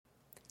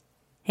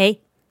Hey,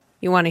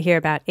 you want to hear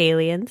about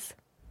aliens?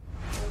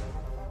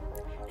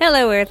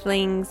 Hello,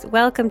 Earthlings.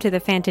 Welcome to the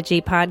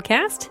Fantasy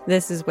Podcast.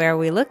 This is where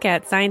we look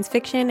at science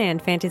fiction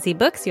and fantasy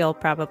books you'll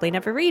probably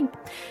never read.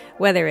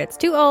 Whether it's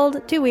too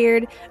old, too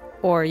weird,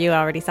 or you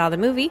already saw the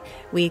movie,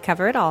 we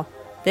cover it all.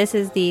 This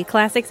is the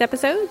classics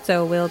episode,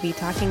 so we'll be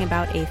talking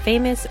about a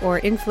famous or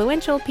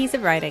influential piece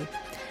of writing.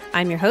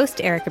 I'm your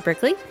host, Erica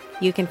Brickley.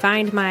 You can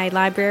find my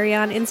library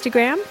on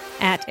Instagram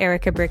at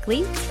Erica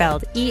Brickley,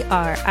 spelled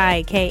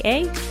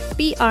ErikaBrickley,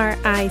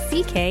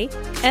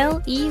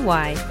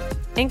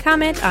 and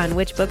comment on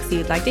which books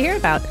you'd like to hear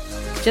about.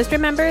 Just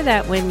remember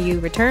that when you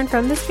return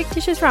from this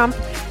fictitious romp,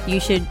 you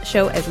should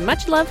show as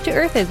much love to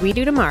Earth as we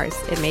do to Mars.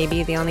 It may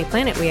be the only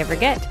planet we ever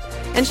get.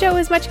 And show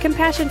as much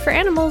compassion for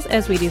animals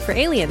as we do for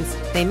aliens.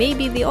 They may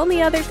be the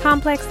only other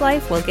complex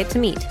life we'll get to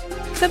meet.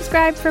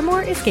 Subscribe for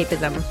more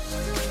escapism.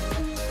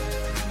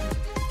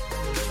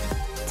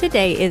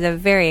 Today is a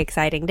very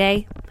exciting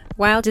day.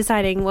 While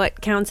deciding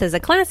what counts as a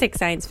classic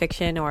science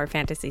fiction or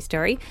fantasy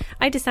story,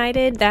 I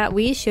decided that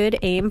we should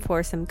aim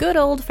for some good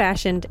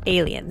old-fashioned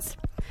aliens.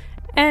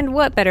 And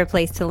what better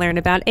place to learn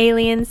about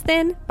aliens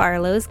than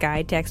Barlow's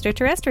Guide to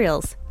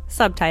Extraterrestrials,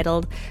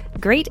 subtitled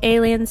Great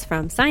Aliens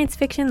from Science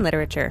Fiction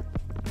Literature.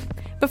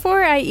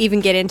 Before I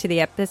even get into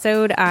the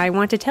episode, I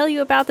want to tell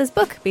you about this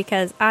book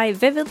because I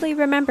vividly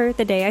remember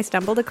the day I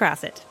stumbled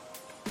across it.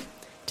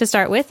 To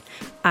start with,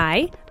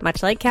 I,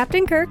 much like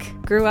Captain Kirk,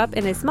 grew up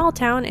in a small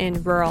town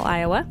in rural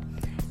Iowa.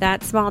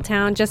 That small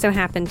town just so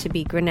happened to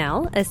be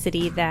Grinnell, a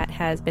city that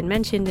has been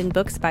mentioned in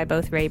books by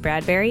both Ray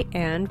Bradbury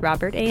and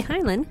Robert A.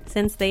 Heinlein,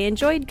 since they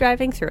enjoyed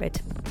driving through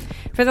it.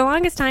 For the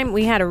longest time,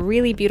 we had a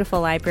really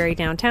beautiful library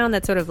downtown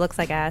that sort of looks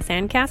like a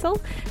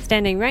sandcastle,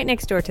 standing right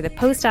next door to the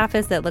post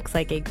office that looks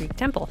like a Greek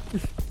temple.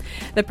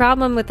 The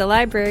problem with the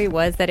library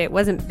was that it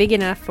wasn't big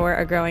enough for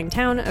a growing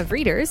town of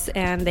readers,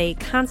 and they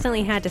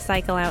constantly had to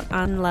cycle out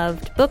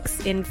unloved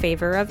books in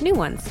favor of new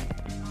ones.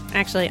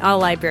 Actually, all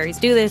libraries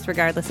do this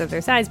regardless of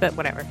their size, but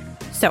whatever.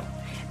 So,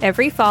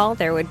 every fall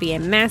there would be a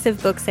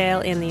massive book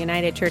sale in the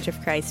United Church of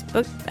Christ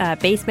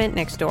basement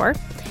next door.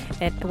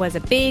 It was a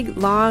big,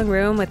 long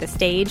room with a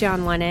stage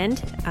on one end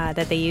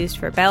that they used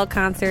for bell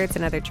concerts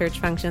and other church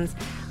functions.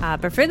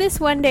 But for this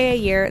one day a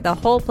year, the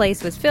whole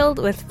place was filled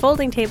with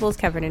folding tables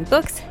covered in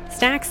books,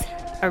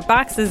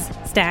 boxes,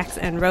 stacks,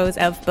 and rows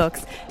of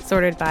books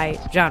sorted by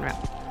genre.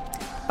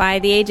 By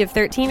the age of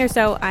 13 or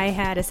so, I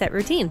had a set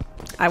routine.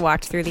 I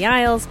walked through the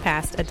aisles,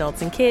 past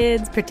adults and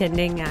kids,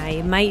 pretending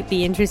I might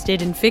be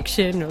interested in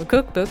fiction or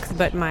cookbooks,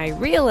 but my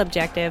real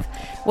objective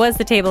was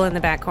the table in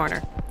the back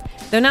corner.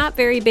 Though not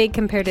very big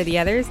compared to the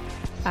others,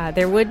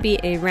 there would be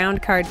a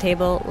round card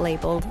table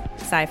labeled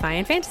sci-fi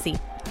and fantasy.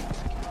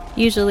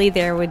 Usually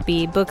there would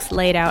be books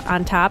laid out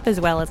on top as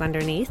well as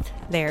underneath,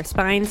 their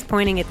spines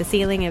pointing at the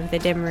ceiling of the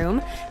dim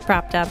room,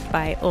 propped up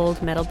by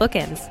old metal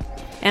bookends.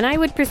 And I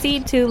would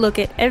proceed to look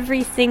at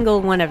every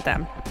single one of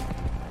them.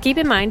 Keep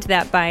in mind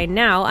that by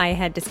now I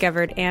had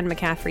discovered Anne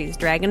McCaffrey's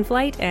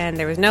Dragonflight, and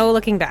there was no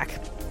looking back.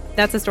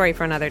 That's a story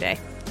for another day.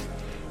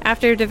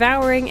 After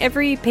devouring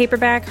every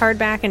paperback,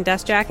 hardback, and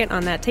dust jacket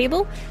on that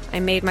table, I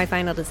made my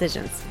final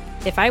decisions.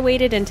 If I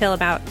waited until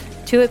about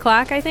 2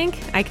 o'clock, I think,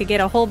 I could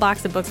get a whole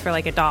box of books for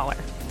like $1.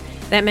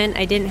 That meant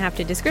I didn't have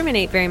to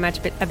discriminate very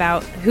much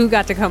about who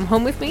got to come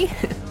home with me.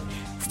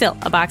 Still,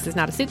 a box is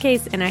not a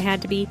suitcase, and I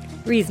had to be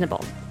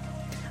reasonable.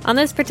 On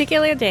this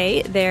particular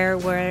day, there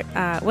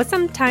was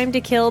some time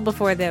to kill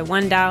before the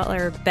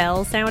 $1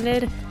 bell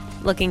sounded.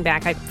 Looking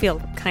back, I feel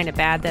kind of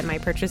bad that my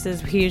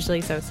purchases were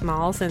usually so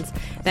small since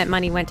that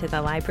money went to the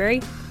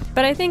library.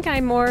 But I think I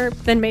more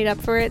than made up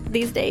for it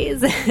these days.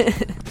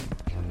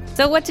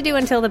 So what to do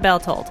until the bell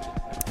tolled?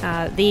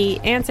 The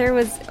answer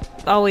was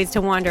always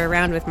to wander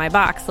around with my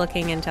box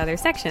looking into other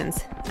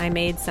sections. I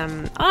made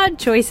some odd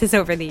choices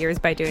over the years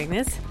by doing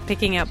this,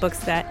 picking out books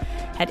that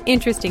had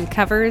interesting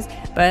covers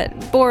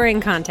but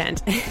boring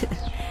content.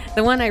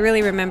 The one I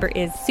really remember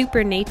is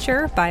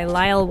Supernature by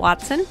Lyle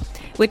Watson,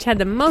 which had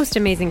the most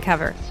amazing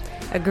cover,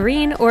 a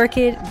green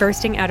orchid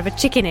bursting out of a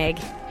chicken egg.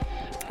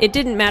 It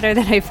didn't matter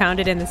that I found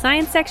it in the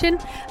science section,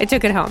 I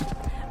took it home.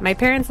 My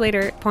parents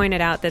later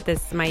pointed out that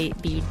this might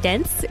be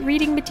dense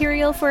reading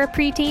material for a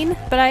preteen,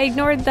 but I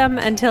ignored them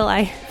until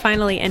I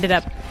finally ended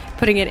up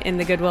putting it in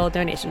the Goodwill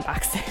donation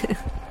box.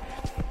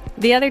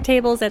 The other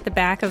tables at the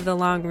back of the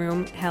long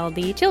room held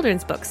the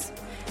children's books.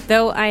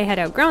 Though I had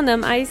outgrown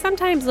them, I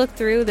sometimes looked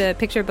through the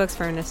picture books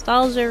for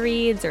nostalgia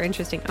reads or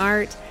interesting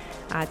art.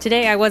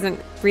 Today I wasn't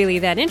really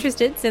that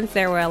interested since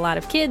there were a lot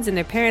of kids and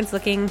their parents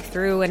looking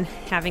through and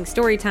having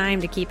story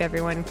time to keep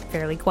everyone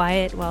fairly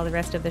quiet while the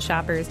rest of the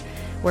shoppers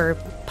were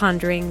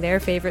pondering their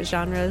favorite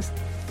genres.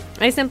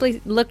 I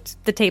simply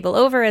looked the table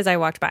over as I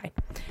walked by.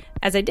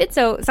 As I did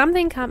so,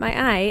 something caught my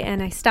eye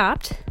and I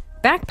stopped,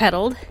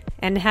 backpedaled,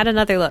 and had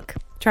another look,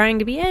 trying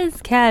to be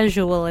as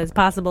casual as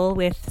possible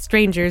with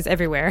strangers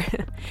everywhere.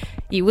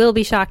 You will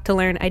be shocked to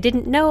learn I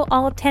didn't know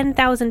all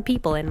 10,000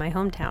 people in my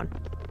hometown.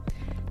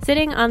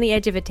 Sitting on the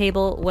edge of a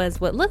table was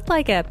what looked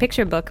like a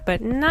picture book,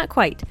 but not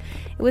quite.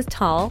 It was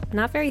tall,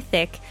 not very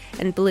thick,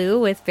 and blue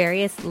with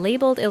various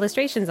labeled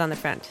illustrations on the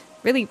front.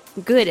 Really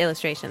good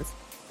illustrations.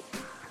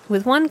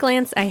 With one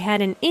glance, I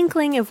had an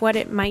inkling of what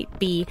it might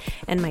be,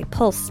 and my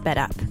pulse sped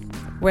up.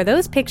 Were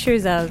those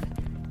pictures of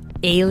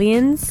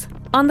aliens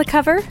on the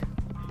cover?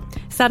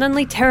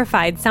 Suddenly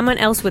terrified someone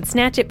else would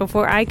snatch it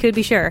before I could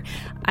be sure,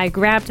 I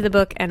grabbed the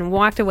book and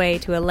walked away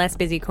to a less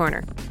busy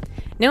corner.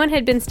 No one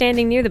had been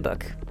standing near the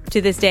book. To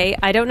this day,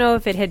 I don't know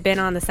if it had been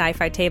on the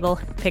sci-fi table,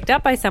 picked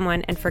up by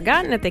someone, and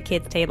forgotten at the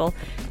kids' table,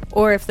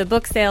 or if the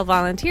book sale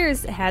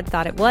volunteers had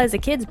thought it was a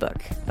kid's book.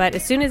 But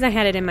as soon as I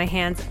had it in my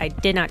hands, I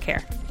did not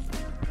care.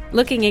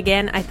 Looking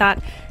again, I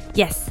thought,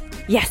 yes,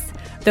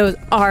 those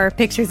are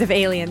pictures of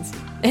aliens,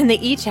 and they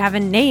each have a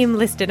name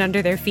listed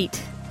under their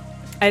feet.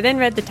 I then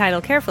read the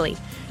title carefully,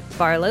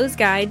 Barlow's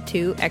Guide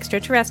to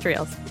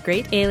Extraterrestrials,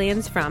 Great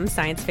Aliens from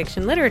Science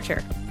Fiction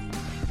Literature.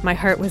 My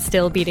heart was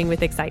still beating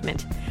with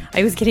excitement.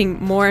 I was getting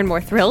more and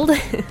more thrilled.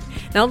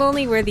 Not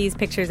only were these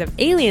pictures of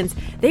aliens,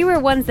 they were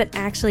ones that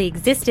actually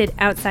existed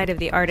outside of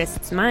the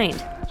artist's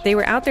mind. They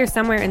were out there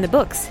somewhere in the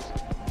books.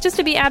 Just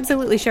to be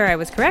absolutely sure I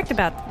was correct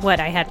about what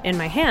I had in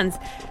my hands,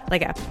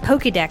 like a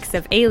Pokédex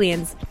of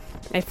aliens,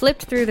 I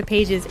flipped through the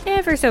pages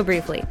ever so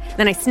briefly.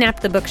 Then I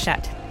snapped the book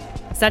shut.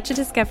 Such a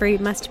discovery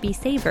must be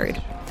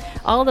savored.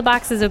 All the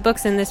boxes of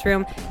books in this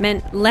room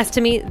meant less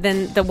to me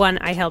than the one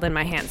I held in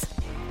my hands.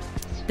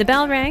 The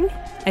bell rang,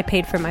 I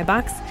paid for my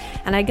box,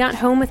 and I got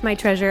home with my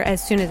treasure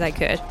as soon as I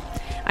could.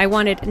 I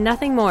wanted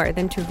nothing more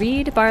than to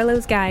read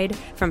Barlow's Guide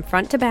from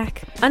front to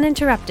back,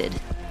 uninterrupted.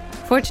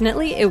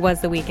 Fortunately, it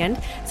was the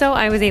weekend, so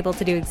I was able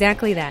to do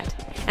exactly that.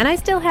 And I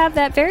still have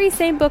that very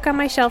same book on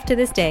my shelf to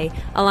this day,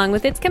 along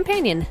with its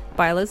companion,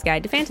 Barlow's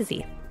Guide to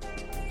Fantasy.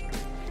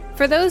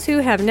 For those who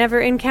have never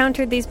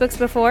encountered these books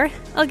before,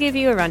 I'll give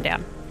you a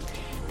rundown.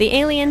 The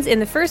aliens in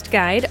the first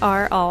guide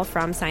are all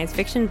from science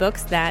fiction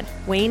books that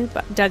Wayne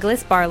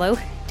Douglas Barlow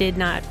did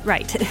not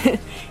write.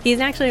 He's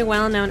actually a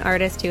well-known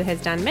artist who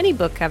has done many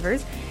book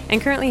covers and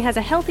currently has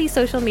a healthy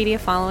social media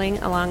following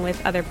along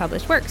with other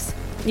published works.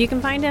 You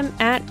can find him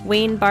at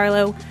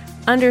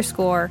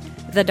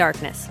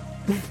WayneBarlow_TheDarkness.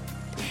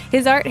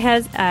 His art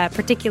has a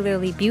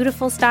particularly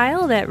beautiful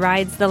style that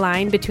rides the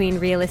line between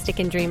realistic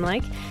and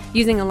dreamlike,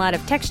 using a lot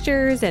of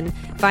textures and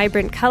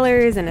vibrant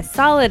colors and a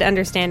solid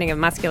understanding of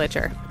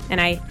musculature. And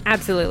I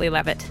absolutely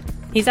love it.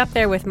 He's up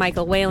there with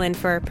Michael Whalen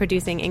for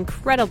producing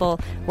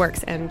incredible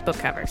works and book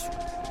covers.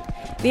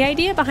 The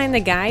idea behind the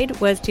guide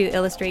was to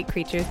illustrate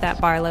creatures that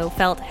Barlow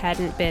felt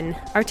hadn't been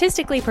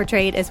artistically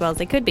portrayed as well as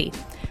they could be,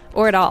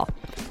 or at all.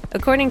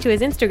 According to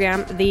his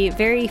Instagram, the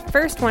very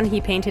first one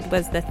he painted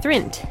was the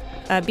Thrint,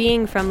 a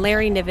being from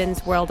Larry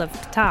Niven's world of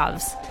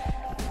Ptavs.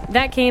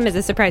 That came as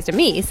a surprise to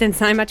me,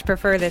 since I much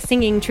prefer the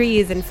singing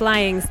trees and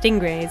flying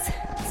stingrays.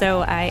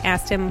 So I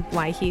asked him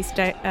why he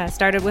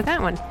started with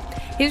that one.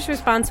 His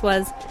response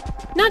was,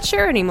 "Not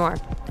sure anymore.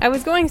 I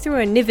was going through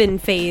a Niven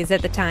phase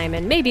at the time,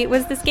 and maybe it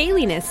was the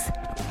scaliness."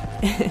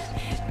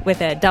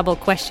 With a double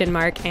question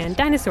mark and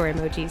dinosaur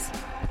emojis.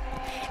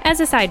 As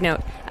a side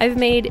note, I've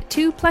made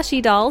 2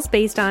 plushie dolls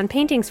based on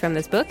paintings from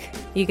this book.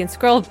 You can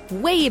scroll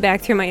way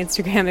back through my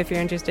Instagram if you're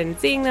interested in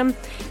seeing them.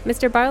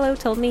 Mr. Barlow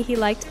told me he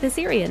liked the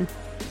Syrian.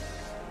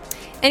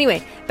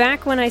 Anyway,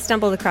 back when I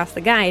stumbled across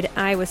the guide,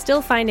 I was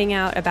still finding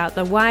out about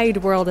the wide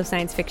world of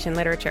science fiction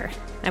literature.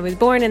 I was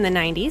born in the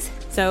 90s,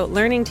 so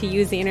learning to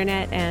use the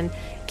internet and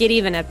get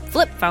even a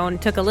flip phone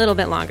took a little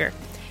bit longer.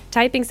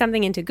 Typing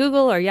something into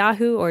Google or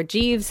Yahoo or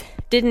Jeeves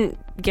didn't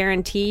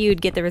guarantee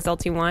you'd get the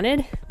results you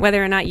wanted,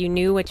 whether or not you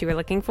knew what you were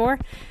looking for.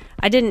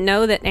 I didn't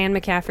know that Anne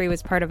McCaffrey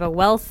was part of a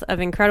wealth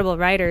of incredible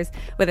writers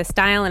with a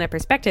style and a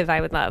perspective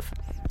I would love.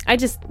 I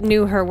just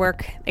knew her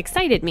work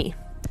excited me.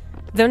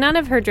 Though none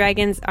of her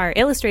dragons are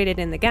illustrated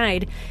in the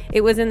guide,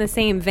 it was in the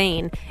same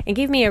vein and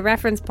gave me a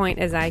reference point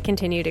as I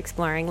continued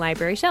exploring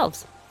library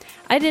shelves.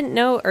 I didn't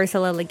know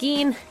Ursula Le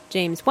Guin,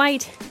 James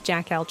White,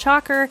 Jack L.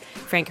 Chalker,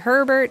 Frank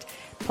Herbert,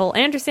 Poul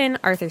Anderson,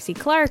 Arthur C.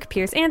 Clarke,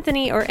 Piers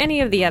Anthony, or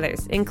any of the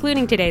others,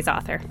 including today's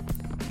author.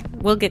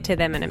 We'll get to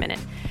them in a minute.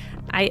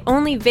 I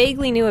only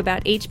vaguely knew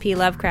about H.P.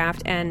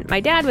 Lovecraft, and my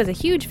dad was a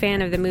huge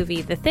fan of the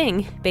movie The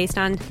Thing, based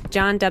on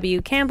John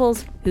W.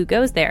 Campbell's Who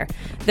Goes There,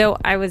 though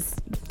I was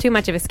too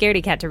much of a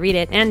scaredy cat to read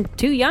it, and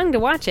too young to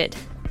watch it.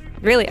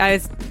 Really, I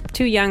was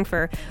too young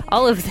for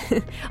all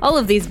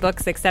of these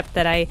books, except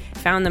that I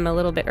found them a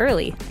little bit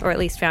early, or at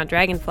least found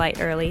Dragonflight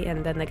early,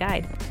 and then the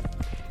guide.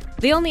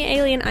 The only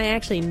alien I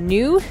actually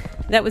knew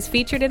that was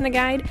featured in the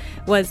guide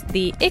was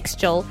the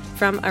Ixchel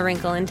from A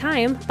Wrinkle in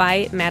Time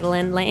by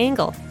Madeleine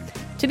L'Engle.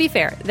 To be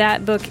fair,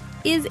 that book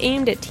is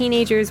aimed at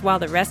teenagers while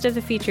the rest of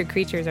the featured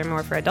creatures are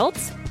more for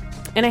adults.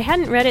 And I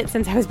hadn't read it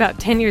since I was about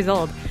 10 years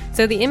old,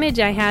 so the image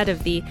I had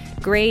of the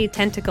gray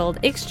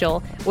tentacled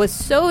Ixchel was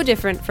so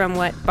different from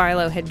what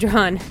Barlow had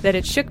drawn that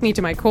it shook me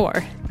to my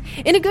core.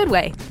 In a good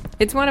way.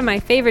 It's one of my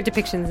favorite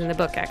depictions in the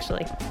book,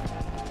 actually.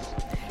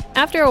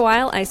 After a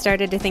while, I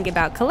started to think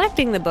about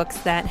collecting the books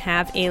that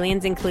have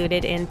aliens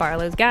included in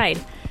Barlow's guide.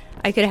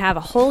 I could have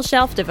a whole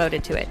shelf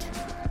devoted to it.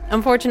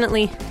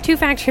 Unfortunately, two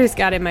factors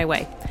got in my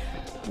way.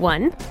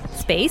 1,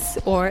 space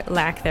or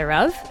lack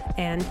thereof,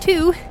 and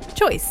 2,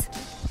 choice.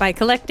 By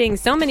collecting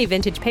so many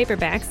vintage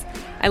paperbacks,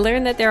 I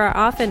learned that there are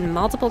often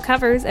multiple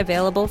covers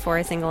available for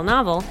a single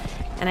novel,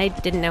 and I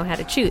didn't know how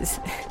to choose.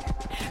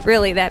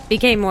 Really, that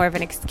became more of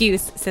an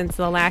excuse since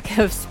the lack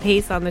of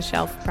space on the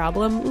shelf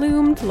problem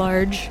loomed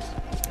large.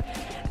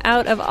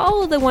 Out of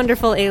all of the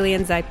wonderful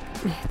aliens that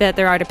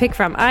there are to pick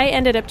from, I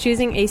ended up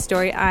choosing a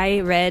story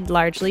I read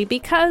largely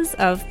because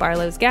of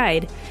Barlow's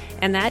Guide,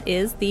 and that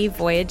is The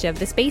Voyage of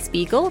the Space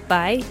Beagle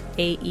by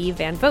A.E.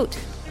 Van Vogt.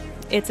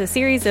 It's a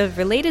series of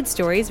related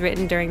stories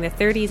written during the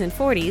 30s and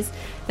 40s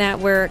that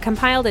were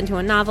compiled into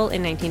a novel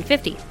in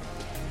 1950.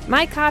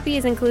 My copy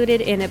is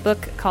included in a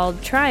book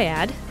called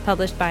Triad,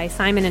 published by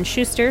Simon &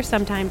 Schuster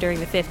sometime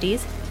during the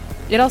 50s.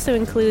 It also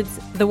includes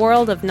The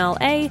World of Null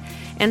A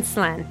and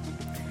Slan.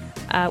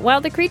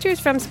 While the creatures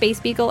from Space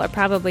Beagle are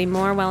probably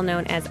more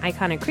well-known as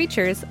iconic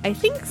creatures, I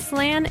think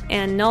Slan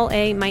and Null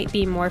A might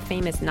be more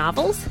famous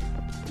novels.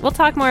 We'll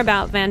talk more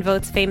about Van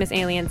Vogt's famous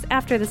aliens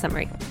after the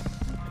summary.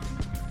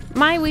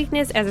 My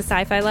weakness as a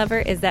sci-fi lover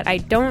is that I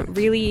don't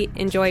really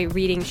enjoy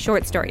reading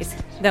short stories,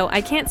 though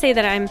I can't say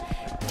that I'm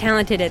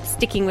talented at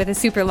sticking with a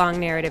super long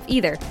narrative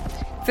either.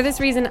 For this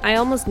reason, I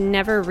almost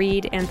never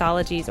read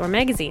anthologies or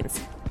magazines,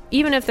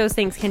 even if those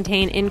things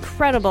contain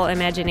incredible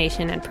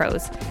imagination and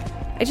prose.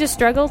 I just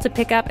struggle to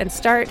pick up and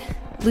start,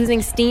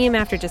 losing steam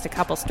after just a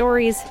couple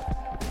stories.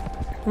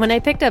 When I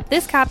picked up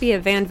this copy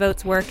of Van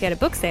Vogt's work at a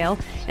book sale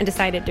and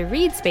decided to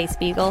read Space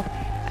Beagle,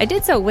 I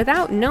did so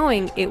without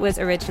knowing it was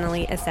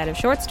originally a set of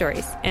short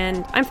stories,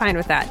 and I'm fine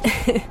with that.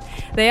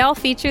 They all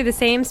feature the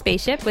same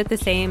spaceship with the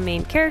same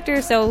main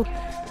character, so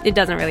it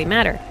doesn't really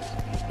matter.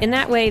 In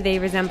that way, they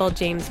resemble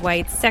James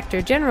White's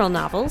Sector General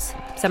novels,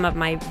 some of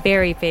my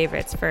very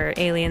favorites for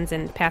aliens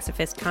and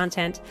pacifist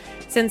content,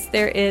 since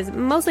there is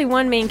mostly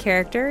one main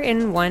character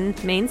in one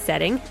main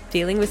setting,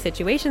 dealing with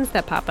situations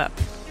that pop up.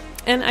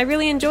 And I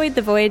really enjoyed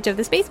The Voyage of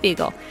the Space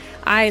Beagle.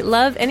 I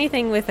love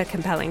anything with a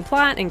compelling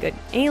plot and good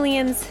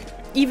aliens,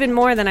 even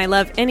more than I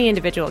love any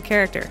individual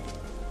character.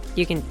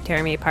 You can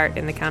tear me apart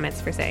in the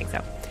comments for saying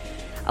so.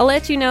 I'll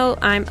let you know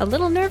I'm a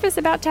little nervous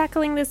about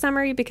tackling this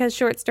summary because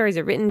short stories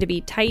are written to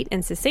be tight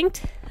and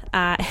succinct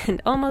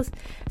and almost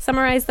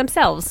summarize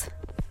themselves,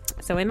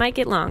 so it might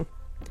get long.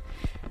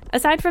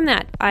 Aside from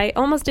that, I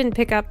almost didn't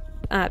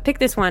pick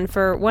this one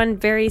for one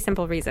very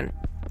simple reason.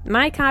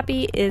 My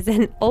copy is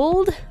an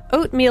old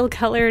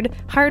oatmeal-colored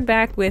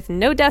hardback with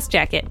no dust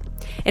jacket.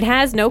 It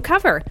has no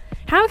cover.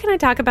 How can I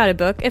talk about a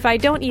book if I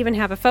don't even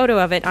have a photo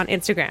of it on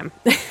Instagram?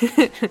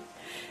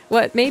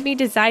 What made me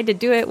decide to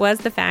do it was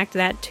the fact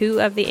that 2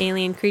 of the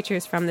alien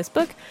creatures from this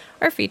book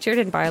are featured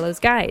in Barlow's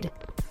Guide.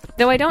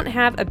 Though I don't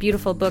have a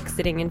beautiful book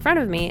sitting in front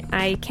of me,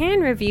 I can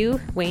review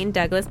Wayne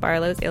Douglas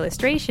Barlow's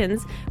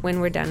illustrations when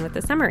we're done with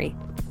the summary.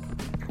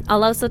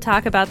 I'll also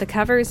talk about the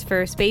covers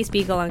for Space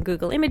Beagle on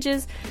Google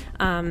Images,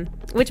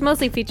 which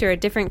mostly feature a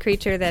different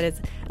creature that is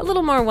a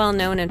little more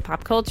well-known in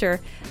pop culture,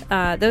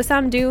 though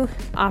some do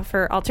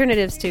offer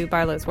alternatives to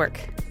Barlow's work.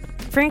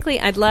 Frankly,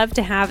 I'd love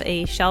to have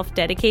a shelf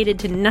dedicated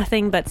to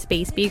nothing but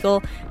Space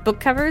Beagle book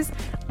covers.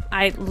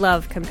 I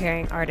love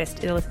comparing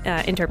artist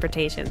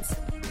interpretations.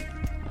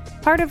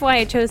 Part of why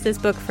I chose this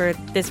book for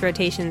this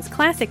rotation's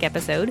classic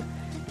episode,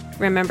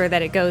 remember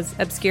that it goes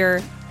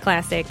obscure,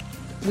 classic,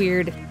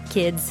 weird,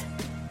 kids,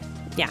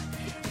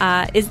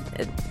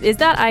 is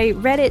that I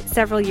read it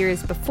several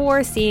years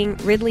before seeing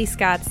Ridley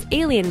Scott's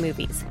Alien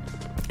movies.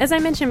 As I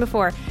mentioned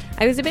before,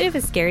 I was a bit of a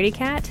scaredy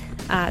cat,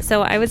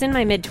 so I was in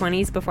my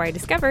mid-20s before I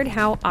discovered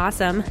how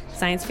awesome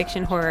science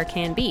fiction horror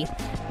can be.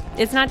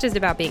 It's not just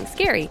about being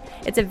scary,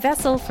 it's a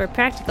vessel for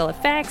practical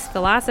effects,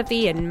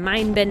 philosophy, and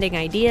mind-bending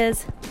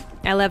ideas.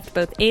 I loved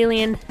both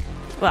Alien,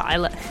 I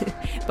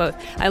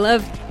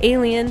love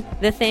Alien,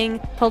 The Thing,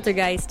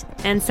 Poltergeist,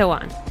 and so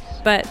on.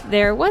 But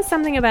there was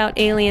something about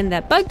Alien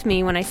that bugged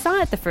me when I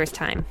saw it the first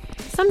time.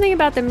 Something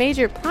about the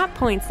major plot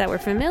points that were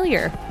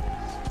familiar.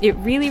 It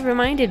really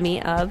reminded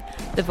me of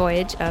The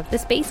Voyage of the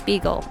Space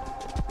Beagle.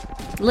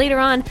 Later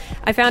on,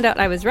 I found out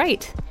I was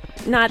right.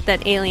 Not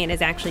that Alien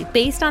is actually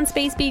based on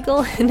Space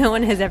Beagle. No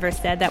one has ever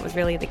said that was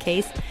really the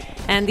case.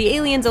 And the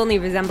aliens only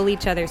resemble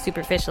each other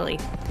superficially.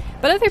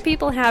 But other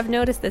people have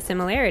noticed the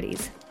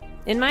similarities.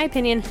 In my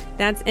opinion,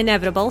 that's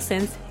inevitable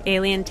since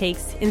Alien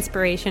takes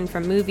inspiration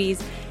from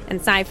movies and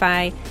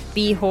sci-fi,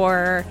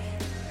 B-horror,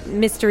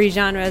 mystery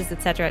genres,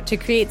 etc. to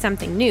create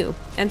something new,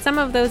 and some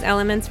of those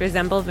elements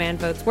resemble Van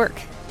Vogt's work.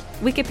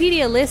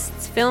 Wikipedia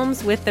lists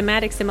films with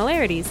thematic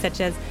similarities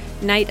such as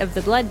Night of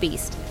the Blood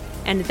Beast,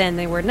 and Then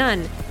There Were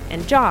None,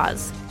 and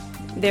Jaws.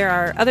 There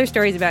are other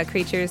stories about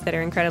creatures that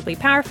are incredibly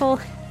powerful,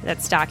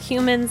 that stalk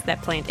humans,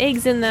 that plant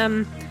eggs in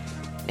them.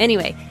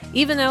 Anyway,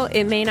 even though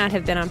it may not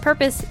have been on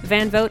purpose,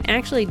 Van Vogt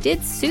actually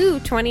did sue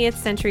 20th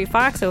Century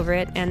Fox over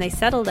it, and they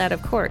settled out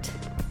of court.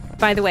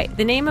 By the way,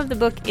 the name of the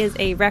book is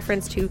a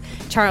reference to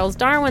Charles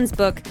Darwin's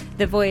book,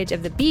 The Voyage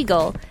of the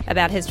Beagle,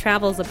 about his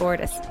travels aboard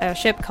a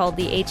ship called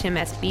the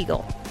HMS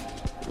Beagle.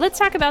 Let's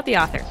talk about the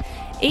author.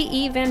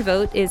 A.E. Van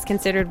Vogt is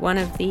considered one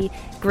of the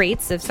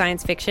greats of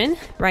science fiction,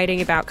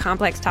 writing about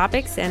complex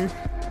topics and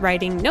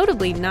writing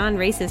notably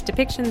non-racist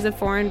depictions of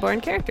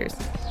foreign-born characters.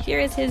 Here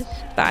is his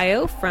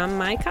bio from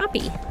my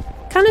copy.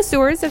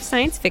 Connoisseurs of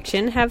science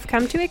fiction have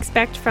come to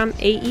expect from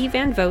A.E.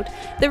 Van Vogt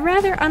the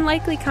rather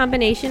unlikely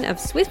combination of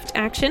swift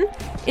action,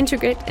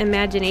 intricate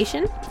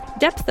imagination,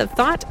 depth of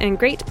thought, and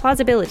great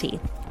plausibility.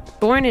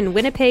 Born in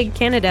Winnipeg,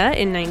 Canada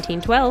in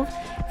 1912,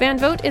 Van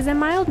Vogt is a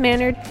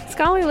mild-mannered,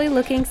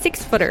 scholarly-looking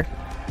six-footer.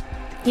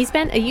 He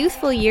spent a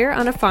youthful year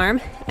on a farm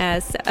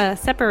as a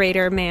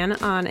separator man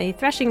on a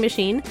threshing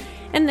machine,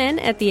 and then,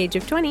 at the age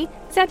of 20,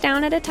 sat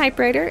down at a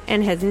typewriter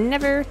and has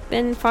never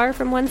been far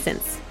from one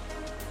since.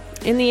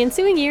 In the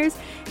ensuing years,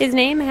 his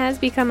name has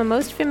become a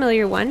most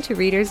familiar one to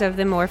readers of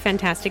the more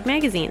fantastic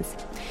magazines.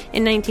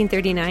 In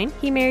 1939,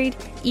 he married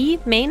E.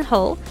 Mayne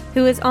Hull,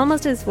 who is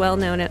almost as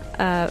well-known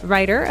a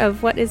writer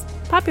of what is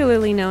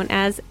popularly known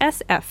as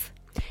SF.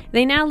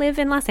 They now live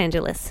in Los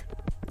Angeles.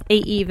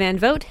 A.E. Van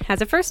Vogt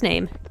has a first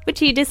name, which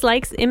he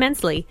dislikes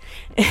immensely,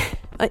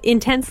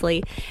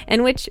 intensely,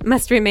 and which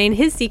must remain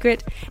his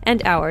secret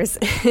and ours.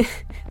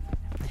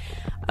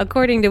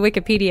 According to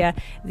Wikipedia,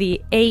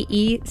 the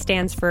A.E.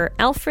 stands for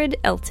Alfred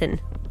Elton.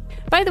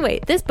 By the way,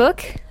 this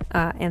book,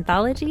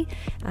 anthology,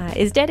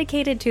 is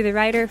dedicated to the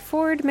writer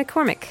Ford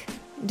McCormick.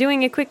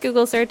 Doing a quick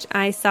Google search,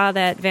 I saw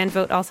that Van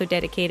Vogt also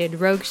dedicated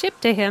Rogue Ship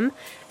to him,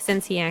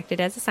 since he acted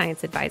as a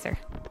science advisor.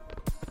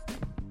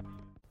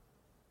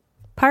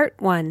 Part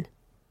 1.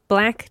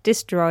 Black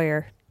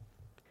Destroyer.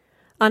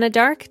 On a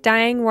dark,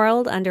 dying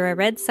world under a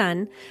red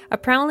sun, a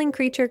prowling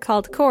creature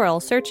called Coral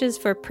searches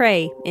for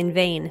prey in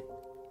vain.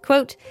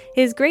 Quote,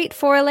 his great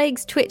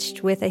forelegs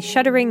twitched with a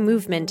shuddering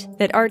movement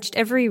that arched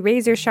every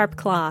razor-sharp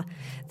claw.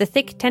 The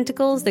thick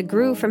tentacles that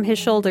grew from his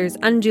shoulders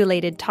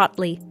undulated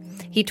tautly.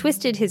 He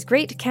twisted his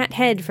great cat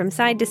head from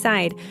side to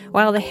side,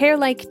 while the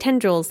hair-like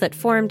tendrils that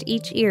formed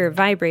each ear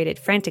vibrated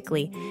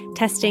frantically,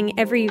 testing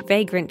every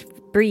vagrant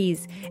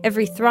breeze,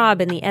 every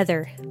throb in the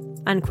ether.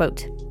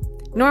 Unquote.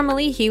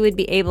 Normally, he would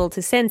be able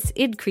to sense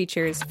id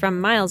creatures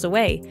from miles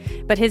away,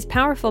 but his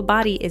powerful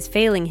body is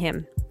failing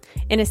him.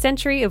 In a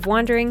century of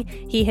wandering,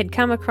 he had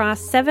come across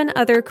 7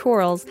 other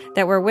corals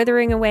that were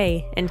withering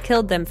away and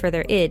killed them for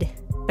their id.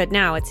 But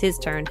now it's his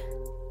turn.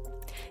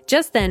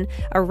 Just then,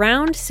 a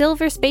round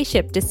silver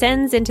spaceship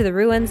descends into the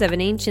ruins of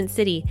an ancient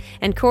city,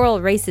 and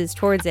Coral races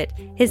towards it,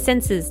 his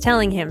senses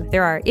telling him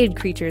there are id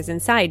creatures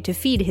inside to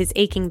feed his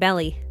aching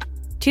belly.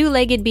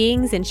 2-legged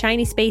beings in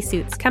shiny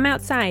spacesuits come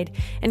outside,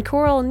 and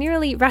Coral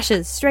nearly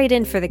rushes straight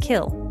in for the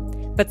kill.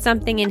 But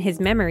something in his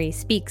memory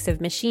speaks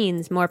of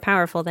machines more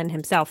powerful than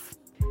himself.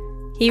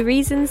 He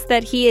reasons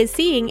that he is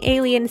seeing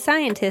alien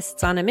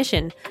scientists on a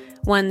mission,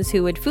 ones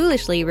who would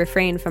foolishly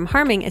refrain from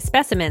harming a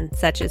specimen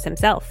such as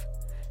himself.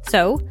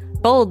 So,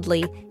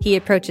 boldly, he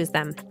approaches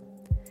them.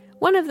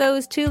 One of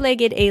those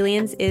 2-legged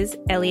aliens is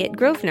Elliot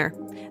Grosvenor,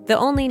 the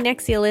only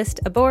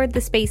Nexialist aboard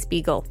the Space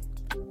Beagle.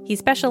 He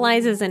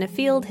specializes in a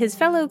field his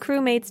fellow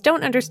crewmates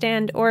don't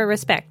understand or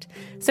respect,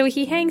 so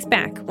he hangs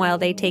back while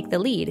they take the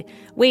lead,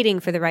 waiting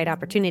for the right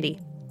opportunity.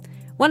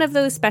 One of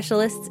those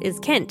specialists is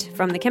Kent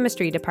from the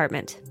chemistry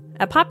department,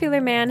 a popular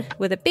man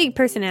with a big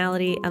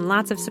personality and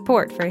lots of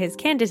support for his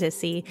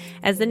candidacy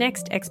as the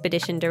next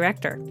expedition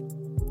director.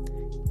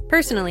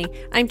 Personally,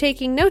 I'm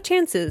taking no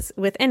chances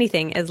with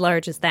anything as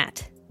large as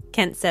that,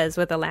 Kent says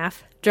with a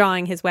laugh,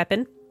 drawing his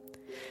weapon.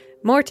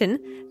 Morton,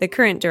 the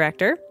current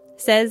director,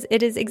 says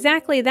it is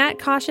exactly that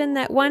caution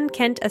that won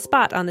Kent a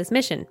spot on this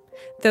mission,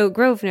 though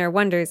Grosvenor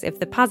wonders if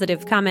the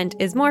positive comment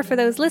is more for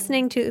those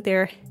listening to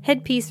their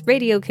headpiece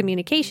radio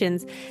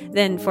communications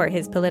than for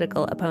his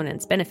political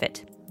opponent's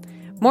benefit.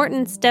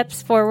 Morton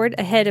steps forward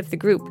ahead of the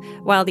group,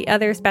 while the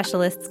other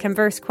specialists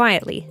converse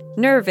quietly,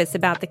 nervous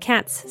about the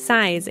cat's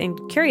size and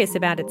curious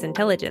about its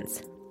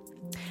intelligence.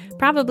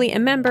 Probably a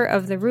member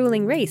of the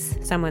ruling race,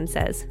 someone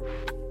says.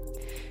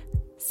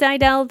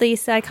 Seidel, the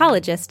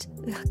psychologist,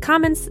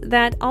 comments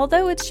that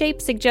although its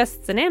shape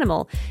suggests an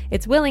animal,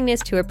 its willingness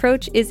to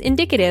approach is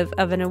indicative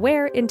of an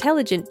aware,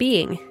 intelligent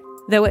being,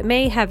 though it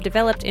may have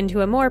developed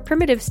into a more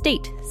primitive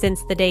state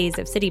since the days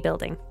of city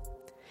building.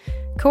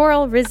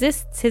 Coral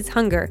resists his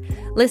hunger,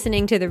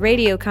 listening to the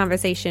radio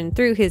conversation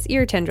through his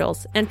ear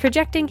tendrils and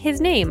projecting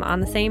his name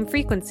on the same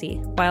frequency,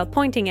 while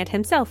pointing at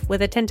himself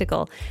with a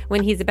tentacle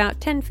when he's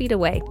about 10 feet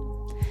away.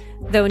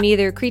 Though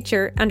neither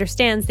creature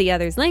understands the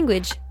other's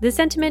language, the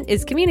sentiment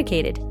is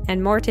communicated,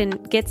 and Morton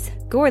gets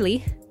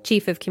Gorley,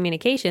 chief of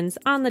communications,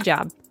 on the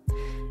job.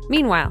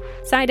 Meanwhile,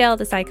 Seidel,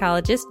 the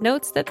psychologist,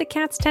 notes that the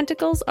cat's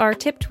tentacles are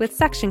tipped with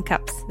suction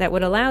cups that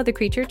would allow the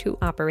creature to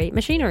operate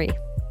machinery.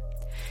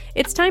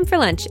 It's time for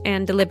lunch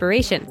and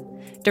deliberation.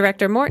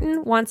 Director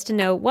Morton wants to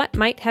know what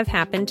might have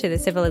happened to the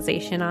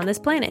civilization on this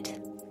planet.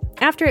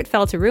 After it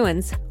fell to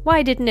ruins,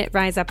 why didn't it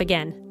rise up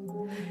again?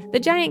 The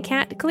giant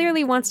cat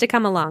clearly wants to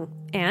come along,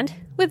 and,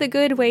 without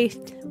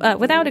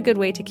a good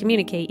way to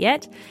communicate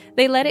yet,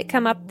 they let it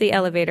come up the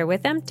elevator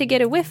with them to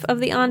get a whiff of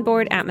the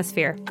onboard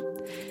atmosphere.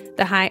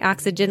 The high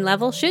oxygen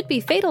level should be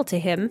fatal to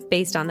him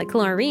based on the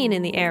chlorine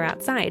in the air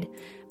outside,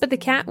 but the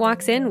cat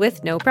walks in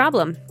with no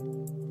problem.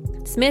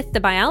 Smith, the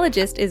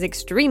biologist, is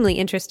extremely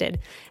interested,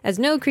 as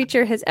no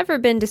creature has ever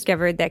been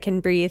discovered that can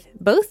breathe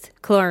both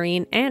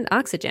chlorine and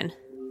oxygen.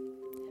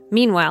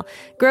 Meanwhile,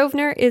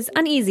 Grosvenor is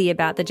uneasy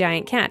about the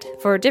giant cat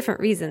for different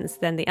reasons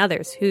than the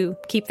others, who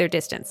keep their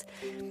distance.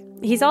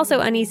 He's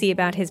also uneasy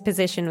about his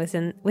position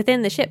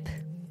within the ship.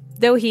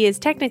 Though he is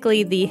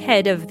technically the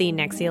head of the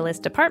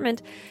Nexialist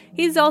department,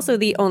 he's also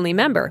the only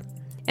member.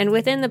 And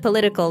within the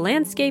political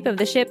landscape of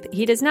the ship,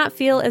 he does not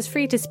feel as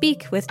free to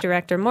speak with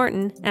Director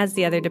Morton as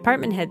the other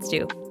department heads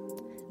do.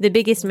 The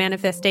biggest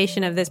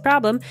manifestation of this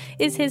problem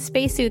is his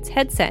spacesuit's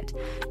headset,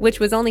 which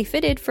was only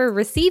fitted for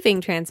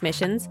receiving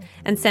transmissions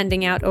and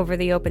sending out over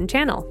the open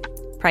channel.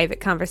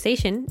 Private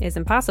conversation is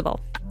impossible.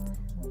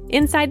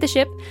 Inside the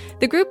ship,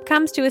 the group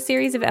comes to a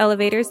series of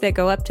elevators that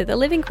go up to the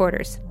living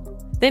quarters.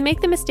 They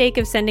make the mistake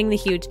of sending the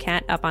huge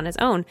cat up on his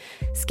own,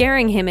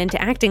 scaring him into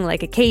acting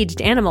like a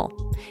caged animal.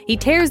 He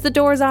tears the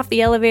doors off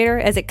the elevator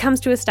as it comes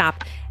to a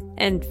stop,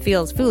 and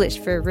feels foolish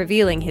for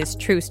revealing his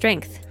true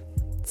strength.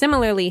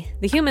 Similarly,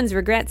 the humans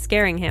regret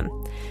scaring him.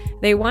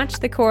 They watch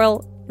the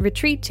coral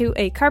retreat to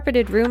a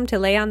carpeted room to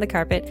lay on the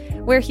carpet,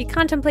 where he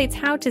contemplates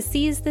how to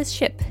seize this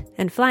ship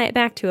and fly it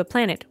back to a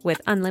planet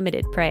with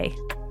unlimited prey.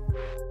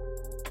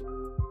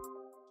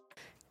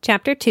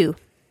 Chapter 2.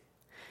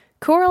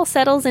 Coral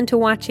settles into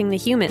watching the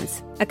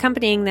humans,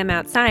 accompanying them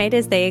outside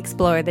as they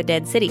explore the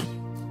dead city.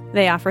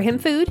 They offer him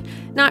food,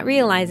 not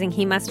realizing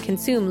he must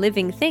consume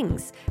living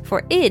things,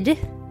 for id,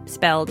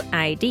 spelled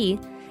ID,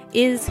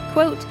 is,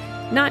 quote,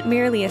 not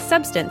merely a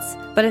substance,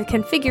 but a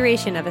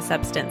configuration of a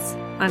substance,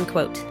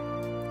 unquote.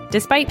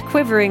 Despite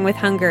quivering with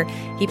hunger,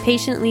 he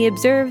patiently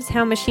observes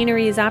how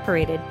machinery is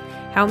operated,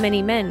 how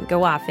many men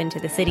go off into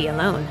the city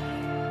alone.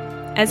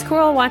 As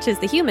Coral watches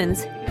the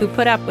humans, who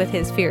put up with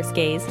his fierce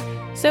gaze,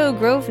 so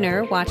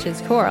Grosvenor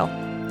watches Coral.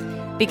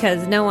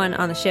 Because no one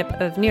on the ship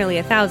of nearly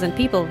 1,000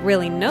 people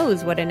really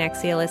knows what an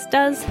Nexialist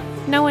does,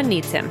 no one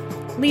needs him,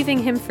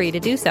 leaving him free to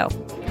do so.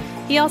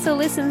 He also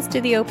listens to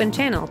the open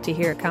channel to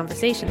hear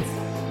conversations.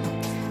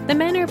 The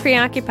men are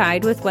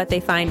preoccupied with what they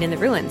find in the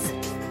ruins.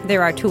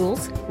 There are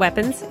tools,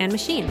 weapons, and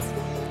machines.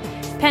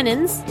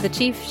 Pennons, the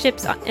chief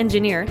ship's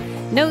engineer,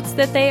 notes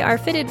that they are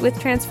fitted with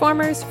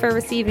transformers for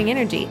receiving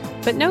energy,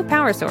 but no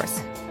power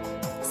source.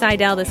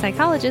 Seidel, the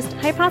psychologist,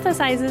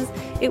 hypothesizes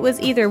it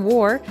was either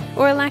war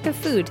or a lack of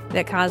food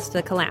that caused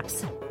the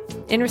collapse.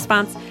 In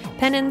response,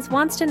 Pennons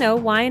wants to know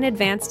why an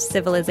advanced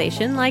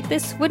civilization like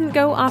this wouldn't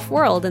go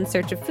off-world in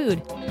search of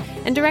food,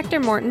 and Director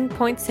Morton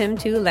points him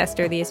to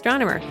Lester the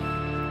astronomer,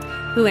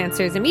 who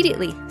answers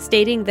immediately,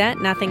 stating that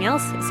nothing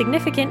else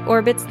significant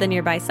orbits the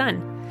nearby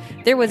sun.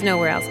 There was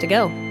nowhere else to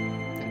go.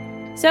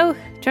 So,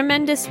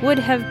 tremendous would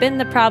have been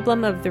the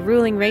problem of the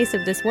ruling race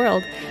of this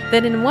world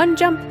that in one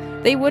jump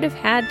they would have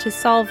had to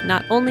solve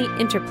not only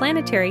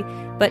interplanetary,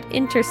 but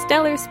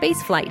interstellar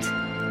spaceflight,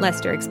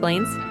 Lester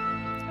explains.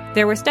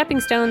 There were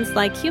stepping stones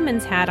like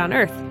humans had on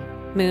Earth: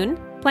 moon,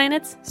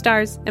 planets,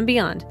 stars, and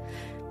beyond.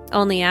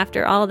 Only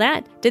after all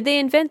that did they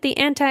invent the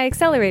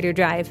anti-accelerator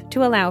drive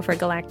to allow for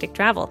galactic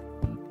travel.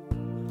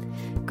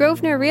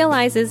 Grosvenor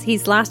realizes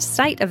he's lost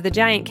sight of the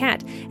giant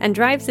cat and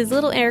drives his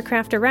little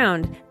aircraft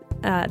around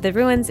the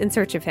ruins in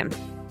search of him.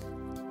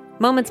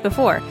 Moments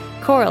before,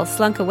 Coral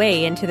slunk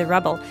away into the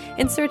rubble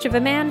in search of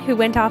a man who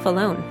went off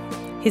alone.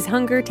 His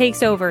hunger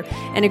takes over,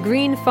 and a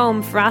green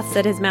foam froths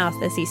at his mouth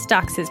as he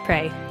stalks his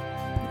prey.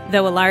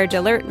 Though a large,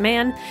 alert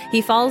man,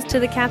 he falls to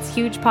the cat's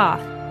huge paw.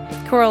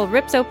 Coral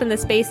rips open the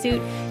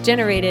spacesuit,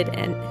 generating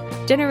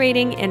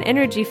an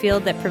energy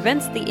field that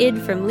prevents the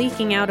id from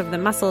leaking out of the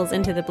muscles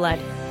into the blood.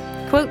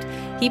 Quote,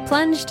 he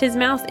plunged his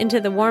mouth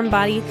into the warm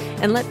body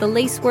and let the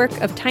lacework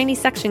of tiny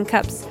suction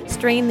cups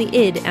strain the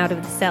id out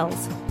of the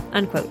cells.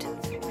 Unquote.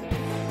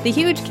 The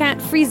huge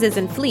cat freezes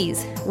and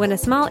flees when a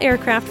small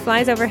aircraft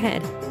flies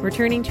overhead,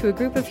 returning to a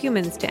group of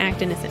humans to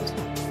act innocent.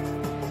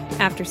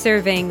 After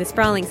surveying the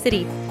sprawling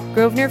city,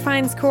 Grosvenor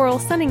finds Coral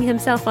sunning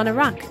himself on a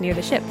rock near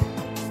the ship.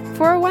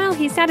 For a while,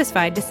 he's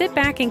satisfied to sit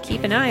back and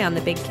keep an eye on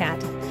the big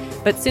cat.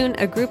 But soon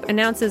a group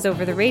announces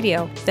over the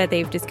radio that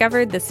they've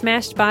discovered the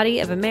smashed body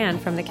of a man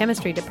from the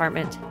chemistry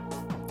department.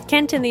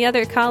 Kent and the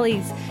other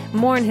colleagues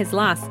mourn his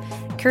loss,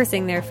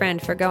 cursing their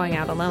friend for going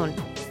out alone.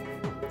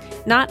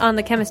 Not on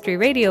the chemistry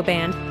radio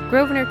band,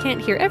 Grosvenor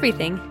can't hear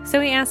everything,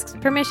 so he asks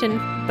permission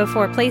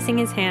before placing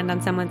his hand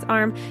on someone's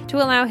arm to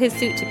allow his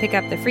suit to pick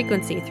up the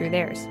frequency through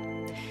theirs.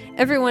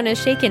 Everyone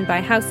is shaken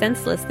by how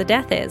senseless the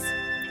death is.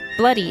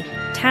 Bloody,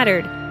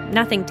 tattered,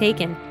 nothing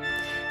taken.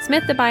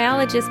 Smith, the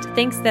biologist,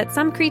 thinks that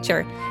some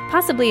creature,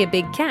 possibly a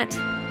big cat,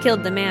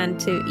 killed the man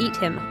to eat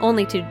him,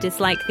 only to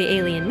dislike the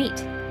alien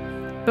meat.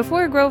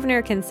 Before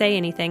Grosvenor can say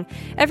anything,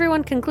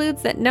 everyone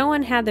concludes that no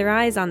one had their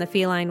eyes on the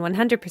feline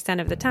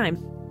 100% of the time.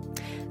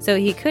 So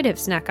he could have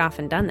snuck off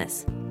and done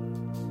this.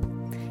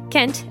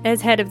 Kent,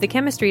 as head of the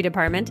chemistry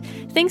department,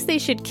 thinks they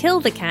should kill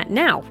the cat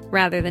now,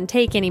 rather than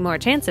take any more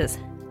chances.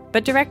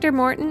 But Director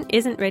Morton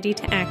isn't ready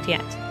to act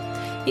yet.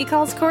 He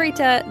calls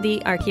Corita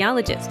the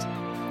archaeologist.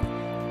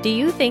 Do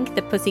you think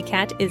the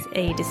pussycat is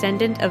a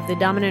descendant of the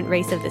dominant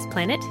race of this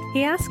planet?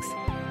 He asks.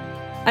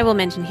 I will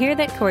mention here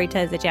that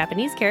Kurita is a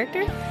Japanese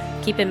character.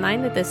 Keep in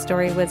mind that this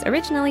story was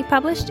originally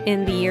published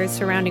in the years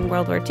surrounding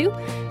World War II,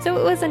 so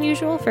it was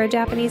unusual for a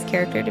Japanese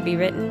character to be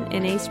written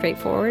in a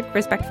straightforward,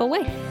 respectful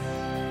way.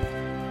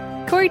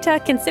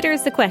 Kurita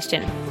considers the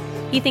question.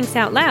 He thinks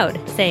out loud,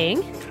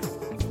 saying,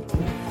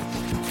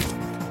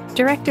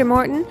 Director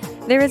Morton,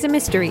 there is a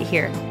mystery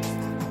here.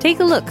 Take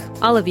a look,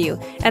 all of you,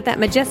 at that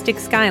majestic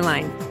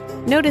skyline.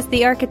 Notice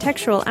the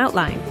architectural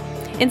outline.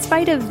 In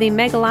spite of the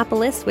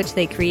megalopolis which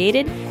they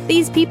created,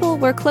 these people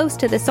were close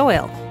to the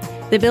soil.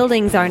 The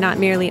buildings are not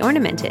merely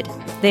ornamented.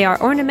 They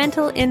are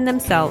ornamental in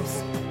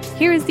themselves.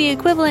 Here is the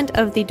equivalent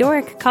of the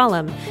Doric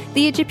column,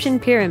 the Egyptian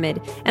pyramid,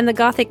 and the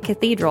Gothic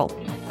cathedral,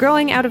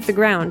 growing out of the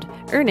ground,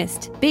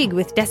 earnest, big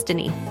with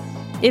destiny.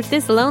 If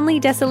this lonely,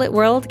 desolate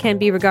world can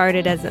be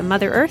regarded as a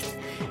Mother Earth,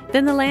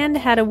 then the land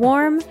had a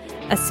warm,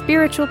 a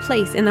spiritual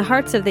place in the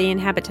hearts of the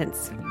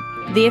inhabitants.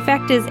 The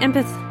effect is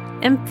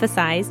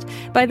emphasized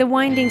by the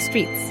winding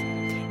streets.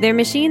 Their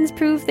machines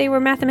prove they were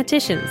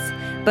mathematicians,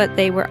 but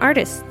they were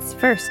artists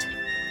first.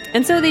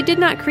 And so they did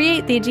not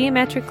create the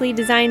geometrically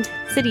designed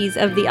cities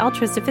of the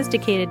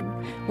ultra-sophisticated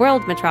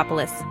world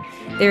metropolis.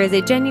 There is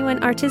a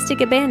genuine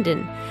artistic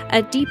abandon,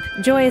 a deep,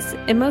 joyous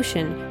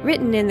emotion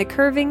written in the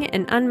curving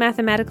and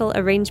unmathematical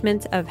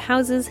arrangements of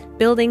houses,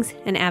 buildings,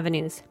 and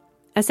avenues.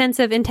 A sense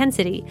of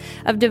intensity,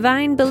 of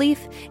divine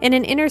belief in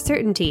an inner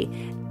certainty.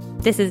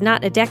 This is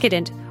not a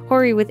decadent,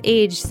 hoary with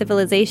age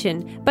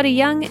civilization, but a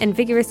young and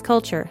vigorous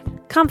culture,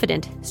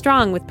 confident,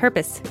 strong with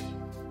purpose.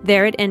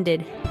 There it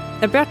ended,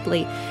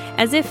 abruptly,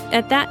 as if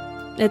at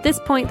this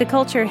point the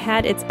culture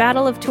had its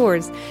battle of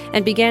tours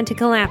and began to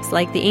collapse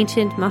like the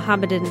ancient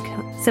Mohammedan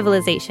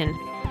civilization.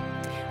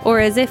 Or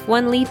as if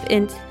one leap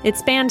it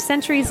spanned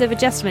centuries of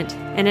adjustment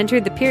and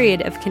entered the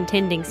period of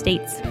contending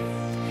states.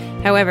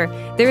 However,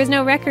 there is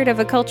no record of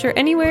a culture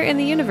anywhere in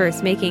the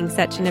universe making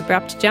such an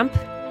abrupt jump.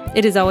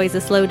 It is always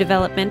a slow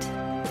development,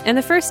 and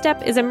the first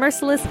step is a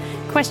merciless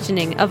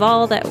questioning of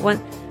all that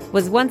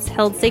was once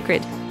held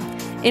sacred.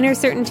 Inner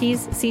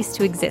certainties cease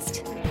to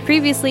exist.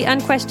 Previously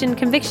unquestioned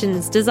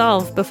convictions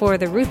dissolve before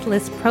the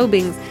ruthless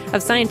probings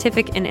of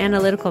scientific and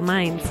analytical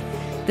minds.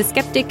 The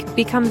skeptic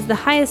becomes the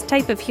highest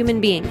type of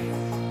human being.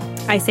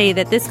 I say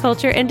that this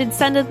culture ended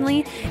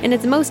suddenly in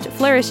its most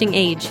flourishing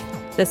age.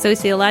 The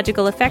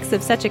sociological effects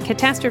of such a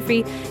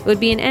catastrophe would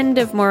be an end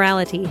of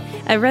morality,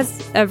 a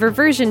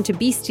reversion to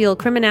bestial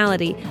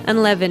criminality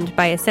unleavened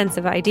by a sense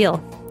of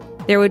ideal.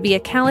 There would be a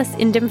callous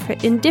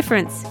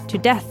indifference to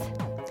death.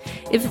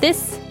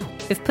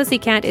 If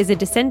Pussycat is a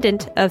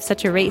descendant of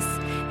such a race,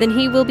 then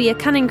he will be a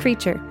cunning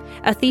creature,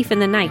 a thief in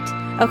the night,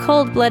 a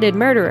cold-blooded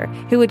murderer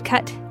who would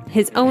cut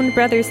his own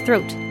brother's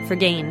throat for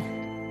gain.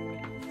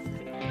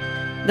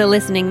 The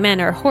listening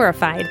men are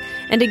horrified,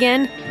 and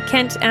again,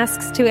 Kent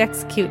asks to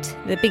execute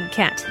the big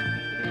cat.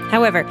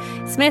 However,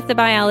 Smith, the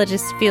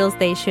biologist, feels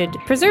they should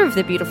preserve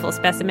the beautiful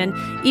specimen,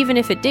 even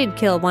if it did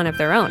kill one of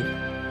their own.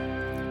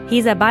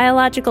 He's a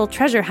biological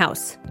treasure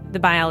house, the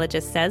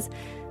biologist says.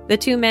 The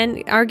two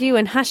men argue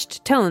in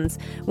hushed tones,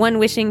 one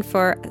wishing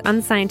for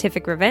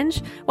unscientific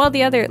revenge, while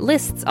the other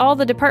lists all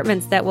the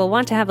departments that will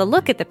want to have a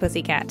look at the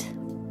pussycat.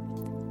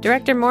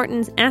 Director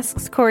Morton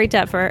asks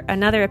Kurita for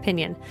another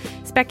opinion,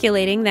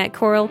 speculating that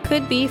coral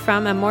could be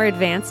from a more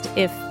advanced,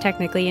 if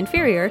technically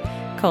inferior,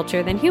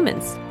 culture than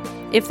humans.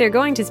 If they're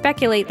going to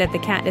speculate that the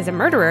cat is a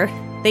murderer,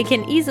 they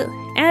can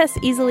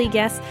easily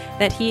guess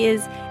that he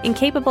is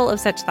incapable of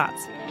such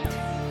thoughts.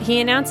 He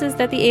announces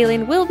that the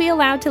alien will be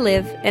allowed to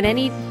live, and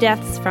any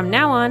deaths from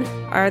now on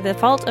are the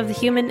fault of the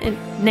human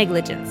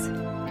negligence.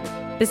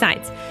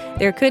 Besides,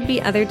 there could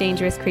be other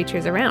dangerous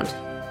creatures around.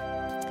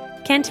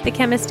 Kent, the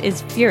chemist,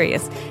 is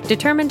furious,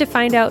 determined to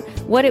find out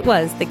what it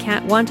was the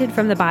cat wanted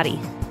from the body.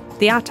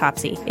 The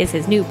autopsy is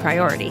his new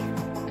priority.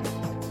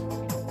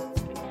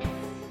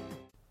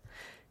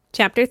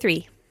 Chapter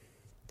 3.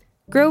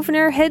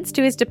 Grosvenor heads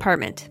to his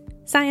department,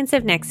 Science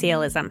of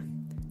Nexialism.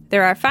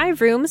 There are 5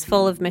 rooms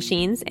full of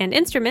machines and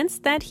instruments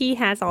that he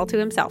has all to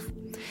himself.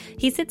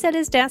 He sits at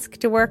his desk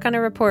to work on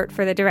a report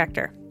for the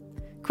director.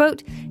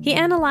 Quote, he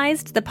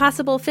analyzed the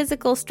possible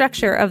physical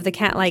structure of the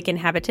cat-like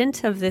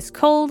inhabitant of this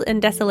cold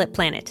and desolate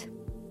planet.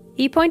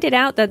 He pointed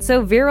out that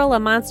so virile a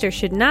monster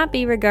should not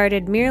be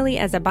regarded merely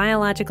as a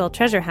biological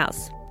treasure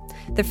house.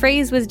 The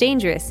phrase was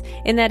dangerous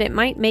in that it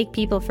might make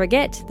people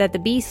forget that the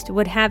beast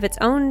would have its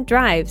own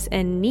drives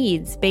and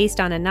needs based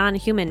on a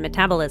non-human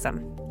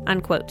metabolism.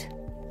 Unquote.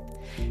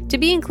 To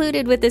be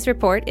included with this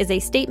report is a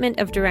statement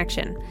of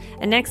direction,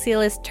 a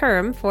Nexialist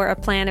term for a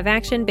plan of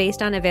action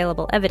based on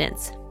available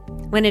evidence.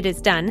 When it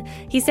is done,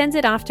 he sends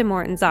it off to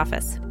Morton's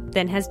office,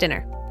 then has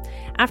dinner.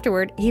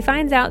 Afterward, he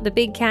finds out the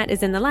big cat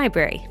is in the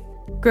library.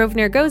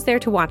 Grosvenor goes there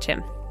to watch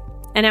him.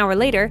 An hour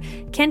later,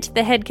 Kent,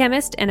 the head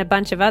chemist, and a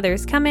bunch of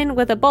others come in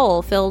with a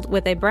bowl filled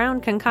with a brown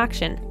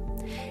concoction.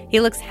 He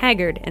looks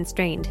haggard and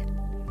strained.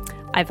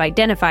 I've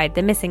identified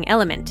the missing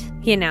element,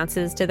 he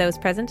announces to those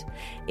present.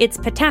 It's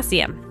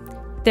potassium.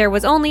 There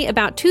was only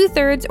about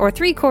 2/3 or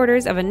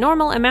 3/4 of a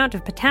normal amount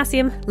of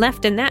potassium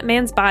left in that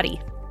man's body.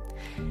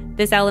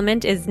 This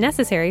element is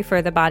necessary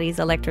for the body's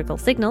electrical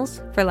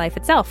signals for life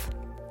itself.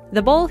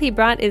 The bowl he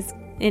brought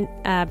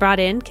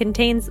in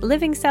contains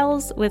living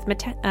cells with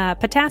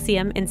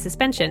potassium in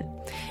suspension,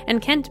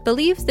 and Kent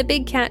believes the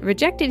big cat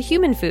rejected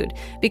human food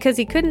because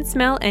he couldn't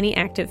smell any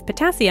active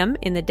potassium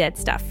in the dead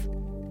stuff.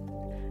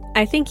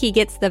 I think he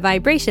gets the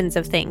vibrations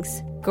of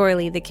things,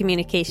 Gorley, the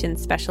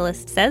communications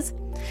specialist, says.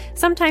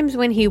 Sometimes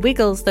when he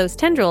wiggles those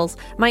tendrils,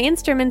 my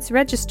instruments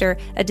register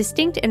a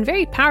distinct and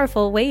very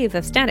powerful wave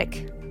of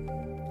static.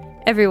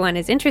 Everyone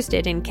is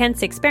interested in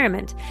Kent's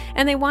experiment,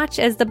 and they watch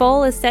as the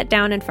bowl is set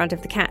down in front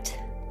of the cat.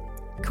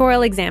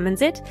 Coral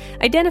examines it,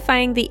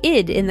 identifying the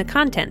id in the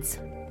contents.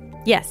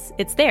 Yes,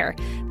 it's there,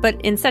 but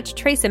in such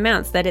trace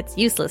amounts that it's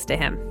useless to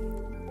him.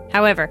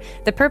 However,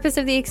 the purpose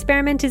of the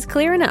experiment is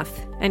clear enough,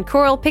 and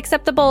Coral picks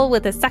up the bowl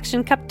with a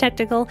suction cup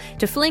tentacle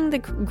to fling the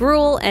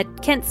gruel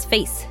at Kent's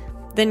face,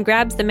 then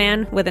grabs the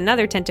man with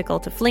another tentacle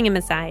to fling him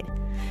aside.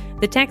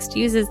 The text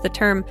uses the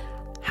term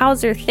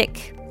hawser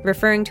thick,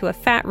 referring to a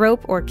fat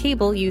rope or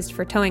cable used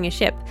for towing a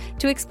ship,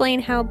 to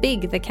explain how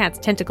big the cat's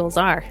tentacles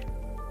are.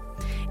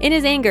 In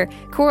his anger,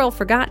 Coral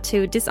forgot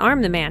to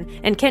disarm the man,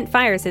 and Kent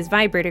fires his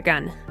vibrator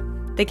gun.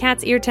 The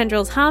cat's ear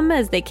tendrils hum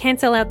as they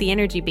cancel out the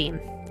energy beam.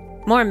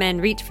 More men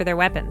reach for their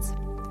weapons.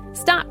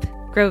 "Stop!"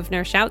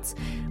 Grosvenor shouts.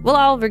 "We'll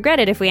all regret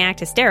it if we act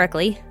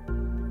hysterically."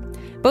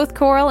 Both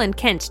Coral and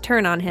Kent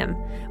turn on him,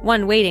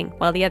 one waiting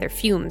while the other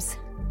fumes.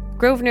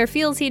 Grosvenor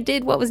feels he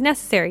did what was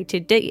necessary to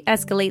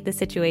de-escalate the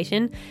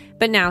situation,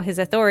 but now his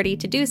authority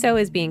to do so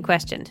is being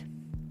questioned.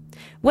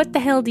 "What the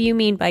hell do you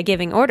mean by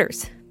giving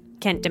orders?"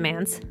 Kent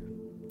demands.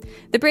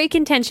 The break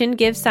in tension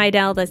gives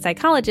Seidel, the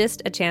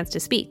psychologist, a chance to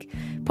speak,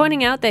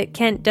 pointing out that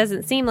Kent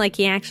doesn't seem like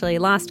he actually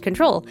lost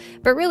control,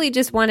 but really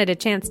just wanted a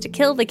chance to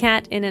kill the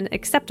cat in an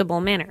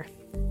acceptable manner.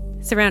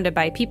 Surrounded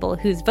by people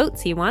whose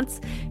votes he wants,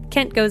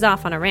 Kent goes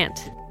off on a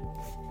rant.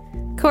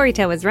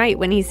 Corita was right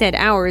when he said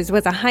ours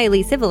was a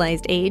highly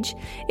civilized age.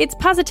 It's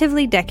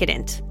positively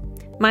decadent.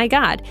 My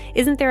God,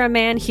 isn't there a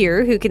man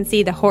here who can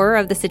see the horror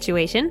of the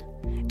situation?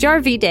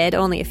 Jarvie dead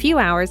only a few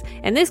hours,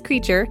 and this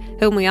creature,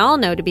 whom we all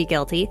know to be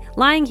guilty,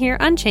 lying here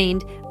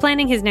unchained,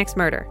 planning his next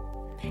murder.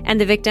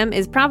 And the victim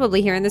is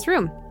probably here in this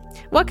room.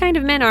 What kind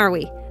of men are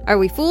we? Are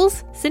we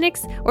fools,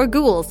 cynics, or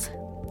ghouls?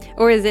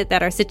 Or is it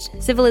that our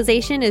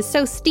civilization is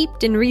so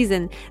steeped in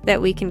reason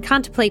that we can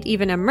contemplate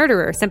even a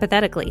murderer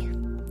sympathetically?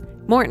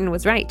 Morton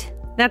was right.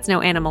 That's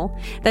no animal.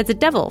 That's a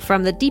devil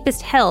from the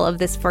deepest hell of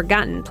this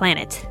forgotten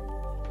planet.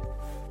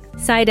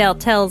 Seidel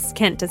tells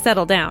Kent to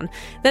settle down,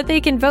 that they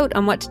can vote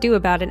on what to do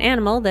about an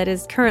animal that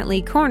is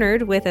currently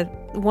cornered with a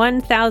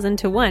 1,000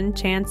 to 1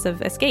 chance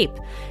of escape,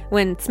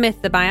 when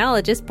Smith, the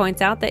biologist,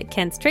 points out that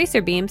Kent's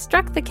tracer beam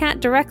struck the cat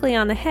directly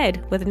on the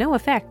head with no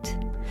effect.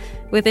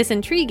 With this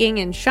intriguing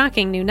and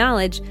shocking new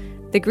knowledge,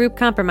 the group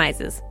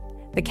compromises.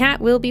 The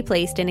cat will be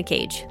placed in a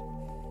cage.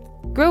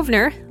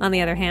 Grosvenor, on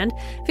the other hand,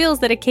 feels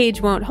that a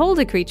cage won't hold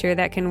a creature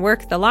that can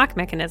work the lock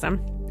mechanism.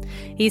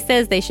 He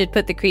says they should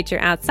put the creature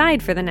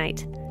outside for the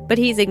night, but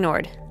he's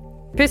ignored.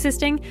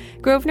 Persisting,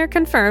 Grosvenor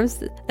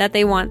confirms that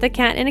they want the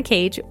cat in a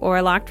cage or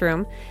a locked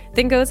room,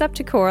 then goes up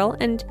to Coral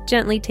and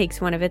gently takes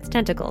one of its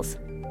tentacles.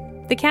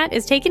 The cat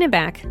is taken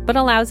aback, but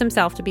allows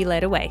himself to be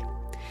led away.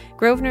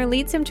 Grosvenor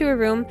leads him to a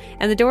room,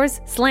 and the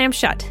doors slam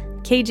shut,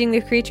 caging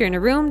the creature in a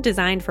room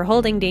designed for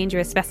holding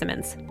dangerous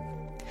specimens.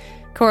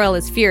 Coral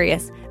is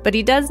furious, but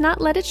he does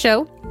not let it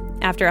show.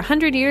 After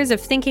 100 years of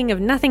thinking of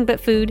nothing but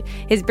food,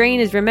 his brain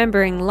is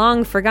remembering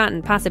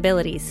long-forgotten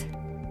possibilities.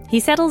 He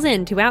settles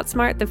in to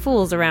outsmart the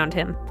fools around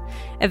him.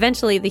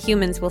 Eventually, the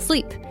humans will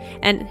sleep,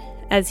 and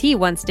as he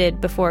once did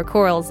before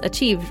Coral's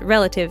achieved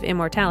relative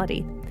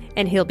immortality,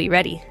 and he'll be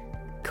ready.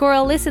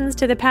 Coral listens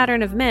to the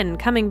pattern of men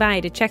coming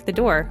by to check the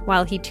door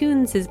while he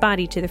tunes his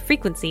body to the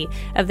frequency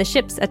of the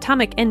ship's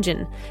atomic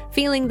engine,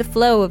 feeling the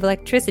flow of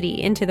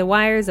electricity into the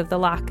wires of the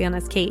lock on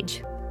his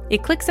cage.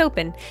 It clicks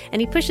open,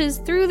 and he pushes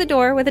through the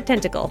door with a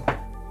tentacle.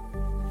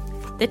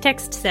 The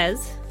text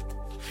says,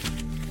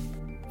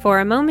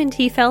 "For a moment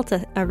he felt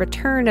a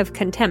return of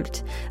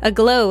contempt, a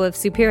glow of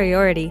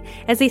superiority,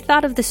 as he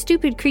thought of the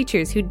stupid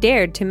creatures who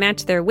dared to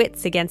match their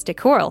wits against a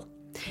coral.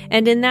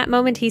 And in that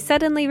moment he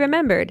suddenly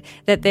remembered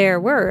that there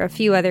were a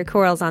few other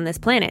corals on this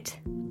planet.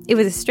 It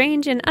was a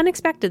strange and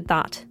unexpected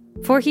thought,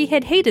 for he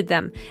had hated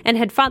them and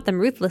had fought them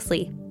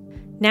ruthlessly.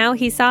 Now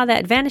he saw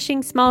that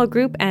vanishing small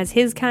group as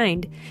his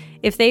kind.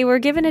 If they were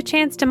given a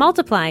chance to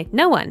multiply,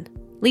 no one,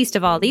 least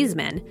of all these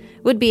men,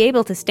 would be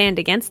able to stand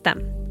against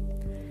them.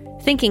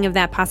 Thinking of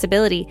that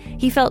possibility,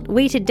 he felt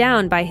weighted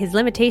down by his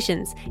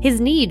limitations,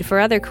 his need for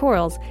other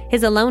corals,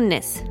 his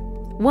aloneness.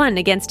 1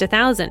 against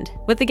 1,000,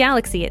 with the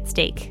galaxy at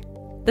stake.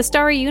 The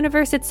starry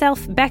universe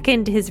itself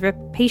beckoned his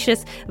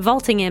rapacious,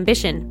 vaulting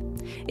ambition.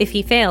 If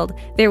he failed,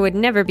 there would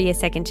never be a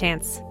second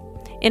chance.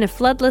 In a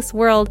floodless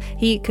world,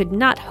 he could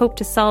not hope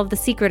to solve the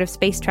secret of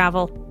space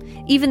travel.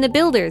 Even the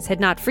builders had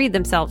not freed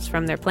themselves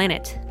from their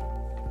planet."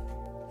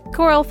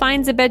 Coral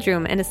finds a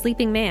bedroom and a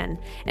sleeping man,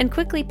 and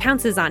quickly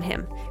pounces on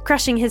him,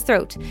 crushing his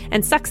throat,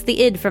 and sucks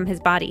the id from his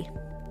body.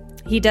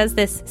 He does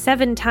this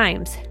 7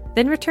 times,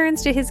 then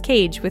returns to his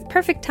cage with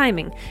perfect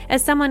timing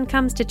as someone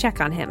comes to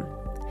check on him.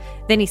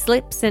 Then he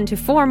slips into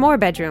 4 more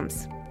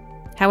bedrooms.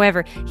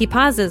 However, he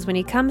pauses when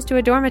he comes to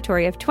a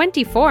dormitory of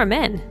 24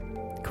 men.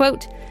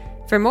 Quote,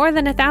 "For more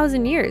than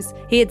 1,000 years,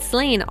 he had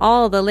slain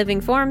all the living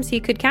forms he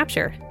could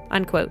capture,"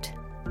 unquote.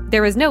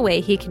 There was no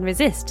way he can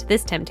resist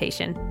this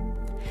temptation.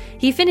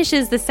 He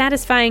finishes the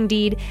satisfying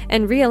deed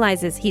and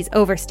realizes he's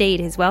overstayed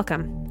his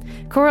welcome.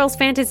 Coral's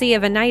fantasy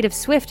of a night of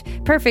swift,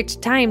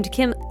 perfect timed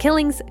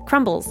killings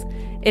crumbles.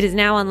 It is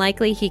now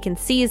unlikely he can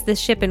seize this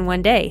ship in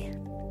one day.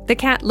 The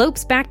cat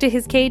lopes back to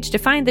his cage to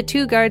find the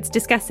 2 guards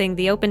discussing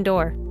the open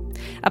door.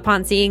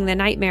 Upon seeing the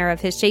nightmare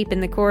of his shape in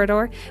the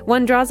corridor,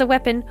 one draws a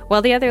weapon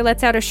while the other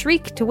lets out a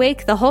shriek to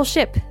wake the whole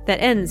ship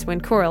that ends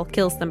when Coral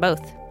kills them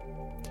both.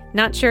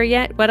 Not sure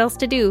yet what else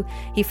to do,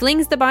 he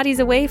flings the bodies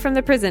away from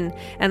the prison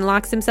and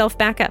locks himself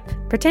back up,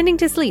 pretending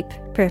to sleep,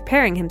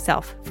 preparing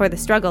himself for the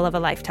struggle of a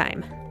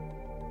lifetime.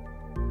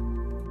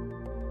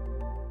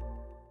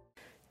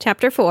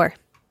 Chapter 4.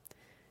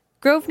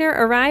 Grosvenor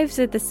arrives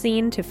at the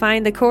scene to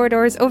find the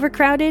corridors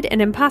overcrowded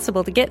and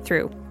impossible to get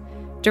through.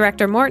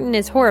 Director Morton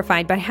is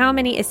horrified by how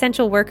many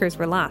essential workers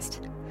were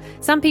lost.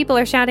 Some people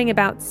are shouting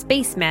about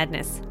space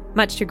madness,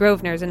 much to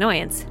Grosvenor's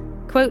annoyance.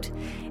 Quote,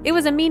 "It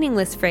was a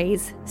meaningless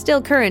phrase,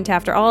 still current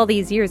after all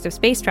these years of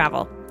space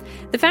travel.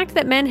 The fact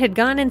that men had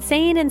gone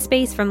insane in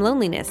space from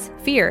loneliness,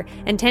 fear,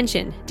 and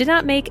tension did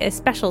not make a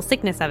special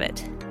sickness of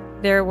it.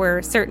 There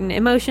were certain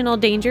emotional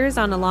dangers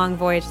on a long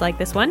voyage like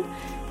this one.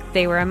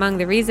 They were among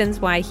the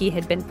reasons why he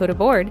had been put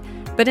aboard,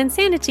 but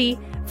insanity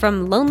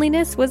from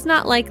loneliness was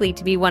not likely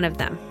to be one of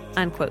them,"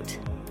 unquote.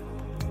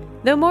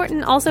 Though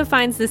Morton also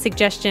finds the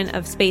suggestion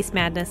of space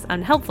madness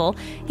unhelpful,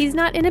 he's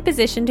not in a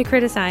position to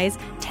criticize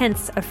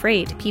tense,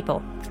 afraid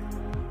people.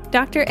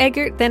 Dr.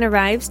 Eggert then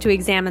arrives to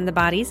examine the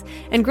bodies,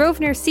 and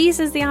Grosvenor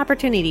seizes the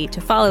opportunity to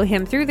follow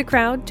him through the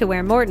crowd to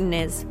where Morton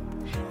is.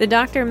 The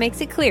doctor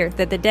makes it clear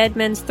that the dead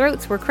men's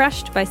throats were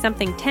crushed by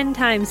something 10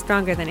 times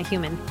stronger than a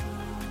human.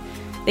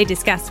 They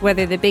discuss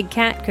whether the big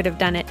cat could have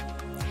done it.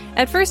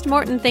 At first,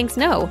 Morton thinks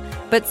no,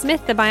 but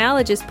Smith, the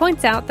biologist,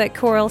 points out that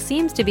Coral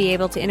seems to be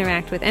able to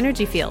interact with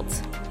energy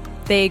fields.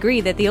 They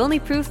agree that the only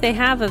proof they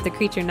have of the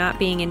creature not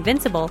being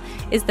invincible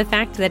is the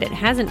fact that it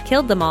hasn't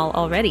killed them all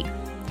already.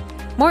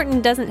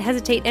 Morton doesn't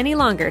hesitate any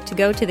longer to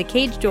go to the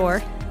cage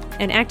door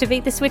and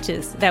activate the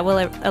switches that will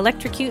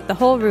electrocute the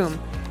whole room,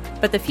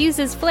 but the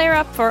fuses flare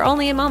up for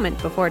only a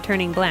moment before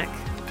turning black.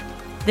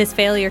 This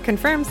failure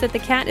confirms that the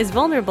cat is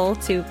vulnerable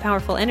to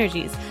powerful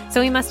energies,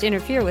 so he must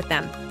interfere with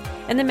them.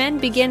 And the men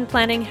begin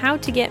planning how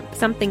to get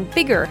something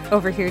bigger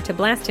over here to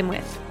blast him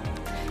with.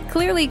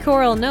 Clearly,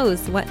 Coral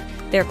knows what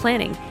they're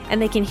planning,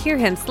 and they can hear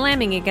him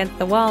slamming against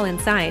the wall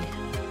inside.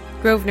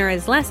 Grosvenor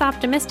is less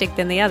optimistic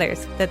than the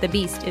others that the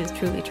beast is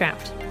truly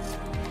trapped.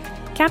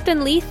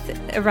 Captain Leith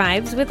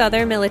arrives with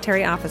other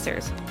military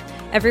officers.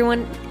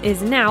 Everyone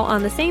is now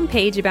on the same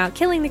page about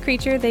killing the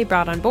creature they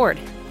brought on board,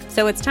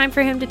 so it's time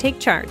for him to take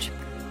charge.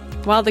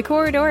 While the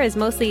corridor is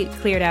mostly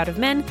cleared out of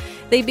men,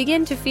 they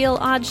begin to feel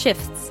odd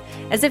shifts,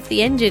 as if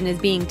the engine is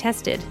being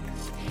tested.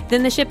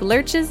 Then the ship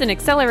lurches and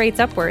accelerates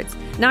upwards,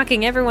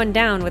 knocking everyone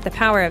down with the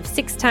power of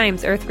 6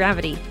 times Earth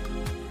gravity.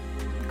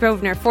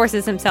 Grosvenor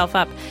forces himself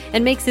up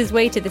and makes his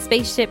way to the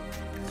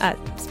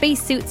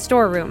spacesuit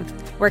storeroom,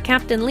 where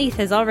Captain Leith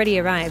has already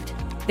arrived.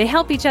 They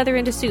help each other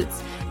into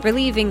suits,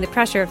 relieving the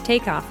pressure of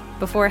takeoff,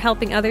 before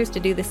helping others to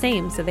do the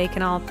same so they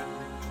can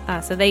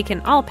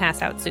all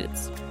pass out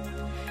suits.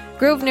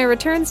 Grosvenor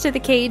returns to the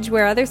cage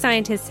where other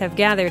scientists have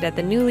gathered at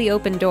the newly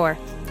opened door.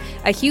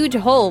 A huge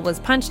hole was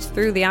punched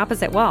through the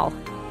opposite wall,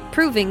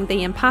 proving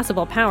the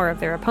impossible power of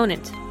their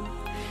opponent.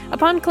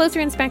 Upon closer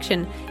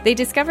inspection, they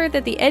discover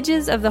that the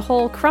edges of the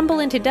hole crumble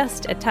into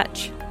dust at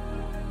touch.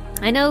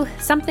 "I know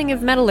something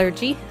of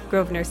metallurgy,"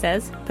 Grosvenor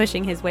says,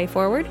 pushing his way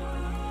forward.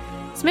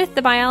 Smith,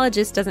 the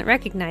biologist, doesn't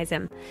recognize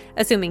him,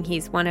 assuming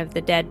he's one of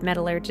the dead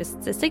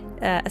metallurgist's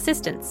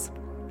assistants.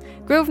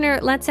 Grosvenor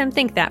lets him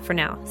think that for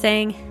now,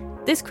 saying,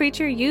 "This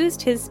creature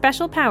used his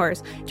special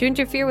powers to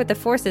interfere with the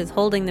forces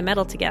holding the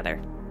metal together."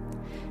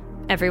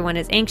 Everyone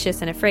is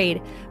anxious and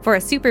afraid, for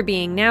a super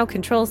being now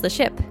controls the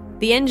ship,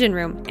 the engine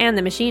room, and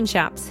the machine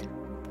shops.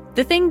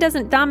 "The thing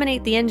doesn't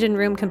dominate the engine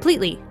room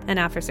completely," an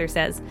officer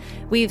says.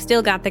 "We've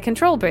still got the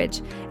control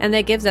bridge, and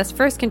that gives us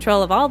first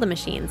control of all the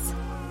machines."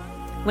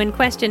 When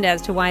questioned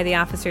as to why the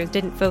officers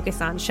didn't focus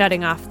on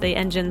shutting off the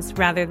engines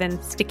rather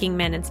than sticking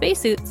men in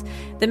spacesuits,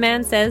 the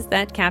man says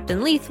that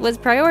Captain Leith was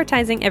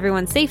prioritizing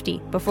everyone's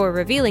safety before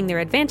revealing their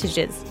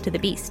advantages to the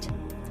beast.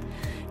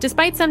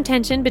 Despite some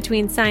tension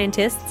between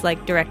scientists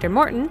like Director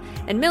Morton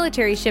and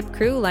military ship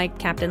crew like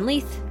Captain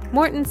Leith,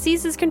 Morton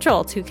seizes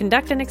control to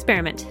conduct an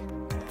experiment.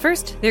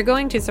 First, they're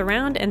going to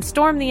surround and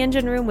storm the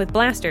engine room with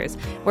blasters,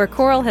 where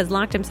Coral has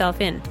locked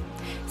himself in.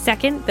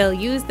 Second, they'll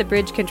use the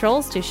bridge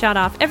controls to shut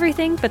off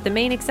everything but the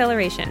main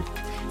acceleration,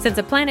 since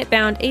a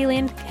planet-bound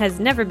alien has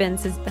never been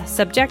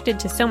subjected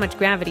to so much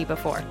gravity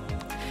before.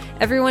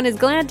 Everyone is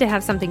glad to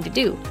have something to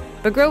do,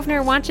 but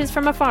Grosvenor watches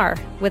from afar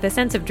with a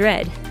sense of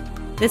dread.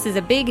 This is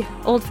a big,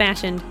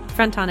 old-fashioned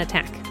front-on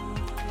attack.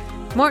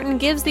 Morton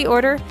gives the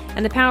order,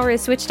 and the power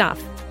is switched off.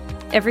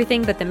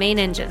 Everything but the main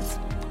engines.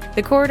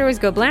 The corridors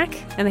go black,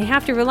 and they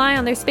have to rely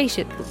on their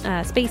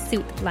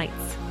spacesuit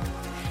lights.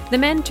 The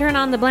men turn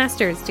on the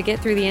blasters to get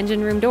through the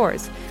engine room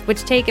doors,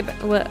 which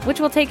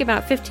will take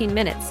about 15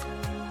 minutes.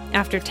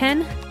 After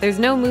 10, there's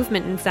no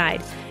movement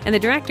inside, and the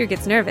director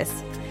gets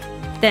nervous.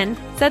 Then,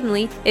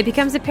 suddenly, it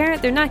becomes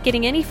apparent they're not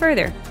getting any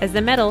further as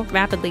the metal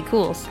rapidly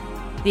cools.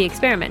 The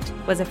experiment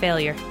was a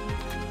failure.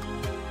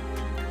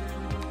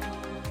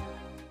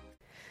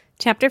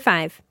 Chapter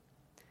 5.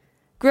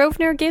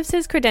 Grosvenor gives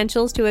his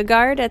credentials to a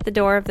guard at the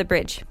door of the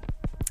bridge.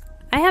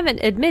 I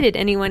haven't admitted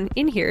anyone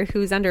in here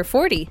who's under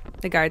 40,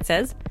 the guard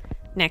says.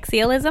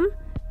 Nexialism?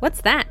 What's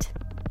that?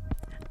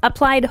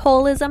 Applied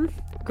holism,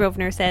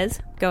 Grosvenor says,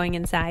 going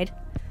inside.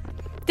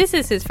 This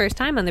is his first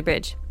time on the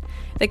bridge.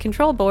 The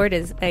control board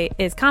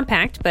is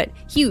compact but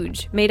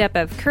huge, made up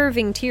of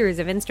curving tiers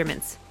of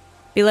instruments.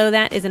 Below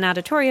that is an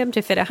auditorium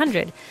to fit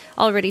 100,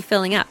 already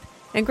filling up,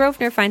 and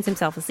Grosvenor finds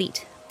himself a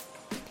seat.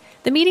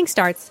 The meeting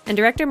starts, and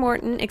Director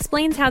Morton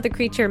explains how the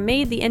creature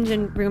made the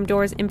engine room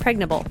doors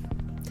impregnable.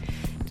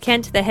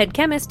 Kent, the head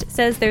chemist,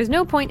 says there's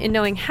no point in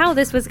knowing how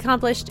this was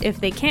accomplished if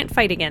they can't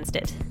fight against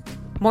it.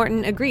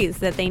 Morton agrees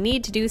that they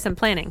need to do some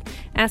planning,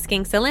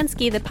 asking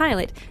Selensky, the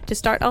pilot, to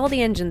start all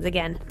the engines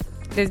again.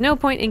 There's no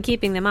point in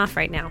keeping them off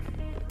right now.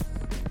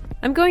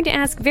 I'm going to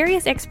ask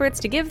various experts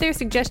to give their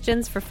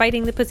suggestions for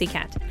fighting the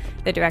pussycat,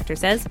 the director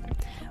says.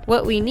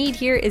 What we need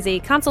here is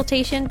a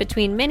consultation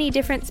between many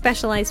different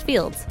specialized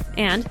fields,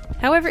 and,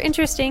 however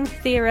interesting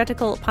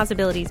theoretical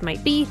possibilities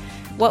might be,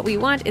 what we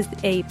want is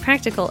a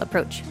practical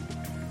approach.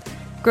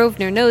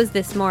 Grosvenor knows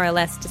this more or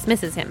less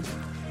dismisses him.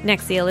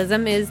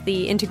 Nexialism is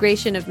the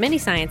integration of many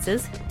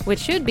sciences, which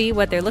should be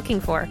what they're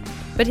looking for,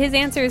 but his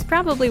answers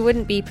probably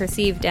wouldn't be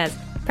perceived as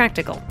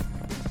practical.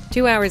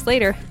 2 hours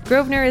later,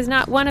 Grosvenor is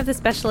not one of the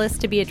specialists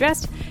to be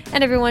addressed,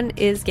 and everyone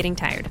is getting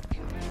tired.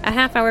 A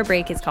half-hour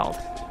break is called.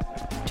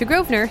 To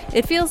Grosvenor,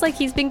 it feels like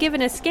he's been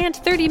given a scant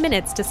 30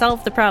 minutes to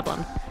solve the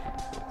problem.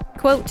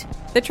 Quote,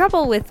 the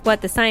trouble with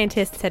what the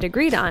scientists had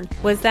agreed on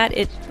was that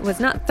it was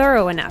not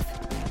thorough enough.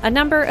 A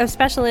number of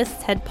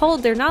specialists had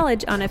polled their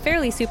knowledge on a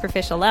fairly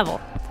superficial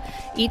level.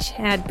 Each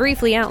had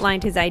briefly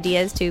outlined his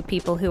ideas to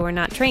people who were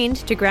not trained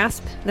to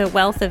grasp the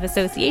wealth of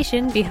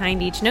association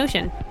behind each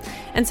notion,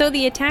 and so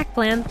the attack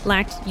plan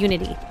lacked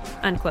unity,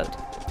 unquote.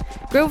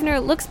 Grosvenor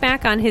looks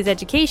back on his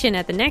education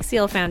at the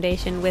Nexial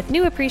Foundation with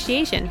new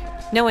appreciation,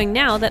 knowing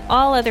now that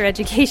all other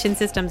education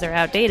systems are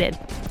outdated.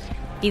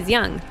 He's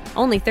young,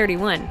 only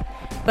 31,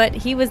 but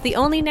he was the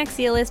only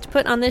Nexialist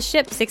put on this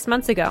ship 6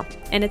 months ago,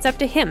 and it's up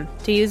to him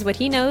to use what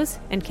he knows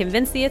and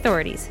convince the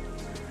authorities.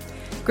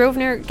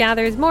 Grosvenor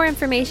gathers more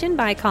information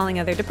by calling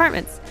other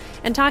departments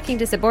and talking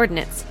to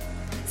subordinates.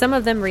 Some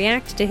of them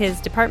react to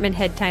his department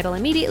head title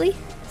immediately,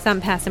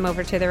 some pass him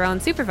over to their own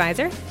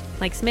supervisor,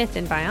 like Smith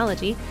in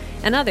biology,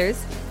 and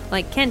others,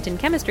 like Kent in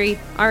chemistry,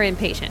 are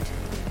impatient.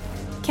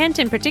 Kent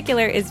in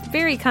particular is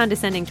very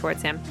condescending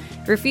towards him,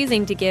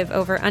 refusing to give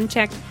over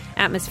unchecked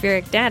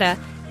atmospheric data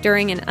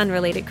during an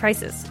unrelated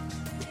crisis.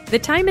 The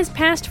time is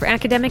past for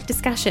academic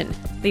discussion,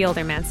 the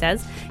older man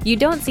says. You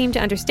don't seem to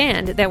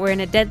understand that we're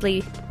in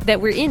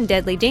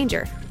deadly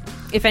danger.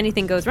 If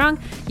anything goes wrong,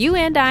 you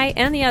and I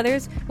and the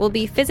others will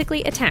be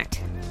physically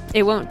attacked.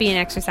 It won't be an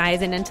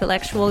exercise in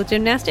intellectual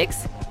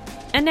gymnastics.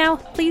 And now,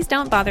 please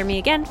don't bother me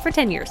again for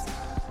 10 years.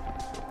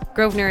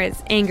 Grosvenor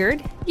is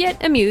angered,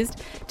 yet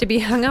amused, to be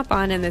hung up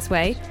on in this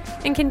way,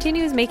 and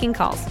continues making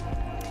calls.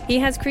 He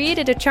has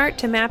created a chart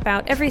to map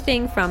out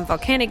everything from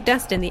volcanic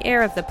dust in the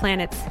air of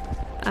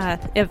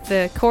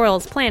the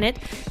coral's planet,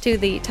 to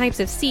the types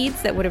of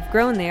seeds that would have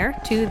grown there,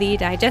 to the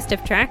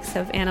digestive tracts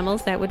of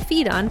animals that would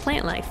feed on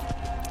plant life.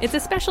 It's a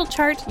special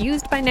chart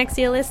used by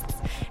Nexialists,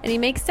 and he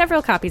makes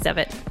several copies of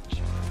it.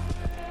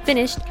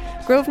 Finished,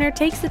 Grosvenor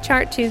takes the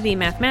chart to the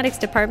mathematics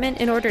department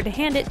in order to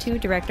hand it to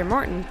Director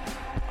Morton,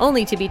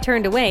 only to be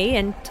turned away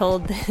and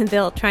told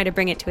they'll try to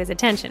bring it to his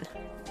attention.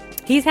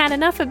 He's had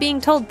enough of being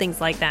told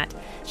things like that.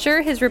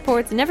 Sure, his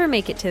reports never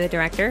make it to the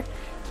director,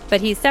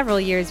 but he's several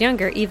years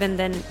younger even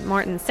than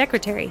Morton's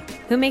secretary,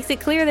 who makes it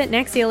clear that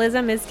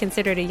Nexialism is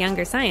considered a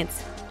younger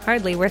science,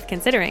 hardly worth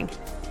considering.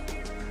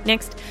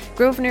 Next,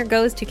 Grosvenor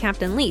goes to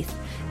Captain Leith,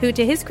 who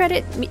to his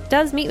credit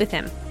does meet with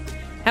him.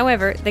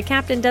 However, the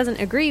captain doesn't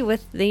agree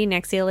with the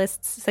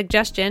Nexialist's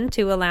suggestion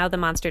to allow the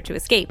monster to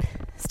escape,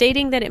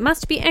 stating that it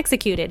must be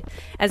executed,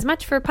 as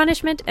much for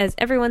punishment as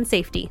everyone's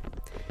safety.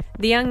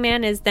 The young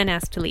man is then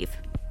asked to leave.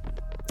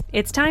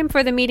 It's time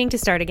for the meeting to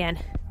start again.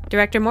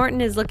 Director Morton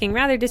is looking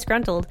rather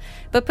disgruntled,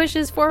 but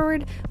pushes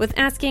forward with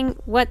asking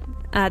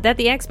that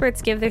the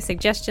experts give their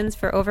suggestions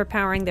for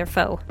overpowering their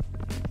foe.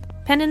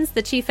 Pennons,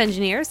 the chief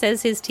engineer,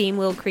 says his team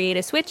will create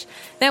a switch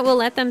that will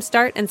let them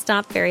start and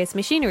stop various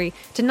machinery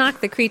to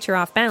knock the creature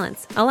off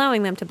balance,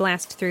 allowing them to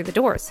blast through the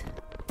doors.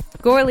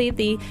 Gorley,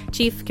 the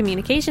chief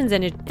communications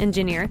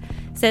engineer,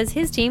 says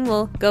his team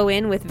will go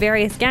in with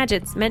various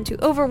gadgets meant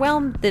to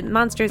overwhelm the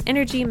monster's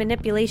energy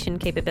manipulation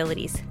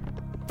capabilities.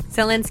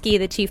 Zelensky,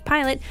 the chief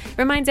pilot,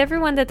 reminds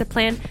everyone that the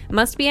plan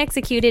must be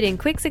executed in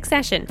quick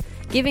succession,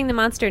 giving the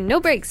monster no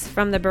breaks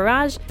from the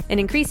barrage and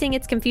increasing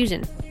its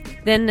confusion.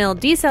 Then they'll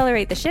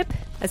decelerate the ship,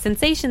 a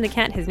sensation the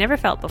cat has never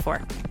felt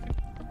before.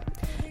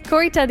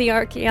 Korita, the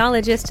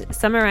archaeologist,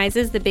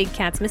 summarizes the big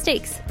cat's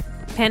mistakes,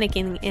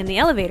 panicking in the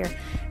elevator,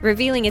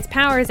 revealing its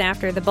powers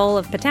after the bowl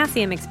of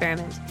potassium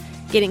experiment,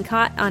 getting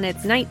caught on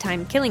its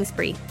nighttime killing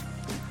spree.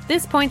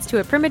 This points to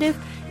a primitive,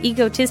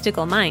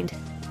 egotistical mind.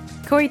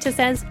 Korita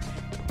says,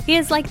 he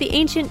is like the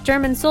ancient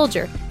German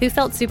soldier who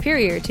felt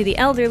superior to the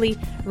elderly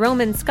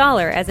Roman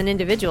scholar as an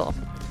individual,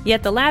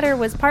 yet the latter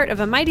was part of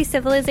a mighty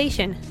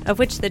civilization of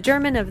which the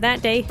German of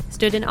that day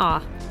stood in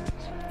awe.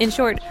 In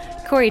short,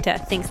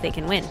 Korita thinks they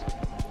can win.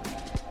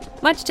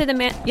 Much to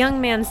the young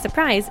man's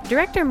surprise,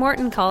 Director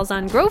Morton calls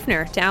on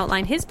Grosvenor to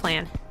outline his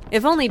plan,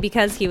 if only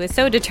because he was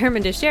so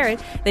determined to share it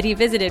that he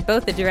visited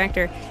both the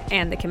director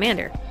and the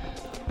commander.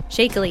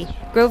 Shakily,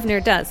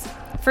 Grosvenor does,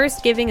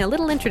 first giving a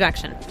little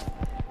introduction.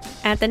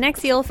 At the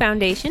Nexial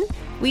Foundation,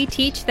 we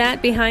teach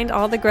that behind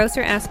all the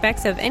grosser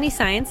aspects of any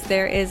science,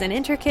 there is an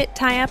intricate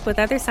tie-up with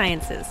other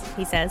sciences,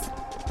 he says.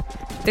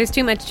 There's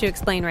too much to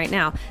explain right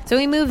now, so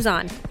he moves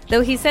on,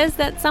 though he says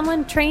that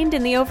someone trained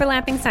in the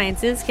overlapping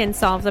sciences can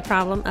solve the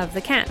problem of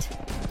the cat.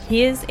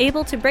 He is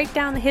able to break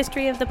down the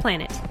history of the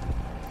planet.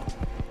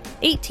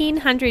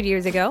 1,800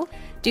 years ago,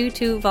 due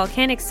to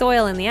volcanic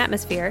soil in the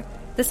atmosphere,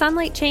 the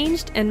sunlight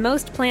changed and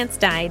most plants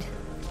died.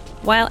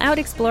 While out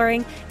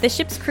exploring, the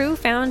ship's crew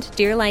found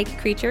deer-like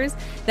creatures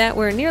that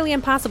were nearly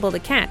impossible to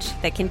catch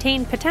that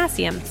contained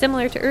potassium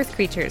similar to Earth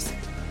creatures.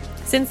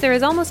 Since there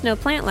is almost no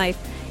plant life,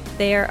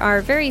 there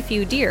are very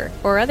few deer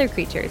or other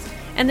creatures,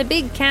 and the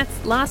big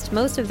cats lost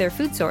most of their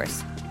food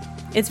source.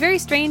 It's very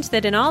strange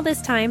that in all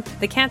this time,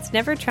 the cats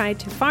never tried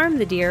to farm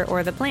the deer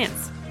or the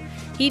plants.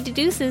 He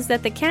deduces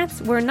that the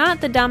cats were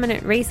not the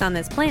dominant race on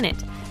this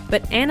planet,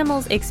 but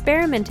animals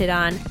experimented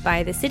on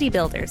by the city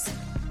builders.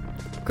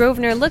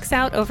 Grosvenor looks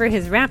out over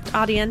his rapt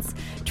audience,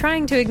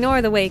 trying to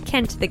ignore the way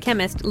Kent, the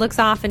chemist, looks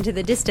off into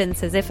the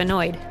distance as if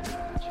annoyed.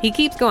 He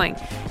keeps going,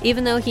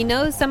 even though he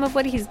knows some of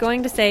what he's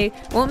going to say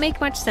won't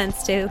make much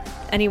sense to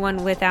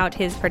anyone without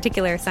his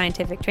particular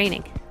scientific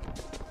training.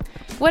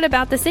 What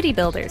about the city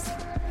builders?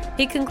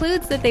 He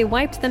concludes that they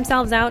wiped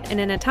themselves out in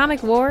an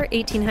atomic war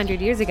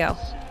 1,800 years ago,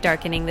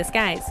 darkening the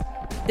skies.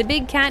 The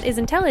big cat is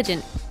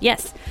intelligent,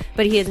 yes,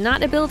 but he is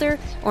not a builder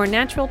or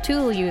natural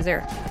tool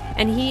user,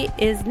 and he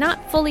is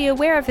not fully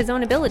aware of his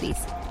own abilities.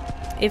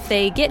 If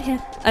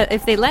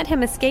they let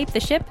him escape the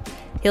ship,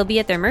 he'll be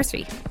at their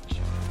mercy.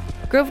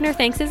 Grosvenor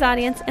thanks his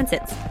audience and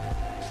sits.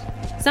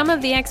 Some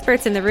of the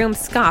experts in the room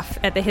scoff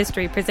at the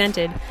history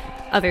presented,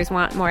 others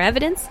want more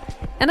evidence,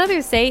 and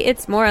others say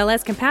it's more or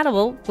less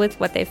compatible with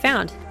what they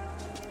found.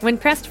 When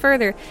pressed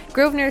further,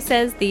 Grosvenor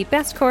says the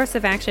best course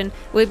of action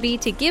would be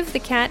to give the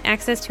cat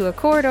access to a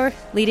corridor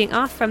leading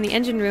off from the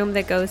engine room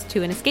that goes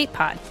to an escape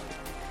pod.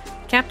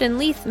 Captain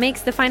Leith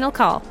makes the final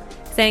call,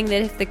 saying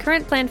that if the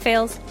current plan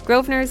fails,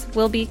 Grosvenor's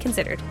will be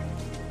considered.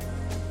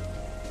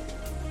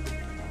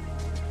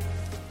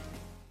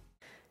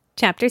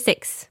 Chapter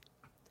 6.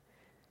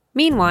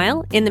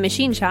 Meanwhile, in the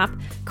machine shop,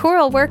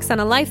 Coral works on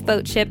a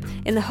lifeboat ship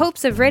in the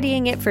hopes of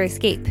readying it for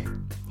escape.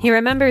 He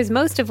remembers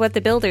most of what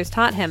the builders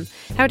taught him,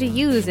 how to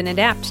use and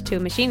adapt to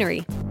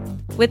machinery.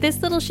 With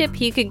this little ship,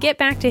 he could get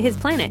back to his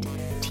planet,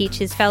 teach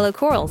his fellow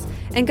corals,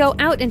 and go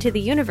out into the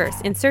universe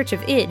in search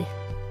of id.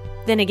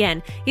 Then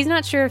again, he's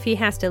not sure if he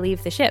has to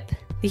leave the ship.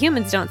 The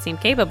humans don't seem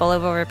capable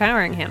of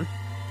overpowering him.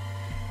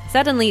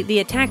 Suddenly, the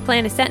attack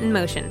plan is set in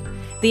motion.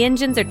 The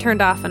engines are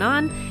turned off and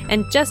on,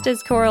 and just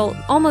as Coral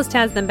almost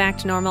has them back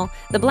to normal,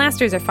 the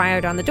blasters are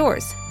fired on the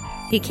doors.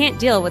 He can't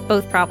deal with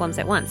both problems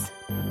at once.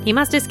 He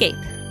must escape.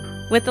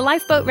 With the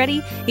lifeboat ready,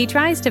 he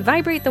tries to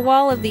vibrate the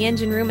wall of the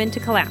engine room into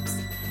collapse.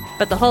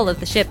 But the hull of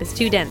the ship is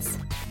too dense.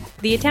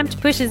 The attempt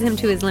pushes him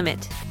to his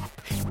limit.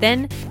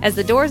 Then, as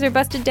the doors are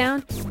busted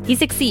down, he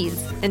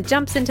succeeds and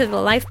jumps into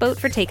the lifeboat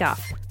for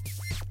takeoff.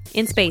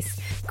 In space,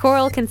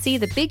 Coral can see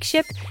the big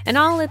ship and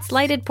all its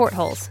lighted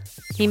portholes.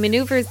 He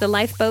maneuvers the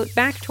lifeboat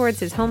back towards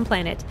his home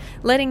planet,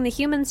 letting the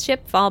human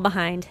ship fall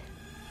behind.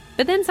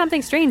 But then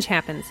something strange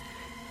happens.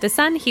 The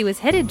sun he was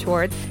headed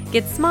towards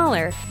gets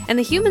smaller, and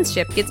the human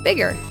ship gets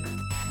bigger.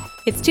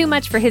 It's too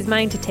much for his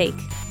mind to take.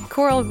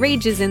 Coral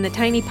rages in the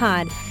tiny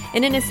pod,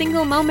 and in a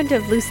single moment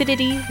of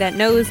lucidity that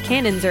knows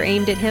cannons are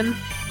aimed at him,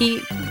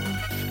 he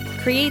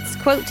creates,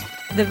 quote,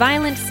 the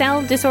violent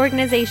cell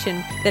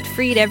disorganization that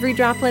freed every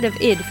droplet of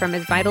id from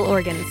his vital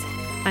organs,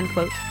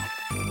 unquote.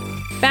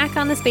 Back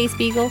on the Space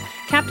Beagle,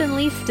 Captain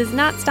Leith does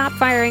not stop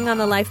firing on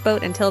the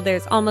lifeboat until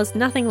there's almost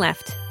nothing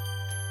left.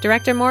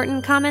 Director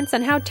Morton comments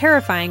on how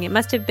terrifying it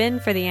must have been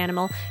for the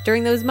animal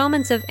during those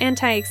moments of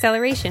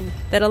anti-acceleration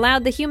that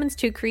allowed the humans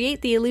to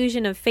create the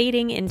illusion of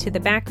fading into the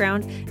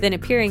background, then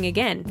appearing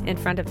again in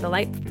front of the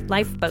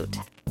lifeboat.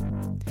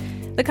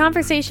 The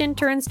conversation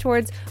turns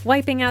towards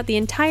wiping out the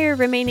entire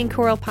remaining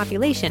coral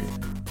population.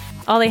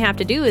 All they have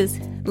to do is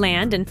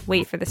land and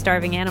wait for the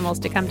starving animals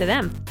to come to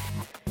them.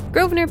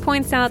 Grosvenor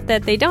points out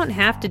that they don't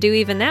have to do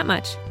even that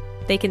much.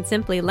 They can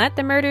simply let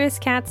the murderous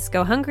cats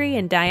go hungry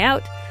and die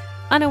out,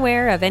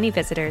 unaware of any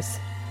visitors.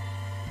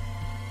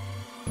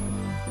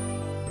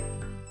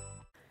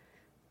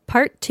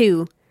 Part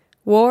 2.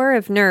 War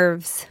of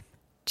Nerves.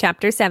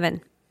 Chapter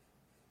 7.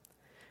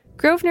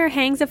 Grosvenor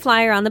hangs a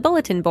flyer on the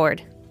bulletin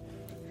board.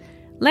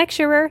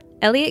 Lecturer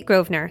Elliot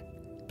Grosvenor.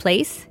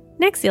 Place,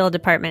 Nexial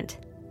Department.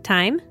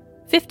 Time,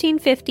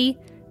 1550,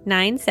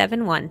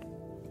 971.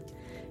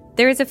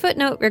 There is a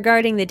footnote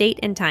regarding the date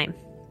and time.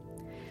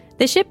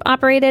 The ship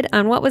operated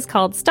on what was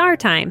called star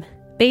time,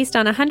 based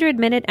on a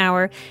 100-minute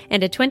hour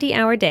and a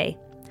 20-hour day.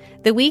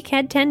 The week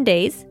had 10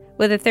 days,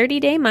 with a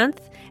 30-day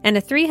month and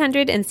a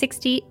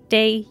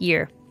 360-day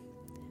year.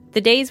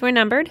 The days were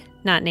numbered,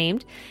 not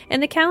named,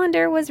 and the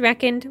calendar was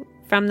reckoned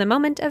from the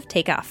moment of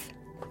takeoff.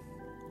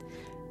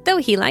 Though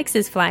he likes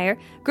his flyer,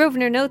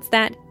 Grosvenor notes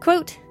that,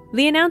 quote,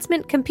 the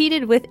announcement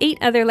competed with 8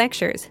 other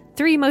lectures,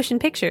 3 motion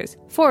pictures,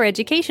 4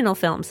 educational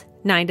films,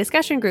 9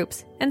 discussion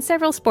groups, and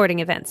several sporting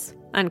events,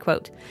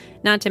 unquote,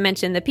 not to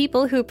mention the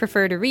people who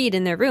prefer to read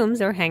in their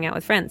rooms or hang out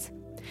with friends.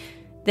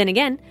 Then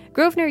again,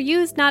 Grosvenor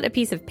used not a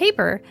piece of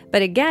paper,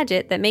 but a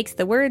gadget that makes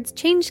the words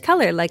change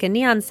color like a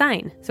neon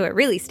sign, so it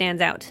really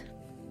stands out.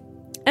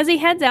 As he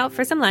heads out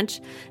for some lunch,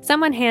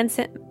 someone hands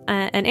him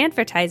an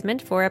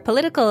advertisement for a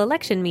political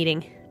election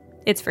meeting.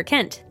 It's for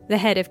Kent, the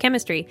head of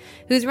chemistry,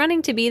 who's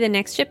running to be the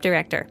next ship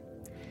director.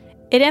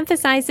 It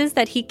emphasizes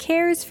that he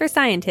cares for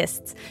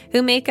scientists,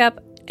 who make up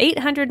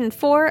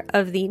 804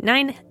 of the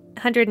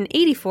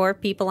 984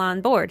 people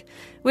on board,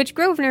 which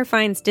Grosvenor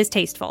finds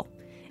distasteful.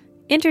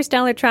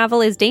 Interstellar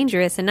travel is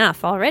dangerous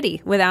enough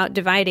already without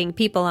dividing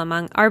people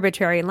among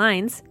arbitrary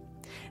lines.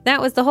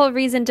 That was the whole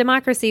reason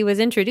democracy was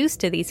introduced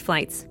to these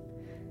flights.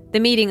 The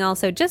meeting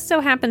also just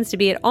so happens to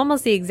be at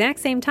almost the exact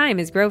same time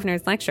as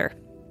Grosvenor's lecture.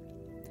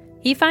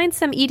 He finds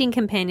some eating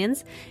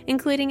companions,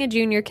 including a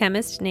junior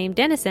chemist named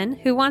Dennison,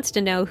 who wants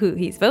to know who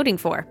he's voting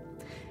for.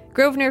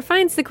 Grosvenor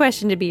finds the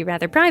question to be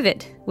rather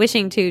private,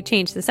 wishing to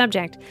change the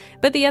subject,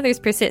 but the others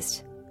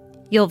persist.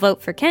 You'll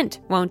vote for Kent,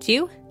 won't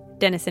you?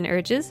 Dennison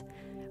urges.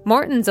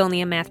 Morton's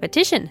only a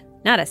mathematician,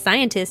 not a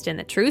scientist in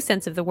the true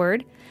sense of the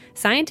word.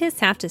 Scientists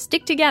have to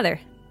stick together.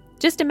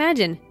 Just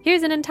imagine,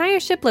 here's an entire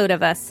shipload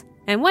of us.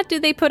 And what do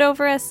they put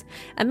over us?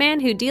 A man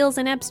who deals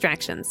in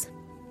abstractions.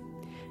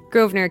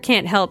 Grosvenor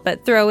can't help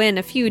but throw in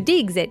a few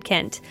digs at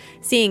Kent,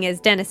 seeing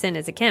as Dennison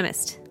is a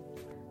chemist.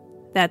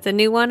 That's a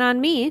new one on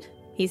me,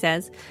 he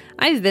says.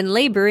 I've been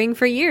laboring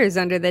for years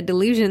under the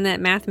delusion that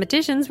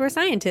mathematicians were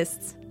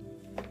scientists.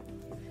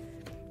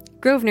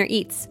 Grosvenor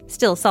eats,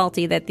 still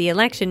salty that the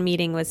election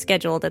meeting was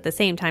scheduled at the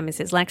same time as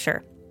his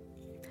lecture.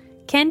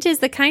 Kent is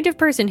the kind of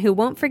person who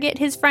won't forget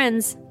his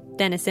friends,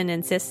 Dennison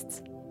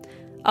insists.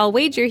 I'll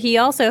wager he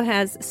also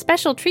has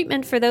special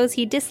treatment for those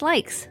he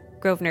dislikes,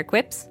 Grosvenor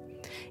quips.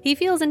 He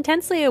feels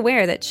intensely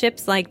aware that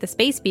ships like the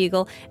Space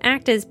Beagle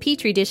act as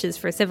petri dishes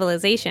for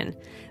civilization,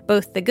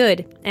 both the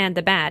good and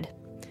the bad.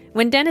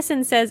 When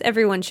Dennison says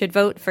everyone should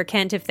vote for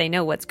Kent if they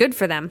know what's good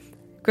for them,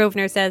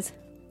 Grosvenor says,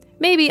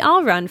 maybe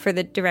I'll run for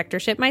the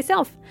directorship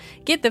myself.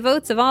 Get the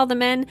votes of all the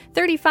men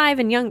 35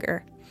 and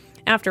younger.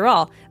 After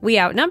all, we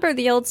outnumber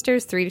the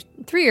oldsters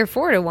 3 or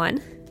 4 to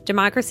 1.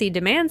 Democracy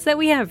demands that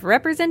we have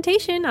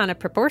representation on a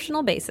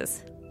proportional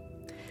basis.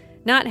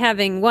 Not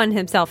having won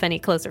himself any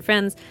closer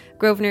friends,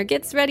 Grosvenor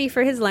gets ready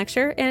for his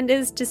lecture and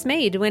is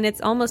dismayed when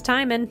it's almost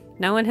time and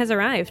no one has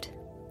arrived.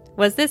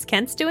 Was this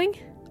Kent's doing?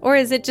 Or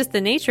is it just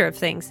the nature of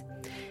things?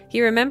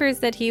 He remembers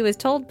that he was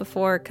told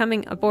before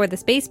coming aboard the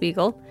Space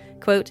Beagle,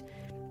 quote,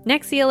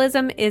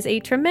 Nexialism is a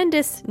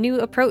tremendous new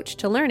approach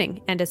to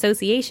learning and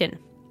association.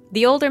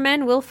 The older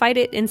men will fight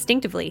it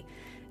instinctively.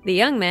 The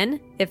young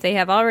men, if they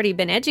have already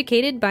been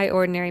educated by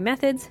ordinary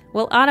methods,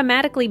 will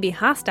automatically be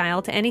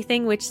hostile to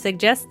anything which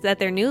suggests that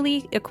their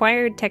newly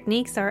acquired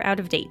techniques are out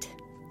of date.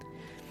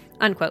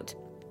 Unquote.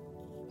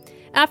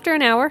 After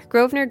an hour,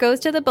 Grosvenor goes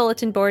to the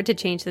bulletin board to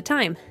change the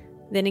time.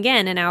 Then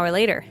again an hour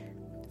later.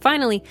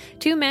 Finally,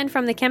 2 men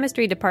from the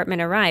chemistry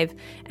department arrive,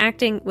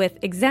 acting with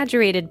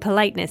exaggerated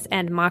politeness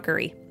and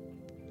mockery.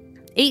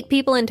 8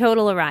 people in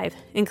total arrive,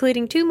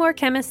 including 2 more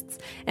chemists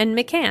and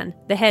McCann,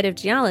 the head of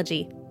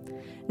geology.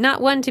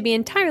 Not one to be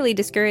entirely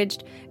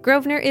discouraged,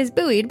 Grosvenor is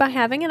buoyed by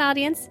having an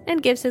audience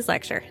and gives his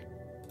lecture.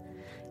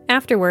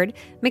 Afterward,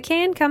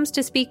 McCann comes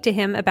to speak to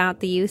him about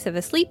the use of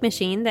a sleep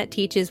machine that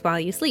teaches while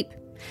you sleep.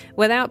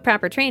 Without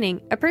proper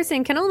training, a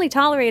person can only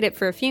tolerate it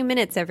for a few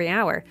minutes every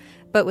hour,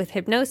 but with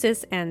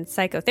hypnosis and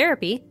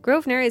psychotherapy,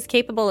 Grosvenor is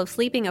capable of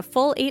sleeping a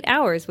full 8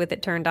 hours with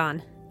it turned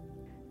on.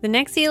 The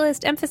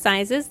Nexialist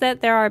emphasizes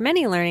that there are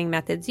many learning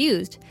methods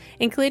used,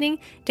 including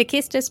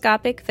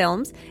tachistoscopic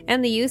films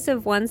and the use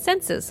of one's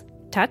senses: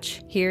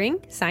 touch, hearing,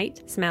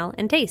 sight, smell,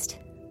 and taste.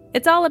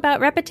 It's all about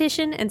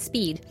repetition and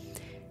speed.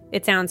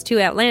 It sounds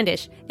too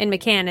outlandish, and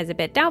McCann is a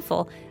bit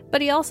doubtful,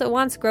 but he also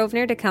wants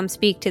Grosvenor to come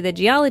speak to the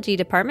geology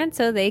department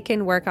so they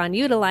can work on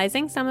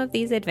utilizing some of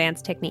these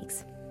advanced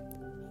techniques.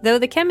 Though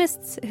the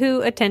chemists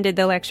who attended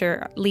the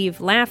lecture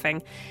leave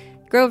laughing,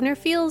 Grosvenor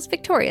feels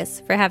victorious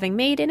for having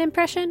made an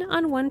impression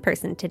on one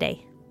person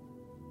today.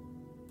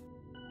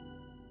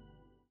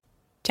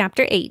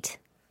 Chapter 8.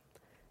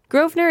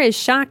 Grosvenor is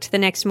shocked the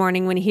next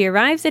morning when he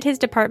arrives at his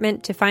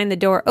department to find the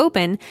door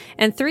open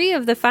and 3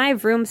 of the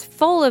 5 rooms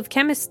full of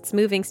chemists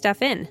moving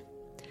stuff in.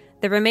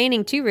 The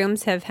remaining 2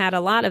 rooms have had a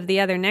lot of the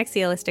other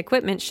Nexialist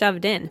equipment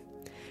shoved in.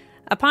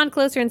 Upon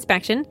closer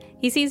inspection,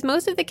 he sees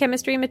most of the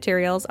chemistry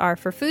materials are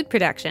for food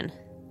production.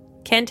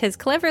 Kent has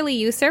cleverly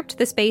usurped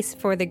the space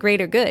for the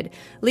greater good,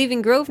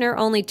 leaving Grosvenor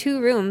only 2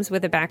 rooms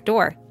with a back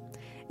door.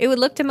 It would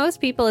look to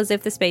most people as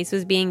if the space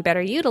was being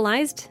better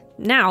utilized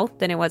now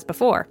than it was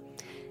before.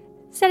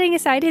 Setting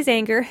aside his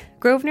anger,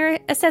 Grosvenor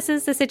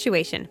assesses the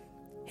situation.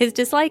 His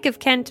dislike of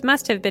Kent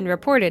must have been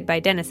reported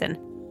by Dennison.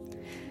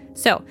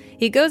 So,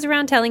 he goes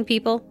around telling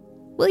people,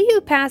 "Will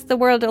you pass the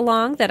word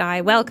along that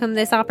I welcome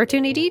this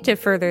opportunity to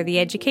further the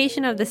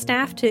education of the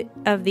staff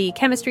of the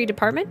chemistry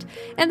department,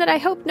 and that I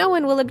hope no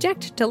one will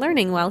object to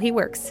learning while he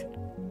works?"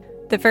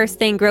 The first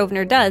thing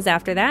Grosvenor does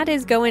after that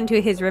is go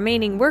into his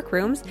remaining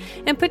workrooms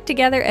and put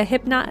together a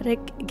hypnotic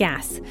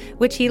gas,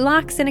 which he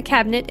locks in a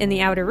cabinet in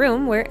the outer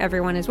room where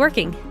everyone is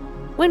working.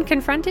 When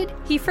confronted,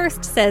 he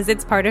first says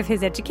it's part of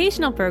his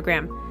educational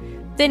program.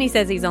 Then he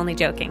says he's only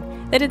joking,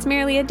 that it's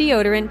merely a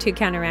deodorant to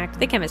counteract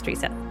the chemistry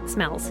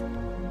smells.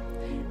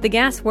 The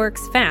gas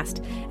works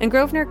fast, and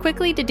Grosvenor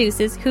quickly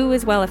deduces who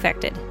is well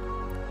affected.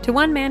 To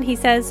one man he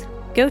says,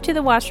 "Go to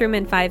the washroom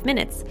in 5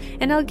 minutes,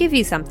 and I'll give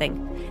you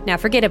something. Now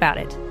forget about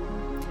it."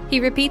 He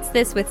repeats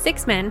this with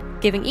 6 men,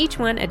 giving each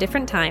one a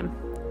different time.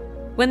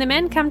 When the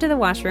men come to the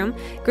washroom,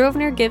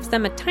 Grosvenor gives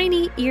them a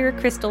tiny ear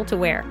crystal to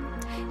wear.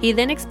 He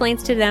then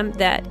explains to them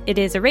that it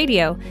is a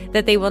radio,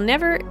 that they will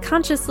never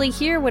consciously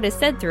hear what is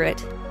said through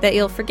it, that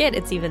you'll forget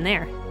it's even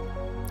there.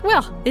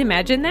 "Well,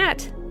 imagine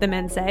that," the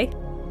men say.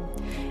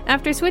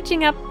 After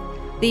switching up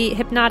the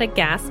hypnotic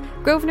gas,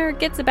 Grosvenor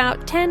gets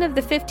about 10 of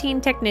the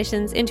 15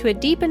 technicians into a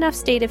deep enough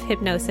state of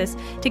hypnosis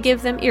to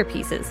give them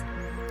earpieces.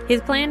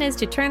 His plan is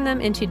to turn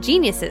them into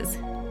geniuses,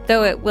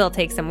 though it will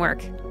take some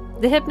work.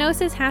 The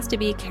hypnosis has to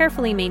be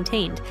carefully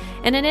maintained,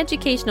 and an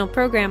educational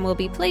program will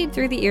be played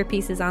through the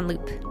earpieces on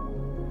loop.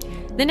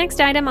 The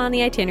next item on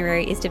the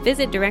itinerary is to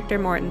visit Director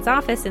Morton's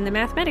office in the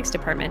mathematics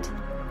department.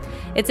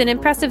 It's an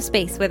impressive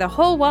space with a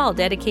whole wall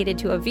dedicated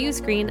to a view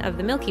screen of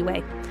the Milky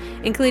Way,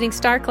 including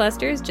star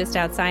clusters just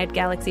outside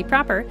Galaxy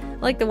proper,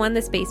 like the one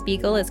the Space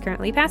Beagle is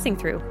currently passing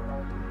through.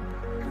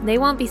 They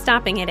won't be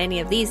stopping at any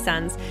of these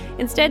suns,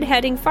 instead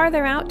heading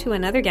farther out to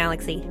another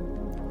galaxy.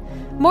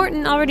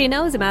 Morton already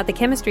knows about the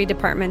chemistry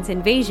department's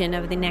invasion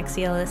of the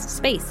Nexialist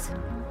space.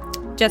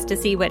 Just to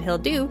see what he'll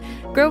do,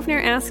 Grosvenor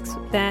asks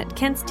that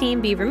Kent's team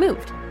be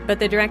removed, but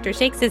the director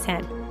shakes his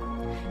head.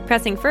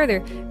 Pressing further,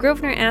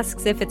 Grosvenor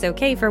asks if it's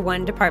okay for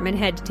one department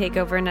head to take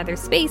over another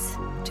space,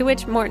 to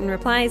which Morton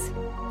replies,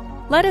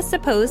 "Let us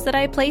suppose that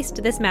I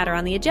placed this matter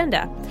on the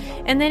agenda,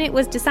 and then it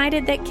was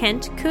decided that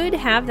Kent could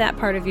have that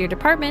part of your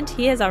department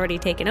he has already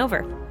taken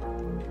over.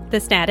 The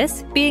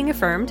status, being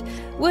affirmed,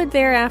 would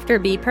thereafter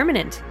be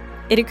permanent.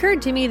 It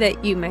occurred to me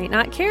that you might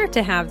not care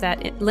to have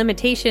that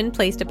limitation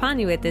placed upon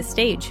you at this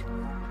stage."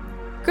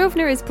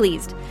 Grosvenor is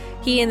pleased.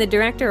 He and the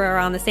director are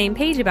on the same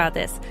page about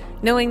this,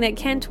 knowing that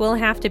Kent will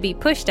have to be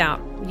pushed out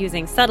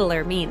using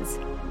subtler means.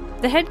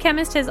 The head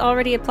chemist has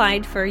already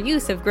applied for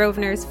use of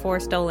Grosvenor's 4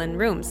 stolen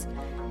rooms.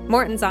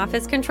 Morton's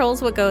office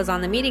controls what goes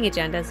on the meeting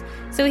agendas,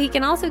 so he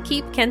can also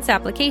keep Kent's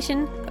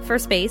application for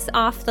space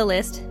off the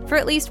list for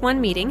at least 1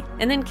 meeting,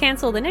 and then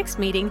cancel the next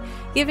meeting,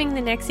 giving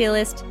the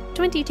Nexialist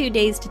 22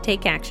 days to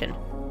take action.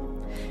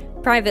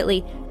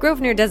 Privately,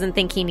 Grosvenor doesn't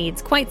think he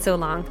needs quite so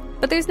long,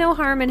 but there's no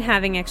harm in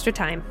having extra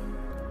time.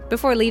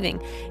 Before leaving,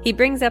 he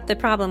brings up the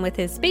problem with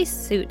his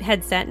spacesuit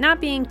headset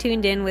not being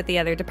tuned in with the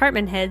other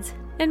department heads,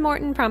 and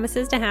Morton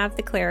promises to have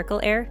the clerical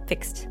error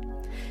fixed.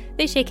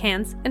 They shake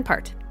hands and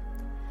part.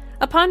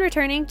 Upon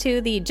returning to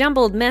the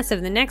jumbled mess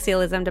of the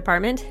Nexialism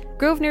department,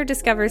 Grosvenor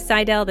discovers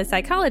Seidel the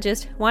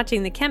psychologist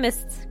watching the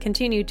chemists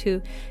continue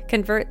to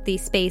convert the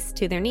space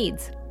to their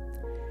needs.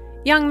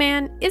 "Young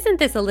man, isn't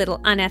this a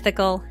little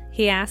unethical?"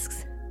 he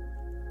asks.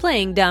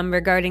 Playing dumb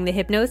regarding the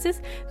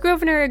hypnosis,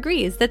 Grosvenor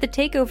agrees that the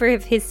takeover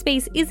of his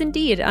space is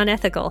indeed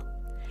unethical.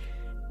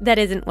 "That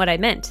isn't what I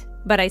meant,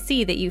 but I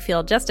see that you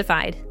feel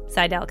justified,"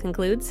 Seidel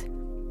concludes.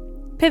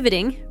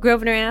 Pivoting,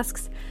 Grosvenor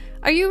asks,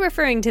 "Are you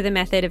referring to the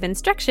method of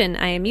instruction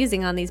I am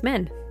using on these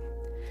men?"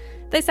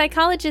 The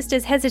psychologist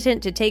is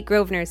hesitant to take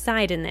Grosvenor's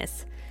side in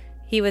this.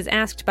 He was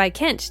asked by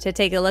Kent to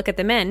take a look at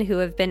the men who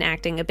have been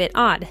acting a bit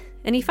odd,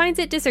 and he finds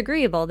it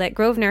disagreeable that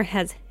Grosvenor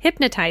has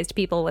hypnotized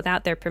people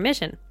without their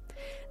permission.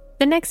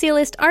 The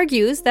Nexialist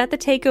argues that the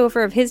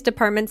takeover of his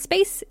department's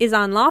space is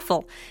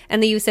unlawful,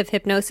 and the use of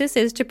hypnosis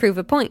is to prove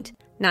a point,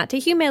 not to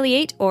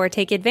humiliate or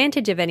take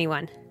advantage of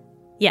anyone.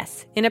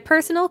 Yes, in a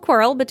personal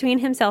quarrel between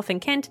himself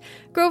and Kent,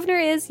 Grosvenor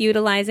is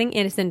utilizing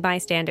innocent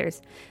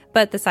bystanders,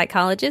 But the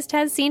psychologist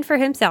has seen for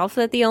himself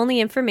that the only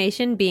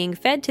information being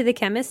fed to the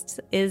chemists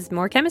is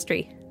more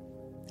chemistry.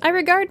 I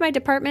regard my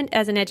department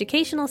as an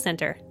educational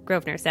center,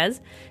 Grosvenor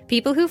says.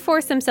 People who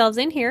force themselves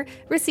in here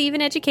receive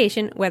an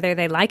education whether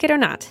they like it or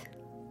not.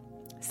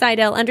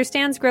 Seidel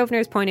understands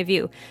Grosvenor's point of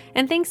view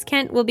and thinks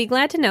Kent will be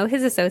glad to know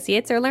his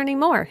associates are learning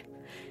more.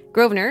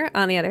 Grosvenor,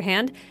 on the other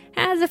hand,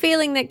 has a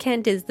feeling that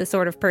Kent is the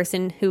sort of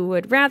person who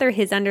would rather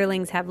his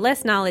underlings have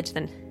less knowledge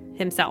than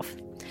himself.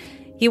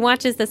 He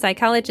watches the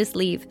psychologist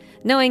leave,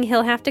 knowing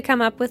he'll have to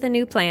come up with a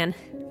new plan.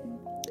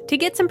 To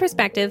get some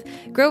perspective,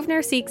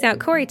 Grosvenor seeks out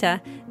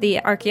Korita, the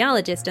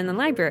archaeologist in the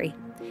library.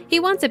 He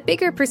wants a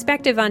bigger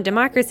perspective on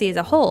democracy as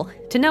a whole,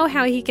 to know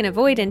how he can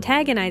avoid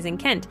antagonizing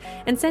Kent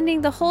and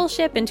sending the whole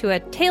ship into a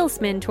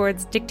tailspin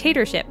towards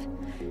dictatorship.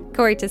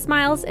 Korita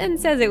smiles and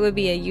says it would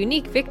be a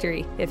unique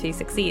victory if he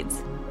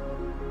succeeds.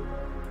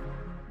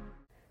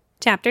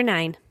 Chapter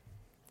 9.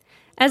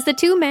 As the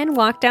two men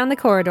walk down the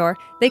corridor,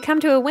 they come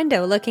to a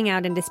window looking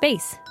out into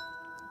space.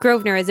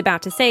 Grosvenor is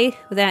about to say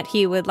that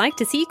he would like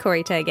to see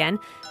Korita again,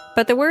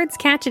 but the words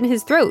catch in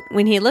his throat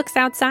when he looks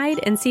outside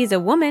and sees a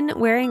woman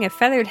wearing a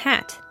feathered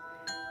hat.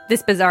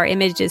 This bizarre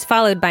image is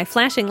followed by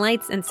flashing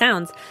lights and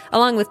sounds,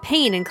 along with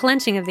pain and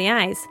clenching of the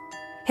eyes.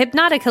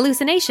 Hypnotic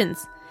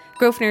hallucinations!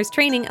 Grosvenor's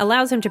training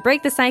allows him to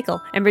break the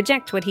cycle and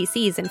reject what he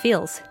sees and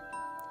feels.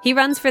 He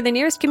runs for the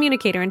nearest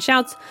communicator and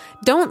shouts,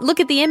 "Don't look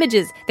at the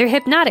images! They're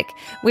hypnotic!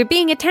 We're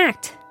being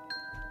attacked!"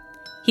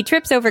 He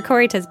trips over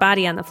Korita's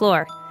body on the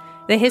floor.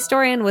 The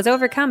historian was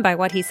overcome by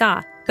what he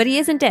saw, but he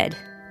isn't dead.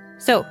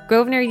 So,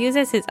 Grosvenor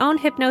uses his own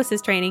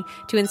hypnosis training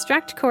to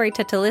instruct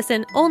Korita to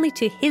listen only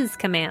to his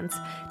commands,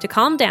 to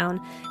calm down,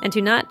 and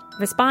to not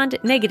respond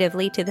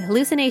negatively to the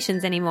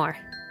hallucinations anymore.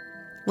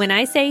 When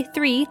I say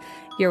 3,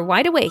 you're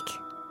wide awake.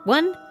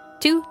 1,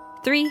 2,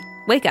 3,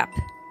 wake up.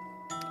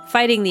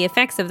 Fighting the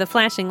effects of the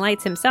flashing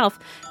lights himself,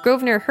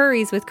 Grosvenor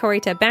hurries with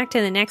Korita back to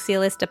the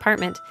Nexialist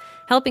apartment,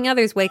 helping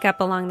others wake up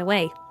along the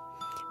way.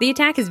 The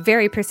attack is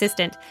very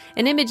persistent,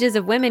 and images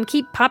of women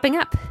keep popping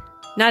up.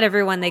 Not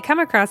everyone they come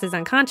across is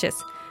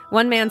unconscious.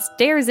 One man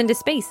stares into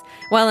space,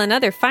 while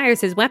another fires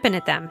his weapon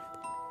at them.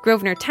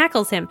 Grosvenor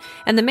tackles him,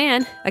 and the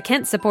man, a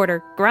Kent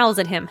supporter, growls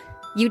at him.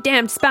 "You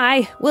damned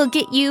spy! We'll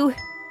get you!"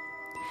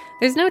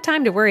 There's no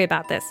time to worry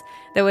about this,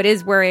 though it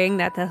is worrying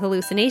that the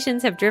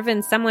hallucinations have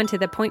driven someone to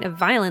the point of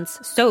violence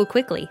so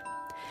quickly.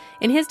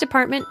 In his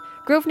department,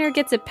 Grosvenor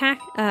gets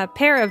a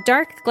pair of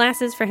dark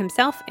glasses for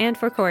himself and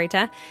for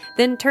Korita,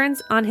 then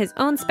turns on his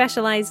own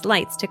specialized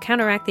lights to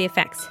counteract the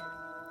effects.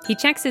 He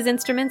checks his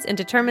instruments and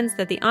determines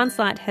that the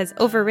onslaught has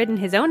overridden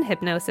his own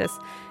hypnosis,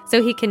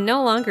 so he can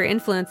no longer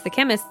influence the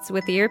chemists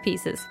with the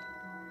earpieces.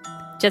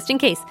 Just in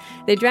case,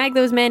 they drag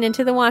those men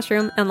into the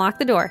washroom and lock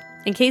the door,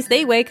 in case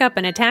they wake up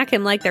and attack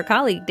him like their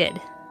colleague did.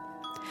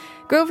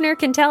 Grosvenor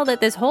can tell that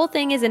this whole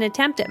thing is an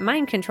attempt at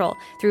mind control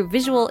through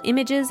visual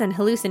images and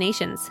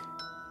hallucinations.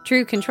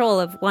 True control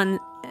of one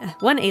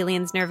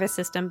alien's nervous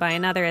system by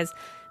another is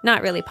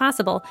not really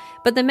possible,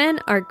 but the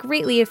men are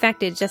greatly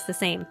affected just the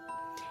same.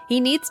 He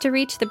needs to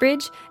reach the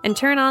bridge and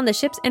turn on the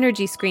ship's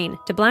energy screen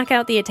to black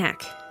out the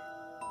attack.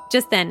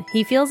 Just then,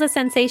 he feels a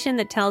sensation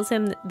that tells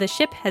him the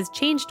ship has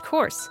changed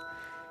course.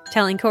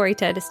 Telling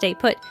Korita to stay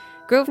put,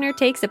 Grosvenor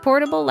takes a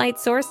portable light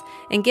source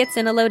and gets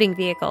in a loading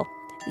vehicle,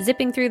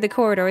 zipping through the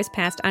corridors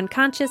past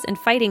unconscious and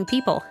fighting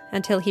people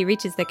until he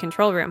reaches the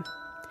control room.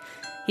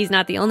 He's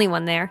not the only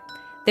one there.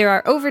 There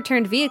are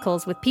overturned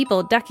vehicles with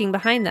people ducking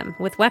behind them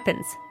with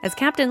weapons, as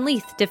Captain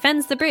Leith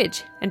defends the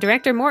bridge and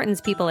Director Morton's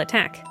people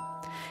attack.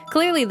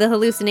 Clearly, the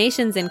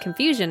hallucinations and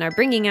confusion are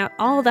bringing out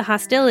all the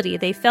hostility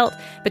they felt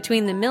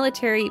between the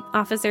military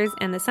officers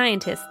and the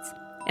scientists,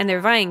 and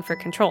they're vying for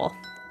control.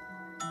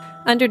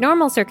 Under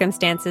normal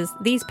circumstances,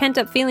 these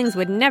pent-up feelings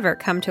would never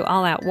come to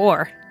all-out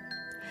war.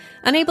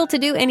 Unable to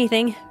do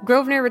anything,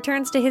 Grosvenor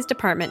returns to his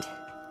department.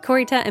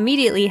 Korita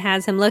immediately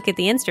has him look at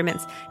the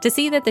instruments to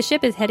see that the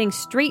ship is heading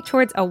straight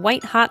towards a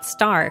white-hot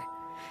star.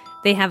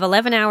 They have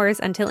 11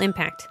 hours until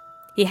impact.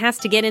 He has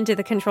to get into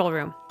the control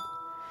room.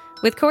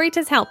 With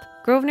Korita's help,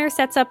 Grosvenor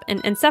sets up an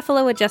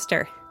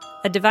encephalo-adjuster,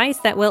 a device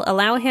that will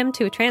allow him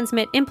to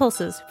transmit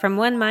impulses from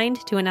one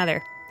mind to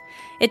another.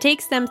 It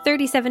takes them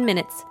 37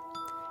 minutes.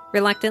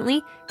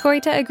 Reluctantly,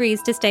 Korita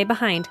agrees to stay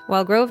behind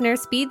while Grosvenor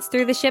speeds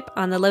through the ship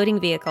on the loading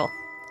vehicle.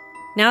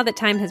 Now that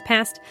time has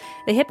passed,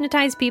 the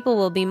hypnotized people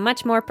will be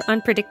much more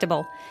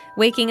unpredictable,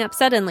 waking up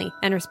suddenly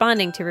and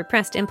responding to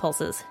repressed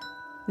impulses.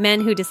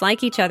 Men who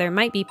dislike each other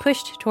might be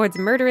pushed towards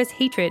murderous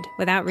hatred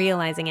without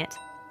realizing it.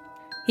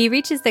 He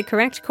reaches the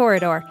correct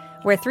corridor,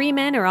 where 3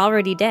 men are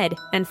already dead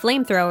and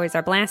flamethrowers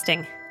are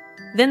blasting.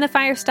 Then the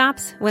fire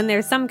stops when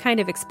there's some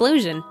kind of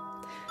explosion.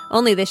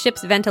 Only the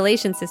ship's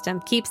ventilation system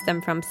keeps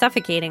them from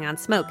suffocating on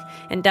smoke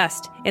and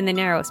dust in the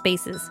narrow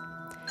spaces.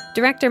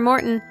 Director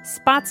Morton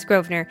spots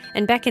Grosvenor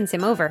and beckons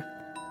him over.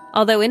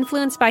 Although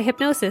influenced by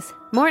hypnosis,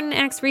 Morton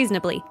acts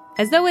reasonably,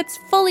 as though it's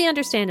fully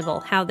understandable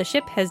how the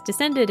ship has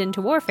descended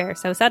into warfare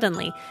so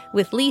suddenly,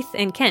 with Leith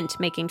and Kent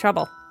making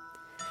trouble.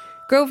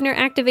 Grosvenor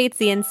activates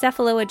the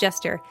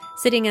encephalo-adjuster,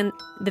 sitting in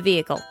the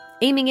vehicle,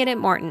 aiming it at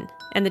Morton,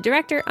 and the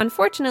director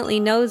unfortunately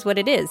knows what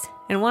it is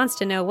and wants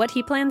to know what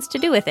he plans to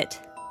do with it.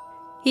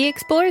 He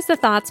explores the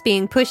thoughts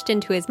being pushed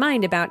into his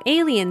mind about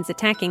aliens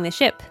attacking the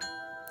ship.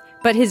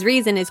 But his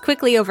reason is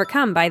quickly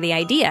overcome by the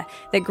idea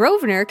that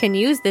Grosvenor can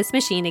use this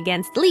machine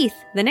against Leith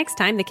the next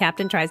time the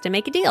captain tries to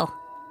make a deal.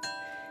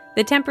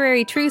 The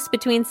temporary truce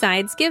between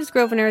sides gives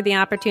Grosvenor the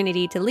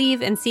opportunity to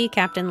leave and see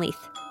Captain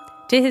Leith.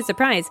 To his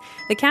surprise,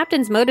 the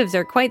captain's motives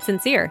are quite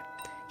sincere.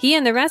 He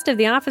and the rest of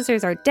the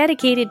officers are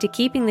dedicated to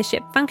keeping the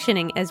ship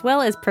functioning, as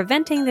well as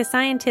preventing the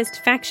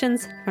scientist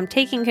factions from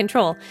taking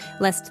control,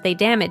 lest they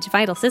damage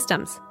vital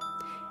systems.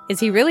 Is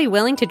he really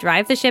willing to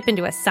drive the ship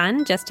into a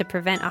sun just to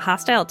prevent a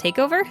hostile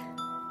takeover?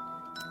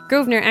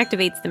 Grosvenor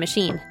activates the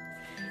machine.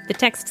 The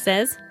text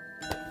says,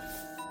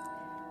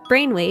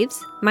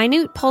 "Brainwaves,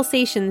 minute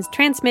pulsations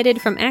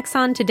transmitted from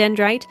axon to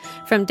dendrite,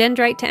 from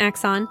dendrite to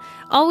axon,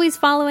 always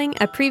following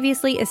a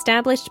previously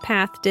established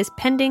path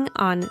depending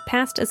on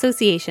past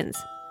associations.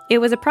 It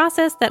was a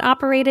process that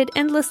operated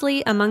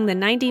endlessly among the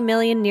 90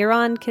 million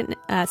neuron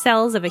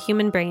cells of a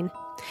human brain.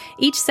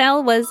 Each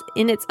cell was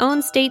in its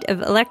own state of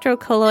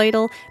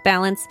electrocolloidal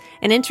balance,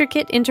 an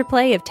intricate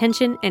interplay of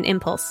tension and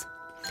impulse.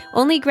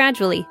 Only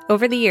gradually,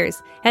 over the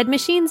years, had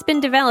machines been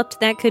developed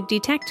that could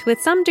detect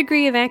with some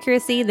degree of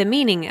accuracy the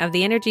meaning of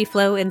the energy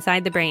flow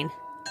inside the brain.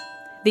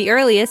 The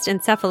earliest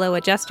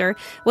encephalo-adjuster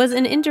was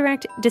an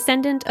indirect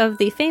descendant of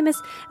the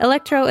famous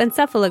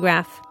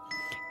electroencephalograph,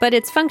 but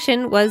its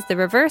function was the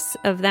reverse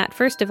of that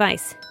first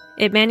device.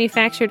 It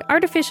manufactured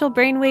artificial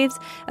brainwaves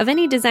of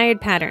any desired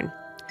pattern.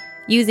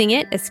 Using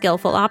it, a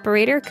skillful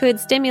operator could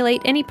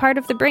stimulate any part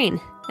of the brain,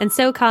 and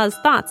so cause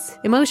thoughts,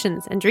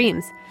 emotions, and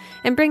dreams,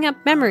 and bring up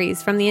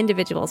memories from the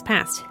individual's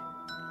past.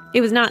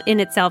 It was not in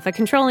itself a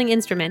controlling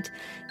instrument.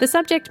 The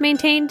subject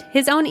maintained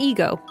his own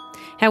ego.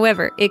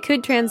 However, it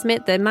could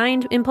transmit the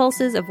mind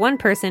impulses of one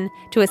person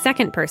to a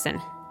second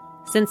person.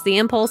 Since the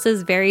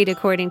impulses varied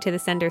according to the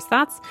sender's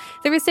thoughts,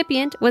 the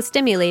recipient was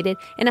stimulated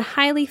in a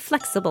highly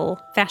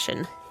flexible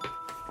fashion.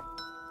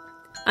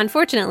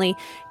 Unfortunately,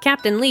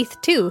 Captain Leith,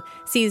 too,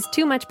 sees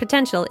too much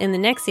potential in the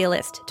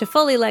Nexialist to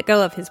fully let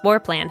go of his war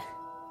plan.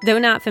 Though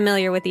not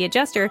familiar with the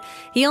adjuster,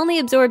 he only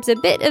absorbs a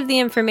bit of the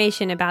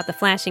information about the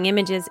flashing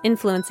images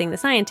influencing the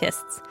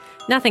scientists,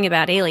 nothing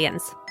about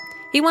aliens.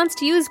 He wants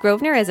to use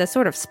Grosvenor as a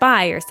sort of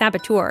spy or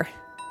saboteur.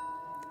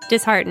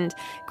 Disheartened,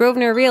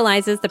 Grosvenor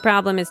realizes the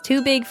problem is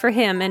too big for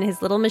him and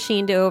his little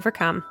machine to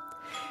overcome.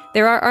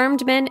 There are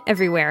armed men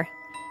everywhere.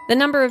 The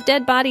number of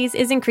dead bodies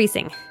is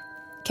increasing.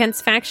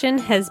 Kent's faction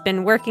has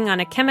been working on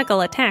a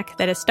chemical attack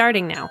that is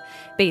starting now,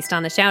 based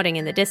on the shouting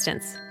in the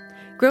distance.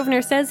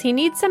 Grosvenor says he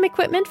needs some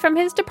equipment from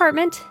his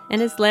department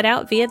and is let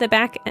out via the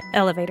back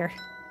elevator.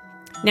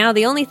 Now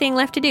the only thing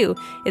left to do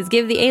is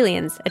give the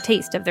aliens a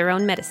taste of their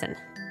own medicine.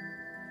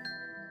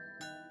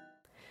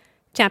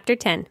 Chapter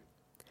 10.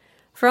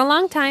 For a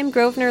long time,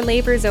 Grosvenor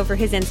labors over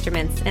his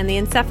instruments and the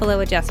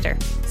encephalo-adjuster,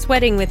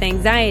 sweating with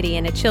anxiety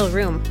in a chill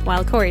room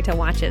while Corita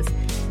watches,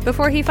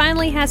 before he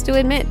finally has to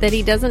admit that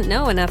he doesn't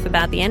know enough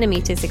about the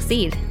enemy to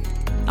succeed.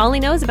 All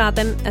he knows about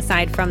them,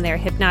 aside from their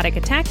hypnotic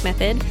attack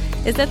method,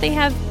 is that they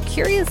have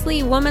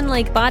curiously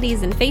woman-like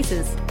bodies and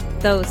faces,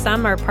 though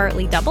some are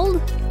partly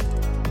doubled.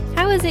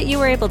 "How is it you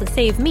were able to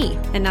save me,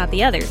 and not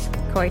the others?"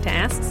 Corita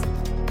asks.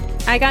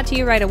 "I got to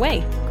you right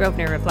away,"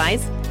 Grosvenor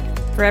replies.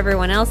 For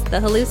everyone else, the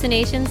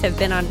hallucinations have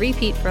been on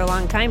repeat for a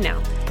long time now,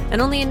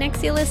 and only a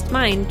Nexialist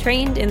mind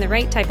trained in the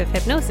right type of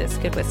hypnosis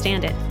could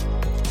withstand it.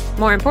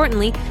 More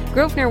importantly,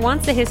 Grosvenor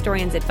wants the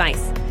historian's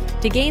advice,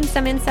 to gain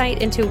some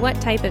insight into what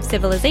type of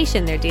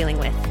civilization they're dealing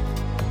with.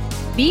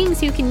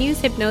 Beings who can use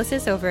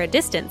hypnosis over a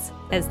distance,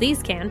 as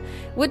these can,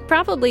 would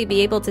probably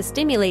be able to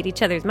stimulate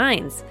each other's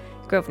minds,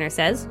 Grosvenor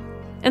says,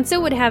 and so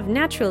would have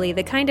naturally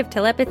the kind of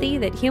telepathy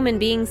that human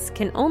beings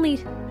can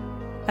only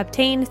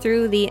obtain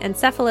through the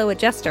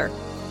encephalo-adjuster.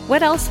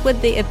 What else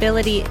would the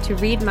ability to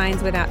read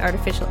minds without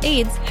artificial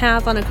aids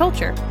have on a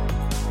culture?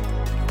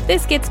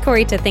 This gets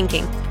Corita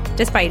thinking,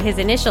 despite his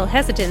initial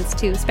hesitance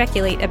to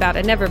speculate about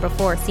a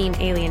never-before-seen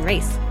alien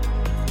race.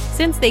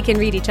 Since they can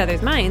read each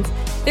other's minds,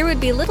 there would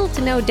be little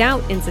to no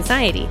doubt in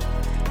society.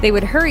 They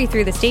would hurry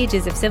through the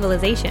stages of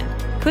civilization,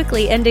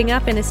 quickly ending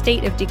up in a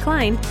state of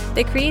decline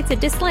that creates a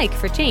dislike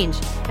for change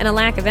and a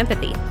lack of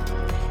empathy.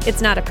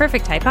 It's not a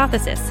perfect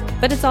hypothesis,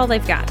 but it's all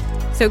they've got.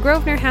 So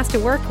Grosvenor has to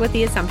work with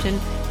the assumption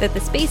that the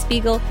Space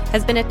Beagle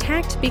has been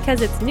attacked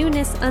because its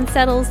newness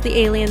unsettles the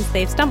aliens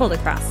they've stumbled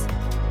across.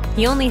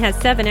 He only has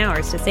 7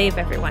 hours to save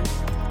everyone.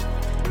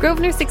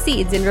 Grosvenor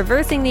succeeds in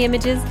reversing the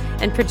images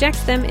and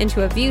projects them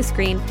into a view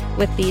screen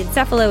with the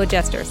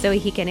encephalo-adjuster so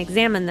he can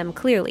examine them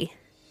clearly.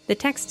 The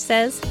text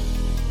says,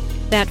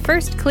 "That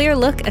first clear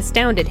look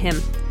astounded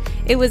him.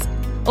 It was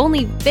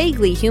only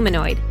vaguely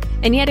humanoid,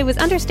 and yet it was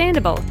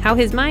understandable how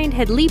his mind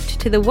had leaped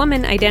to the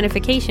woman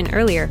identification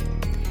earlier.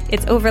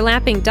 Its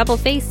overlapping double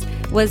face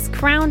was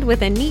crowned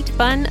with a neat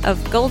bun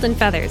of golden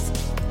feathers,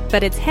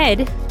 but its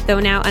head, though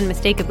now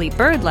unmistakably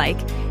bird-like,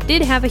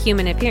 did have a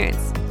human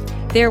appearance.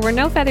 There were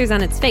no feathers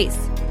on its face,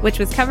 which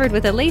was covered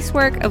with a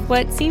lacework of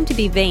what seemed to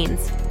be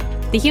veins.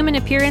 The human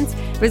appearance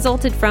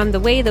resulted from the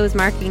way those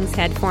markings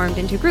had formed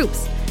into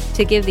groups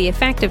to give the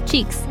effect of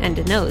cheeks and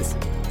a nose.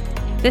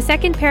 The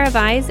second pair of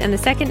eyes and the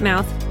second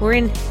mouth were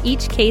in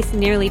each case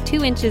nearly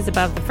 2 inches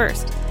above the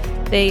first.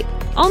 They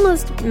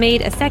almost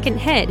made a second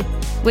head,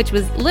 which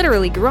was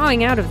literally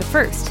growing out of the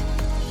first.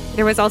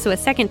 There was also a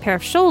second pair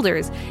of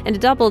shoulders and a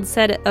doubled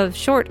set of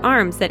short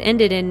arms that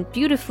ended in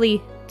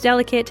beautifully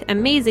delicate,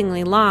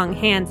 amazingly long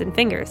hands and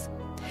fingers.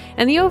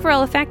 And the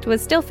overall effect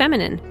was still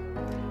feminine.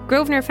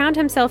 Grosvenor found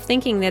himself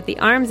thinking that the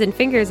arms and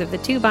fingers of the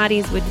two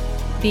bodies would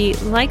be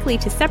likely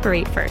to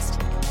separate first.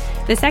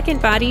 The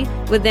second body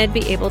would then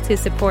be able to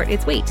support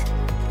its weight.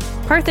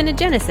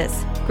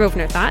 Parthenogenesis,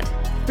 Grosvenor thought,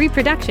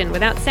 reproduction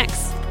without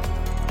sex.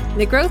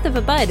 The growth of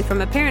a bud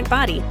from a parent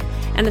body,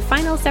 and the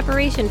final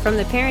separation from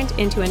the parent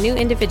into a new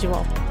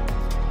individual.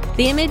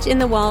 The image in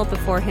the wall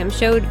before him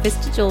showed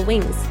vestigial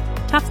wings.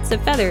 Tufts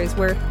of feathers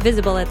were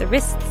visible at the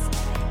wrists.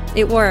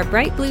 It wore a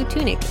bright blue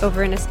tunic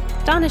over an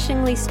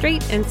astonishingly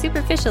straight and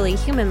superficially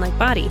human-like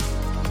body.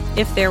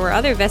 If there were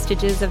other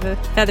vestiges of a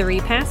feathery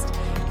past,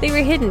 they were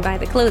hidden by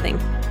the clothing.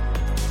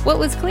 What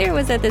was clear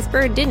was that this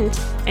bird didn't,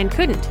 and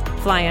couldn't,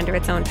 fly under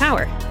its own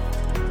power.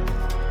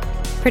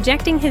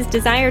 Projecting his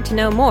desire to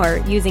know more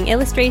using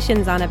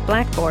illustrations on a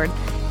blackboard,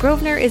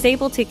 Grosvenor is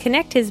able to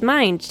connect his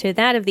mind to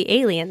that of the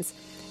aliens,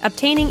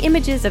 obtaining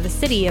images of a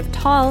city of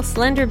tall,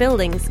 slender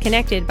buildings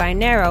connected by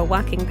narrow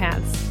walking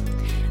paths.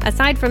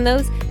 Aside from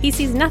those, he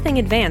sees nothing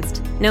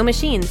advanced, no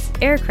machines,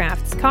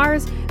 aircrafts,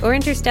 cars, or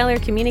interstellar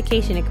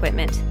communication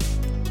equipment.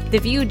 The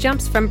view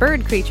jumps from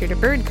bird creature to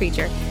bird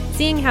creature,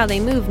 seeing how they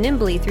move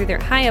nimbly through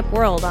their high-up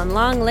world on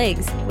long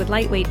legs with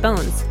lightweight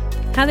bones,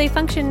 how they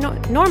function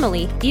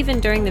normally even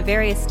during the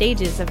various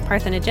stages of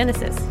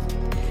parthenogenesis.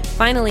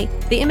 Finally,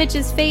 the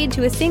images fade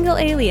to a single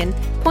alien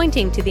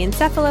pointing to the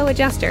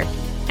encephalo-adjuster,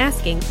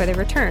 asking for the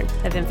return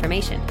of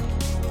information.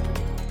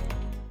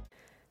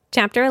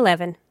 Chapter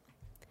 11.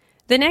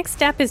 The next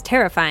step is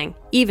terrifying,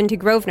 even to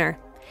Grosvenor.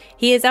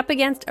 He is up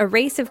against a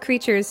race of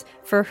creatures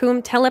for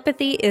whom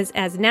telepathy is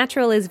as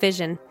natural as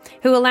vision,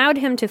 who allowed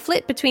him to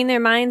flit between their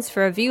minds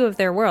for a view of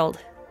their world.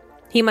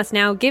 He must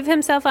now give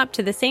himself up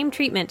to the same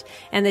treatment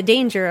and the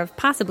danger of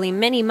possibly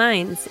many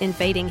minds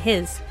invading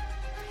his.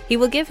 He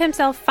will give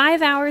himself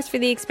 5 hours for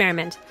the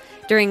experiment,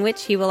 during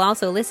which he will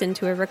also listen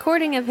to a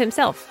recording of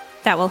himself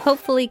that will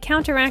hopefully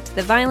counteract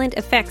the violent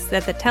effects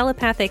that the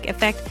telepathic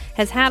effect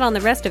has had on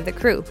the rest of the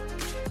crew.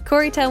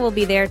 Corita will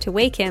be there to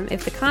wake him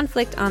if the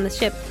conflict on the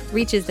ship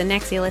reaches the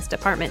Nexialist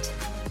department.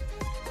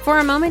 For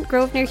a moment,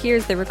 Grosvenor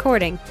hears the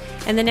recording,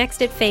 and the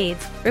next it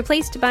fades,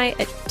 replaced by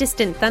a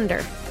distant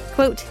thunder.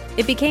 Quote,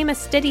 "It became a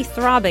steady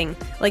throbbing,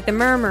 like the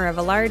murmur of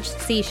a large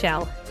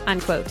seashell,"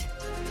 unquote.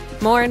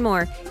 More and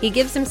more, he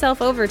gives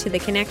himself over to the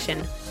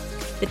connection.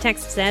 The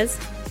text says,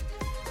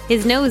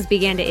 "His nose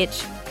began to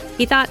itch.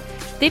 He thought,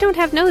 they don't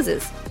have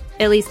noses.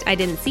 At least I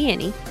didn't see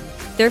any.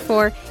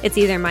 Therefore, it's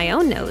either my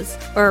own nose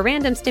or a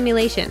random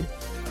stimulation."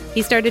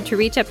 He started to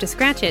reach up to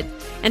scratch it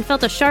and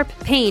felt a sharp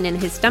pain in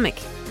his stomach.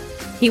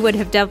 He would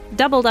have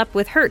doubled up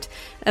with hurt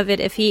of it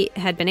if he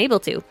had been able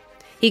to.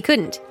 He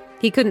couldn't.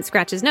 He couldn't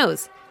scratch his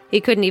nose.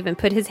 He couldn't even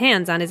put his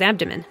hands on his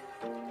abdomen.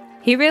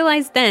 He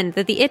realized then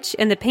that the itch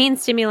and the pain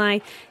stimuli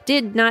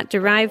did not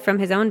derive from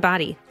his own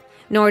body,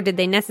 nor did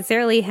they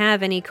necessarily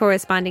have any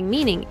corresponding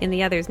meaning in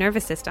the other's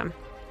nervous system.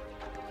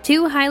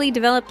 Two highly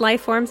developed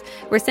life forms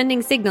were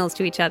sending signals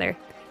to each other.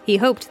 He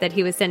hoped that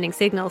he was sending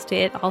signals to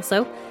it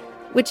also,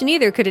 which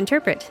neither could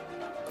interpret.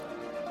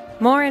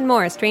 More and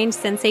more strange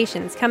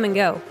sensations come and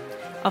go.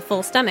 A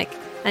full stomach,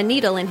 a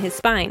needle in his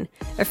spine,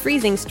 a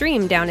freezing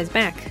stream down his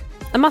back,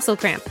 a muscle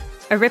cramp,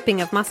 a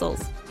ripping of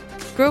muscles.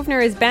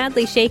 Grosvenor is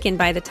badly shaken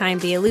by the time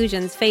the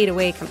illusions fade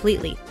away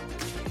completely.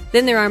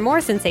 Then there are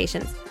more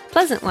sensations,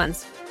 pleasant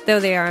ones, though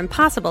they are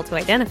impossible to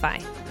identify.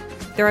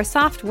 There are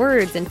soft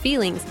words and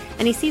feelings,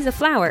 and he sees a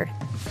flower.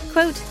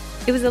 Quote,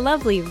 "It was a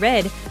lovely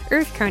red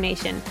earth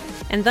carnation,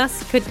 and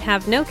thus could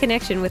have no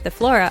connection with the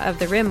flora of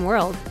the Rim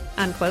world,"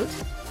 unquote.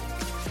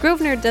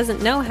 Grosvenor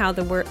doesn't know how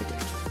the word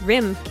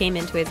Rim came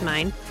into his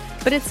mind,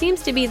 but it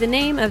seems to be the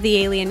name of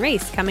the alien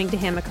race coming to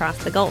him across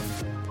the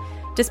gulf.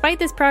 Despite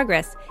this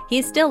progress, he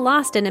is still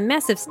lost in a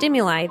mess of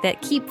stimuli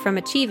that keep from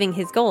achieving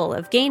his goal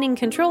of gaining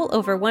control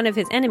over one of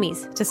his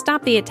enemies to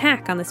stop the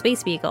attack on the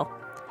Space Beagle.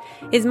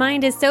 His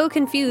mind is so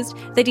confused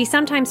that he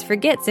sometimes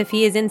forgets if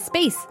he is in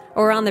space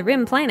or on the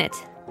Rim planet.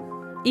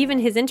 Even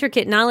his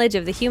intricate knowledge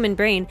of the human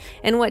brain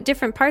and what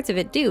different parts of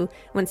it do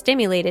when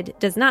stimulated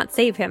does not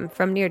save him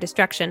from near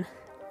destruction.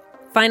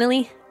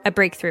 Finally, a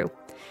breakthrough.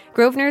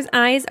 Grosvenor's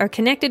eyes are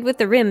connected with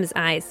the Rim's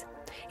eyes.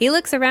 He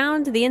looks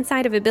around the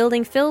inside of a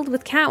building filled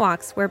with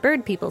catwalks where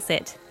bird people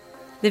sit.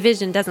 The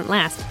vision doesn't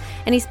last,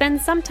 and he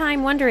spends some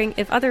time wondering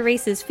if other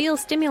races feel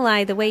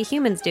stimuli the way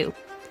humans do.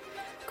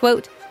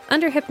 Quote,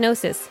 "Under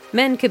hypnosis,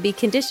 men could be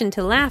conditioned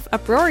to laugh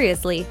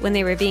uproariously when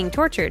they were being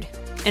tortured,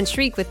 and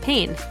shriek with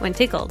pain when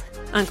tickled,"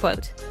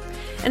 unquote.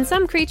 And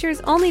some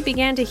creatures only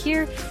began to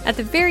hear at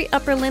the very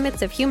upper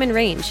limits of human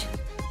range.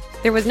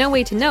 There was no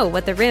way to know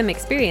what the Rim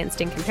experienced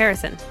in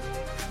comparison.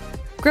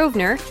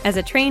 Grosvenor, as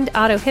a trained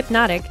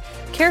auto-hypnotic,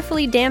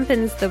 carefully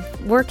dampens the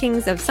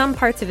workings of some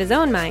parts of his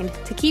own mind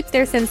to keep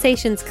their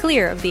sensations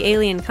clear of the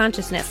alien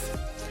consciousness.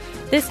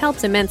 This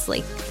helps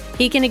immensely.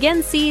 He can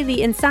again see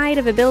the inside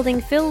of a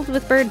building filled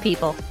with bird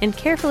people and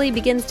carefully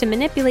begins to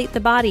manipulate the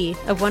body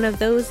of one of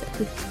those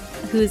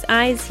whose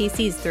eyes he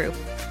sees through.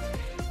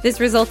 This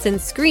results in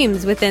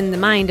screams within the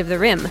mind of the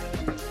Rim.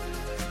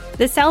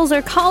 "The cells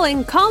are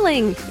calling,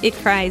 calling!" it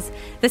cries.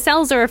 "The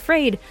cells are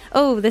afraid.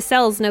 Oh, the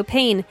cells know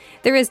pain.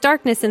 There is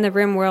darkness in the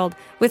Rim world.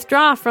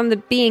 Withdraw from the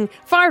being,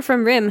 far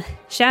from Rim.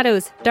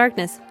 Shadows,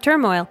 darkness,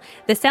 turmoil.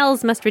 The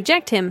cells must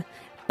reject him.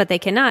 But they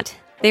cannot.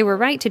 They were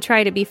right to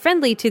try to be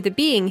friendly to the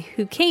being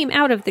who came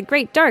out of the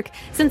great dark,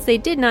 since they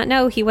did not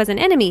know he was an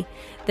enemy.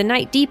 The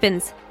night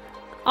deepens.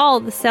 All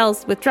the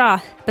cells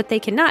withdraw, but they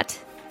cannot."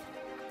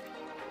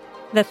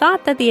 The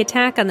thought that the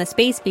attack on the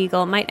Space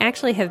Beagle might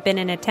actually have been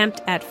an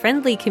attempt at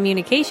friendly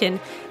communication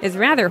is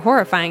rather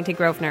horrifying to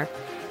Grosvenor,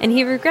 and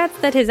he regrets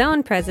that his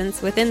own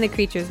presence within the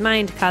creature's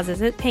mind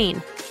causes it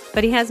pain.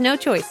 But he has no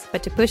choice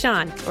but to push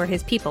on, or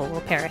his people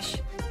will perish.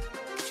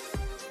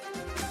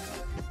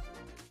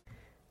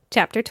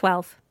 Chapter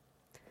 12.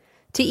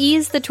 To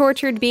ease the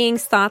tortured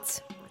being's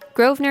thoughts,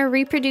 Grosvenor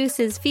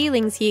reproduces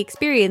feelings he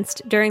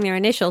experienced during their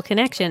initial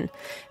connection,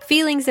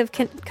 feelings of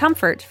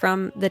comfort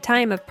from the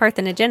time of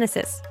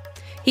parthenogenesis.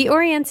 He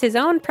orients his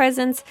own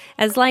presence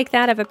as like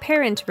that of a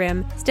parent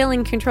Rim still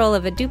in control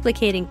of a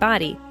duplicating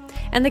body,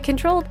 and the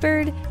controlled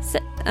bird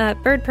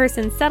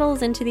person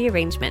settles into the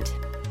arrangement.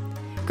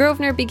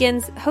 Grosvenor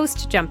begins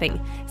host jumping,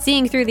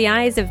 seeing through the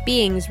eyes of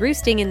beings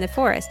roosting in the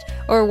forest,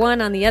 or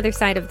one on the other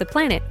side of the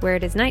planet where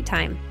it is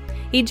nighttime.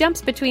 He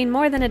jumps between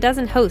more than a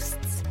dozen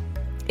hosts.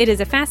 It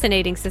is a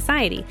fascinating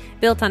society,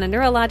 built on a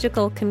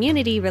neurological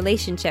community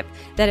relationship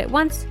that at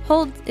once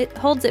holds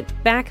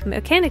it back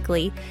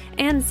mechanically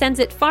and sends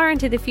it far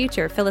into the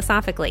future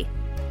philosophically.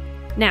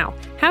 Now,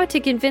 how to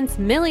convince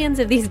millions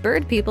of these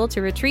bird people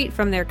to retreat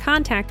from their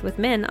contact with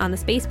men on the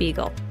Space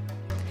Beagle?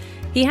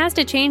 He has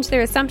to change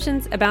their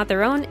assumptions about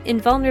their own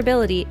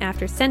invulnerability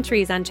after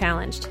centuries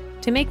unchallenged,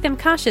 to make them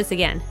cautious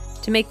again,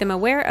 to make them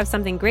aware of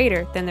something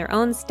greater than their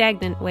own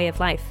stagnant way of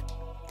life.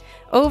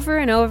 Over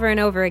and over and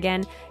over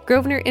again,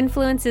 Grosvenor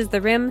influences the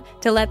Rim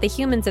to let the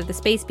humans of the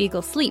Space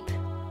Beagle sleep,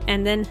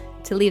 and then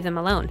to leave them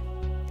alone.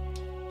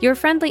 "Your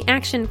friendly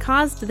action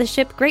caused the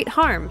ship great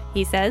harm,"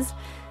 he says.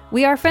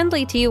 "We are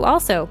friendly to you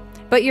also,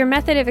 but your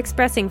method of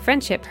expressing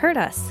friendship hurt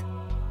us."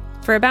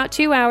 For about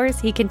 2 hours,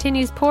 he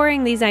continues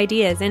pouring these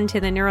ideas into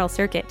the neural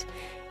circuit.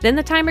 Then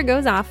the timer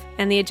goes off,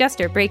 and the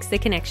adjuster breaks the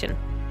connection.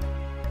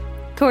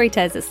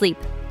 Korita is asleep.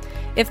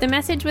 If the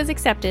message was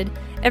accepted,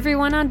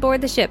 everyone on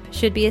board the ship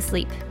should be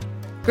asleep.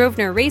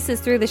 Grosvenor races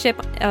through the ship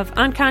of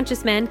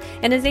unconscious men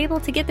and is able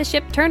to get the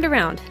ship turned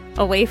around,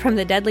 away from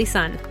the deadly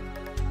sun.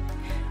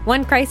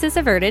 One crisis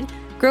averted,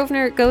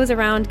 Grosvenor goes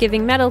around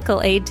giving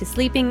medical aid to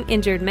sleeping,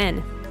 injured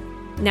men.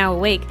 Now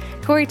awake,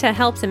 Korita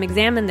helps him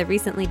examine the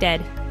recently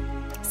dead.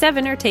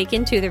 7 are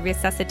taken to the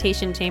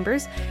resuscitation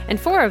chambers, and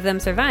 4 of them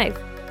survive.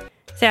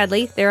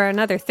 Sadly, there are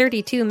another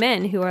 32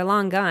 men who are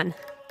long gone.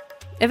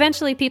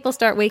 Eventually, people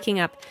start waking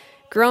up,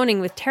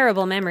 groaning with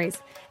terrible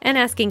memories, and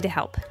asking to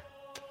help.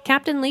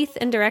 Captain Leith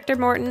and Director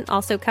Morton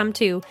also come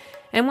too,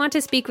 and want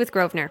to speak with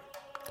Grosvenor.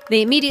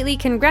 They immediately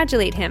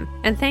congratulate him,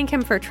 and thank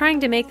him for trying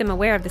to make them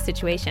aware of the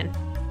situation.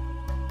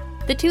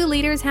 The 2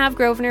 leaders have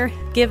Grosvenor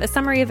give a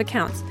summary of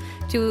accounts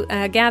to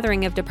a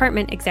gathering of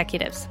department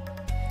executives.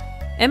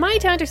 "Am I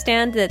to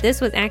understand that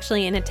this was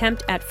actually an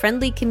attempt at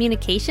friendly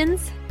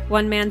communications?"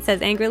 one man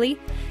says angrily.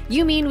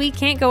 "You mean we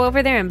can't go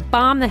over there and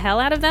bomb the hell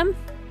out of them?"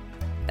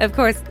 Of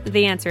course,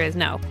 the answer is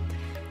no.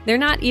 They're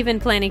not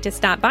even planning to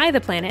stop by the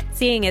planet,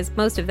 seeing as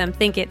most of them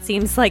think it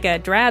seems like a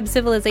drab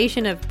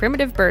civilization of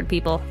primitive bird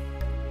people.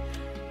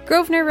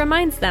 Grosvenor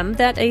reminds them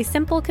that a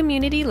simple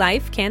community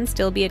life can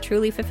still be a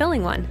truly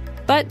fulfilling one,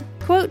 but,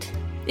 quote,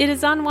 "It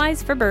is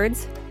unwise for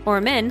birds,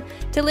 or men,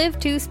 to live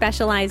too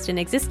specialized in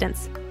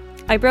existence.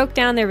 I broke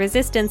down their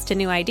resistance to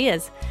new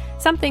ideas,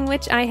 something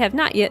which I have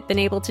not yet been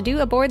able to do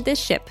aboard this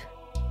ship."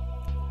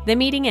 The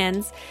meeting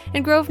ends,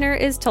 and Grosvenor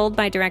is told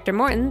by Director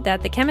Morton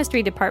that the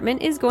chemistry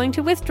department is going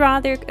to withdraw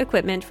their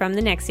equipment from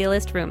the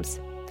Nexialist rooms.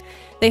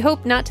 They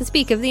hope not to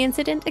speak of the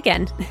incident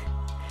again.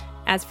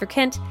 As for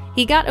Kent,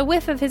 he got a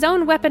whiff of his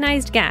own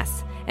weaponized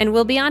gas, and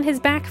will be on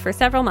his back for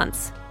several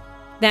months.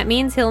 That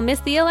means he'll miss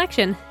the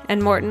election,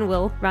 and Morton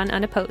will run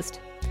unopposed.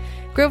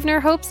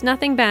 Grosvenor hopes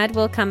nothing bad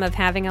will come of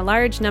having a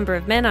large number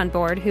of men on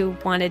board who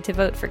wanted to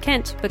vote for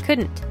Kent but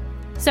couldn't.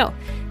 So,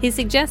 he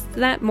suggests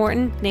that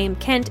Morton name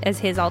Kent as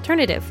his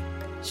alternative,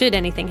 should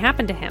anything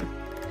happen to him.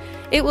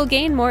 It will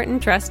gain Morton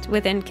trust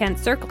within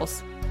Kent's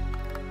circles.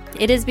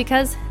 It is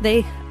because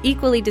they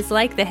equally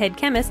dislike the head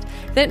chemist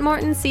that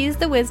Morton sees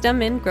the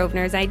wisdom in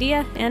Grosvenor's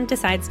idea and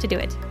decides to do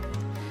it.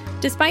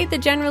 Despite the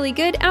generally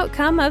good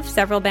outcome of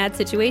several bad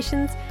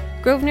situations,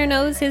 Grosvenor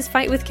knows his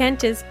fight with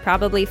Kent is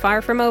probably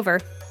far from over.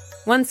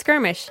 One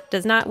skirmish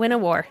does not win a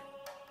war.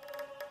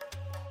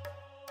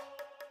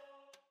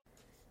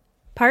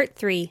 Part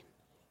 3.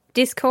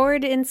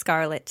 Discord in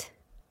Scarlet.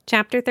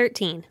 Chapter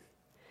 13.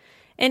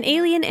 An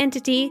alien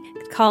entity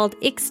called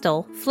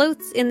Ixtal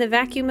floats in the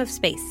vacuum of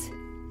space.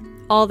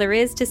 All there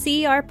is to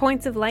see are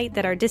points of light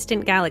that are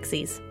distant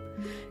galaxies.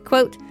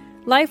 Quote,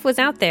 life was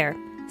out there,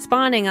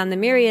 spawning on the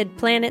myriad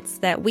planets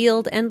that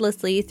wheeled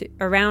endlessly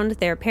around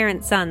their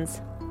parent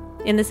suns.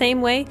 In the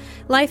same way,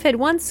 life had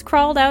once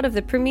crawled out of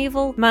the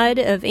primeval mud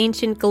of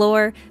ancient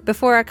Galore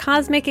before a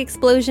cosmic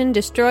explosion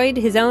destroyed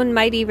his own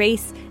mighty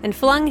race and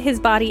flung his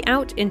body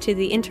out into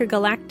the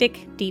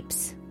intergalactic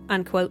deeps.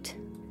 Unquote.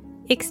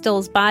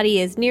 Ixtal's body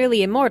is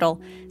nearly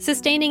immortal,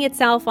 sustaining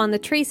itself on the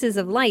traces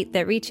of light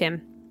that reach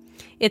him.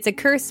 It's a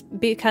curse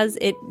because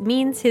it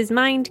means his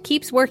mind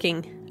keeps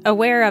working,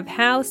 aware of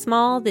how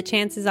small the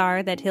chances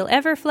are that he'll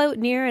ever float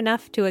near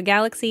enough to a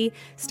galaxy,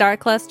 star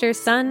cluster,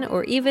 sun,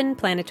 or even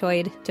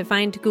planetoid to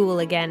find Ghoul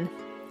again.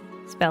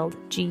 Spelled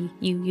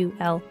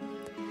G-U-U-L.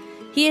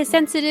 He is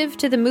sensitive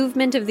to the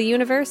movement of the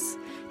universe,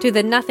 to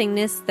the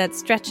nothingness that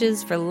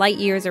stretches for light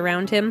years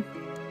around him.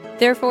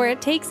 Therefore,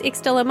 it takes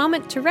Ixtal a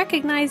moment to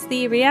recognize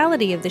the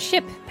reality of the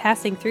ship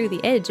passing through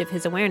the edge of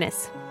his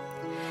awareness.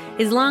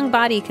 His long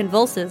body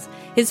convulses,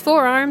 his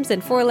forearms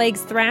and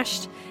forelegs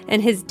thrashed,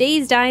 and his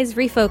dazed eyes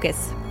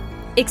refocus.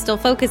 Ixtal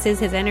focuses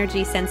his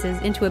energy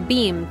senses into a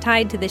beam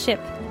tied to the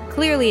ship,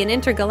 clearly an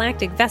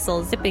intergalactic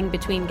vessel zipping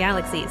between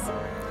galaxies.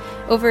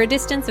 Over a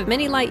distance of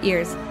many light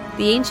years,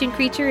 the ancient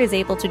creature is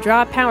able to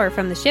draw power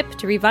from the ship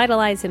to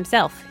revitalize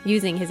himself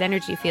using his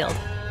energy field,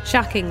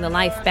 shocking the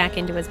life back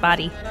into his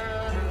body.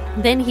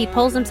 Then he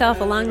pulls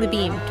himself along the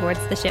beam towards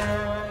the ship.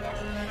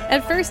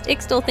 At first,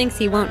 Ixtal thinks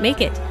he won't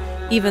make it.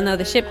 Even though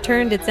the ship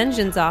turned its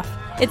engines off,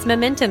 its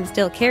momentum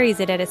still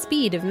carries it at a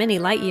speed of many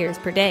light years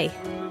per day.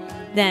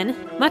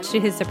 Then, much to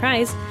his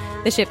surprise,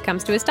 the ship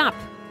comes to a stop.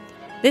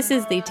 This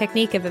is the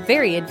technique of a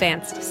very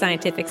advanced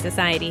scientific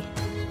society.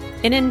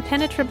 An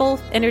impenetrable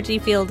energy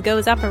field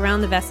goes up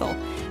around the vessel,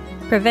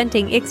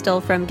 preventing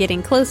Ixtal from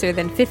getting closer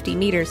than 50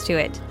 meters to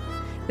it.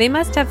 They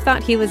must have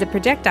thought he was a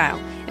projectile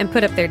and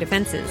put up their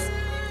defenses.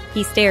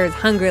 He stares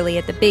hungrily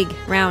at the big,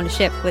 round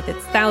ship with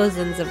its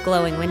thousands of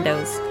glowing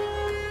windows.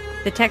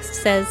 The text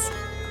says,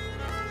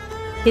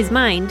 his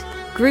mind,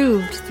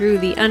 grooved through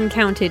the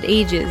uncounted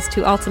ages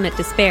to ultimate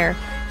despair,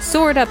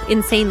 soared up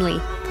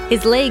insanely.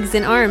 His legs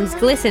and arms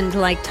glistened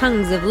like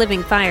tongues of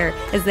living fire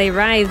as they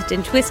writhed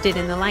and twisted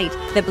in the light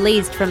that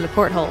blazed from the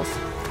portholes.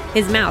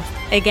 His mouth,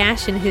 a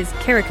gash in his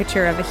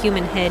caricature of a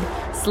human head,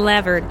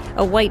 slavered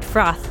a white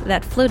froth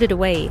that floated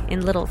away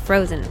in little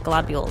frozen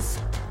globules.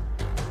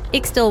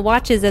 Ixtal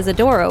watches as a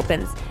door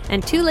opens,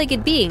 and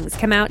two-legged beings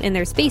come out in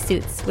their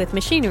spacesuits with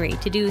machinery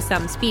to do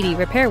some speedy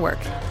repair work.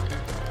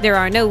 There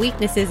are no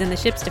weaknesses in the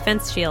ship's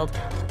defense shield,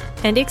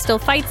 and Ixtal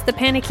fights the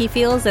panic he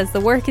feels as the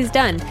work is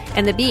done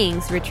and the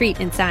beings retreat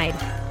inside.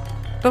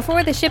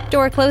 Before the ship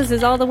door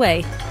closes all the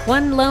way,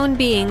 one lone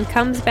being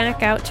comes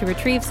back out to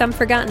retrieve some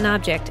forgotten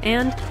object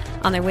and,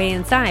 on their way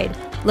inside,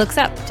 looks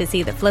up to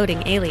see the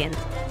floating alien.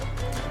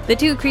 The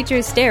two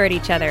creatures stare at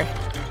each other.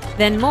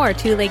 Then more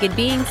two-legged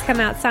beings come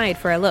outside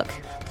for a look.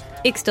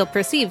 Ixtal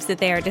perceives that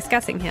they are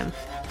discussing him.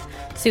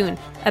 Soon,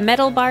 a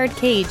metal-barred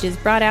cage is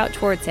brought out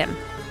towards him.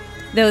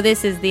 Though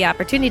this is the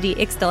opportunity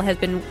Ixtal has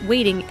been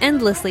waiting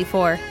endlessly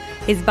for,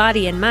 his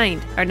body and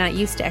mind are not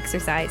used to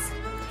exercise.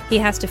 He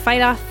has to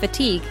fight off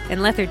fatigue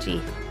and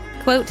lethargy.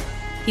 Quote,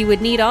 he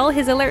would need all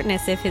his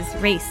alertness if his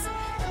race,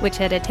 which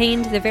had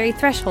attained the very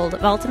threshold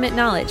of ultimate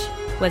knowledge,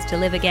 was to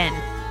live again.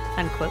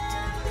 Unquote.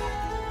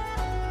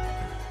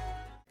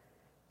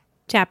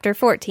 Chapter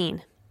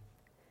 14.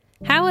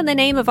 How in the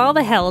name of all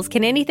the hells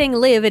can anything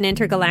live in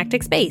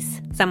intergalactic space?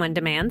 Someone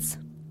demands.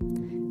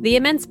 The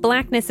immense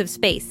blackness of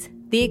space,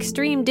 the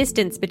extreme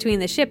distance between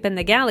the ship and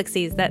the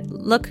galaxies that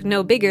look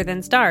no bigger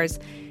than stars,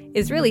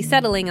 is really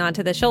settling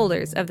onto the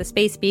shoulders of the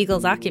Space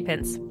Beagle's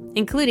occupants,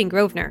 including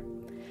Grosvenor.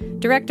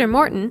 Director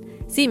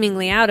Morton,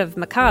 seemingly out of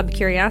macabre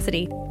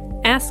curiosity,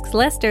 asks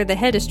Lester, the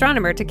head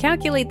astronomer, to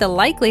calculate the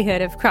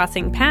likelihood of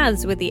crossing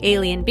paths with the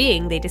alien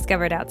being they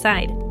discovered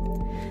outside.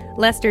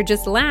 Lester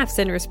just laughs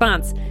in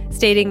response,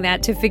 stating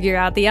that to figure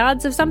out the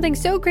odds of something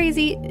so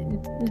crazy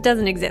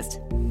doesn't exist.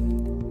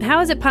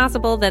 How is it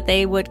possible that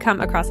they would come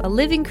across a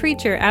living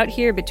creature out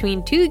here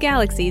between two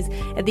galaxies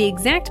at the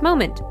exact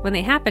moment when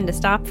they happen to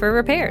stop for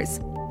repairs?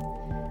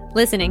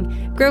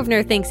 Listening,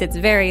 Grosvenor thinks it's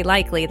very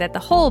likely that the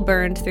hole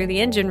burned through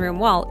the engine room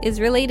wall is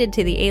related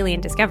to the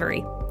alien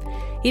discovery.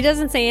 He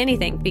doesn't say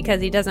anything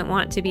because he doesn't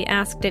want to be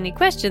asked any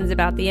questions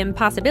about the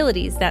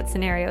impossibilities that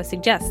scenario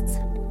suggests.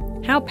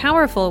 How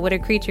powerful would a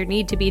creature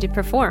need to be to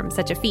perform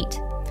such a feat?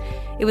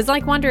 It was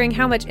like wondering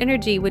how much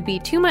energy would be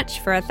too much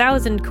for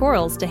 1,000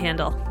 corals to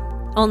handle.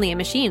 Only a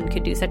machine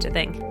could do such a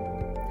thing.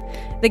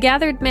 The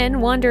gathered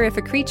men wonder if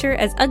a creature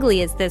as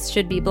ugly as this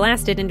should be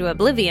blasted into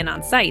oblivion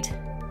on sight.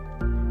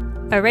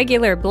 A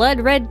regular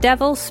blood-red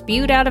devil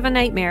spewed out of a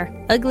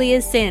nightmare, ugly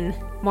as sin,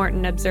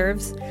 Morton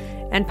observes,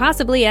 and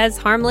possibly as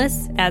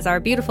harmless as our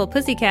beautiful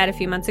pussycat a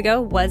few months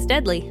ago was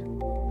deadly.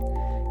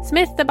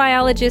 Smith, the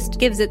biologist,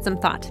 gives it some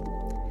thought.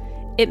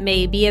 It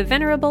may be a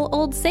venerable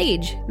old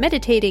sage,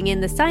 meditating in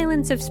the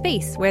silence of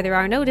space where there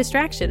are no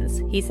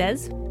distractions, he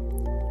says.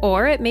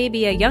 Or it may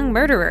be a young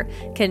murderer,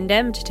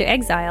 condemned to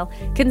exile,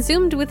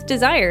 consumed with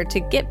desire to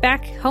get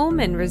back home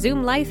and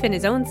resume life in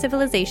his own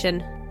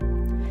civilization.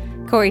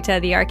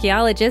 Korita, the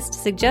archaeologist,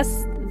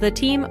 suggests the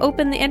team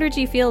open the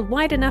energy field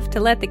wide enough to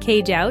let the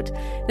cage out,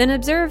 then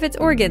observe its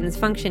organs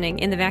functioning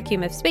in the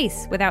vacuum of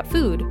space without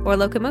food or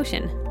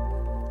locomotion.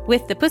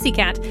 With the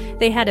pussycat,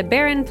 they had a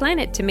barren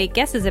planet to make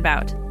guesses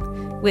about.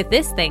 With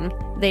this thing,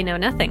 they know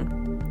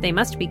nothing. They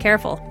must be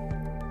careful.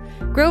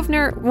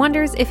 Grosvenor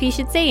wonders if he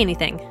should say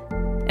anything.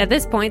 At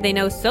this point, they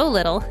know so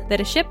little that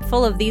a ship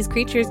full of these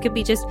creatures could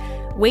be just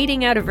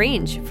waiting out of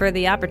range for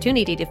the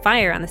opportunity to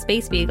fire on the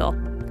Space Beagle.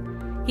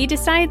 He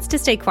decides to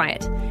stay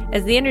quiet,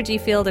 as the energy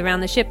field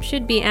around the ship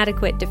should be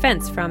adequate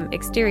defense from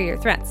exterior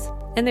threats,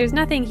 and there's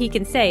nothing he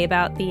can say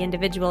about the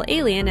individual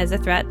alien as a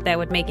threat that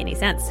would make any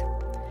sense.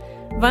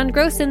 Von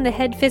Grossen, the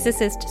head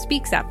physicist,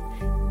 speaks up,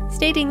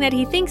 stating that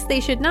he thinks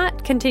they should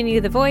not continue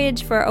the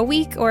voyage for a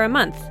week or a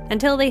month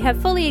until they have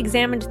fully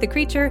examined the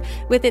creature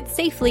with it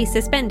safely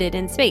suspended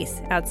in space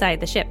outside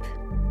the ship.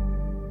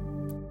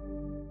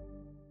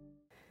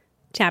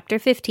 Chapter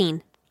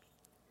 15.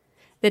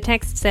 The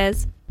text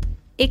says,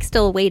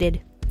 Ixtal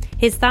waited.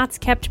 His thoughts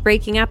kept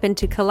breaking up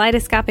into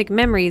kaleidoscopic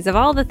memories of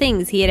all the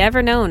things he had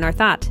ever known or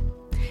thought.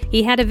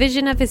 He had a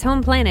vision of his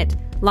home planet,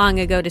 long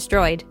ago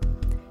destroyed.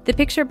 The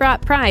picture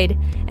brought pride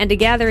and a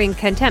gathering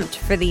contempt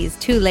for these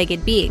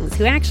two-legged beings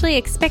who actually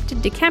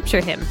expected to capture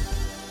him.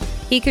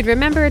 He could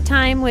remember a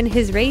time when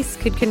his race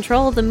could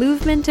control the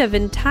movement of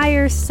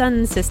entire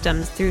sun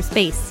systems through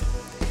space.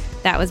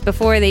 That was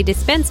before they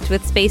dispensed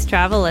with space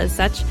travel as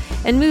such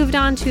and moved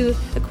on to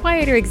a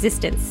quieter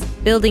existence,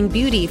 building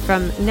beauty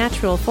from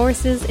natural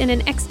forces in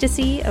an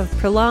ecstasy of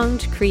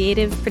prolonged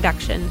creative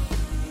production.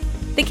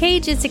 The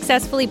cage is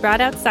successfully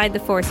brought outside the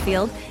force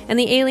field, and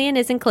the alien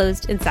is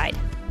enclosed inside.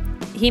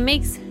 He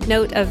makes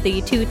note of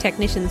the two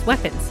technicians'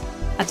 weapons,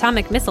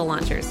 atomic missile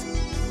launchers.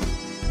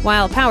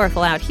 While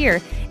powerful out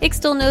here,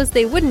 Ixtal knows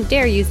they wouldn't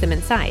dare use them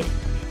inside,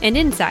 and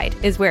inside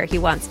is where he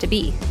wants to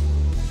be.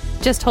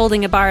 Just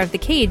holding a bar of the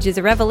cage is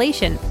a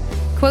revelation.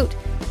 Quote,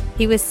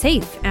 he was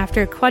safe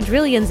after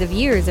quadrillions of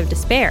years of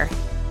despair.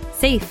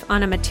 Safe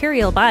on a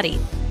material body.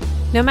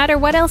 No matter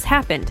what else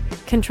happened,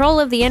 control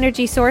of the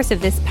energy source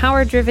of this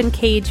power-driven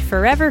cage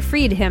forever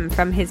freed him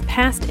from his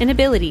past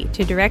inability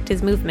to direct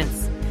his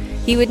movements.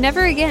 He would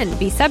never again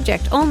be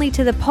subject only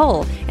to the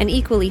pole and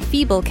equally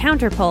feeble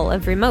counterpole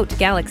of remote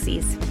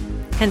galaxies.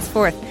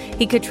 Henceforth,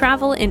 he could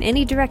travel in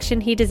any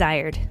direction he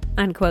desired.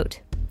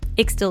 Unquote.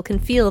 Ixtal can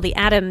feel the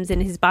atoms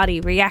in his body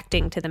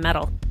reacting to the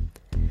metal.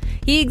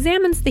 He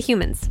examines the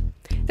humans.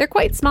 They're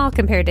quite small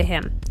compared to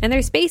him, and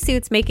their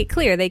spacesuits make it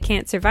clear they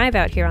can't survive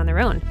out here on their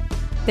own,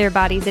 their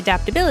body's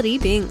adaptability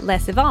being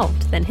less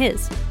evolved than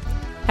his.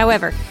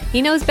 However,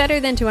 he knows better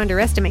than to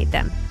underestimate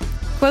them.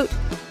 Quote,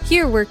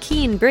 here were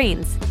keen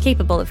brains,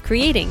 capable of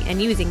creating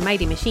and using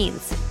mighty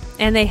machines,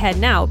 and they had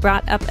now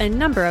brought up a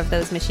number of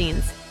those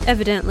machines,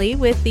 evidently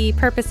with the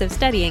purpose of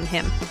studying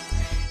him.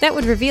 That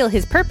would reveal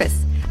his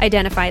purpose,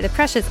 identify the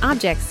precious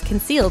objects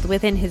concealed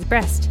within his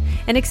breast,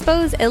 and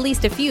expose at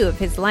least a few of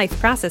his life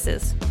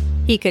processes.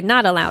 He could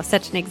not allow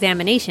such an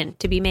examination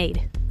to be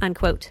made.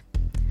 Unquote.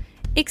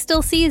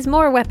 Ixtal sees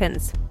more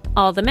weapons.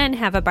 All the men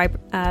have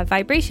a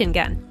vibration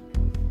gun.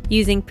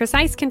 Using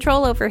precise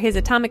control over his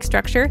atomic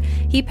structure,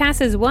 he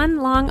passes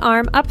one long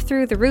arm up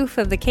through the roof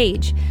of the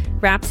cage,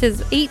 wraps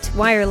his 8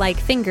 wire-like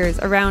fingers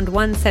around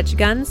one such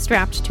gun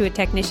strapped to a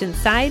technician's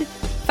side,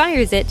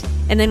 fires it,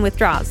 and then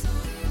withdraws.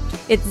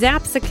 It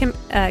zaps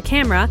a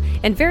camera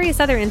and various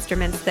other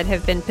instruments that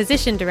have been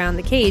positioned around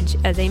the cage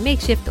as a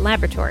makeshift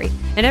laboratory,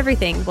 and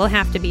everything will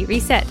have to be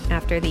reset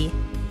after the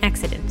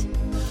accident.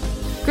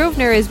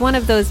 Grosvenor is one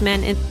of those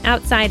men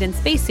outside in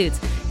spacesuits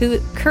who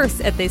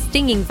curse at the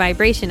stinging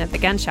vibration of the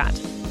gunshot.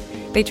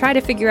 They try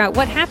to figure out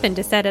what happened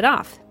to set it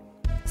off.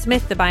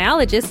 Smith, the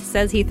biologist,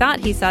 says he thought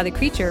he saw the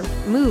creature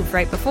move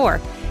right before,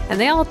 and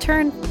they all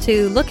turn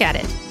to look at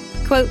it.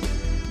 Quote,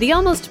 the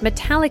almost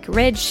metallic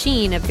red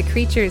sheen of the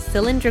creature's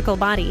cylindrical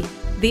body,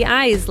 the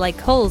eyes like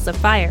coals of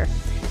fire,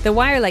 the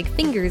wire-like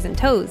fingers and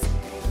toes,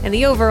 and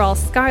the overall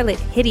scarlet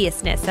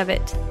hideousness of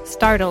it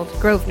startled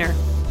Grosvenor.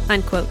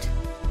 Unquote.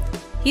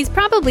 He's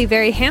probably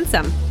very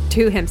handsome,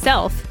 to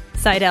himself,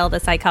 Seidel the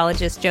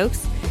psychologist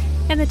jokes,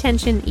 and the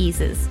tension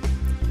eases.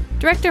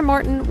 Director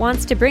Morton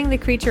wants to bring the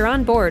creature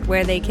on board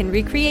where they can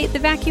recreate the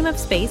vacuum of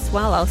space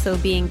while also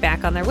being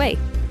back on their way.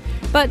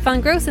 But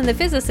von Grossen, the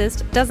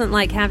physicist, doesn't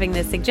like having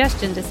this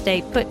suggestion to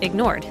stay put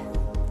ignored.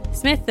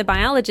 Smith, the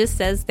biologist,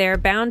 says they're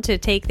bound to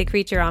take the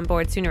creature on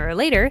board sooner or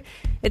later.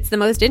 It's the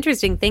most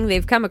interesting thing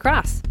they've come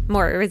across,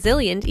 more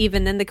resilient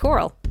even than the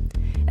coral.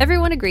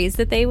 Everyone agrees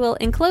that they will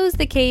enclose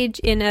the cage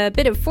in a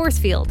bit of force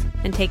field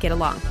and take it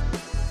along.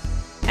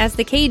 As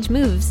the cage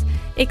moves,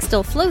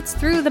 Ixtal floats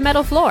through the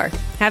metal floor,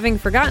 having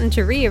forgotten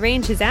to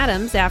rearrange his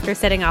atoms after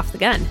setting off the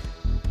gun.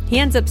 He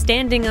ends up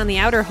standing on the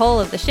outer hull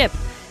of the ship,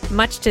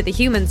 much to the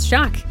human's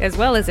shock as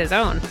well as his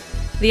own.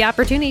 The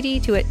opportunity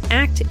to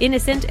act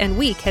innocent and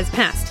weak has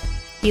passed.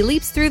 He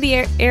leaps through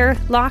the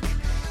airlock,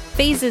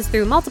 phases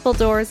through multiple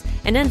doors,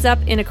 and ends up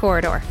in a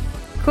corridor.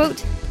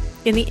 Quote,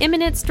 In the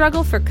imminent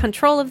struggle for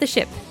control of the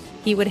ship,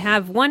 he would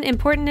have one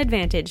important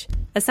advantage,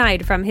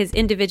 aside from his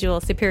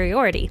individual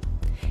superiority.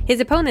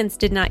 His opponents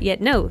did not yet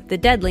know the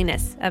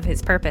deadliness of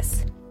his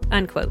purpose."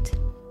 Unquote.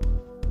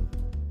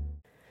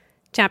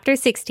 Chapter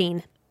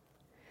 16.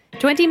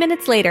 20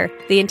 minutes later,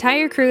 the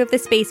entire crew of the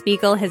Space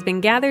Beagle has been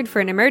gathered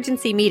for an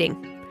emergency meeting.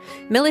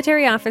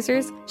 Military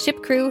officers,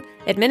 ship crew,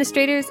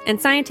 administrators,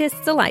 and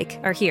scientists alike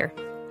are here.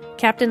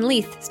 Captain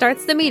Leith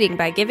starts the meeting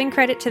by giving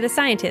credit to the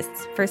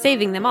scientists for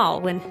saving them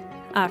all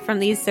from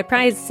these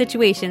surprise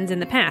situations in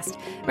the past,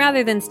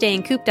 rather than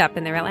staying cooped up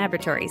in their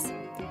laboratories.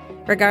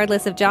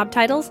 Regardless of job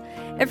titles,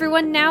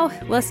 everyone now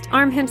must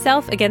arm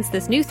himself against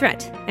this new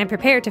threat and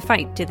prepare to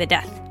fight to the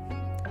death.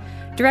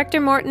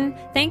 Director Morton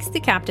thanks the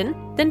captain,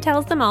 then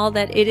tells them all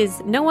that it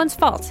is no one's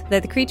fault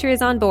that the creature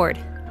is on board.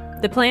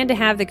 The plan to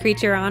have the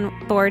creature on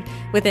board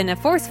within a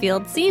force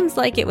field seems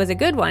like it was a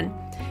good one,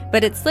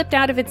 but it slipped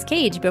out of its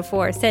cage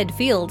before said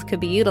field could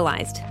be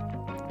utilized.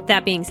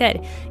 That being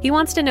said, he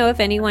wants to know if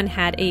anyone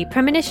had a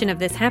premonition of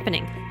this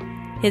happening.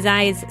 His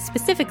eyes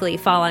specifically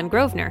fall on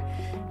Grosvenor,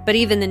 but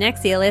even the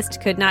Nexialist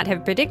could not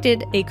have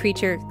predicted a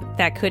creature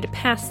that could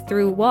pass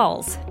through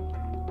walls.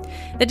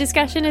 The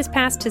discussion is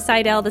passed to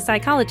Seidel the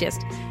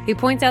psychologist, who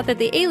points out that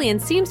the alien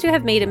seems to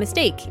have made a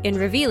mistake in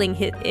revealing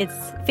its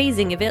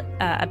phasing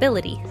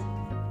ability.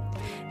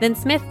 Then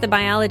Smith the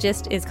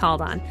biologist is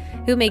called on,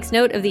 who makes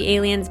note of the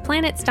alien's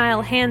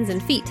planet-style hands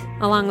and feet,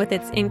 along with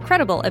its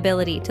incredible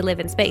ability to live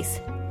in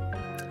space.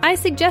 "I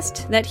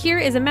suggest that here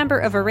is a member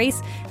of a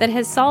race that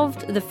has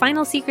solved the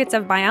final secrets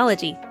of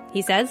biology,"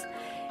 he says,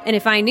 "and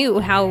if I knew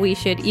how we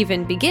should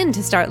even begin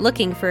to start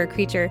looking for a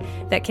creature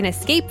that can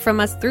escape from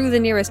us through the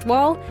nearest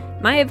wall,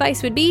 my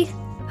advice would be,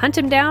 hunt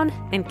him down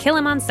and kill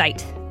him on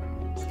sight."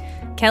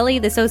 Kelly,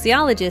 the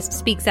sociologist,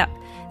 speaks up,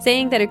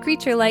 saying that a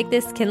creature like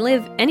this can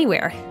live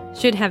anywhere,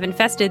 should have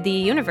infested the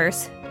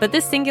universe, but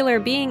this singular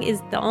being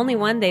is the only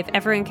one they've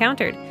ever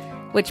encountered,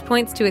 which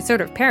points to a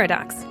sort of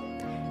paradox.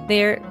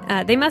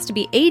 They must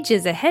be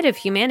ages ahead of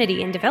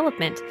humanity in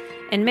development,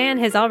 and man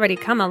has already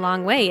come a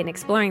long way in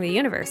exploring the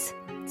universe.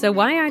 So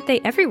why aren't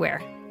they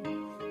everywhere?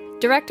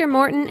 Director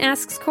Morton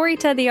asks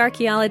Korita the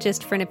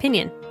archaeologist for an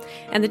opinion,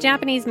 and the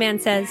Japanese man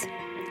says,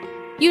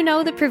 "You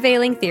know the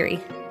prevailing theory,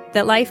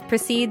 that life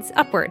proceeds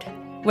upward,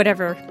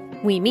 whatever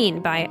we mean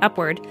by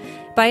upward,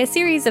 by a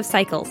series of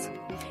cycles.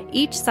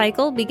 Each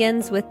cycle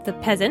begins with the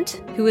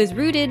peasant, who is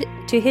rooted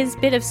to his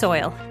bit of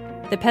soil.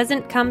 The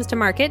peasant comes to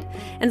market,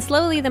 and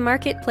slowly the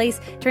marketplace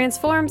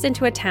transforms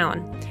into a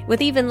town,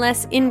 with even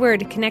less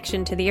inward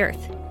connection to the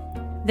earth.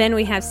 Then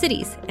we have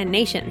cities and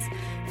nations,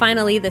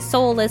 finally the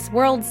soulless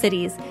world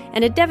cities,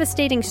 and a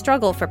devastating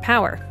struggle for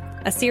power,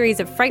 a series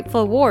of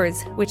frightful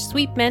wars which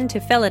sweep men to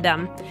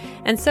felidom,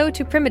 and so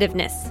to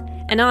primitiveness,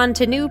 and on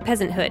to new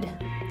peasanthood.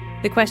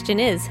 The question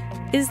is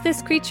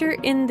this creature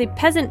in the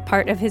peasant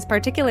part of his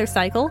particular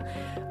cycle,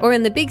 or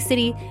in the big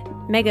city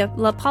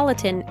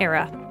megalopolitan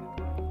era?"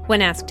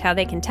 When asked how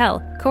they can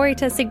tell,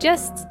 Korita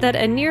suggests that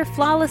a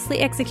near-flawlessly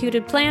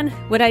executed plan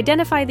would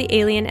identify the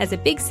alien as a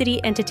big city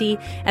entity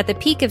at the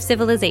peak of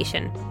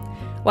civilization,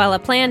 while a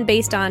plan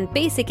based on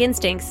basic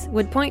instincts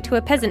would point to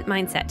a peasant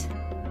mindset.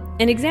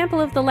 An example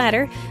of the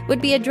latter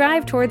would be a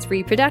drive towards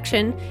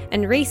reproduction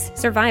and race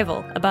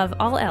survival above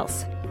all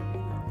else.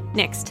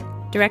 Next,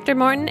 Director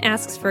Morton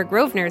asks for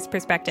Grosvenor's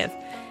perspective,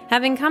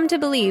 having come to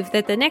believe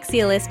that the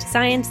Nexialist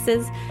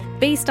sciences,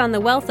 based on the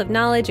wealth of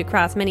knowledge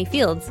across many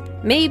fields,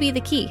 may be the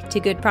key to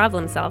good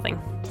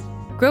problem-solving.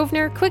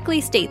 Grosvenor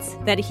quickly states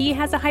that he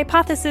has a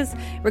hypothesis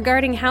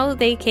regarding how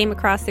they came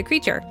across the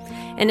creature,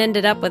 and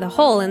ended up with a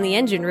hole in the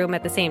engine room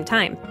at the same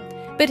time,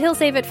 but he'll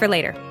save it for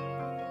later.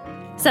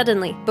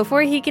 Suddenly,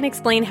 before he can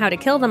explain how to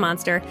kill the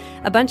monster,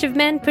 a bunch of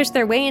men push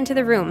their way into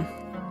the room.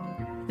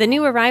 The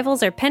new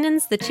arrivals are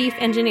Pennons, the chief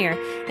engineer,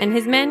 and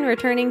his men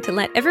returning to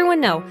let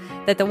everyone know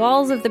that the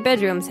walls of the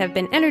bedrooms have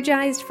been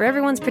energized for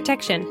everyone's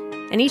protection,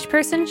 and each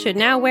person should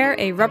now wear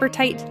a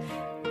rubberite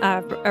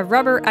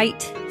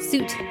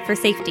suit for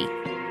safety.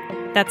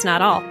 That's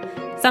not all.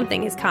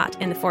 Something is caught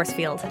in the force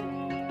field.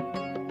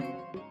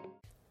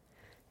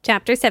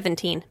 Chapter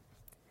 17.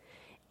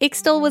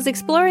 Ixtal was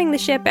exploring the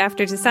ship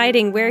after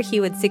deciding where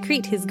he would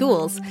secrete his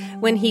ghouls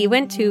when he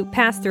went to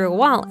pass through a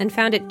wall and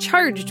found it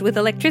charged with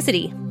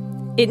electricity.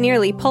 It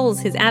nearly pulls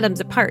his atoms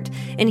apart,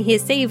 and he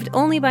is saved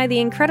only by the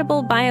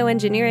incredible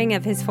bioengineering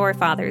of his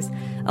forefathers,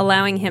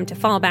 allowing him to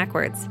fall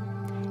backwards.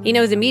 He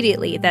knows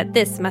immediately that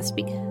this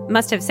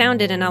must have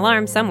sounded an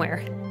alarm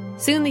somewhere.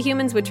 Soon the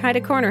humans would try to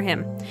corner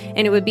him,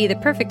 and it would be the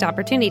perfect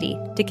opportunity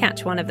to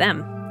catch one of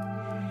them.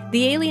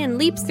 The alien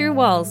leaps through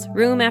walls,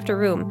 room after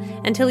room,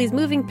 until he's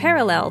moving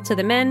parallel to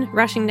the men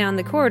rushing down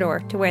the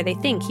corridor to where they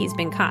think he's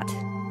been caught.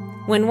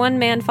 When one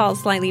man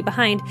falls slightly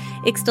behind,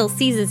 Ixtal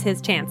seizes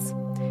his chance.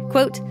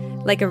 Quote,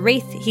 "Like a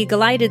wraith, he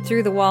glided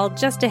through the wall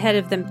just ahead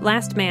of the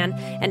last man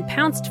and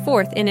pounced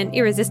forth in an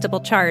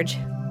irresistible charge.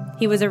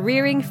 He was a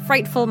rearing,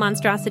 frightful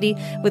monstrosity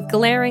with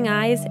glaring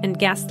eyes and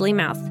ghastly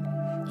mouth.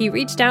 He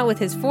reached out with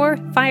his 4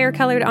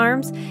 fire-colored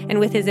arms and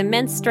with his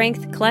immense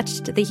strength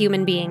clutched the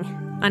human being."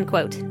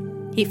 Unquote.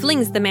 He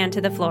flings the man to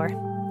the floor.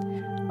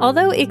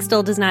 Although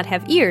Ixtal does not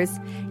have ears,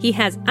 he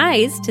has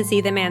eyes to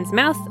see the man's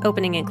mouth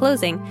opening and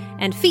closing,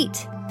 and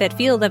feet that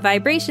feel the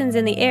vibrations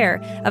in the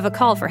air of a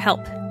call for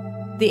help.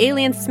 The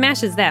alien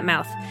smashes that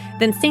mouth,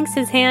 then sinks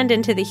his hand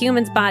into the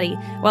human's body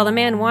while the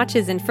man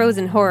watches in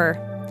frozen horror.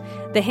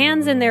 The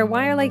hands and their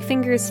wire-like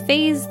fingers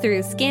phase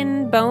through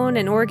skin, bone,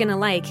 and organ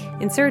alike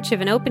in search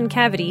of an open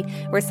cavity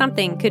where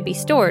something could be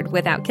stored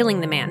without killing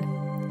the man.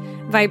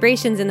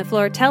 Vibrations in the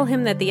floor tell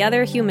him that the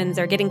other humans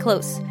are getting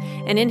close,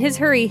 and in his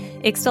hurry,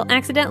 Ixtal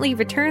accidentally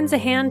returns a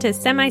hand to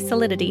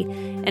semi-solidity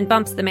and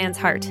bumps the man's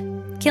heart,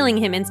 killing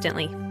him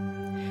instantly.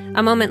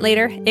 A moment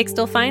later,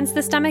 Ixtal finds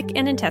the stomach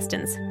and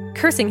intestines,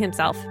 cursing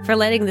himself for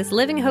letting this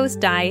living host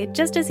die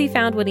just as he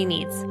found what he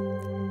needs.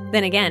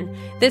 Then again,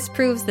 this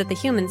proves that the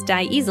humans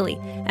die easily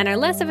and are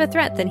less of a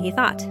threat than he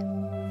thought.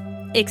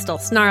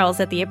 Ixtal snarls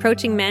at the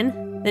approaching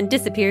men, then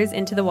disappears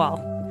into the wall.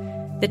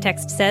 The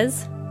text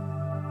says,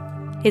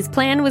 "His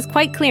plan was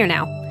quite clear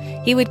now.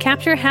 He would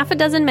capture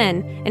 6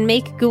 men and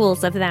make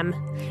ghouls of them.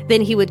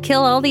 Then he would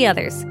kill all the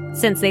others,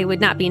 since they would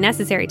not be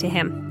necessary to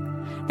him.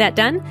 That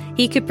done,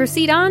 he could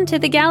proceed on to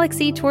the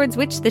galaxy towards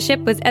which the ship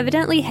was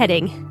evidently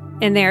heading,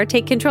 and there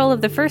take control of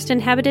the first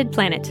inhabited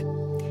planet.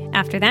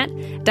 After that,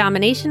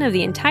 domination of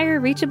the entire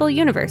reachable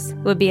universe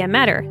would be a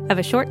matter of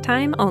a short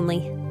time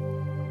only."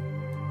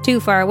 Too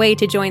far away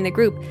to join the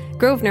group,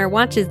 Grosvenor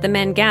watches the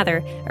men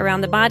gather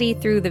around the body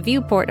through the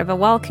viewport of a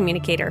wall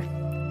communicator.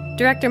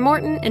 Director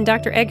Morton and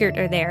Dr. Eggert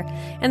are there,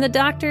 and the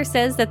doctor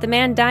says that the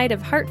man died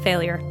of heart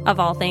failure, of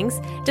all things,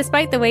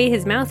 despite the way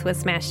his mouth was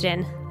smashed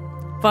in.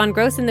 Von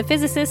Grossen, the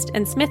physicist,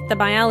 and Smith, the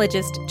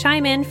biologist,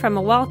 chime in from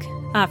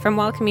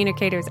wall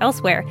communicators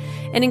elsewhere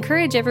and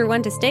encourage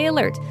everyone to stay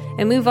alert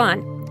and move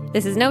on.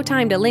 This is no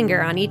time to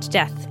linger on each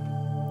death.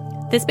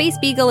 The Space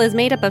Beagle is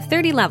made up of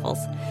 30 levels,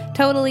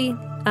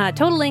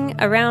 totaling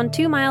around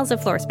 2 miles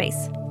of floor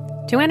space.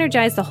 To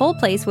energize the whole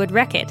place would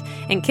wreck it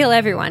and kill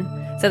everyone,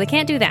 so they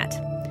can't do that.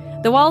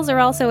 The walls are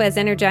also as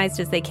energized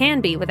as they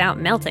can be without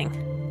melting.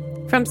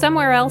 From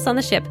somewhere else on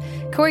the ship,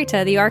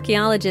 Korita, the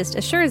archaeologist,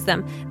 assures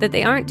them that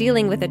they aren't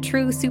dealing with a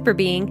true super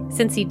being,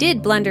 since he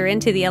did blunder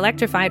into the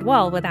electrified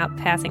wall without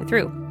passing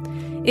through.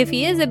 If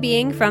he is a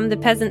being from the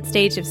peasant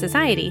stage of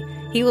society,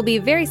 he will be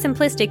very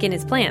simplistic in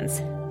his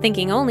plans,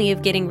 thinking only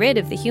of getting rid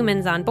of the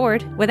humans on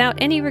board without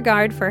any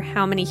regard for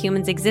how many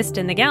humans exist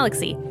in the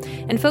galaxy,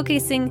 and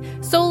focusing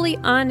solely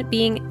on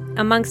being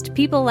amongst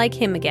people like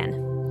him again.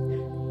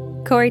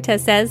 Korita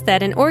says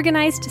that an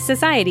organized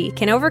society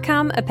can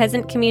overcome a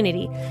peasant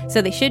community,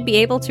 so they should be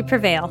able to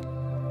prevail.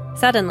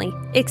 Suddenly,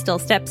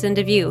 Ixtal steps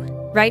into view,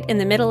 right in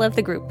the middle of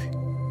the group.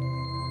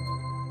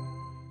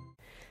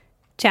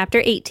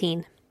 Chapter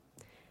 18.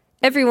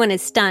 Everyone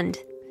is stunned.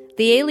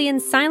 The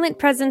alien's silent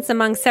presence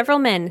among several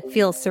men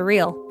feels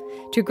surreal.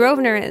 To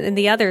Grosvenor and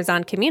the others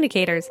on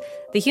communicators,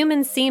 the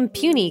humans seem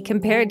puny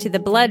compared to the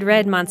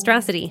blood-red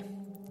monstrosity.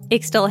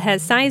 Ixtal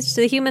has sized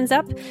the humans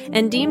up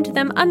and deemed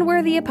them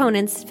unworthy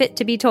opponents fit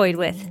to be toyed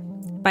with.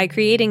 By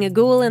creating a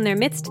ghoul in their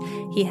midst,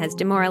 he has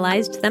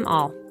demoralized them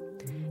all.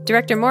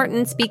 Director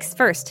Morton speaks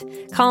first,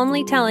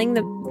 calmly telling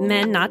the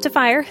men not to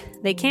fire.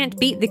 They can't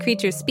beat the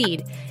creature's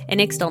speed, and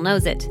Ixtal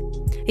knows it.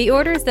 He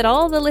orders that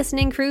all the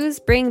listening crews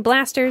bring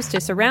blasters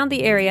to surround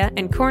the area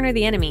and corner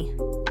the enemy.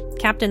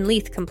 Captain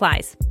Leith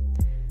complies.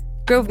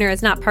 Grosvenor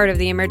is not part of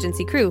the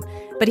emergency crew,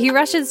 but he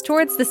rushes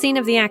towards the scene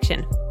of the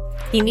action.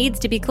 He needs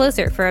to be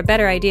closer for a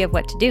better idea of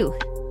what to do.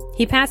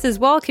 He passes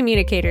wall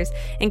communicators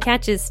and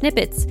catches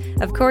snippets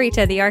of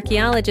Korita, the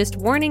archaeologist,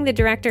 warning the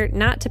director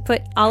not to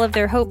put all of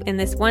their hope in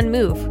this one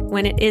move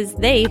when it is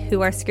they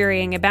who are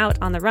scurrying about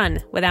on the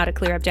run without a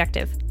clear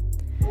objective.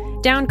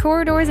 Down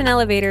corridors and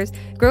elevators,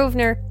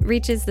 Grosvenor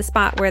reaches the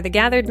spot where the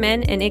gathered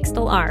men and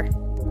Ixtal are.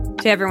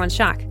 To everyone's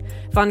shock,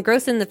 Von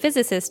Grossen, the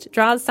physicist,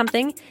 draws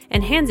something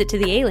and hands it to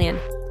the alien,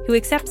 who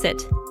accepts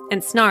it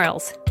and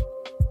snarls.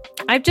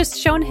 "I've just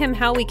shown him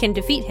how we can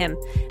defeat him,"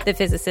 the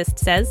physicist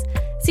says,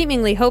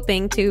 seemingly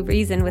hoping to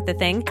reason with the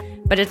thing,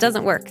 but it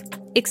doesn't work.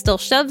 Ixtal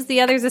shoves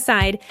the others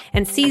aside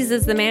and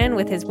seizes the man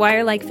with his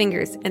wire-like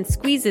fingers and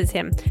squeezes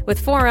him with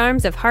 4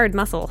 arms of hard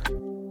muscle.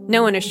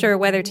 No one is sure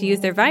whether to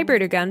use their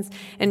vibrator guns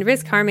and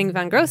risk harming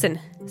Von Grossen,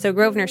 so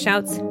Grosvenor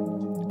shouts,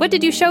 "What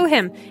did you show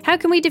him? How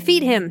can we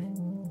defeat him?"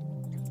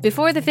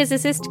 Before the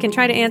physicist can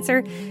try to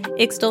answer,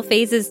 Ixtal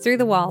phases through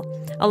the wall,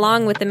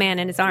 along with the man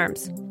in his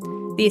arms.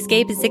 The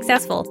escape is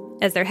successful,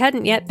 as there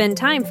hadn't yet been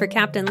time for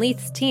Captain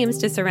Leith's teams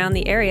to surround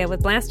the area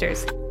with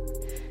blasters.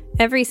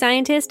 Every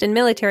scientist and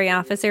military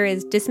officer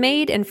is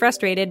dismayed and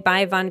frustrated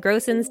by Von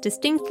Grossen's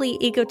distinctly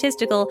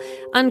egotistical,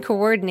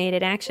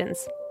 uncoordinated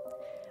actions.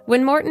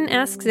 When Morton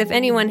asks if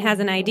anyone has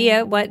an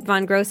idea what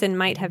Von Grossen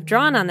might have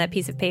drawn on that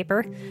piece of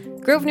paper,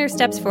 Grosvenor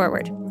steps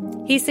forward.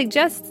 He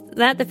suggests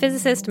that the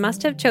physicist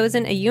must have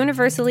chosen a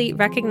universally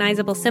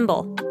recognizable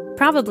symbol,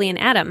 probably an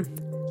atom.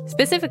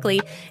 Specifically,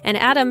 an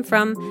atom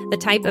from the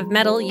type of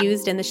metal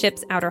used in the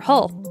ship's outer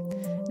hull.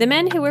 The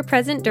men who were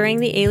present during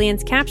the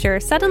alien's capture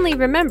suddenly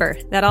remember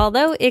that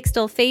although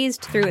Ixtal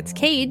phased through its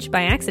cage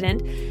by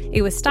accident,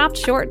 it was stopped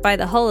short by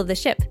the hull of the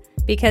ship,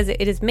 because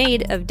it is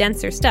made of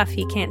denser stuff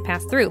he can't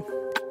pass through.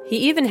 He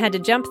even had to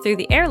jump through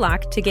the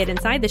airlock to get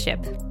inside the ship.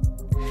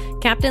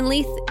 Captain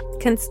Leith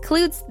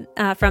concludes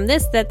from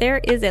this that there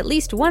is at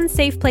least one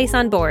safe place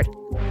on board,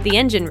 the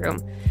engine room,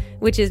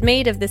 which is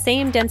made of the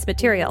same dense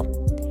material.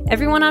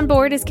 Everyone on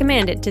board is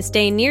commanded to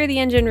stay near the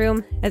engine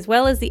room, as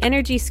well as the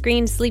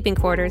energy-screened sleeping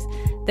quarters,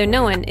 though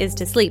no one is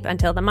to sleep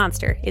until the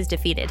monster is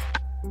defeated.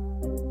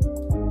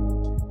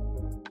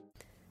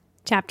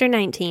 Chapter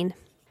 19.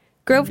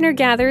 Grosvenor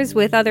gathers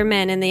with other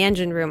men in the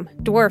engine room,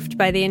 dwarfed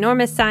by the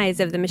enormous size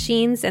of the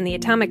machines and the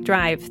atomic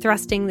drive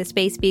thrusting the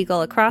Space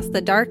Beagle across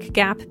the dark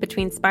gap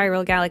between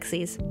spiral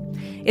galaxies.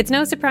 It's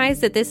no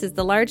surprise that this is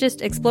the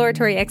largest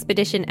exploratory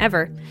expedition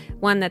ever,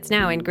 one that's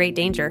now in great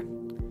danger.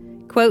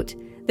 Quote,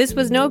 "This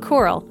was no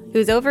coral,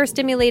 whose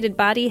overstimulated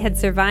body had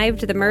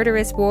survived the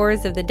murderous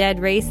wars of the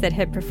dead race that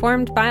had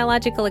performed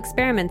biological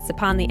experiments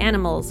upon the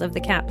animals of the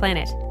Cat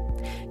Planet.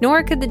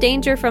 Nor could the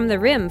danger from the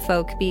Rim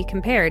folk be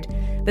compared.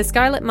 The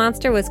Scarlet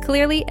Monster was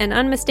clearly and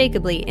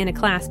unmistakably in a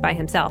class by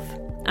himself."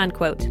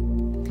 Unquote.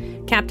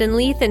 Captain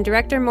Leith and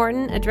Director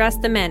Morton address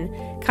the men,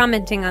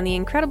 commenting on the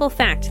incredible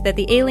fact that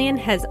the alien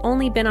has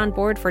only been on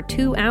board for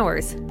 2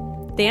 hours.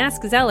 They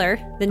ask Zeller,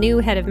 the new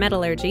head of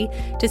metallurgy,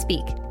 to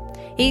speak.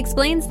 He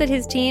explains that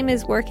his team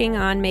is working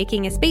on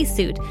making a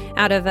spacesuit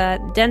out of a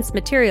dense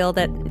material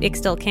that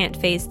Ixtal can't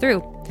phase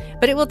through.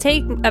 But it will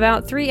take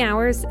about 3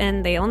 hours,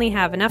 and they only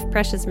have enough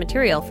precious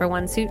material for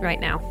one suit right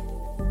now.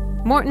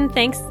 Morton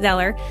thanks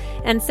Zeller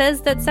and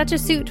says that such a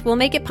suit will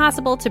make it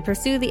possible to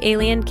pursue the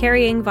alien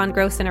carrying von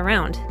Grossen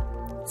around.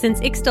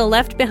 Since Ixtal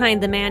left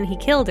behind the man he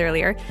killed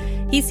earlier,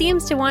 he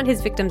seems to want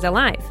his victims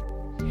alive.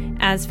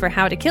 As for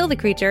how to kill the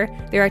creature,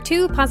 there are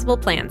 2 possible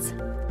plans.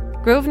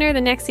 Grosvenor the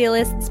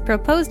Nexialist's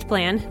proposed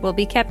plan will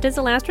be kept as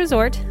a last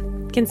resort,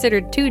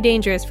 considered too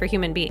dangerous for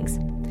human beings.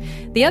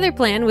 The other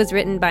plan was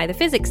written by the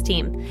physics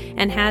team,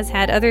 and has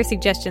had other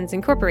suggestions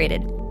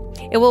incorporated.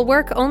 It will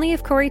work only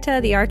if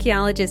Corita the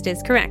archaeologist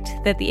is correct,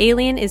 that the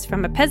alien is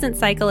from a peasant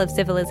cycle of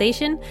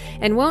civilization,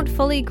 and won't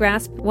fully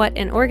grasp what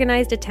an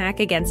organized attack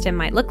against him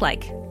might look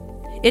like.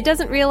 It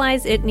doesn't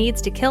realize it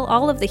needs to kill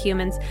all of the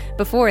humans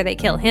before they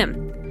kill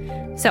him.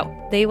 So,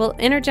 they will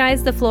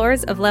energize the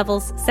floors of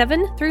levels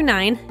 7 through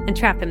 9 and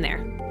trap him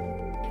there.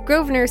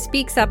 Grosvenor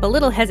speaks up a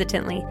little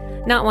hesitantly,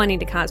 not wanting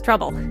to cause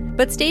trouble,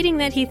 but stating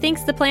that he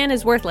thinks the plan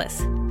is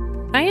worthless.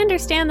 "I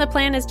understand the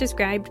plan as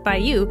described by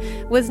you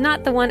was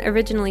not the one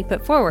originally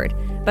put forward,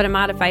 but a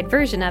modified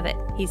version of it,"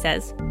 he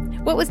says.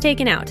 "What was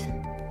taken out?"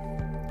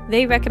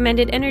 "They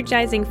recommended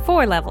energizing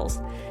 4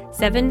 levels,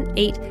 7,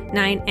 8,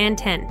 9, and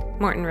 10,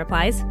 Morton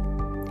replies.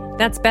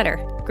 "That's better,"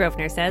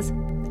 Grosvenor says.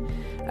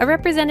 A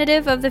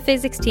representative of the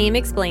physics team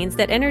explains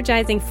that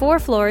energizing 4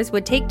 floors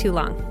would take too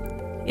long.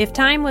 If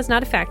time was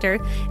not a factor,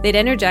 they'd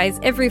energize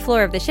every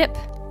floor of the ship.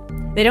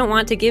 They don't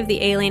want to give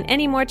the alien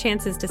any more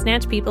chances to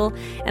snatch people,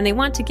 and they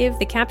want to give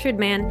the captured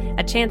man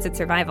a chance at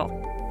survival.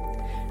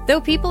 Though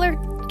people are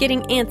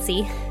getting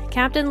antsy,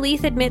 Captain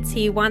Leith admits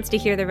he wants to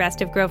hear the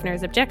rest of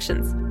Grosvenor's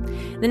objections.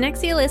 The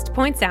Nexialist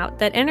points out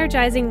that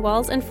energizing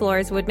walls and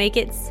floors would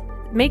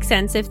make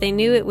sense if they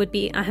knew it would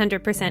be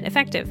 100%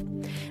 effective.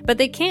 But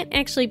they can't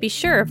actually be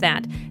sure of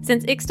that,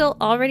 since Ixtal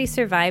already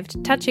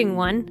survived touching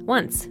one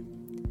once.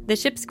 The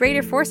ship's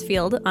greater force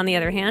field, on the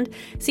other hand,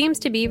 seems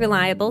to be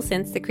reliable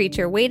since the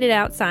creature waited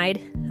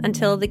outside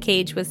until the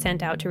cage was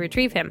sent out to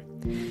retrieve him.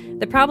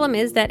 The problem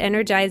is that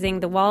energizing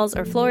the walls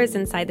or floors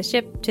inside the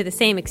ship to the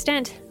same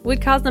extent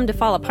would cause them to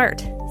fall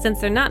apart, since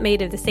they're not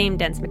made of the same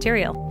dense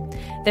material.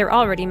 They're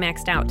already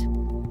maxed out.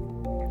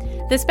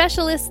 The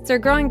specialists are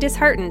growing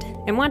disheartened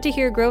and want to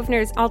hear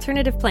Grosvenor's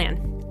alternative plan.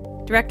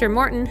 Director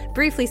Morton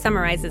briefly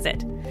summarizes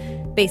it.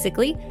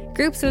 Basically,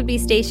 groups would be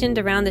stationed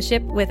around the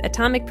ship with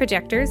atomic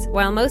projectors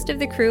while most of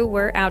the crew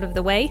were out of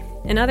the way,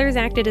 and others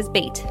acted as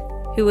bait,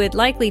 who would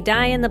likely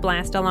die in the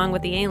blast along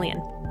with the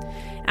alien.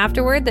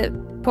 Afterward, the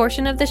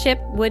portion of the ship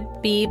would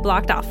be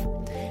blocked off.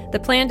 The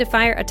plan to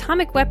fire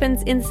atomic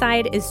weapons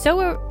inside is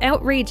so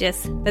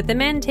outrageous that the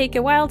men take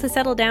a while to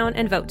settle down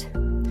and vote.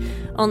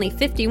 Only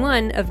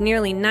 51 of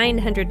nearly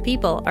 900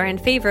 people are in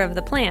favor of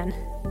the plan.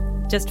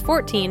 Just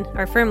 14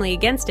 are firmly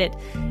against it,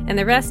 and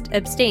the rest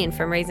abstain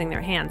from raising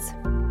their hands.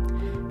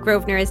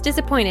 Grosvenor is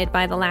disappointed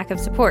by the lack of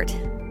support,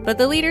 but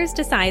the leaders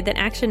decide that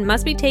action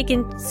must be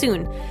taken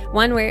soon,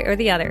 one way or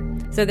the other,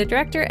 so the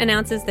director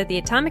announces that the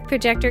atomic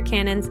projector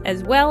cannons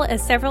as well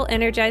as several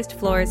energized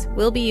floors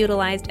will be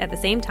utilized at the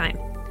same time.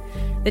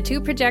 The 2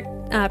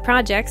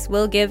 projects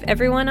will give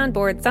everyone on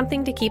board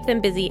something to keep them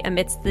busy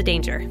amidst the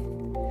danger.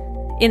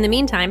 In the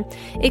meantime,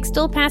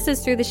 Ixtal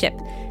passes through the ship,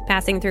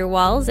 passing through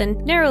walls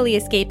and narrowly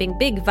escaping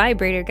big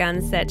vibrator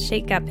guns that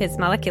shake up his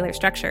molecular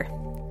structure.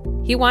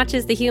 He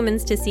watches the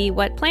humans to see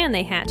what plan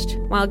they hatched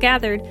while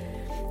gathered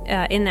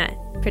in that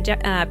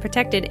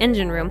protected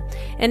engine room,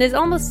 and is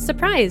almost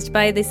surprised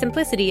by the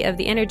simplicity of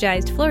the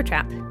energized floor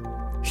trap.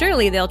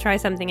 Surely they'll try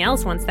something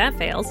else once that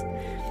fails.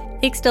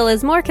 Ixtal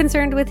is more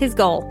concerned with his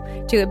goal,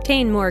 to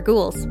obtain more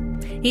ghouls.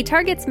 He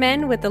targets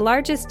men with the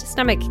largest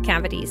stomach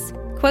cavities.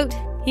 Quote,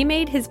 "He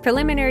made his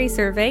preliminary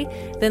survey,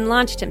 then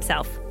launched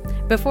himself.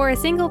 Before a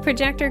single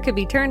projector could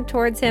be turned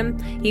towards him,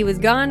 he was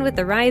gone with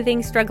the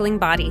writhing, struggling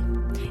body.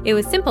 It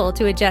was simple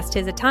to adjust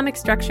his atomic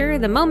structure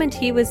the moment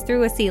he was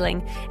through a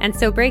ceiling, and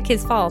so break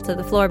his fall to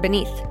the floor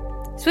beneath.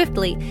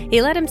 Swiftly,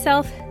 he let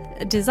himself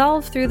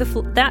dissolve through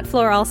that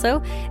floor also,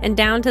 and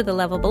down to the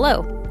level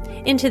below.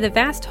 Into the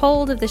vast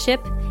hold of the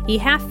ship, he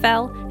half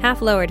fell,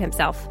 half lowered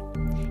himself.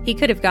 He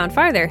could have gone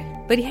farther,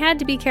 but he had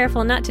to be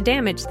careful not to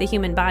damage the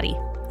human body."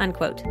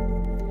 Unquote.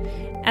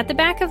 At the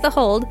back of the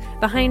hold,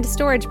 behind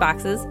storage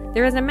boxes,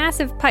 there is a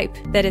massive pipe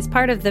that is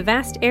part of the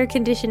vast air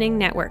conditioning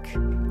network.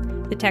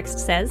 The text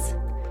says,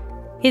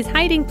 "His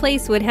hiding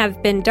place would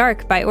have been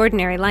dark by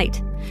ordinary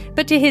light,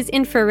 but to his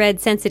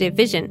infrared-sensitive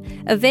vision,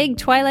 a vague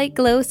twilight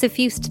glow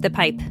suffused the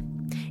pipe.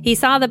 He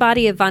saw the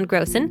body of von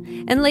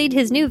Grossen and laid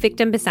his new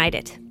victim beside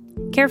it.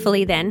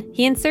 Carefully, then,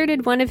 he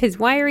inserted one of his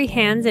wiry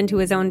hands into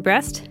his own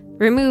breast,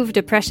 removed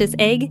a precious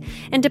egg,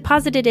 and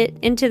deposited it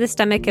into the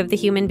stomach of the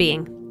human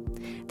being.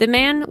 The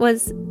man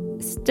was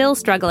still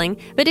struggling,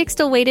 but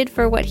Ixtal waited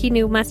for what he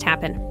knew must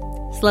happen.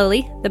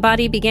 Slowly, the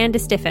body began to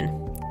stiffen.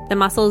 The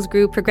muscles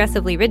grew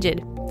progressively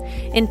rigid.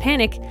 In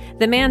panic,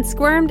 the man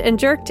squirmed and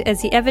jerked as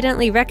he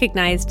evidently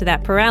recognized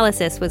that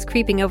paralysis was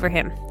creeping over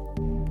him.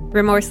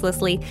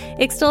 Remorselessly,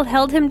 Ixtal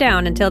held him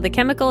down until the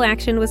chemical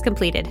action was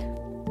completed.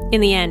 In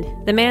the end,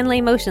 the man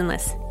lay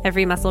motionless,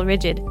 every muscle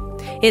rigid.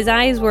 His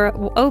eyes were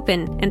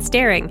open and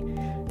staring.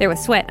 There was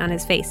sweat on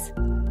his face.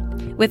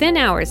 Within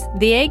hours,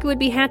 the egg would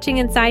be hatching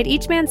inside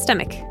each man's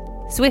stomach.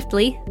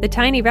 Swiftly, the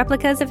tiny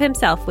replicas of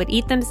himself would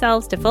eat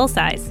themselves to full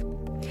size.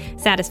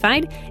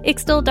 Satisfied,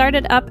 Ixtal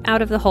darted up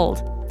out of the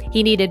hold.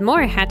 He needed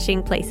more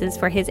hatching places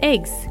for his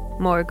eggs,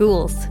 more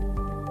ghouls.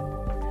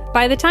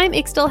 By the time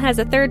Ixtal has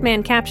a third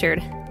man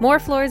captured, more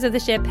floors of the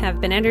ship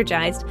have been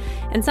energized,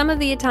 and some of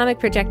the atomic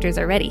projectors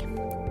are ready.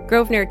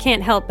 Grosvenor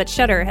can't help but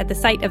shudder at the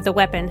sight of the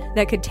weapon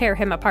that could tear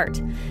him apart,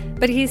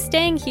 but he's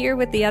staying here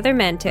with the other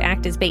men to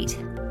act as bait.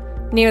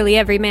 Nearly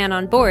every man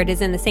on board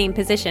is in the same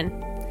position.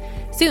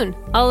 Soon,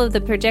 all of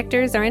the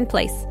projectors are in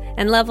place,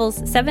 and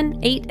levels 7,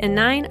 8, and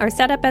 9 are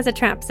set up as a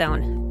trap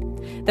zone.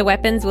 The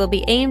weapons will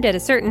be aimed at a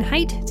certain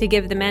height to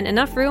give the men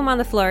enough room on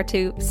the floor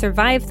to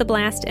survive the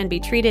blast and be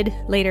treated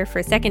later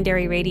for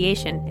secondary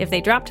radiation if they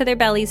drop to their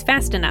bellies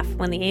fast enough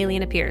when the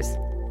alien appears.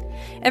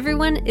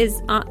 Everyone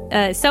is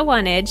so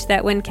on edge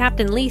that when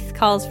Captain Leith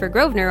calls for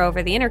Grosvenor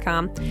over the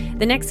intercom,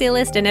 the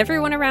Nexialist and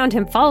everyone around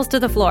him falls to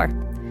the floor.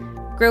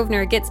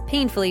 Grosvenor gets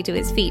painfully to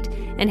his feet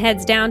and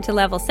heads down to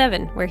level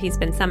 7, where he's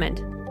been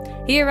summoned.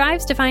 He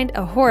arrives to find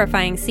a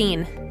horrifying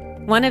scene.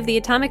 One of the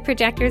atomic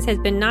projectors has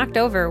been knocked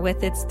over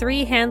with its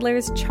 3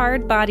 handlers'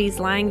 charred bodies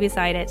lying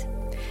beside it.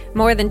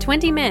 More than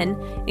 20 men,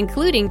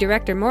 including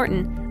Director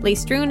Morton, lay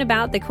strewn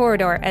about the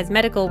corridor as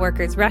medical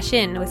workers rush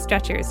in with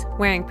stretchers,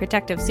 wearing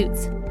protective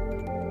suits.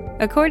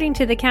 According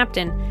to the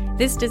captain,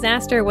 this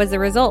disaster was the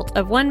result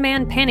of one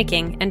man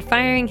panicking and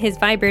firing his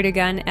vibrator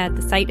gun at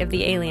the sight of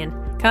the alien,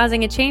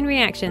 causing a chain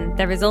reaction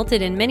that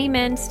resulted in many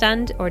men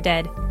stunned or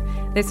dead.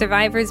 The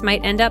survivors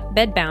might end up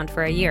bedbound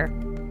for a year.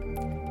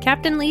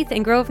 Captain Leith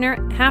and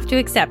Grosvenor have to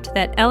accept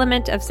that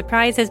element of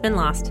surprise has been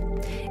lost.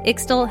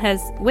 Ixtal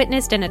has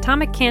witnessed an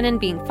atomic cannon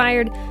being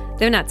fired,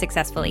 though not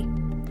successfully.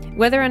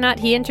 Whether or not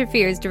he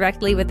interferes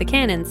directly with the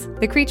cannons,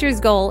 the creature's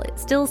goal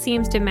still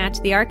seems to match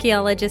the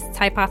archaeologist's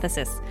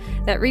hypothesis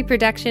that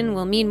reproduction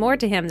will mean more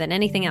to him than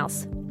anything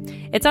else.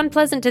 It's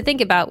unpleasant to think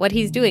about what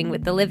he's doing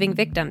with the living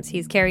victims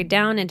he's carried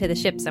down into the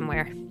ship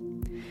somewhere.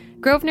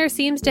 Grosvenor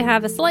seems to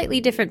have a slightly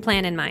different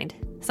plan in mind,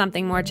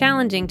 something more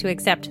challenging to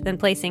accept than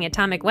placing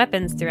atomic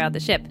weapons throughout the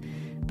ship,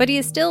 but he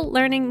is still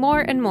learning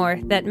more and more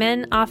that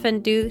men often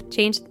do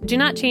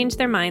not change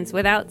their minds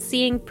without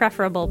seeing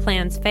preferable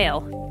plans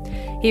fail.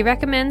 He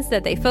recommends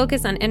that they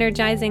focus on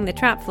energizing the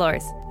trap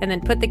floors and then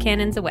put the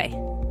cannons away.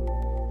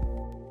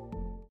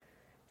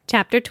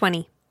 Chapter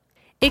 20.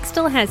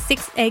 Ixtal has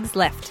 6 eggs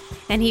left,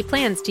 and he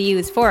plans to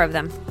use 4 of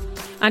them.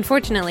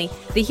 Unfortunately,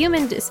 the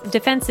human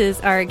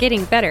defenses are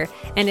getting better,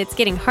 and it's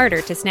getting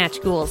harder to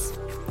snatch ghouls.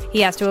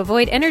 He has to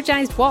avoid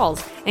energized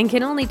walls, and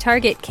can only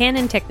target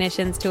cannon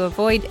technicians to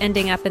avoid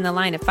ending up in the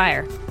line of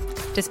fire.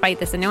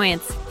 Despite this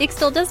annoyance,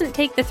 Ixtal doesn't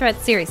take the threat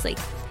seriously.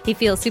 He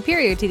feels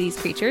superior to these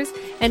creatures,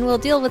 and will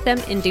deal with them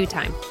in due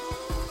time.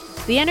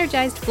 The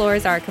energized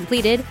floors are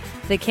completed,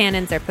 the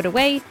cannons are put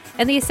away,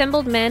 and the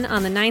assembled men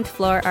on the 9th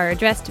floor are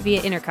addressed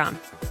via intercom.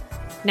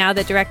 Now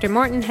that Director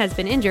Morton has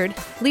been injured,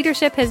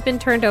 leadership has been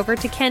turned over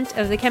to Kent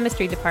of the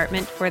chemistry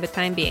department for the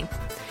time being.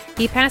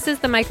 He passes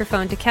the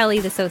microphone to Kelly,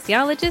 the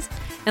sociologist,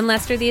 and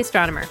Lester, the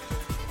astronomer.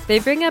 They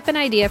bring up an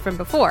idea from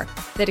before,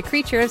 that a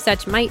creature of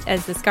such might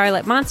as the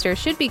Scarlet Monster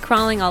should be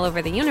crawling all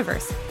over the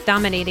universe,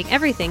 dominating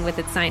everything with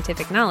its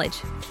scientific knowledge.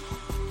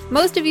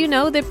 Most of you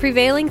know the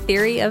prevailing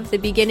theory of the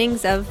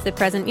beginnings of the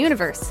present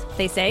universe,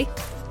 they say.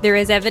 There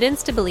is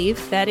evidence to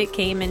believe that it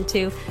came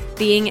into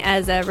being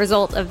as a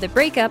result of the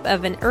breakup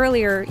of an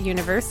earlier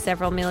universe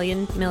several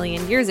million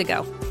years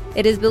ago.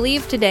 It is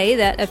believed today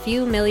that a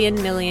few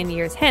million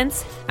years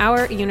hence,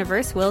 our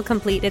universe will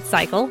complete its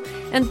cycle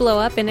and blow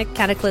up in a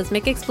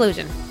cataclysmic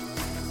explosion.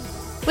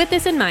 With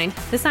this in mind,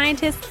 the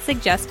scientists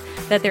suggest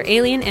that their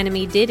alien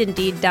enemy did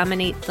indeed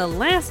dominate the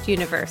last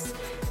universe,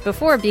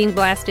 before being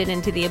blasted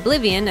into the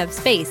oblivion of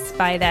space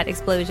by that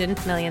explosion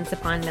millions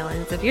upon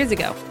millions of years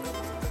ago.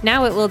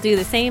 Now it will do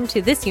the same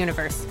to this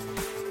universe.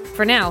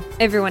 For now,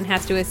 everyone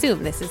has to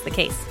assume this is the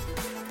case.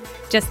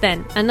 Just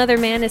then, another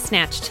man is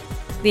snatched.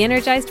 The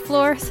energized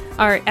floors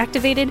are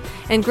activated,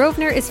 and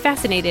Grosvenor is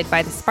fascinated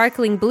by the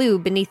sparkling blue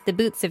beneath the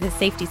boots of his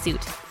safety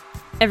suit.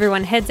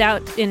 Everyone heads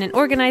out in an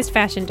organized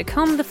fashion to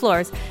comb the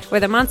floors where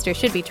the monster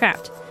should be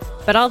trapped,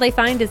 but all they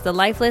find is the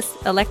lifeless,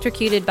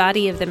 electrocuted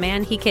body of the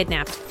man he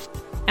kidnapped.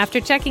 After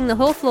checking the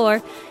whole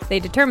floor, they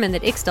determine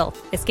that Ixtal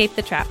escaped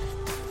the trap.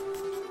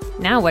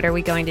 Now what are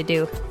we going to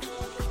do?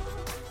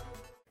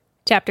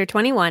 Chapter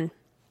 21.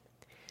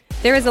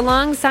 There is a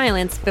long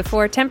silence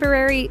before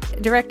temporary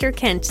Director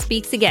Kent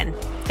speaks again,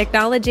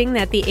 acknowledging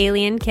that the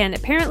alien can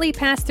apparently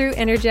pass through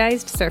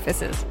energized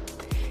surfaces.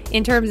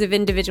 In terms of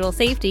individual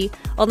safety,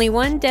 only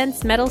one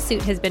dense metal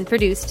suit has been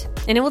produced,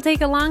 and it will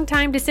take a long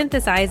time to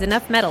synthesize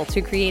enough metal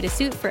to create a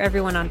suit for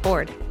everyone on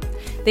board.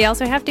 They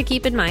also have to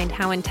keep in mind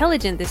how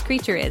intelligent this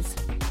creature is,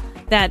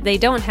 that they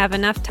don't have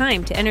enough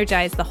time to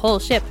energize the whole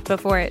ship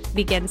before it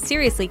begins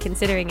seriously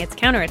considering its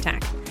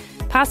counterattack,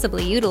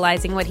 possibly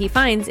utilizing what he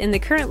finds in the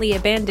currently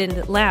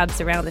abandoned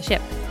labs around the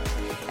ship.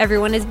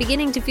 Everyone is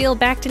beginning to feel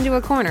backed into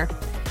a corner.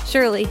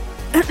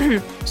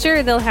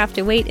 Sure, they'll have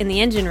to wait in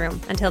the engine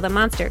room until the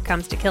monster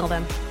comes to kill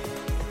them.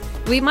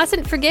 We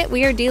mustn't forget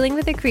we are dealing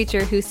with a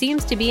creature who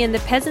seems to be in the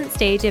peasant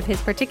stage of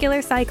his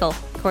particular cycle,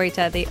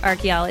 Korita the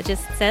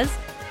archaeologist says.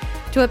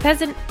 To a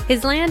peasant,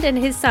 his land and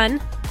his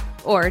son,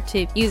 or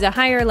to use a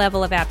higher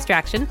level of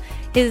abstraction,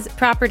 his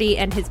property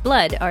and his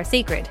blood are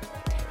sacred.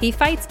 He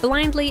fights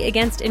blindly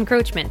against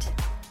encroachment.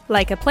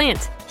 Like a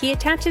plant, he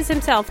attaches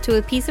himself to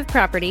a piece of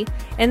property,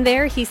 and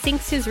there he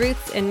sinks his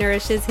roots and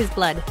nourishes his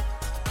blood.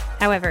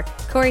 However,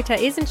 Korita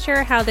isn't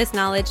sure how this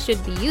knowledge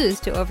should be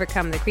used to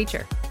overcome the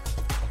creature.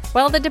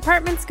 While the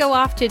departments go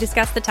off to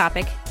discuss the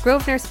topic,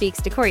 Grosvenor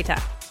speaks to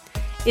Korita.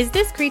 If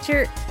this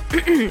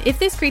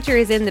creature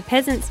is in the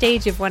peasant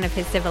stage of one of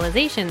his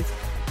civilizations,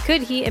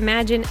 could he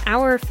imagine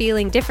our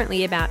feeling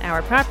differently about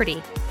our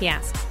property? He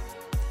asks.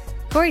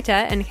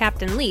 Korita and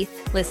Captain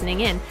Leith,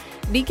 listening in,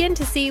 begin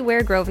to see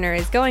where Grosvenor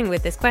is going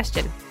with this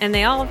question, and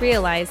they all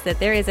realize that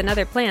there is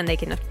another plan they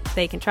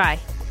can try.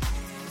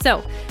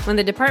 So, when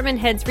the department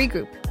heads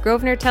regroup,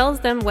 Grosvenor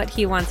tells them what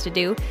he wants to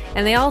do,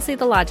 and they all see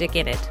the logic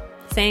in it,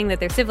 saying that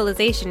their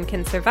civilization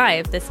can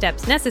survive the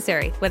steps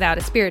necessary without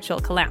a spiritual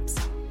collapse.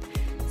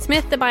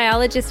 Smith, the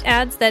biologist,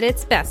 adds that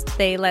it's best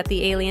they let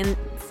the alien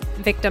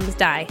victims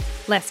die,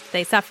 lest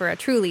they suffer a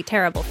truly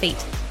terrible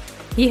fate.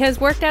 He has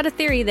worked out a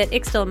theory that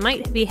Ixtal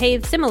might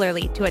behave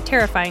similarly to a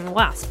terrifying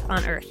wasp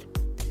on Earth.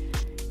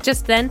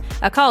 Just then,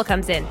 a call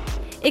comes in.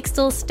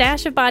 Ixtal's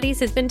stash of bodies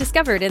has been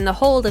discovered in the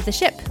hold of the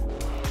ship.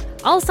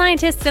 All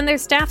scientists and their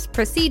staffs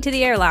proceed to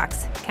the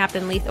airlocks,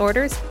 Captain Leith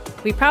orders.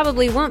 We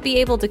probably won't be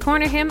able to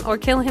corner him or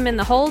kill him in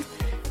the hold,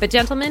 but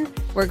gentlemen,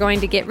 we're going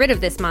to get rid of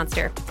this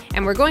monster,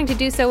 and we're going to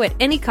do so at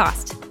any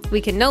cost.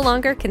 We can no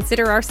longer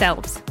consider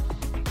ourselves.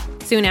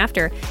 Soon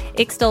after,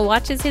 Ixtal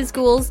watches his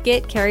ghouls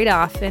get carried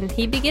off, and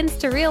he begins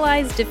to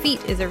realize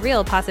defeat is a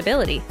real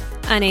possibility,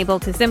 unable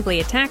to simply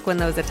attack when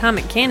those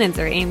atomic cannons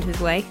are aimed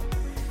his way.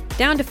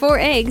 Down to 4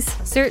 eggs,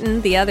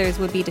 certain the others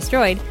would be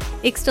destroyed,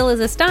 Ixtal is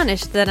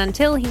astonished that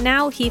until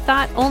now he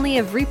thought only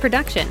of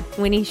reproduction,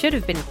 when he should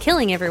have been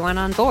killing everyone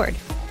on board.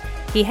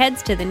 He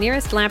heads to the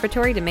nearest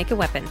laboratory to make a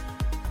weapon.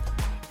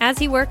 As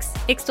he works,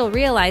 Ixtal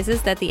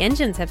realizes that the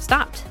engines have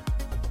stopped.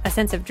 A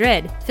sense of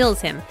dread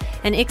fills him,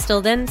 and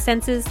Ixtal then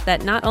senses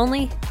that not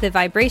only the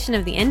vibration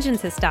of the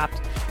engines has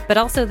stopped, but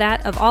also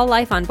that of all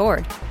life on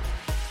board.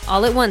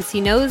 All at once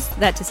he knows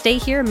that to stay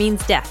here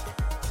means death.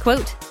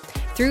 Quote,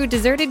 "Through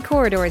deserted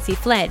corridors he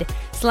fled,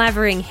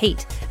 slavering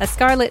hate, a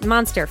scarlet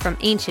monster from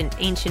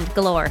ancient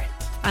galore."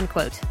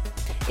 Unquote.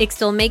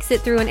 Ixtal makes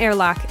it through an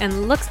airlock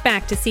and looks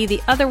back to see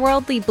the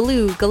otherworldly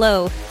blue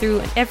glow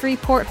through every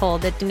porthole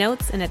that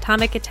denotes an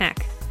atomic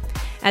attack.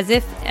 As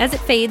it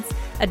fades,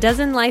 a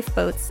dozen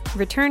lifeboats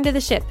return to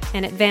the ship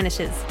and it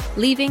vanishes,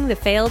 leaving the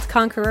failed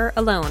conqueror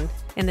alone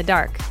in the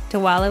dark to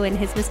wallow in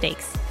his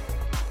mistakes.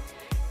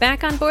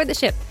 Back on board the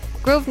ship,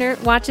 Grosvenor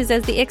watches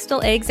as the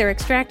Ixtal eggs are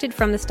extracted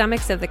from the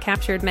stomachs of the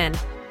captured men.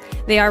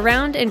 They are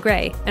round and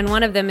gray, and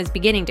one of them is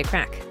beginning to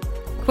crack.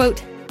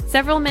 Quote,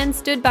 "Several men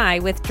stood by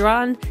with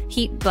drawn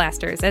heat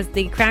blasters as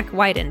the crack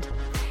widened.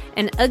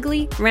 An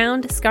ugly,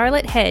 round,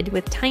 scarlet head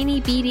with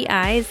tiny, beady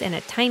eyes and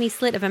a tiny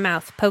slit of a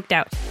mouth poked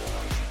out.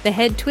 The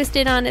head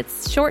twisted on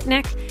its short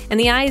neck, and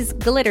the eyes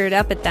glittered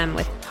up at them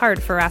with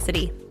hard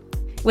ferocity.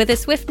 With a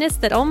swiftness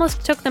that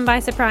almost took them by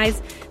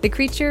surprise, the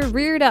creature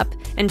reared up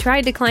and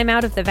tried to climb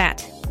out of the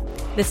vat.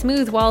 The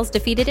smooth walls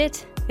defeated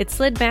it, it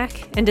slid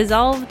back and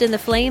dissolved in the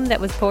flame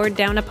that was poured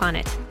down upon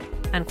it."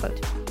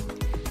 Unquote.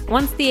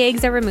 Once the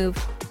eggs are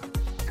removed,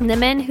 the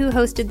men who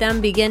hosted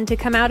them begin to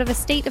come out of a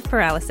state of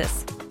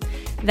paralysis.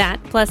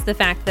 That, plus the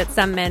fact that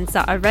some men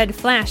saw a red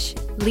flash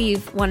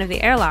leave one of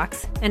the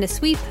airlocks, and a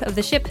sweep of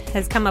the ship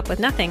has come up with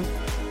nothing,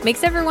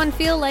 makes everyone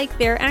feel like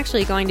they're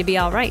actually going to be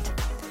all right.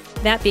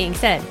 That being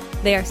said,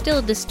 they are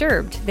still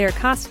disturbed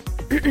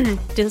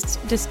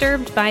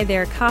by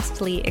their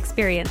costly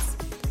experience.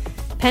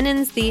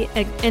 Pennins, the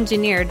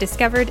engineer,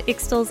 discovered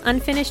Ixtal's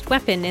unfinished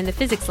weapon in the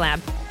physics lab,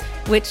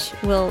 which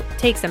will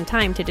take some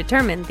time to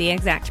determine the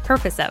exact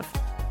purpose of.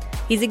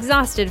 He's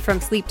exhausted from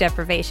sleep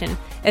deprivation,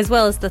 as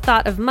well as the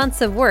thought of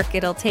months of work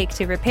it'll take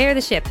to repair the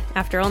ship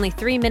after only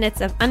 3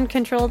 minutes of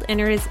uncontrolled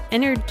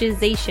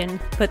energization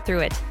put through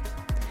it.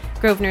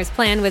 Grosvenor's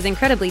plan was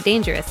incredibly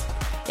dangerous.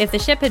 If the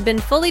ship had been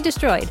fully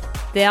destroyed,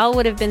 they all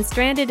would have been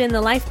stranded in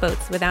the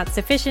lifeboats without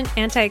sufficient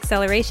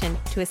anti-acceleration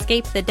to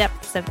escape the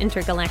depths of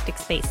intergalactic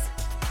space.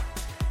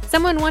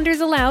 Someone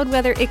wonders aloud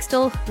whether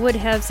Ixtal would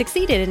have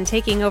succeeded in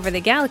taking over the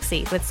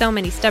galaxy with so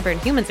many stubborn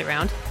humans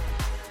around.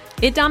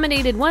 It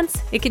dominated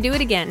once, it could do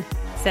it again,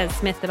 says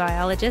Smith the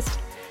biologist.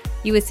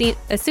 You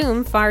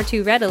assume far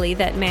too readily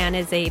that man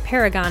is a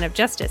paragon of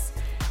justice,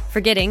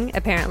 forgetting,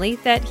 apparently,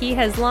 that he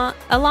has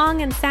a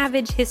long and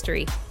savage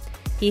history.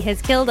 He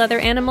has killed other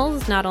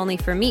animals not only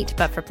for meat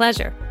but for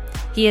pleasure.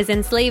 He has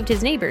enslaved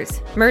his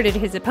neighbors, murdered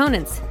his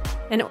opponents,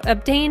 and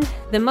obtained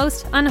the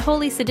most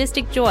unholy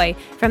sadistic joy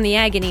from the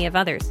agony of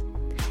others.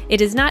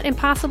 It is not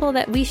impossible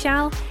that we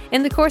shall,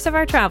 in the course of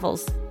our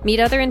travels, meet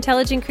other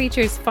intelligent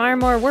creatures far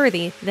more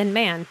worthy than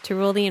man to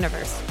rule the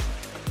universe.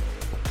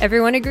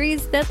 Everyone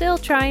agrees that they'll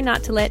try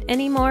not to let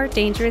any more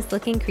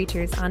dangerous-looking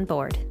creatures on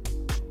board.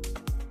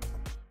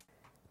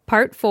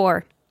 Part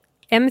 4.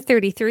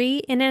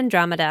 M33 in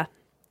Andromeda.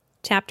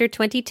 Chapter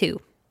 22.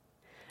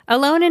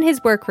 Alone in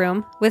his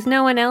workroom, with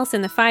no one else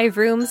in the 5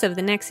 rooms of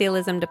the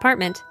Nexialism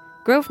department,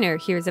 Grosvenor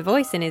hears a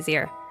voice in his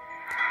ear.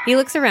 He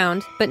looks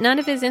around, but none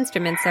of his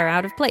instruments are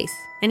out of place,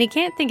 and he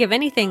can't think of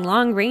anything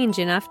long-range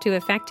enough to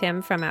affect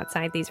him from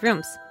outside these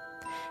rooms.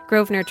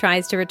 Grosvenor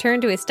tries to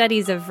return to his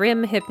studies of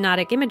RIM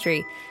hypnotic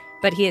imagery,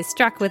 but he is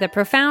struck with a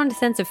profound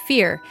sense of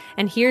fear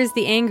and hears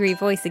the angry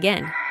voice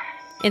again.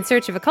 In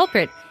search of a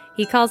culprit,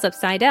 he calls up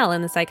Seidel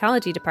in the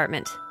psychology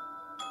department.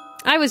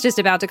 "I was just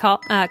about to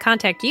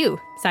contact you,"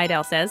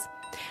 Seidel says.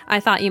 "I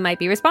thought you might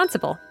be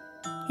responsible."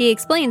 He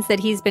explains that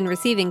he's been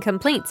receiving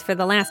complaints for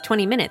the last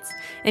 20 minutes,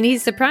 and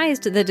he's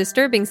surprised the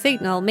disturbing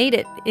signal made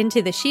it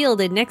into the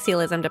shielded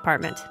Nexialism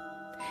department.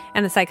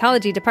 And the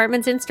psychology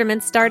department's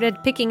instruments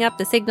started picking up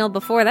the signal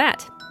before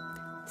that.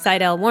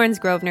 Seidel warns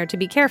Grosvenor to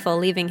be careful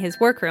leaving his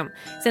workroom,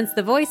 since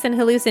the voice and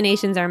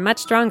hallucinations are much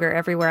stronger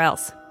everywhere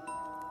else.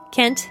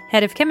 Kent,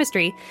 head of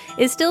chemistry,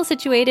 is still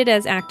situated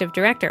as active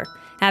director,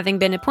 having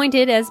been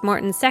appointed as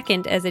Morton's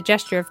second as a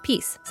gesture of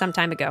peace some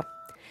time ago.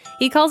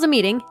 He calls a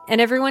meeting, and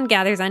everyone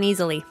gathers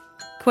uneasily.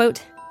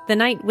 Quote, "The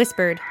night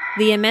whispered,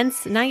 the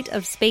immense night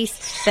of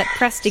space that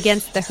pressed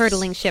against the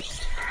hurtling ship.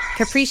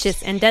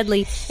 Capricious and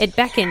deadly, it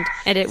beckoned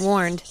and it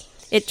warned.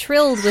 It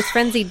trilled with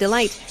frenzied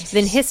delight,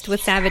 then hissed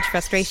with savage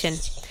frustration.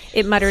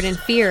 It muttered in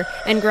fear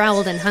and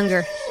growled in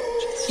hunger.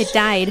 It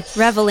died,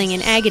 reveling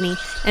in agony,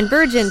 and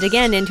burgeoned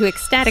again into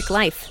ecstatic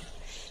life.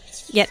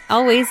 Yet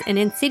always and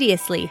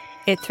insidiously,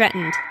 it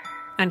threatened."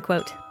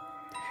 Unquote.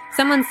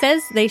 Someone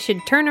says they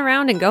should turn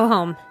around and go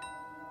home.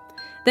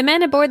 The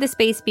men aboard the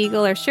Space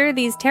Beagle are sure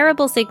these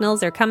terrible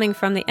signals are coming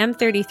from the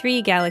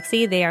M33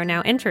 galaxy they are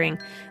now entering,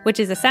 which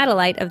is a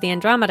satellite of the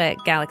Andromeda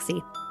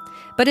galaxy.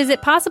 But is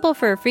it possible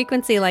for a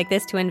frequency like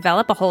this to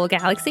envelop a whole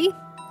galaxy?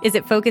 Is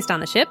it focused on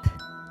the ship?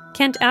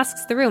 Kent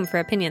asks the room for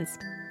opinions.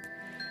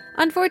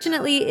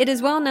 Unfortunately, it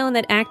is well known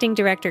that acting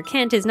director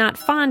Kent is not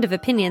fond of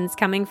opinions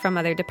coming from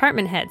other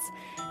department heads,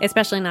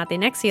 especially not the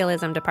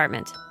Nexialism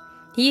department.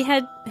 He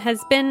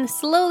has been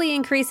slowly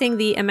increasing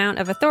the amount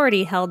of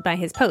authority held by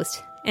his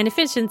post, and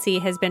efficiency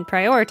has been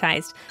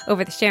prioritized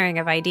over the sharing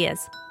of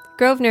ideas.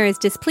 Grosvenor is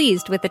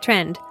displeased with the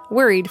trend,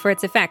 worried for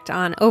its effect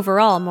on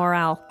overall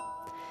morale.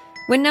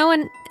 When no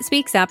one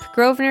speaks up,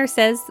 Grosvenor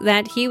says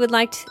that he would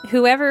like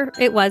whoever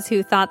it was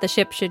who thought the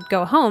ship should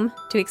go home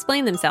to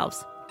explain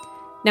themselves.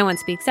 No one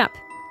speaks up.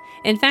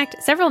 In fact,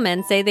 several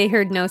men say they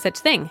heard no such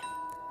thing.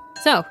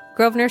 So,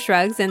 Grosvenor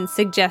shrugs and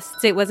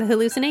suggests it was a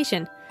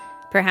hallucination.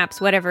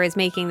 Perhaps whatever is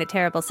making the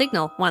terrible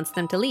signal wants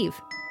them to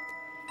leave.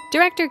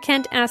 Director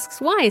Kent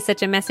asks why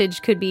such a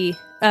message would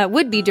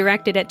be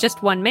directed at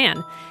just one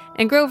man,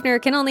 and Grosvenor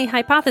can only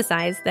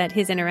hypothesize that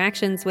his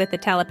interactions with the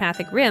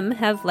telepathic rim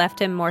have left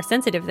him more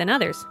sensitive than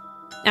others.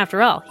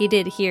 After all, he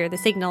did hear the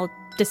signal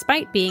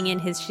despite being in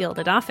his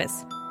shielded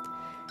office.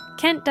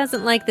 Kent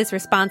doesn't like this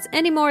response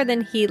any more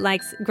than he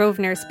likes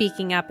Grosvenor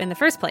speaking up in the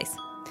first place.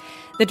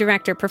 The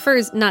director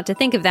prefers not to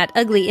think of that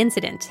ugly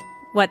incident,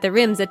 what the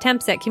rim's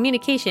attempts at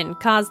communication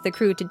caused the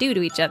crew to do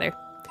to each other.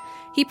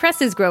 He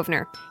presses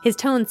Grosvenor, his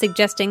tone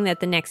suggesting that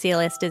the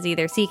Nexialist is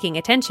either seeking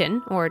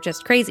attention or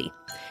just crazy.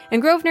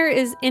 And Grosvenor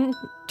in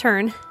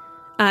turn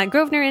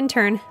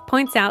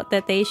points out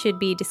that they should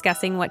be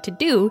discussing what to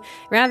do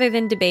rather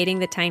than debating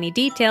the tiny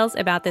details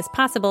about this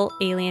possible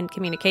alien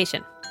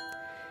communication.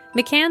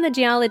 McCann, the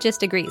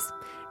geologist, agrees.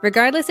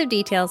 Regardless of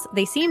details,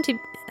 they seem to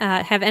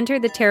have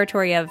entered the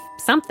territory of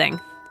something.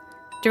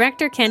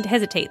 Director Kent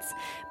hesitates,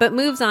 but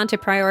moves on to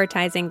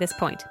prioritizing this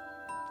point.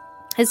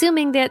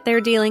 Assuming that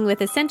they're dealing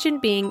with a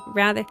sentient being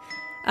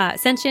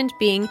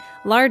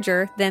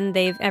larger than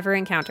they've ever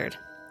encountered.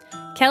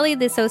 Kelly,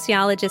 the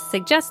sociologist,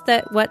 suggests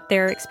that what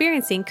they're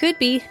experiencing could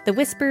be the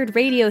whispered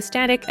radio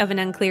static of an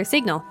unclear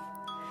signal.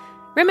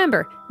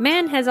 Remember,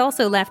 man has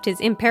also left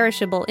his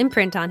imperishable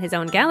imprint on his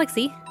own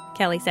galaxy,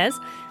 Kelly says.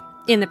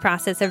 In the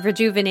process of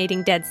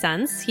rejuvenating dead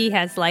suns, he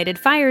has lighted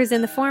fires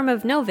in the form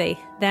of novae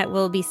that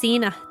will be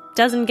seen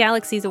 12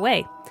 galaxies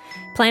away.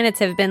 Planets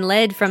have been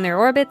led from their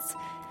orbits.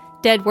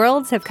 Dead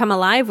worlds have come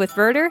alive with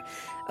verdure.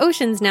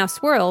 Oceans now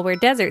swirl where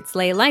deserts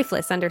lay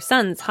lifeless under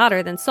suns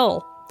hotter than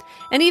Sol.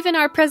 And even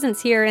our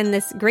presence here in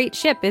this great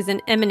ship is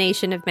an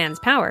emanation of man's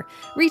power,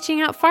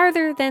 reaching out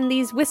farther than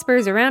these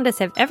whispers around us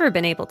have ever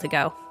been able to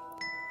go.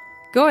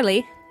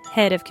 Gorley,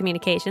 head of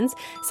communications,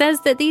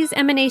 says that these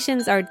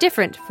emanations are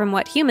different from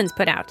what humans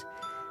put out.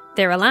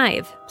 They're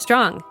alive,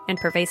 strong, and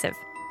pervasive.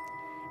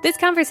 This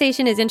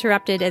conversation is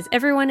interrupted as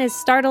everyone is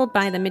startled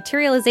by the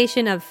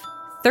materialization of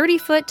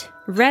 30-foot,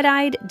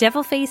 red-eyed,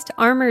 devil-faced,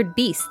 armored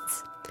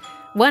beasts,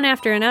 one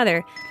after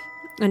another,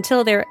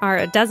 until there are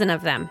a dozen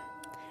of them.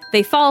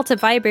 They fall to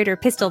vibrator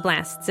pistol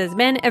blasts as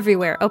men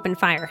everywhere open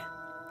fire.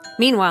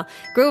 Meanwhile,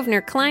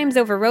 Grosvenor climbs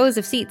over rows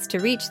of seats to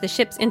reach the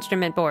ship's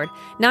instrument board,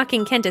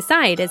 knocking Kent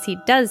aside as he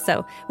does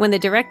so when the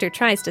director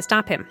tries to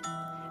stop him.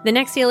 The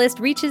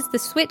Nexialist reaches the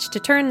switch to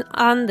turn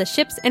on the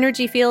ship's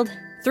energy field,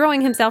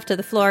 throwing himself to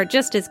the floor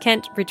just as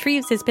Kent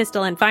retrieves his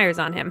pistol and fires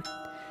on him.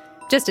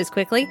 Just as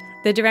quickly,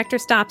 the director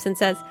stops and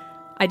says,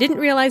 "I didn't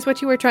realize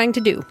what you were trying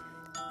to do,"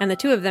 and the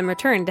two of them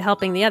return to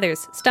helping the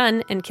others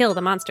stun and kill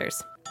the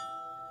monsters.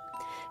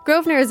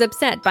 Grosvenor is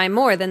upset by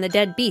more than the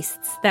dead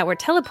beasts that were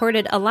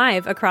teleported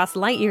alive across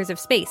light years of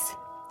space,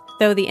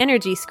 though the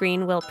energy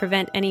screen will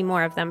prevent any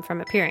more of them from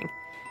appearing.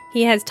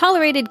 He has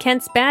tolerated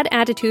Kent's bad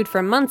attitude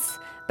for months,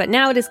 but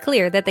now it is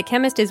clear that the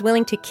chemist is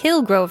willing to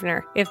kill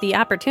Grosvenor if the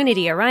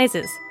opportunity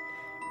arises.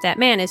 That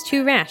man is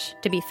too rash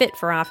to be fit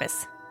for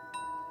office.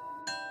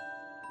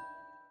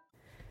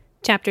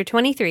 Chapter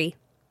 23.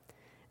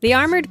 The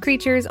armored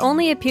creatures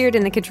only appeared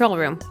in the control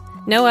room.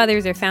 No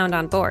others are found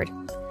on board.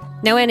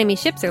 No enemy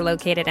ships are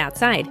located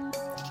outside.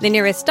 The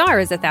nearest star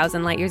is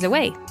 1,000 light-years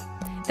away.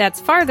 That's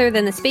farther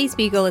than the Space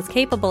Beagle is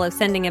capable of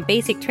sending a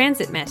basic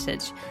transit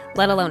message,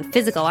 let alone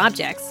physical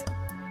objects.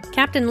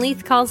 Captain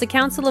Leith calls a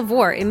council of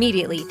war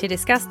immediately to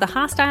discuss the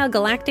hostile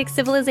galactic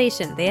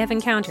civilization they have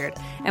encountered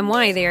and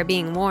why they are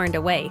being warned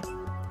away.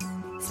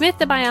 Smith,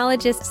 the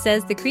biologist,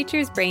 says the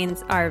creatures'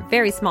 brains are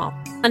very small,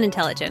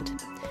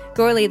 unintelligent.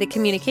 Gorley, the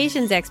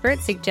communications expert,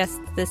 suggests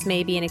this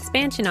may be an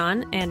expansion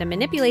on and a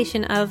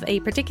manipulation of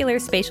a particular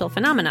spatial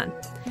phenomenon.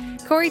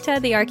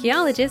 Corita, the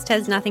archaeologist,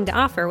 has nothing to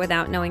offer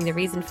without knowing the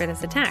reason for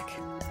this attack,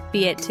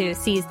 be it to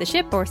seize the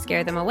ship or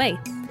scare them away.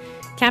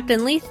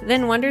 Captain Leith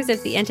then wonders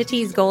if the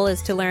entity's goal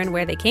is to learn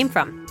where they came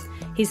from.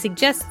 He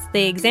suggests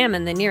they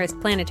examine the nearest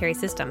planetary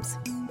systems.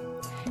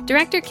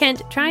 Director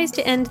Kent tries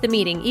to end the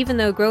meeting even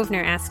though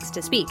Grosvenor asks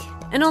to speak,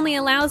 and only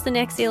allows the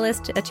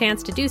Nexialist a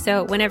chance to do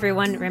so when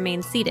everyone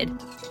remains seated.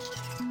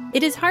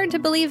 "It is hard to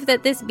believe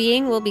that this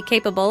being will be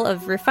capable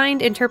of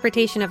refined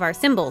interpretation of our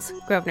symbols,"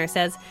 Grosvenor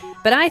says,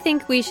 "but I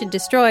think we should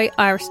destroy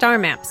our star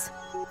maps."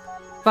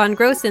 Von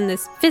Grossen,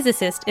 this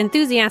physicist,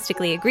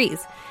 enthusiastically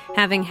agrees,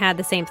 having had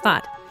the same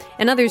thought,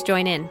 and others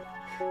join in.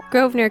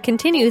 Grosvenor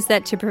continues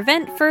that to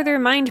prevent further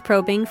mind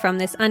probing from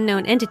this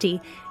unknown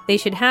entity, they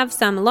should have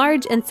some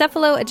large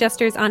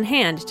encephalo-adjusters on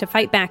hand to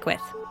fight back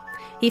with.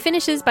 He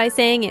finishes by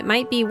saying it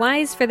might be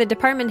wise for the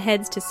department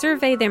heads to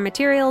survey their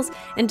materials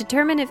and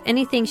determine if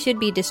anything should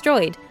be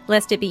destroyed,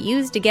 lest it be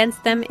used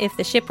against them if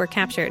the ship were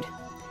captured.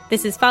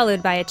 This is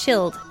followed by a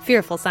chilled,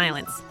 fearful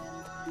silence.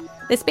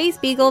 The Space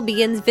Beagle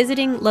begins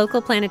visiting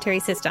local planetary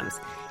systems,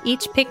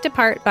 each picked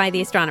apart by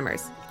the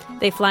astronomers.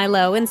 They fly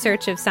low in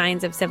search of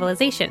signs of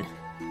civilization.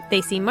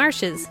 They see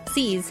marshes,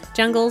 seas,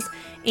 jungles,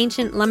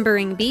 ancient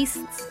lumbering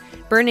beasts,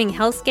 burning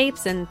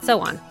hellscapes, and so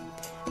on.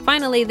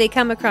 Finally, they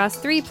come across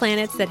 3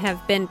 planets that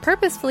have been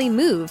purposefully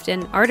moved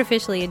and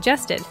artificially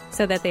adjusted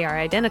so that they are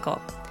identical.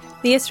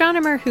 The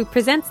astronomer who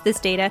presents this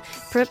data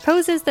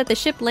proposes that the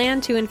ship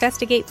land to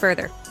investigate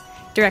further.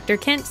 Director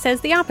Kent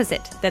says the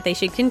opposite, that they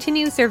should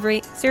continue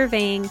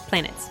surveying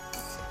planets.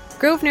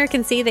 Grosvenor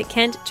can see that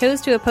Kent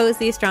chose to oppose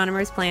the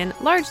astronomer's plan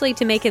largely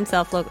to make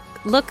himself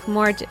look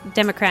more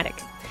democratic,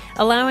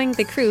 allowing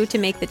the crew to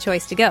make the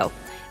choice to go.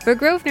 But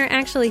Grosvenor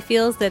actually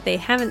feels that they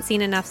haven't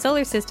seen enough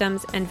solar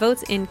systems and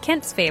votes in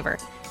Kent's favor,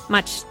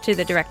 much to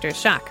the director's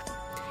shock.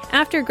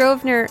 After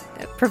Grosvenor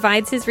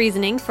provides his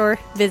reasoning for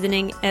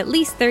visiting at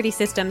least 30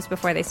 systems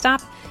before they stop,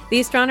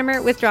 the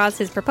astronomer withdraws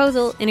his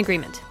proposal in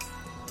agreement.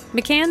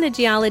 McCann, the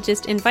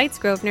geologist, invites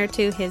Grosvenor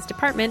to his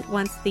department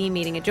once the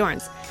meeting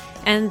adjourns,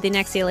 and the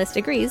Nexialist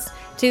agrees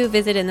to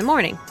visit in the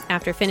morning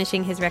after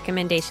finishing his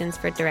recommendations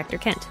for Director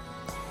Kent.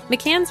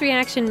 McCann's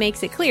reaction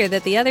makes it clear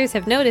that the others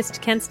have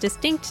noticed Kent's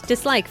distinct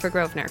dislike for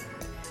Grosvenor.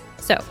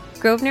 So,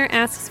 Grosvenor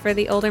asks for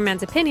the older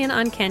man's opinion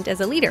on Kent as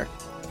a leader,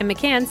 and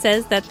McCann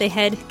says that the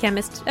head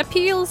chemist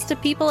appeals to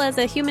people as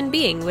a human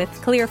being with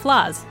clear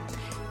flaws.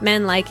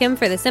 Men like him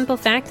for the simple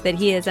fact that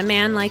he is a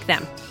man like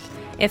them.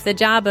 If the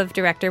job of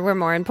director were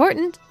more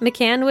important,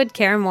 McCann would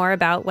care more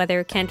about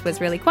whether Kent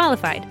was really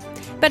qualified.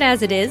 But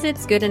as it is,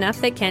 it's good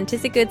enough that Kent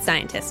is a good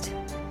scientist.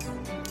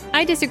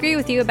 I disagree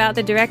with you about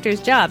the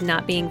director's job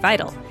not being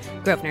vital,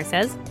 Grosvenor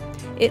says.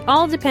 It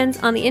all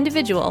depends on the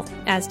individual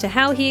as to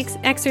how he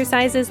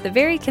exercises the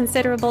very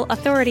considerable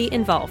authority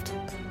involved.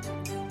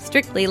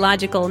 Strictly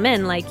logical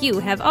men like you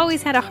have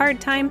always had a hard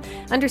time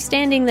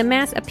understanding the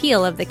mass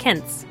appeal of the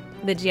Kents,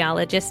 the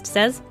geologist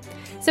says.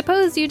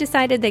 Suppose you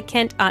decided that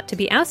Kent ought to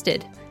be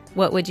ousted.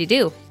 What would you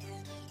do?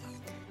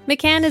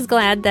 McCann is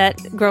glad that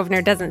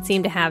Grosvenor doesn't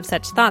seem to have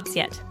such thoughts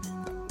yet.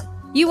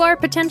 You are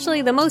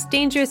potentially the most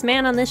dangerous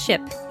man on this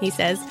ship, he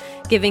says,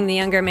 giving the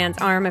younger man's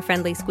arm a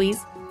friendly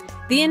squeeze.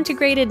 The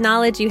integrated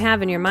knowledge you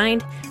have in your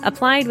mind,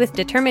 applied with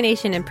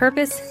determination and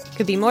purpose,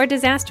 could be more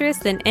disastrous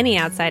than any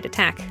outside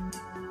attack.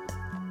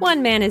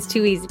 One man is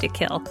too easy to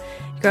kill,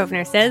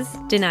 Grosvenor says,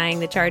 denying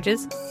the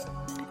charges.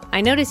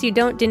 I notice you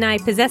don't deny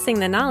possessing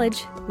the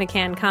knowledge,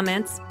 McCann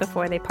comments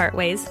before they part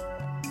ways.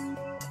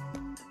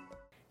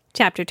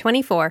 Chapter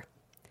 24.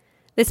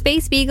 The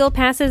Space Beagle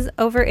passes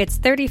over its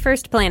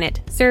 31st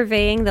planet,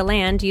 surveying the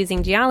land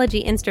using geology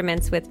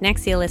instruments with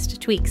nexialist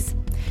tweaks.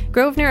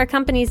 Grosvenor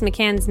accompanies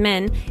McCann's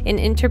men in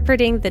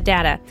interpreting the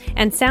data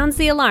and sounds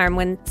the alarm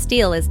when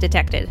steel is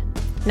detected.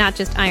 Not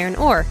just iron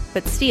ore,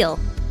 but steel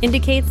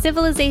indicates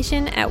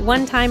civilization at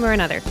one time or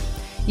another.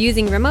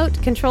 Using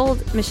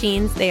remote-controlled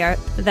machines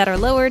that are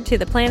lowered to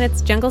the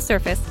planet's jungle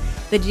surface,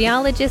 the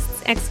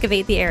geologists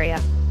excavate the area.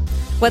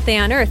 What they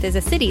unearth is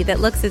a city that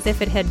looks as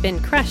if it had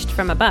been crushed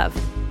from above.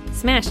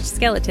 Smashed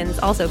skeletons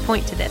also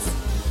point to this.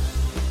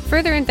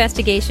 Further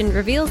investigation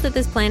reveals that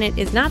this planet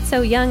is not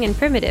so young and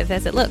primitive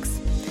as it looks.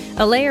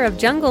 A layer of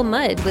jungle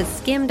mud was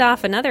skimmed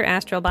off another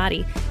astral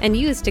body and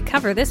used to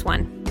cover this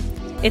one.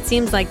 It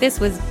seems like this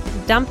was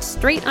dumped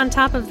straight on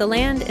top of the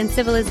land and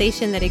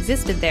civilization that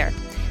existed there,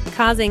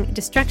 causing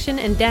destruction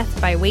and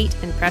death by weight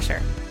and pressure.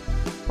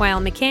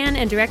 While McCann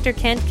and Director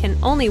Kent can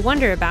only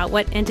wonder about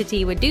what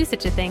entity would do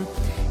such a thing,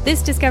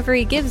 this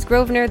discovery gives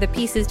Grosvenor the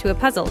pieces to a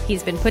puzzle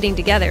he's been putting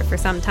together for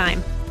some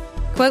time.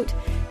 Quote,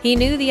 he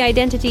knew the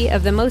identity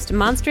of the most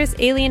monstrous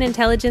alien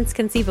intelligence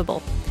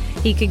conceivable.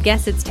 He could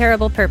guess its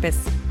terrible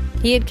purpose.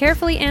 He had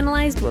carefully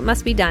analyzed what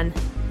must be done.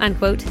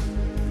 Unquote.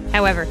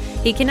 However,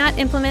 he cannot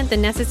implement the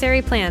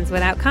necessary plans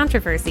without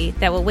controversy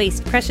that will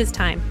waste precious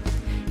time.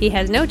 He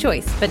has no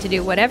choice but to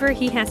do whatever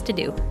he has to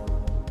do.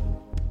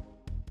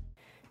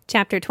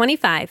 Chapter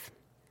 25.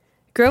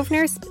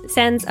 Grosvenor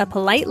sends a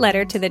polite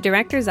letter to the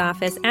director's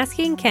office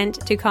asking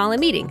Kent to call a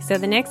meeting so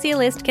the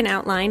nexialist can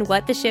outline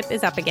what the ship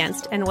is up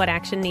against and what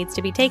action needs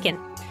to be taken.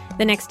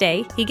 The next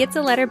day, he gets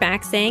a letter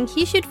back saying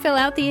he should fill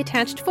out the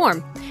attached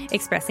form,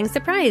 expressing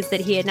surprise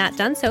that he had not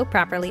done so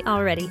properly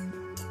already.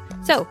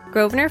 So,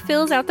 Grosvenor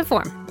fills out the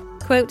form.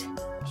 Quote,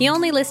 he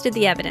only listed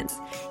the evidence.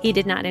 He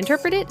did not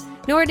interpret it,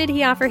 nor did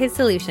he offer his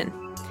solution.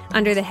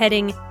 Under the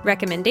heading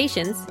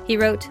Recommendations, he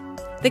wrote,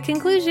 the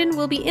conclusion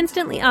will be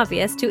instantly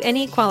obvious to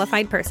any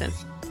qualified person.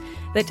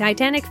 The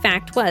titanic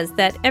fact was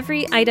that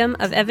every item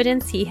of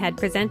evidence he had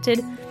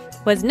presented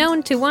was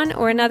known to one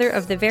or another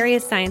of the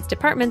various science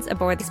departments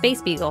aboard the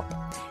Space Beagle.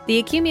 The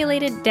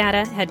accumulated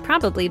data had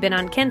probably been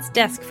on Kent's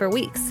desk for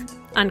weeks.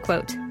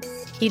 Unquote.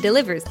 He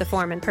delivers the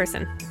form in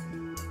person.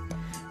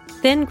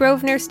 Then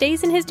Grosvenor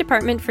stays in his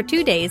department for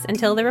 2 days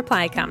until the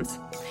reply comes.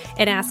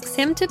 It asks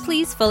him to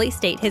please fully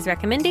state his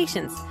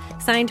recommendations,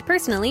 signed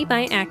personally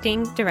by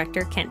acting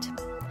Director Kent.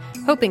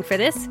 Hoping for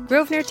this,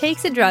 Grosvenor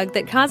takes a drug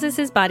that causes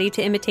his body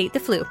to imitate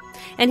the flu,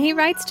 and he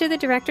writes to the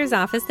director's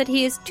office that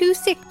he is too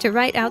sick to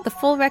write out the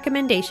full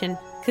recommendation,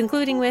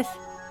 concluding with,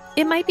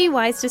 it might be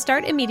wise to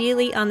start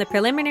immediately on the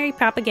preliminary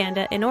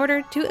propaganda in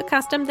order to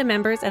accustom the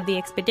members of the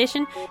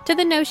expedition to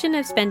the notion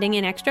of spending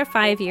an extra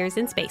 5 years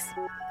in space.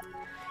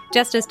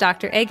 Just as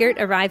Dr. Eggert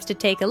arrives to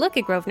take a look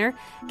at Grosvenor,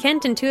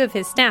 Kent and 2 of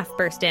his staff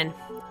burst in.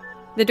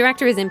 The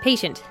director is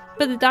impatient,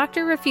 but the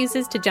doctor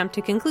refuses to jump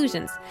to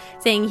conclusions,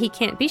 saying he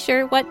can't be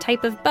sure what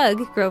type of bug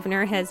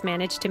Grosvenor has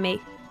managed to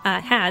make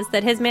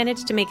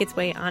its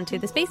way onto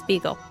the Space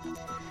Beagle.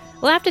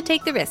 We'll have to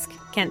take the risk,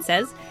 Kent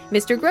says.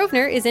 Mr.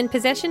 Grosvenor is in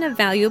possession of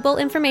valuable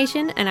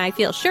information, and I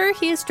feel sure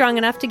he is strong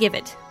enough to give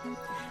it.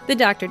 The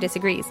doctor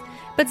disagrees,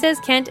 but says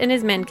Kent and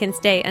his men can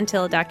stay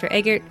until Dr.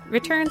 Eggert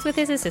returns with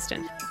his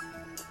assistant.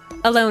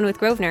 Alone with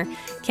Grosvenor,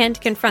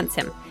 Kent confronts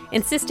him,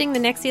 insisting the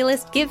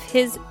nexialist give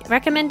his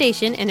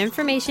recommendation and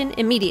information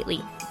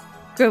immediately.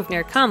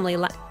 Grosvenor calmly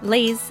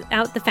lays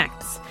out the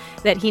facts,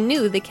 that he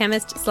knew the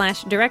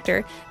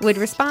chemist/director would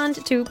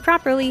respond to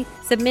properly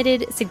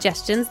submitted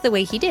suggestions the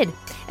way he did,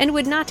 and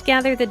would not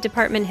gather the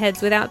department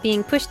heads without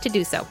being pushed to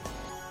do so.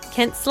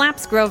 Kent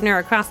slaps Grosvenor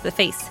across the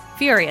face,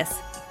 furious.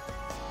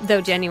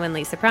 Though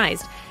genuinely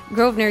surprised,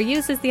 Grosvenor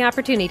uses the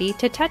opportunity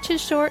to touch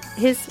his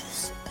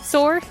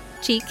sore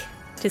cheek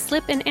to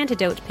slip an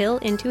antidote pill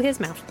into his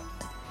mouth.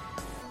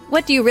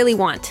 What do you really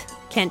want?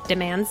 Kent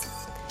demands.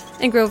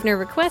 And Grosvenor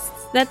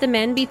requests that the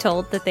men be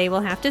told that they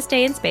will have to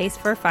stay in space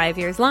for 5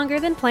 years longer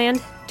than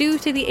planned due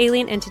to the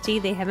alien entity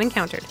they have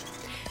encountered.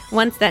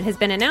 Once that has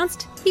been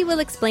announced, he will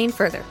explain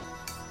further.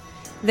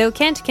 Though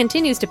Kent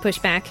continues to push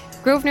back,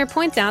 Grosvenor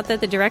points out that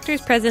the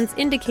director's presence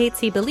indicates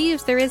he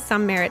believes there is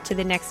some merit to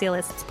the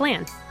Nexialists'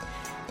 plan.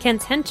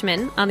 Kent's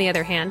henchmen, on the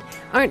other hand,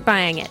 aren't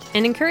buying it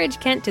and encourage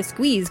Kent to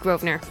squeeze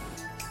Grosvenor.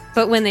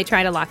 But when they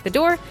try to lock the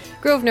door,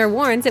 Grosvenor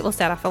warns it will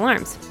set off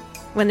alarms.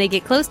 When they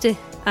get close to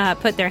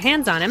put their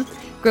hands on him,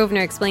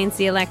 Grosvenor explains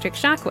the electric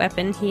shock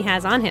weapon he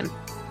has on him.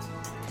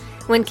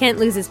 When Kent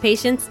loses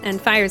patience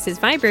and fires his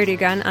vibrator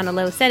gun on a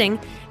low setting,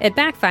 it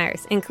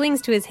backfires and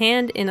clings to his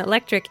hand in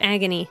electric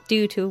agony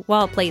due to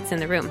wall plates in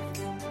the room.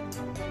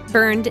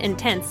 Burned and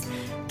tense,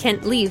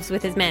 Kent leaves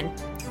with his men.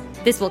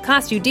 "This will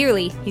cost you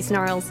dearly," he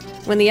snarls,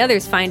 when the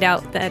others find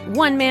out that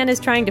one man is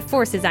trying to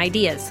force his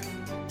ideas.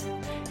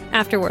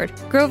 Afterward,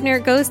 Grosvenor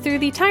goes through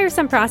the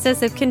tiresome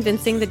process of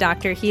convincing the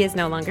doctor he is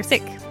no longer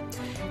sick.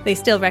 They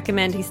still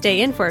recommend he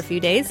stay in for a few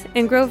days,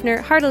 and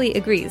Grosvenor heartily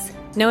agrees,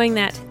 knowing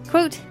that,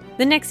 quote,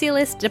 the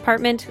Nexialist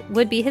department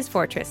would be his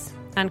fortress,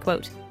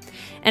 unquote.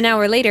 An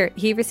hour later,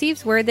 he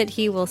receives word that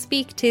he will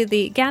speak to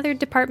the gathered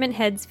department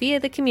heads via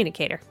the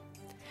communicator.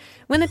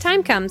 When the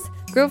time comes,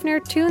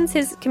 Grosvenor tunes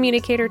his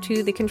communicator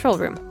to the control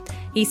room.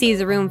 He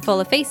sees a room full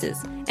of faces,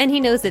 and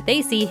he knows that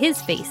they see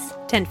his face,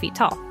 10 feet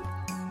tall.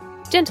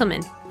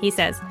 "Gentlemen," he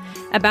says,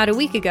 "about a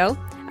week ago,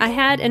 I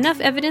had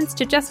enough evidence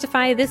to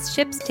justify this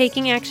ship's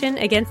taking action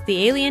against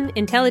the alien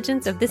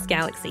intelligence of this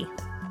galaxy."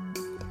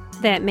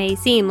 That may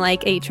seem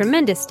like a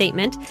tremendous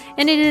statement,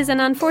 and it is an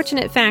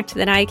unfortunate fact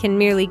that I can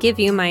merely give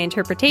you my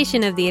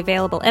interpretation of the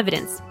available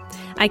evidence.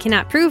 I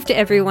cannot prove to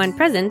everyone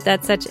present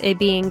that such a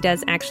being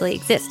does actually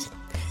exist.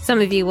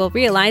 Some of you will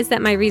realize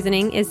that my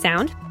reasoning is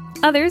sound.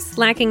 Others,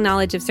 lacking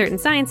knowledge of certain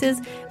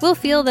sciences, will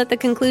feel that the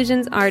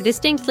conclusions are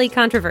distinctly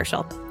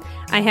controversial.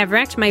 I have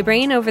racked my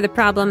brain over the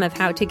problem of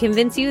how to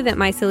convince you that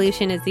my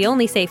solution is the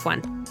only safe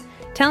one.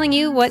 Telling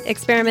you what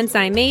experiments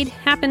I made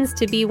happens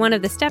to be one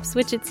of the steps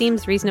which it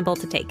seems reasonable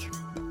to take.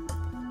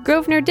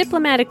 Grosvenor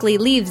diplomatically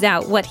leaves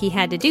out what he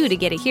had to do to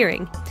get a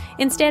hearing,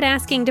 instead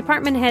asking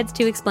department heads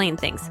to explain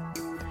things.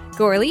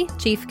 Gorley,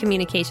 Chief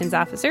Communications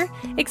Officer,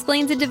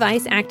 explains a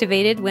device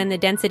activated when the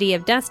density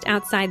of dust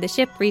outside the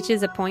ship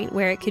reaches a point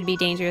where it could be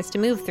dangerous to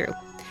move through.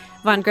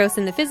 Von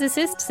Grossen, the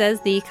physicist,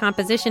 says the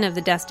composition of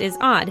the dust is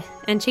odd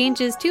and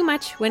changes too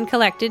much when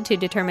collected to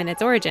determine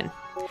its origin.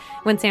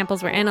 When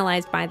samples were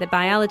analyzed by the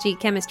biology,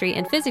 chemistry,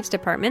 and physics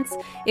departments,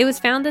 it was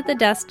found that the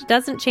dust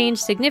doesn't change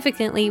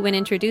significantly when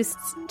introduced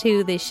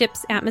to the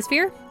ship's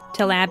atmosphere,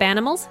 to lab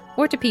animals,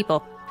 or to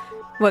people.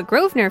 What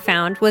Grosvenor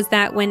found was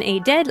that when a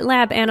dead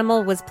lab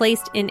animal was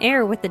placed in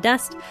air with the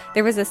dust,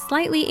 there was a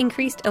slightly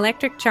increased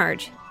electric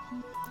charge.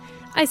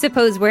 I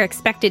suppose we're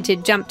expected to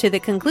jump to the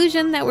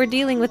conclusion that we're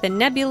dealing with a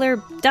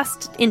nebular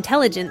dust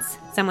intelligence,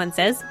 someone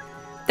says.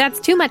 That's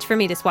too much for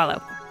me to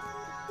swallow.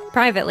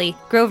 Privately,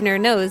 Grosvenor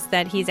knows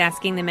that he's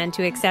asking the men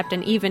to accept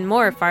an even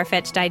more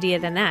far-fetched idea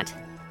than that.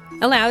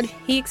 Aloud,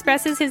 he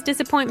expresses his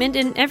disappointment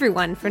in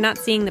everyone for not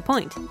seeing the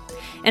point.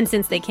 And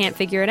since they can't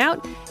figure it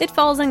out, it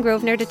falls on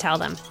Grosvenor to tell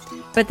them.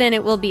 But then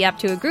it will be up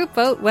to a group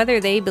vote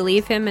whether they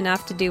believe him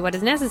enough to do what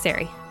is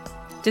necessary.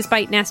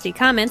 Despite nasty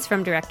comments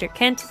from Director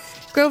Kent,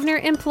 Grosvenor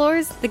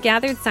implores the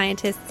gathered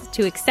scientists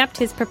to accept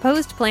his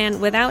proposed plan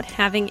without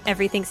having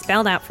everything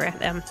spelled out for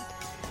them.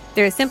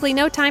 There is simply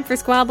no time for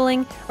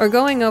squabbling or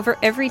going over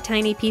every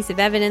tiny piece of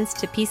evidence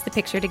to piece the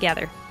picture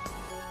together.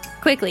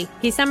 Quickly,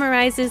 he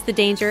summarizes the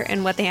danger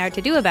and what they are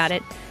to do about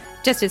it,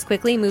 just as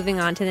quickly moving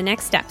on to the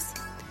next steps.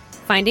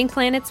 Finding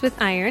planets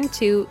with iron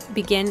to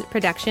begin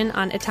production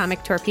on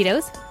atomic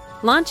torpedoes,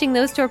 launching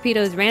those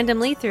torpedoes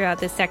randomly throughout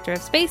this sector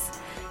of space,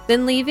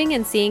 then leaving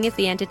and seeing if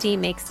the entity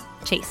makes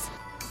chase.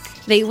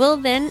 They will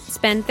then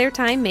spend their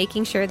time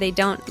making sure they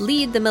don't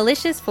lead the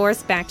malicious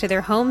force back to their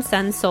home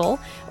sun Sol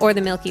or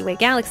the Milky Way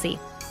galaxy.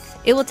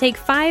 It will take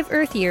 5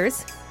 Earth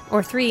years,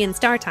 or 3 in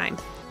star time.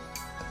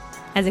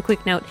 As a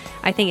quick note,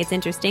 I think it's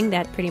interesting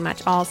that pretty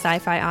much all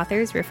sci-fi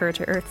authors refer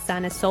to Earth's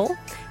sun as Sol.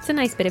 It's a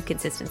nice bit of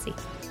consistency.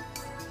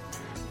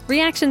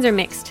 Reactions are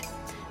mixed.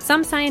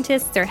 Some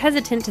scientists are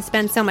hesitant to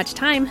spend so much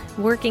time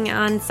working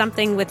on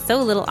something with so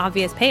little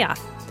obvious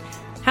payoff.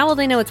 How will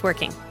they know it's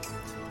working?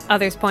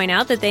 Others point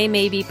out that they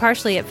may be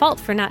partially at fault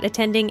for not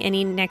attending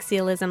any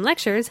Nexialism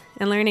lectures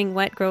and learning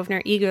what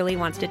Grosvenor eagerly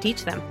wants to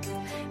teach them.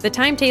 The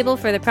timetable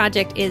for the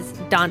project is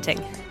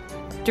daunting.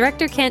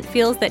 Director Kent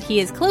feels that he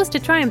is close to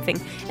triumphing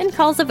and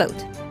calls a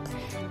vote.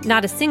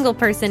 Not a single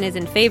person is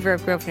in favor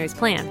of Grosvenor's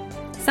plan,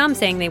 some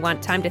saying they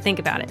want time to think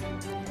about it.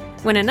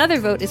 When another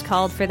vote is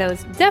called for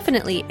those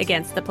definitely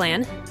against the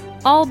plan,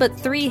 all but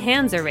 3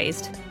 hands are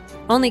raised.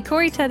 Only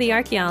Corita the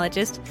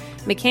archaeologist,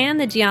 McCann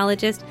the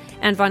geologist,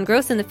 and Von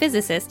Grossen the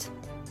physicist,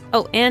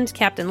 and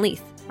Captain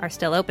Leith, are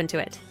still open to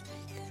it.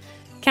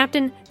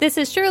 "Captain, this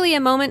is surely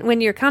a moment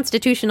when your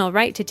constitutional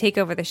right to take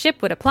over the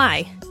ship would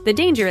apply. The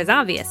danger is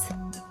obvious."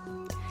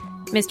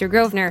 "Mr.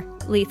 Grosvenor,"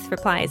 Leith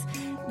replies,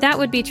 "that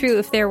would be true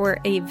if there were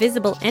a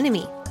visible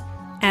enemy.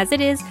 As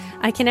it is,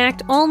 I can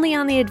act only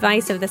on the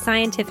advice of the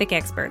scientific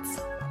experts."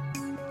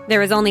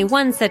 "There is only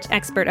one such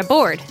expert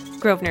aboard,"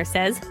 Grosvenor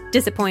says,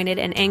 disappointed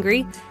and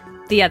angry.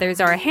 The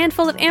others are a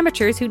handful of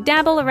amateurs who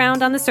dabble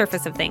around on the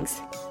surface of things.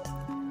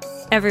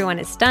 Everyone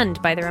is stunned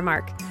by the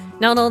remark,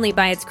 not only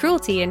by its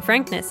cruelty and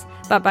frankness,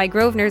 but by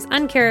Grosvenor's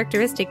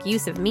uncharacteristic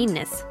use of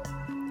meanness.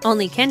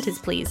 Only Kent is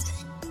pleased.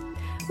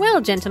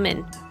 "Well,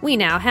 gentlemen, we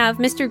now have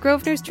Mr.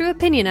 Grosvenor's true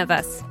opinion of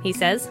us," he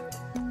says.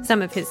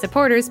 Some of his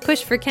supporters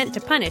push for Kent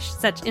to punish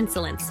such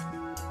insolence.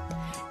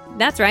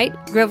 "That's right,"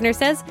 Grosvenor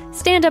says.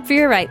 "Stand up for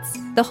your rights.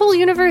 The whole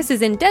universe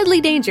is in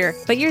deadly danger,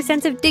 but your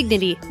sense of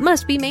dignity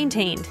must be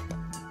maintained."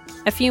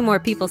 A few more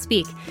people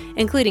speak,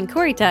 including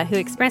Kurita, who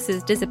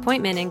expresses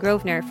disappointment in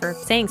Grosvenor for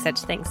saying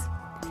such things.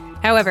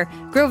 However,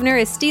 Grosvenor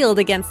is steeled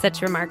against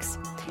such remarks.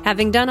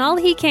 Having done all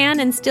he can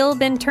and still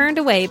been turned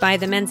away by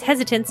the men's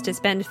hesitance to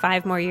spend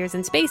 5 more years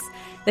in space,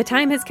 the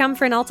time has come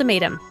for an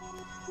ultimatum.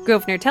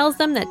 Grosvenor tells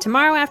them that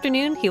tomorrow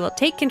afternoon he will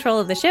take control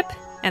of the ship,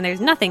 and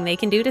there's nothing they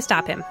can do to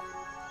stop him.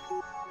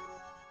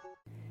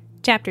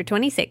 Chapter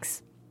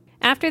 26.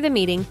 After the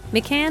meeting,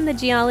 McCann, the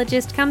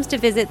geologist, comes to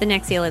visit the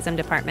Nexialism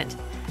department,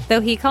 though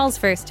he calls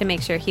first to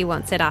make sure he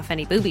won't set off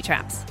any booby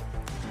traps.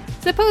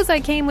 "Suppose I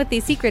came with the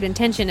secret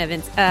intention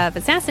of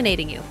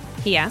assassinating you?"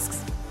 he asks.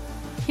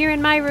 "Here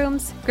in my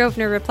rooms,"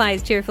 Grosvenor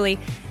replies cheerfully,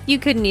 "you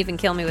couldn't even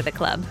kill me with a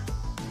club."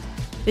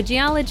 The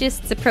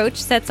geologist's approach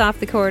sets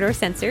off the corridor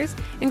sensors,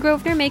 and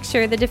Grosvenor makes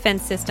sure the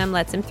defense system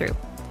lets him through.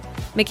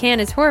 McCann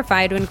is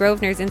horrified when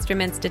Grosvenor's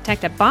instruments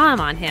detect a bomb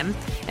on him,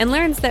 and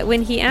learns that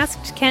when he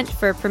asked Kent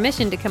for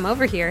permission to come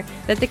over here,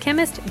 that the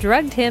chemist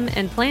drugged him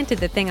and planted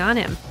the thing on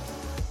him.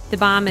 The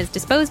bomb is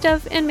disposed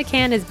of, and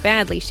McCann is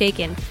badly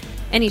shaken.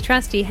 Any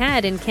trust he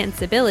had in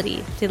Kent's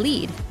ability to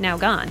lead, now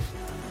gone.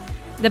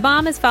 The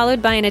bomb is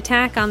followed by an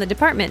attack on the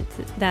department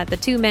that the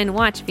two men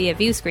watch via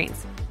view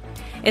screens.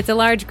 It's a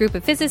large group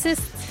of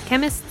physicists,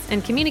 chemists,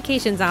 and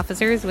communications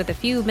officers with a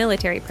few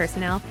military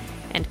personnel,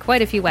 and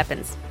quite a few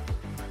weapons.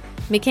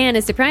 McCann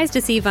is surprised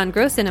to see von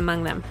Grossen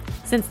among them,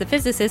 since the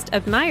physicist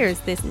admires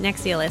this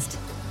Nexialist,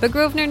 but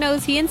Grosvenor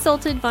knows he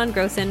insulted von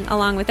Grossen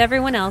along with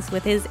everyone else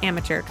with his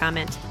amateur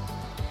comment.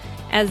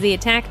 As the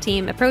attack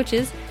team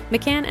approaches,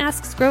 McCann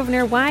asks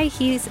Grosvenor why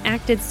he's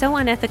acted so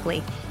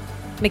unethically.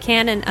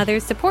 McCann and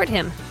others support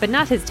him, but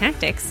not his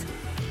tactics.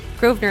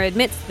 Grosvenor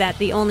admits that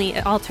the only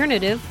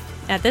alternative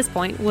at this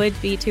point would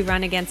be to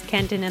run against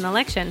Kent in an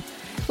election,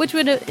 which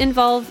would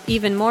involve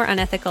even more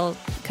unethical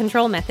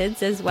control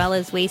methods, as well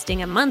as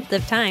wasting a month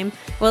of time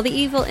while the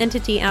evil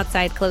entity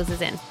outside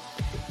closes in.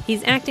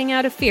 He's acting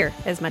out of fear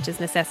as much as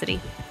necessity.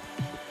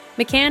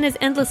 McCann is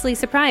endlessly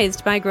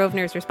surprised by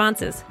Grosvenor's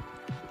responses.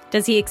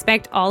 Does he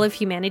expect all of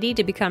humanity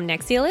to become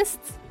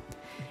Nexialists?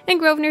 And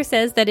Grosvenor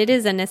says that it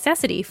is a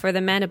necessity for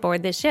the men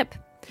aboard this ship.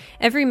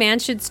 Every man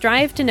should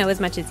strive to know as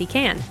much as he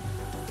can.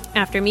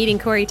 After meeting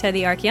Kurita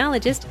the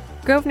archaeologist,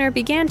 Grosvenor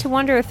began to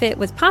wonder if it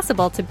was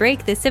possible to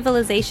break the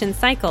civilization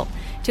cycle,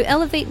 to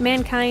elevate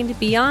mankind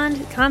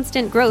beyond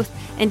constant growth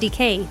and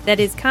decay that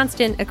is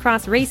constant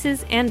across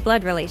races and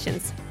blood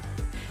relations.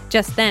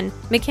 Just then,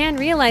 McCann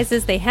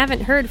realizes they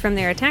haven't heard from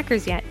their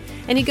attackers yet,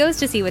 and he goes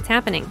to see what's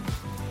happening.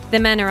 The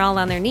men are all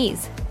on their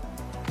knees.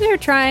 "They're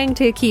trying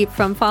to keep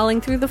from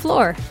falling through the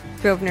floor,"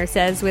 Grosvenor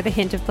says with a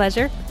hint of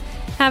pleasure.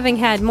 Having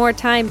had more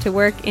time to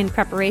work in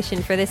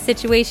preparation for this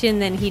situation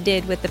than he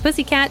did with the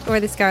Pussycat or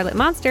the Scarlet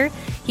Monster,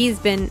 he's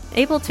been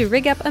able to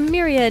rig up a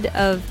myriad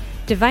of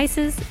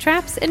devices,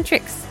 traps, and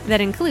tricks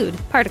that include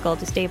particle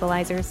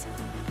destabilizers.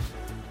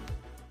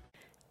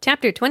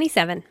 Chapter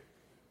 27.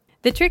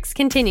 The tricks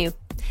continue.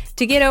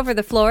 To get over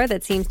the floor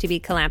that seems to be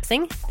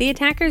collapsing, the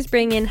attackers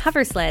bring in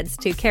hover sleds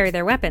to carry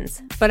their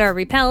weapons, but are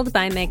repelled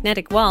by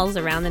magnetic walls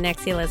around the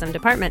Nexialism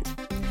department.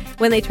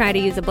 When they try to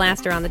use a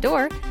blaster on the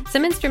door,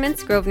 some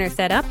instruments Grosvenor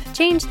set up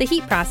change the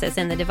heat process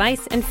in the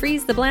device and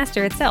freeze the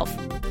blaster itself.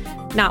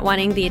 Not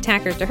wanting the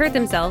attackers to hurt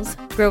themselves,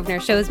 Grosvenor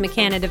shows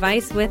McCann a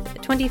device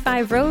with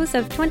 25 rows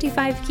of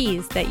 25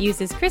 keys that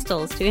uses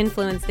crystals to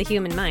influence the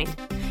human mind.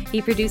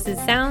 He produces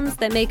sounds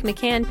that make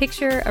McCann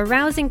picture a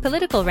rousing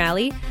political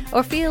rally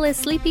or feel as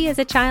sleepy as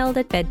a child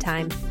at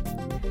bedtime.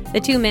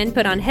 The two men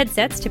put on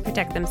headsets to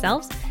protect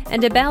themselves,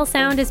 and a bell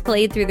sound is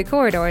played through the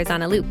corridors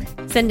on a loop,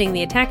 sending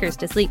the attackers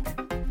to sleep.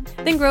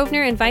 Then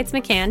Grosvenor invites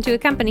McCann to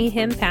accompany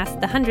him past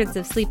the hundreds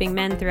of sleeping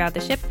men throughout the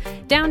ship,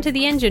 down to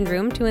the engine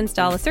room to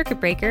install a circuit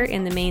breaker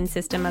in the main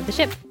system of the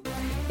ship.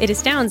 It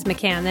astounds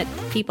McCann that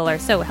people are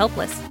so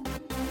helpless.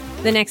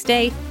 The next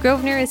day,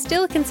 Grosvenor is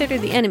still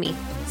considered the enemy,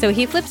 so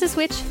he flips a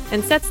switch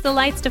and sets the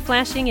lights to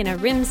flashing in a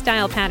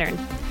rim-style pattern.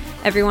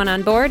 Everyone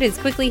on board is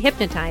quickly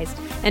hypnotized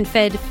and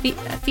fed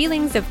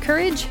feelings of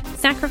courage,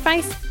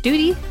 sacrifice,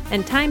 duty,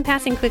 and time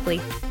passing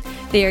quickly.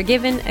 They are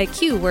given a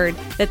cue word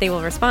that they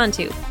will respond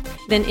to,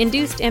 then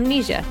induced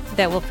amnesia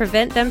that will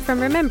prevent them from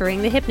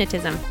remembering the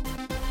hypnotism.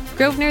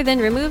 Grosvenor then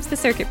removes the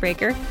circuit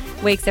breaker,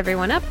 wakes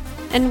everyone up,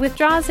 and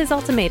withdraws his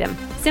ultimatum,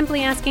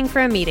 simply asking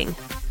for a meeting.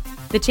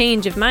 The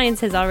change of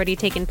minds has already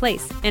taken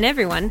place, and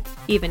everyone,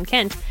 even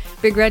Kent,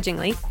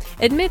 begrudgingly,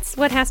 admits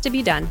what has to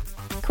be done.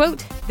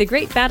 Quote, "The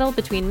great battle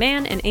between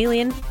man and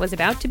alien was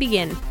about to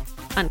begin."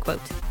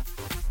 Unquote.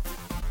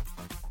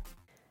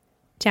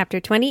 Chapter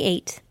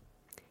 28.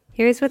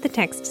 Here's what the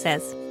text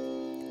says.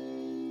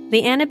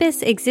 The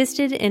Anubis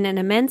existed in an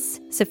immense,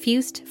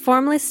 suffused,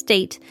 formless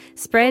state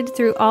spread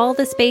through all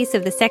the space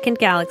of the second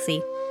galaxy.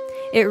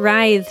 It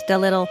writhed a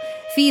little,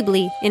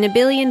 feebly, in a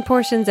billion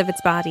portions of its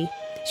body,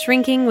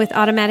 shrinking with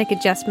automatic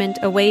adjustment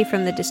away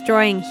from the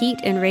destroying heat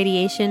and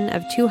radiation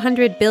of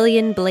 200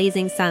 billion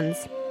blazing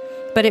suns.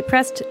 But it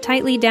pressed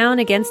tightly down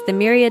against the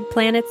myriad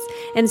planets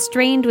and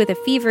strained with a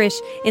feverish,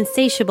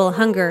 insatiable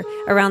hunger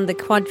around the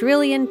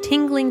quadrillion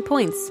tingling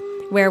points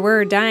where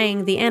were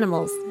dying the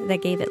animals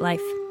that gave it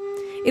life.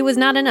 It was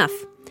not enough.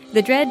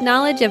 The dread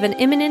knowledge of an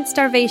imminent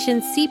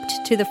starvation seeped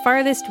to the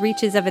farthest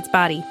reaches of its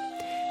body.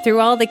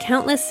 Through all the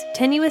countless,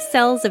 tenuous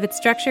cells of its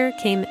structure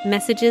came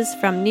messages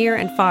from near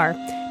and far,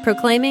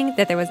 proclaiming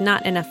that there was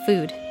not enough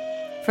food.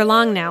 For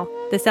long now,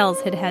 the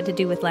cells had had to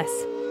do with less.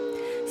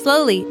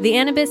 Slowly, the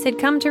Anubis had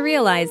come to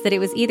realize that it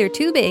was either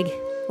too big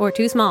or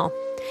too small.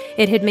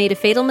 It had made a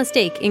fatal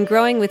mistake in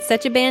growing with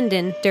such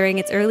abandon during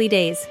its early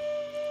days.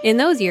 In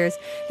those years,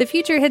 the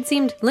future had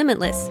seemed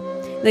limitless.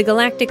 The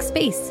galactic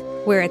space,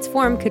 where its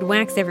form could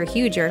wax ever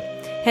huger,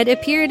 had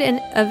appeared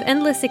of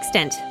endless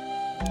extent.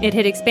 It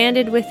had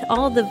expanded with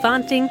all the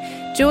vaunting,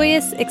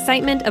 joyous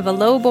excitement of a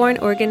low-born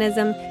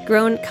organism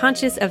grown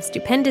conscious of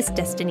stupendous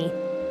destiny.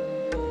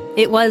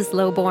 It was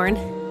low-born.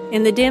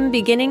 In the dim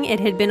beginning,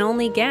 it had been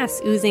only gas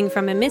oozing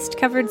from a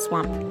mist-covered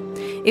swamp.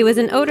 It was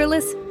an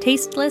odorless,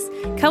 tasteless,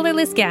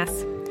 colorless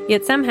gas,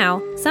 yet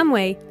somehow,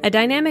 someway, a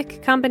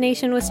dynamic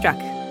combination was struck,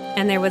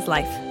 and there was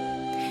life.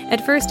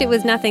 At first it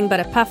was nothing but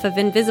a puff of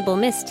invisible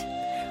mist.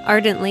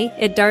 Ardently,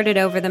 it darted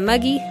over the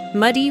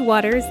muddy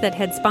waters that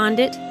had spawned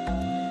it,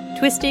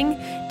 twisting,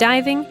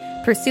 diving,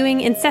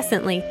 pursuing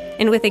incessantly,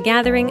 and with a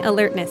gathering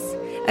alertness,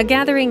 a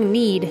gathering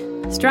need,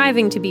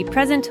 striving to be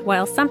present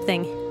while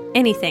something,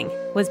 anything,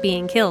 was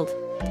being killed.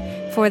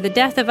 For the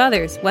death of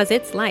others was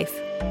its life.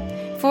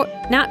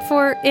 Not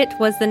for it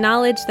was the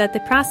knowledge that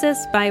the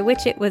process by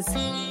which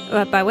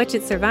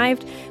it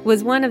survived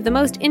was one of the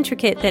most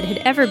intricate that had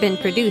ever been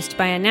produced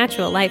by a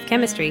natural life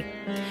chemistry.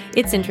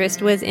 Its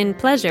interest was in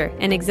pleasure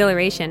and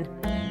exhilaration,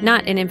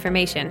 not in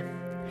information.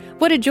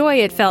 What a joy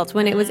it felt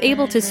when it was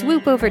able to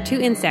swoop over two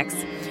insects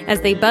as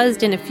they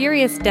buzzed in a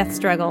furious death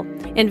struggle,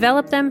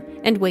 envelop them,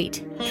 and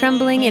wait,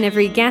 trembling in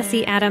every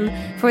gassy atom,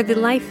 for the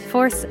life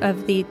force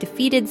of the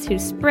defeated to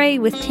spray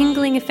with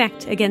tingling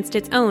effect against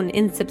its own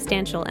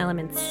insubstantial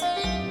elements.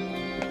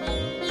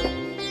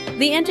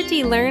 The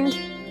entity learned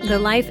the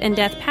life and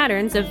death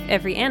patterns of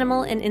every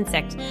animal and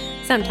insect,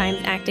 sometimes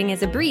acting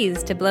as a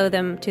breeze to blow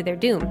them to their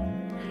doom.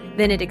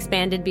 Then it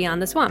expanded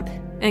beyond the swamp,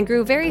 and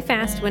grew very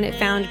fast when it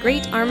found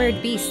great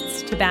armored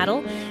beasts to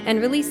battle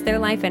and release their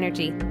life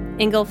energy,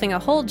 engulfing a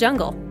whole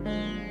jungle.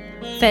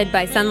 Fed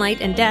by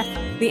sunlight and death,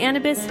 the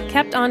Anubis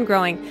kept on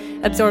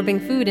growing, absorbing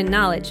food and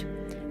knowledge.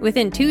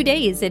 Within 2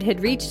 days it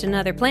had reached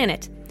another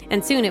planet,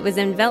 and soon it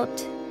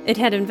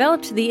had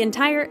enveloped the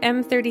entire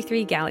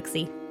M33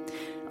 galaxy.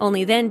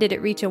 Only then did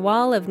it reach a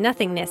wall of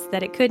nothingness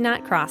that it could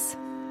not cross.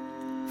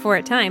 For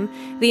a time,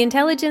 the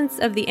intelligence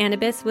of the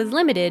Anubis was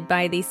limited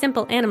by the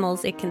simple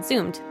animals it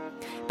consumed,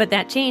 but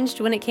that changed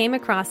when it came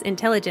across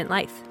intelligent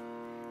life.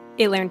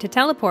 It learned to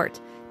teleport,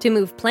 to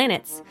move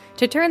planets,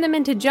 to turn them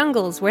into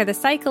jungles where the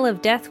cycle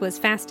of death was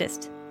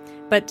fastest.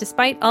 But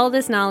despite all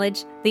this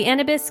knowledge, the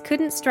Anubis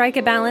couldn't strike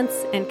a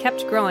balance and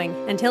kept growing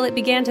until it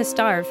began to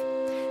starve.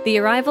 The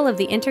arrival of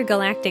the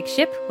intergalactic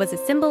ship was a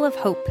symbol of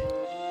hope.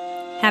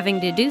 Having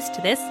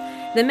deduced this,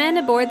 the men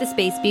aboard the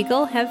Space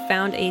Beagle have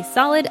found a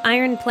solid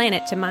iron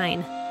planet to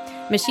mine.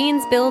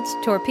 Machines build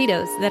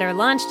torpedoes that are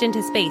launched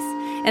into space,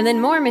 and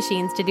then more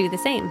machines to do the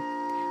same.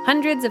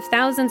 Hundreds of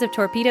thousands of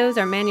torpedoes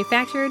are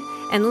manufactured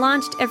and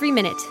launched every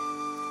minute.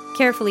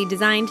 Carefully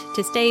designed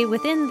to stay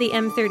within the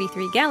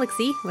M33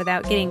 galaxy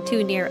without getting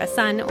too near a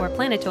sun or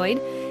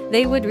planetoid,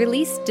 they would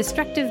release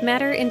destructive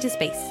matter into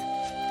space.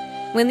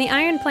 When the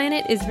iron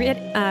planet is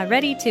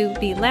ready to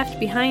be left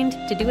behind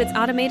to do its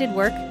automated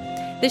work,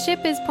 the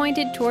ship is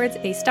pointed towards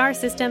a star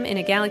system in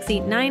a galaxy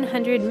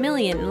 900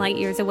 million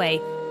light-years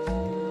away.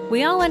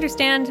 We all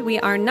understand we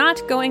are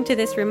not going to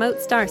this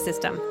remote star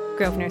system,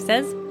 Grosvenor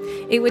says.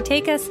 It would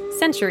take us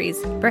centuries,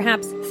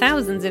 perhaps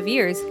thousands of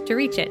years, to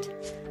reach it.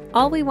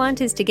 All we want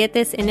is to get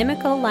this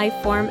inimical life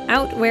form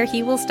out where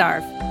he will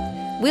starve.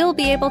 We'll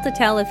be able to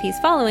tell if he's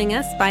following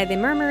us by the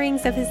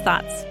murmurings of his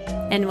thoughts,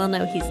 and we'll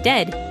know he's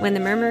dead when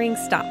the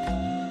murmurings stop.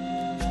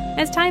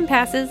 As time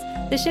passes,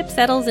 the ship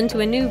settles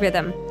into a new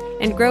rhythm,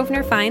 and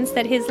Grosvenor finds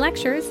that his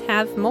lectures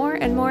have more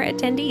and more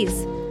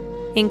attendees,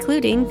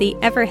 including the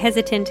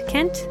ever-hesitant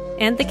Kent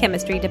and the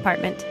chemistry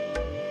department.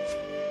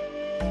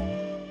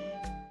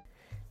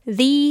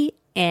 The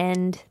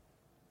end.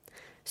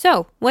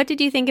 So, what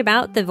did you think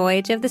about the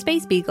Voyage of the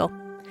Space Beagle?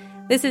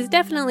 This is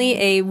definitely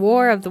a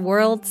War of the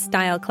Worlds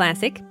style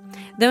classic.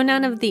 Though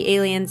none of the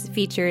aliens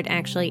featured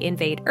actually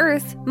invade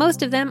Earth,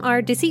 most of them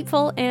are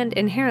deceitful and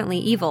inherently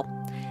evil.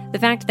 The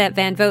fact that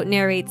Van Vogt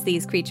narrates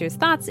these creatures'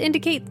 thoughts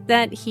indicates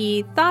that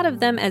he thought of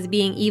them as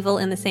being evil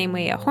in the same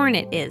way a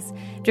hornet is,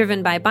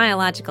 driven by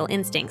biological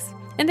instincts,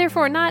 and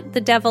therefore not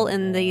the devil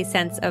in the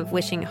sense of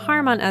wishing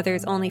harm on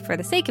others only for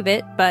the sake of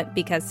it, but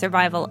because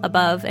survival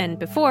above and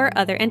before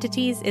other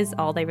entities is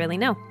all they really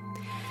know.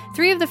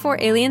 3 of the 4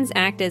 aliens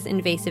act as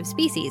invasive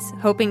species,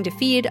 hoping to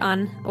feed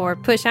on or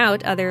push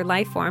out other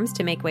life forms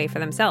to make way for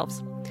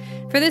themselves.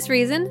 For this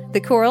reason, the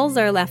corals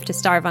are left to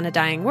starve on a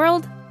dying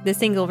world, the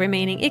single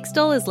remaining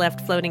Ixtal is left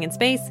floating in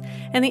space,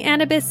 and the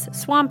Anubis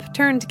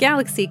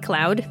swamp-turned-galaxy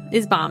cloud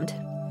is bombed.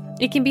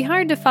 It can be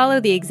hard to follow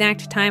the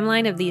exact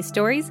timeline of these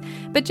stories,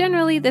 but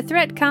generally the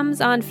threat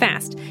comes on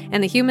fast,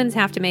 and the humans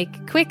have to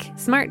make quick,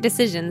 smart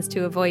decisions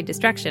to avoid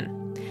destruction.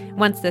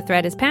 Once the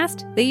threat is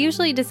past, they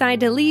usually decide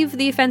to leave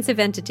the offensive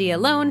entity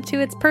alone to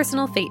its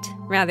personal fate,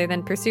 rather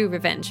than pursue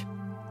revenge.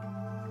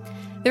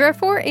 There are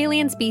 4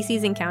 alien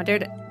species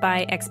encountered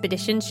by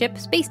expedition ship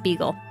Space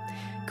Beagle: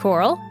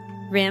 Coral,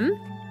 Rim,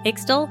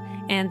 Ixtal,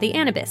 and the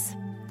Anubis.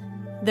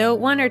 Though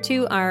 1 or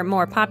 2 are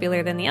more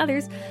popular than the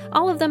others,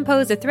 all of them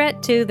pose a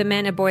threat to the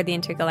men aboard the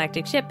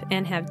intergalactic ship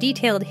and have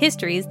detailed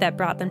histories that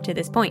brought them to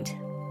this point.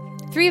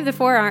 3 of the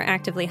 4 are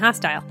actively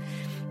hostile.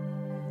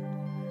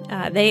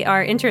 They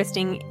are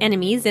interesting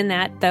enemies in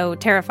that, though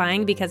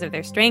terrifying because of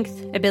their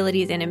strength,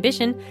 abilities, and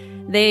ambition,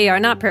 they are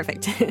not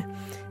perfect.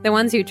 The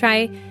ones who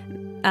try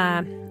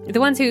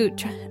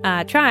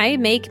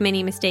make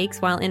many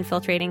mistakes while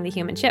infiltrating the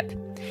human ship.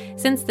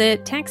 Since the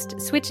text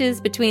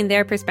switches between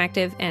their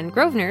perspective and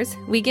Grosvenor's,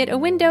 we get a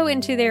window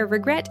into their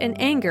regret and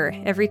anger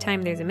every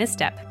time there's a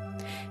misstep.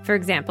 For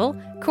example,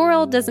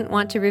 Coral doesn't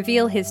want to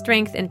reveal his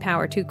strength and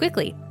power too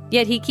quickly,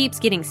 yet he keeps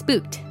getting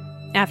spooked.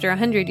 After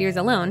 100 years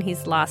alone,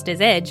 he's lost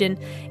his edge, and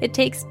it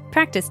takes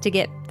practice to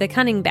get the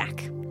cunning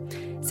back.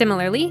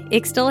 Similarly,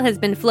 Ixtal has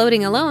been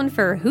floating alone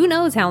for who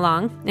knows how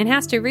long, and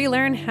has to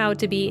relearn how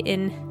to be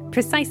in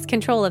precise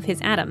control of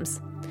his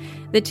atoms.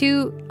 The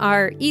 2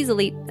 are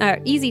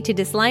easy to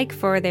dislike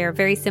for their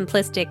very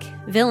simplistic,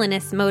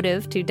 villainous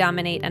motive to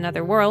dominate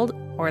another world,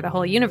 or the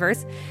whole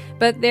universe,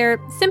 but they're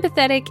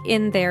sympathetic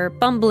in their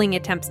bumbling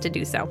attempts to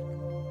do so.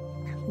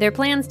 Their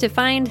plans to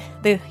find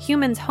the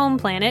humans' home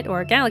planet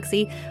or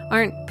galaxy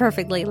aren't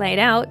perfectly laid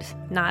out,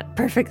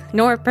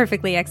 nor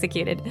perfectly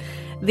executed.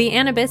 The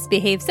Anubis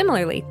behaves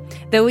similarly,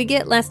 though we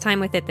get less time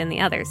with it than the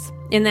others,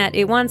 in that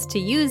it wants to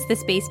use the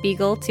Space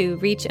Beagle to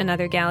reach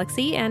another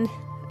galaxy and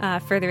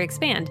further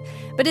expand,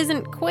 but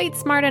isn't quite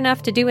smart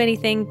enough to do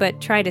anything but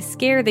try to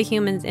scare the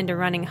humans into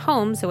running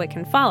home so it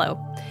can follow,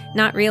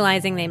 not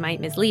realizing they might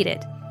mislead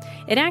it.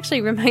 It actually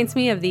reminds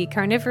me of the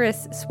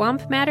carnivorous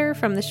swamp matter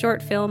from the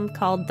short film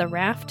called The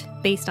Raft,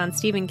 based on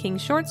Stephen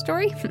King's short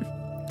story.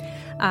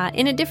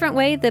 In a different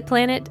way, the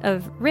planet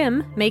of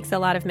Rim makes a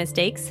lot of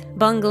mistakes,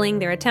 bungling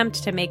their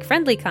attempt to make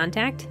friendly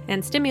contact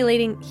and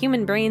stimulating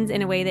human brains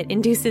in a way that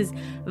induces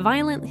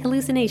violent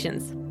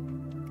hallucinations.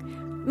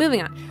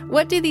 Moving on,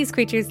 what do these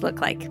creatures look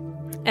like?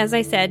 As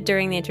I said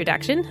during the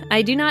introduction,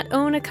 I do not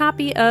own a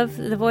copy of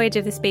The Voyage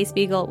of the Space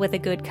Beagle with a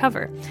good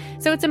cover,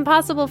 so it's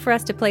impossible for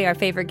us to play our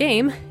favorite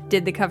game,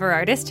 Did the Cover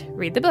Artist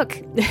Read the Book?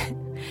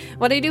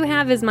 What I do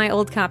have is my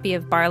old copy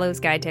of Barlow's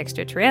Guide to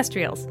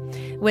Extraterrestrials,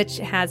 which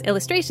has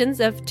illustrations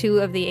of 2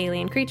 of the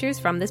alien creatures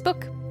from this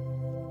book.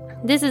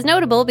 This is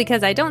notable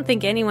because I don't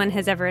think anyone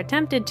has ever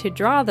attempted to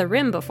draw the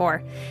Rim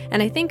before,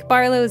 and I think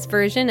Barlow's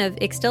version of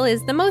Ixtal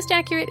is the most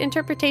accurate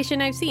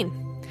interpretation I've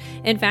seen.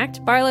 In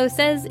fact, Barlow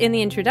says in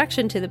the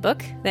introduction to the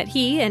book that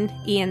he and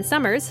Ian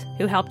Summers,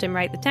 who helped him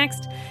write the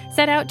text,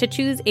 set out to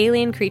choose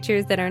alien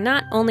creatures that are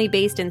not only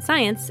based in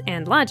science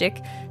and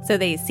logic, so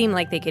they seem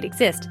like they could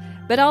exist,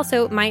 but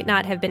also might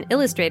not have been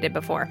illustrated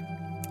before.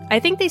 I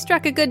think they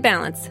struck a good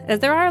balance, as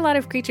there are a lot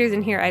of creatures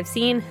in here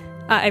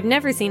I've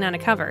never seen on a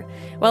cover,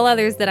 while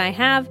others that I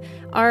have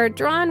are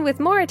drawn with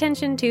more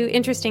attention to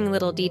interesting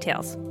little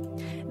details.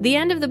 The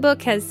end of the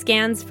book has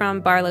scans from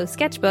Barlow's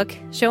sketchbook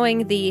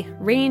showing the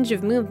range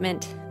of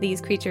movement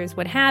these creatures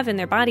would have in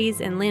their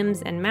bodies and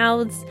limbs and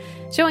mouths,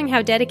 showing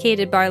how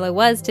dedicated Barlow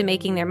was to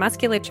making their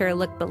musculature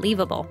look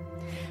believable.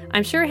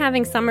 I'm sure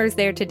having Summers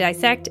there to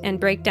dissect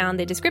and break down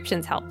the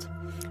descriptions helped.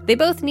 They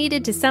both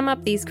needed to sum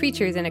up these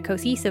creatures in a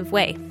cohesive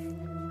way.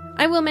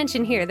 I will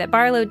mention here that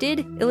Barlow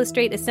did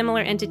illustrate a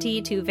similar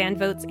entity to Van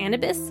Vogt's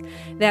Anubis,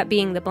 that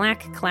being the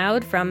black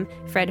cloud from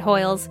Fred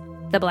Hoyle's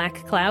The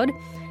Black Cloud.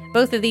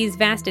 Both of these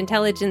vast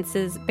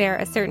intelligences bear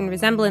a certain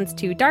resemblance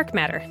to dark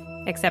matter,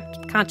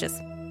 except conscious.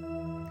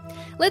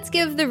 Let's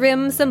give the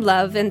Rim some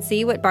love and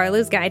see what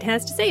Barlow's guide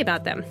has to say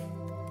about them.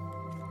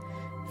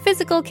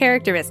 Physical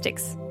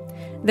characteristics.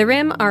 The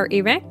Rim are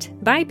erect,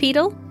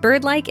 bipedal,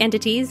 bird-like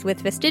entities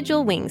with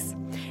vestigial wings.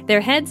 Their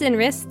heads and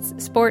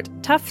wrists sport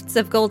tufts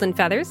of golden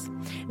feathers.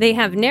 They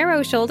have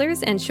narrow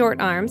shoulders and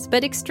short arms,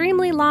 but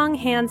extremely long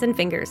hands and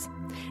fingers.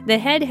 The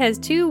head has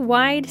 2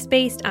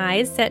 wide-spaced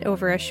eyes set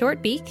over a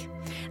short beak.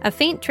 A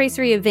faint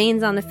tracery of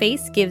veins on the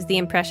face gives the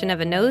impression of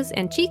a nose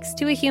and cheeks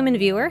to a human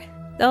viewer,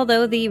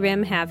 although the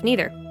Rim have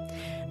neither.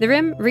 The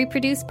Rim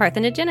reproduce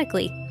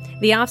parthenogenically,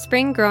 the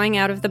offspring growing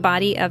out of the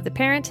body of the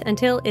parent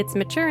until it's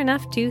mature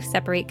enough to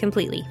separate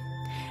completely.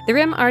 The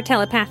Rim are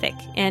telepathic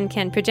and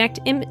can project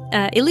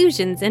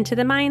illusions into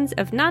the minds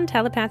of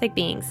non-telepathic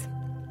beings.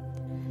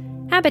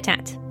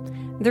 Habitat.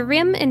 The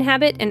Rim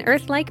inhabit an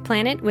Earth-like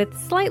planet with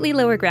slightly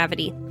lower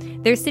gravity.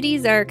 Their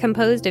cities are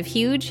composed of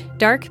huge,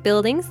 dark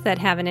buildings that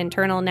have an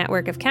internal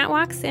network of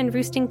catwalks and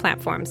roosting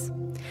platforms.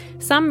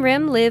 Some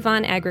Rim live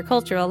on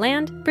agricultural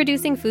land,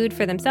 producing food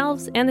for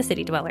themselves and the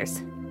city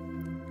dwellers.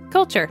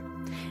 Culture.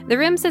 The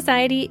Rim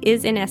society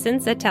is in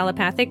essence a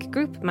telepathic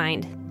group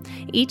mind.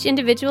 Each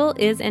individual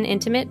is an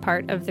intimate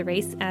part of the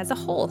race as a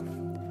whole.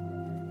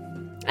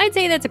 I'd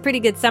say that's a pretty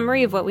good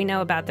summary of what we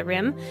know about the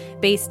Rim,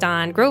 based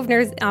on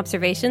Grosvenor's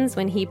observations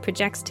when he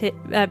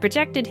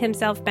projected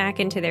himself back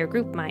into their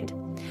group mind.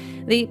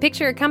 The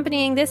picture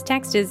accompanying this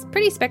text is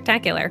pretty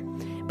spectacular.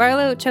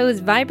 Barlow chose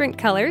vibrant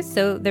colors,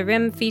 so the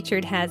Rim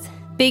featured has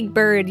big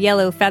bird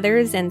yellow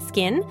feathers and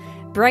skin,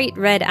 bright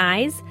red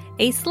eyes,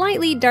 a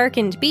slightly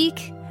darkened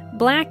beak,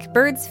 black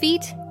bird's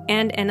feet,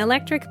 and an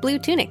electric blue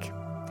tunic.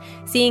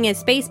 Seeing as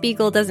Space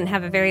Beagle doesn't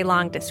have a very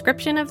long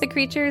description of the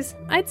creatures,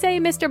 I'd say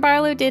Mr.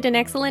 Barlow did an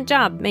excellent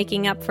job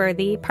making up for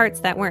the parts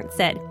that weren't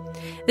said.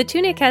 The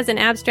tunic has an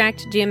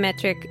abstract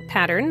geometric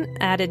pattern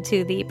added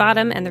to the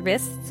bottom and the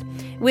wrists,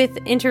 with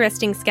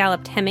interesting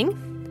scalloped hemming.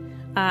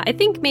 I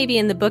think maybe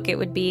in the book it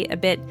would be a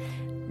bit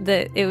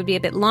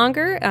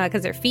longer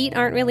because their feet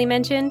aren't really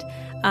mentioned.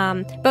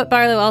 But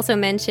Barlow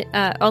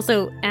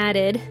also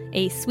added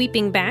a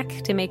sweeping back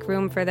to make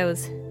room for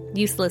those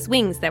useless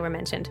wings that were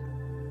mentioned.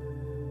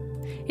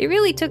 He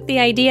really took the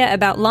idea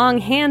about long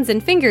hands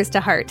and fingers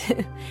to heart.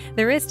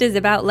 The wrist is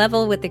about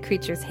level with the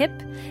creature's hip,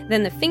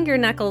 then the finger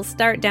knuckles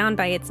start down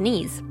by its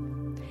knees.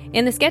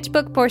 In the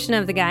sketchbook portion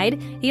of the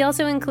guide, he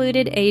also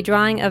included a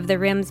drawing of the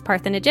Rim's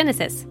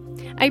parthenogenesis.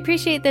 I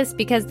appreciate this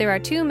because there are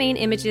two main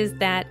images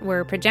that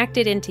were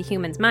projected into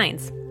humans'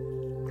 minds.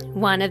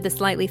 One of the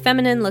slightly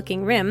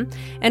feminine-looking Rim,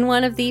 and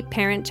one of the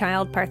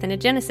parent-child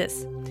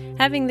parthenogenesis.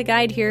 Having the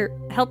guide here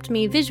helped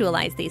me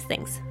visualize these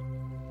things.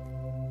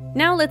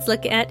 Now let's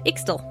look at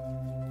Ixtal.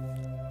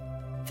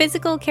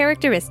 Physical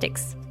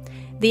characteristics.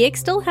 The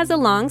Ixtal has a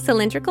long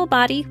cylindrical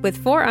body with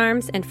 4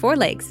 arms and 4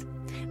 legs.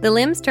 The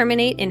limbs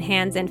terminate in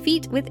hands and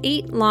feet with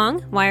 8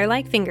 long,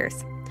 wire-like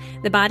fingers.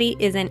 The body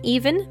is an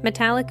even,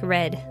 metallic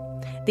red.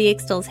 The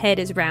Ixtal's head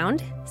is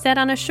round, set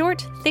on a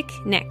short, thick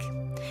neck.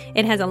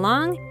 It has a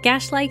long,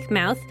 gash-like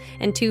mouth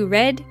and 2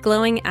 red,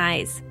 glowing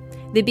eyes.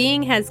 The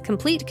being has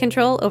complete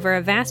control over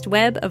a vast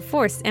web of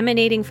force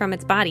emanating from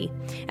its body,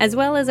 as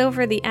well as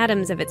over the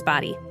atoms of its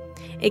body.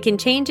 It can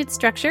change its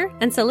structure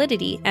and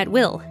solidity at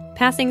will,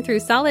 passing through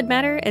solid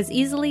matter as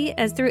easily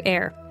as through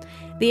air.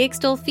 The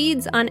Ixtal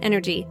feeds on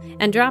energy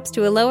and drops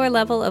to a lower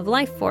level of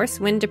life force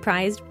when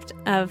deprived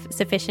of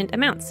sufficient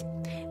amounts.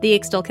 The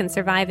Ixtal can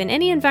survive in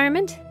any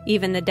environment,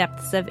 even the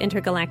depths of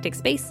intergalactic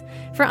space,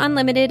 for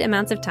unlimited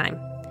amounts of time.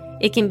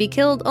 It can be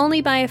killed only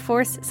by a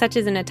force such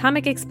as an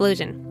atomic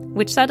explosion,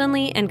 which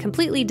suddenly and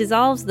completely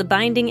dissolves the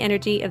binding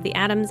energy of the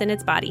atoms in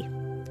its body.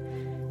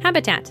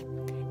 Habitat.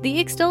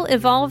 The Ixtal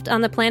evolved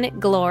on the planet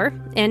Glor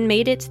and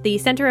made it the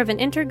center of an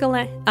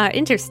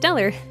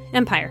interstellar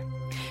empire.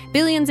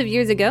 Billions of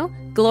years ago,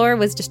 Glor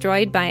was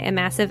destroyed by a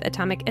massive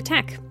atomic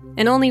attack,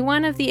 and only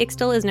one of the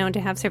Ixtal is known to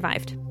have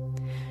survived.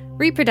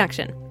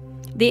 Reproduction.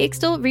 The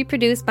Ixtal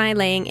reproduce by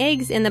laying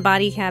eggs in the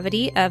body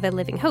cavity of a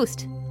living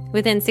host.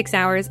 Within 6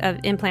 hours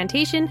of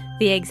implantation,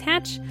 the eggs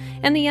hatch,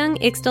 and the young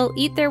Ixtal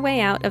eat their way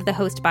out of the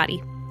host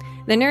body.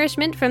 The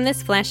nourishment from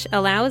this flesh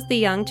allows the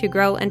young to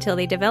grow until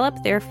they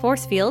develop their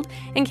force field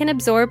and can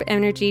absorb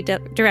energy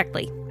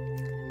directly.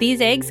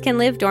 These eggs can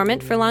live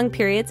dormant for long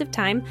periods of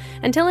time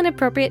until an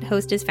appropriate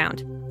host is found.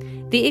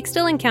 The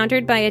Ixtal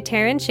encountered by a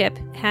Terran ship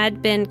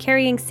had been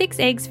carrying 6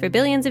 eggs for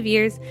billions of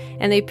years,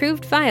 and they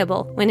proved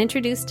viable when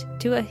introduced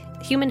to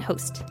a human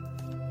host.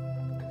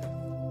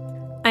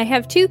 I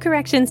have 2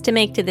 corrections to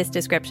make to this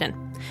description.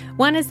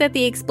 One is that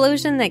the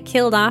explosion that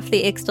killed off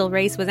the Ixtal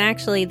race was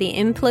actually the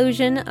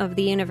implosion of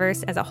the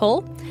universe as a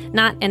whole,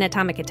 not an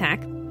atomic attack.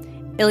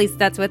 At least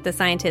that's what the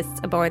scientists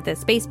aboard the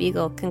Space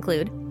Beagle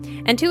conclude.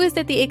 And 2 is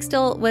that the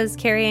Ixtal was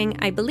carrying,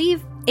 I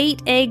believe,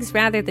 8 eggs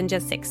rather than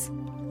just 6.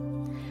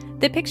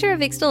 The picture of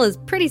Ixtal is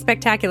pretty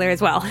spectacular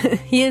as well.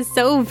 He is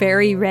so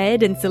very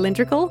red and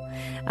cylindrical.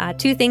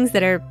 2 things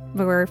that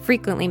were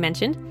frequently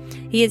mentioned.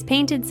 He is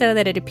painted so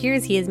that it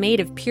appears he is made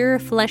of pure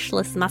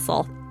fleshless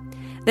muscle.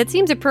 That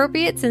seems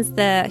appropriate since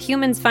the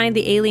humans find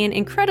the alien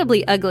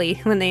incredibly ugly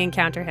when they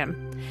encounter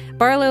him.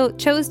 Barlow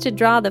chose to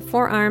draw the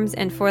 4 arms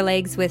and 4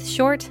 legs with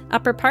short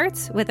upper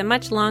parts with a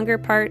much longer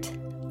part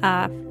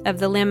of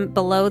the limb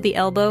below the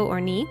elbow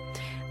or knee,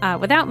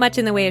 without much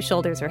in the way of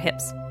shoulders or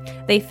hips.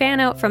 They fan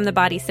out from the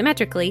body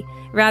symmetrically,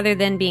 rather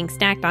than being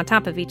stacked on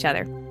top of each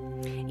other.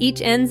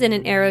 Each ends in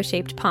an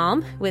arrow-shaped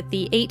palm, with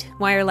the 8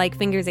 wire-like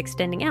fingers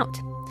extending out.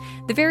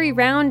 The very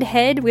round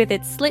head with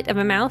its slit of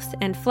a mouth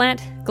and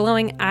flat,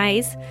 glowing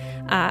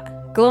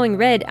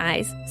red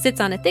eyes,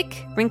 sits on a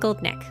thick,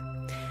 wrinkled neck.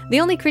 The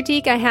only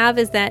critique I have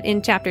is that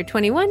in Chapter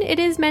 21 it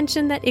is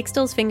mentioned that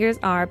Ixtal's fingers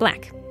are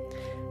black.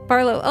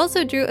 Barlow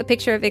also drew a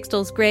picture of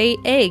Ixtal's gray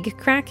egg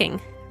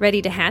cracking,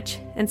 ready to hatch,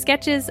 and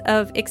sketches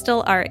of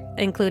Ixtal are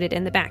included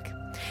in the back.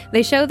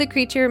 They show the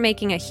creature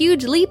making a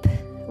huge leap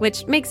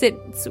which makes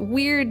its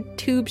weird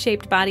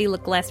tube-shaped body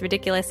look less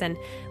ridiculous and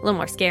a little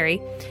more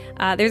scary.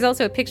 There's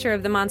also a picture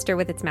of the monster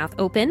with its mouth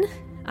open.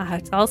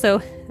 It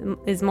also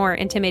is more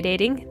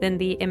intimidating than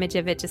the image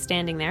of it just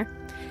standing there.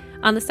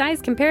 On the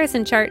size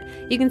comparison chart,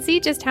 you can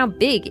see just how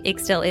big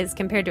Ixtal is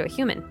compared to a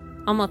human,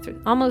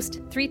 almost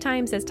 3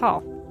 times as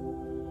tall.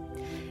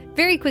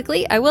 Very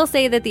quickly, I will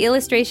say that the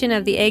illustration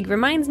of the egg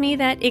reminds me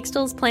that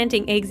Ixtal's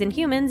planting eggs in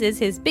humans is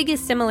his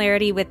biggest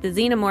similarity with the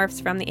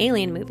xenomorphs from the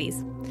Alien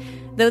movies.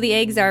 Though the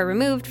eggs are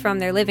removed from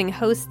their living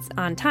hosts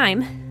on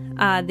time,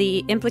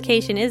 the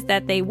implication is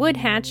that they would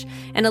hatch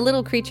and a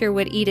little creature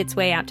would eat its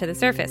way out to the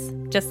surface,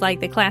 just like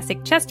the classic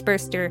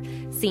chestburster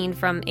scene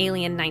from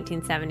Alien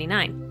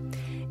 1979.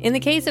 In the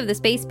case of the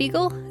Space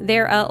Beagle,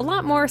 they're a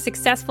lot more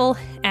successful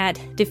at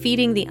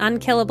defeating the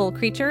unkillable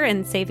creature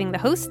and saving the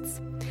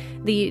hosts.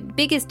 The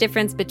biggest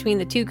difference between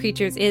the two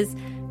creatures is,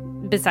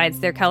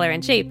 besides their color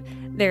and shape,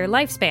 their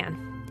lifespan.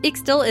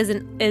 Ixtal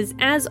is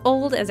as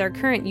old as our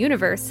current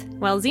universe,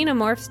 while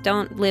xenomorphs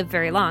don't live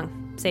very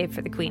long, save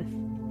for the queen.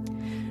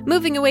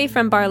 Moving away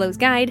from Barlow's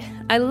guide,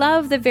 I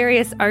love the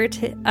various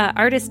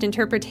artist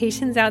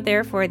interpretations out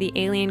there for the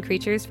alien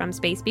creatures from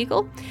Space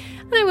Beagle,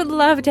 and I would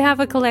love to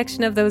have a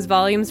collection of those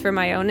volumes for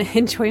my own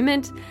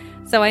enjoyment,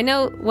 so I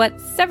know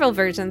what several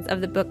versions of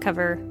the book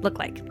cover look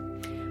like.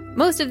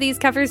 Most of these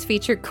covers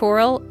feature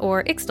Coral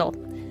or Ixtal,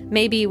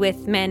 maybe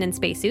with men in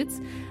spacesuits,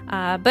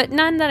 but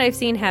none that I've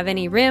seen have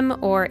any Rim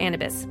or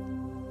Anubis.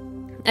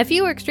 A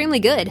few are extremely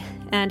good,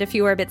 and a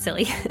few are a bit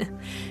silly.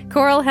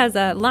 Coral has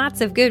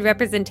lots of good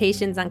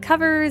representations on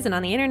covers and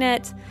on the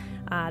internet.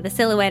 The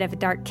silhouette of a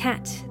dark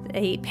cat,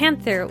 a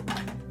panther...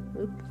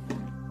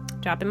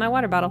 dropping my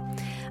water bottle.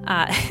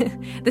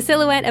 The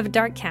silhouette of a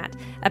dark cat,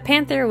 a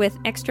panther with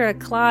extra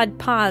clawed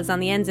paws on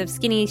the ends of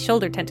skinny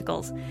shoulder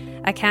tentacles,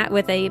 a cat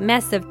with a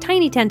mess of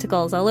tiny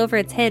tentacles all over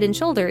its head and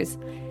shoulders,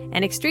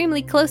 an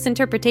extremely close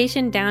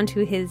interpretation down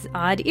to his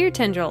odd ear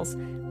tendrils,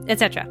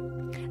 etc.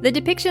 The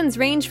depictions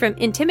range from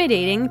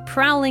intimidating,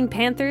 prowling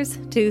panthers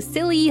to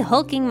silly,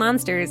 hulking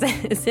monsters,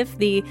 as if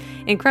the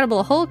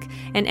Incredible Hulk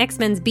and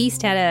X-Men's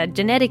Beast had a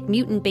genetic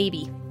mutant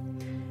baby.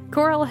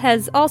 Coral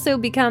has also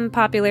become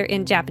popular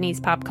in Japanese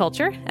pop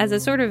culture as a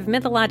sort of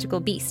mythological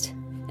beast,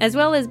 as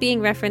well as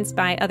being referenced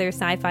by other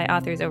sci-fi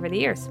authors over the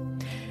years.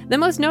 The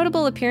most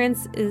notable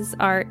appearances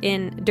are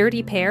in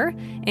Dirty Pair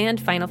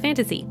and Final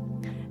Fantasy.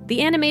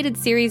 The animated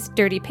series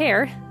Dirty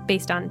Pair,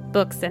 based on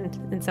books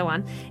and so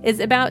on, is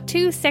about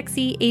 2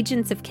 sexy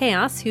agents of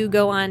chaos who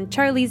go on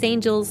Charlie's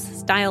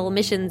Angels-style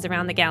missions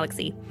around the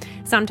galaxy,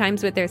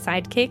 sometimes with their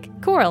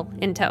sidekick, Coral,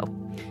 in tow.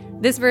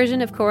 This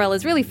version of Coral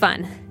is really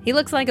fun. He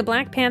looks like a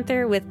black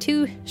panther with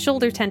 2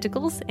 shoulder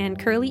tentacles and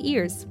curly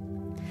ears.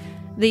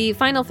 The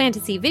Final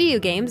Fantasy video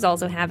games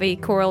also have a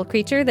coral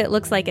creature that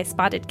looks like a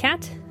spotted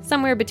cat,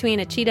 somewhere between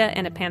a cheetah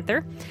and a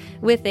panther,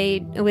 with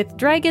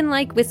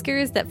dragon-like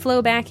whiskers that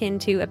flow back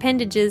into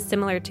appendages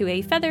similar to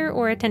a feather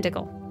or a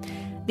tentacle.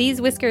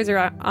 These whiskers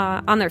are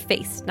on their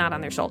face, not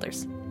on their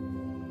shoulders.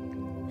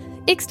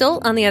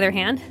 Ixtal, on the other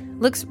hand,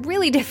 looks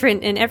really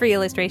different in every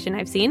illustration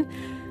I've seen.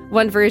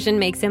 One version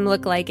makes him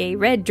look like a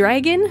red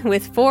dragon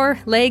with 4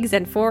 legs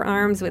and 4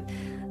 arms with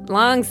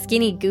long,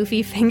 skinny,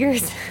 goofy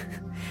fingers.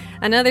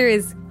 Another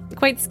is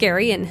quite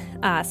scary and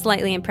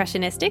slightly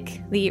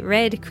impressionistic, the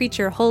red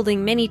creature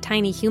holding many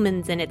tiny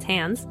humans in its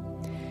hands.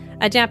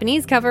 A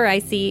Japanese cover I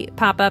see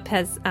pop up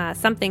has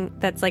something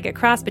that's like a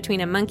cross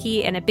between a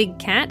monkey and a big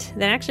cat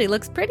that actually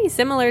looks pretty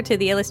similar to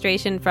the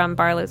illustration from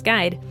Barlow's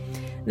guide.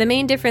 The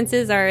main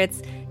differences are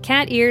its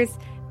cat ears,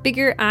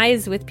 bigger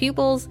eyes with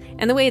pupils,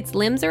 and the way its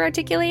limbs are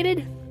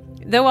articulated.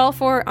 Though all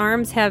 4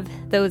 arms have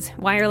those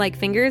wire-like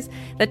fingers,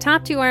 the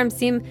top 2 arms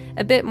seem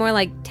a bit more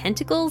like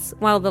tentacles,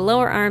 while the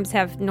lower arms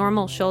have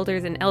normal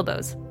shoulders and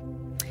elbows.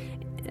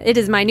 It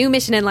is my new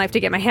mission in life to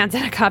get my hands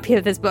on a copy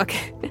of this book.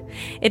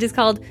 It is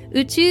called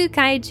Uchu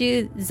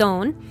Kaiju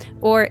Zone,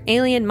 or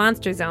Alien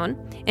Monster Zone,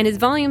 and is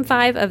Volume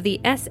 5 of the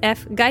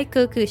SF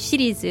Gaikoku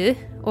Shirizu,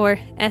 or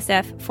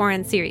SF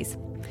Foreign Series.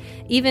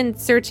 Even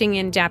searching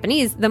in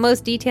Japanese, the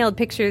most detailed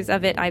pictures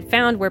of it I've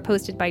found were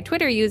posted by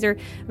Twitter user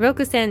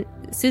Rokusen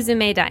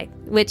Suzumedai,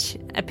 which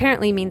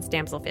apparently means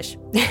damselfish.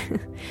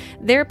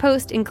 Their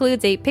post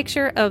includes a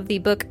picture of the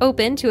book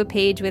open to a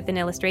page with an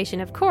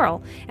illustration of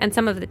Coral and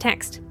some of the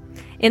text.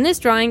 In this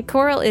drawing,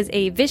 Coral is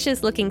a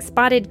vicious-looking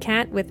spotted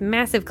cat with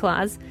massive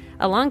claws,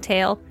 a long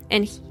tail,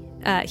 and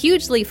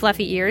hugely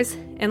fluffy ears,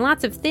 and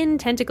lots of thin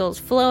tentacles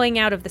flowing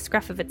out of the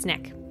scruff of its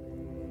neck.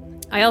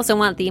 I also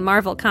want the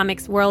Marvel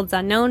Comics Worlds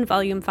Unknown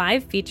Volume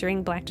 5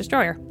 featuring Black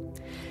Destroyer.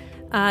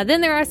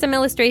 Then there are some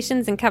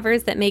illustrations and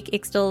covers that make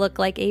Ixtal look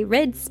like a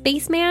red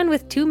spaceman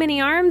with too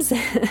many arms.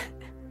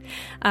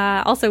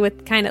 Also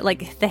with kind of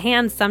like the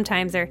hands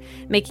sometimes are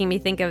making me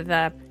think of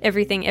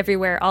Everything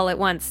Everywhere All at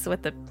Once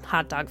with the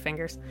hot dog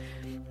fingers.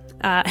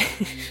 A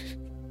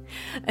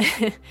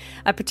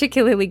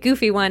particularly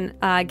goofy one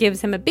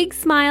gives him a big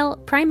smile,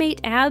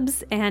 primate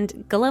abs,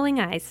 and glowing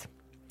eyes.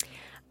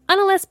 On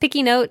a less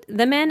picky note,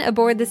 the men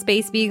aboard the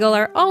Space Beagle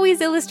are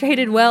always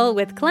illustrated well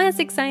with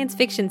classic science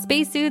fiction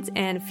spacesuits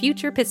and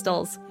future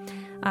pistols.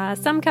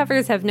 Some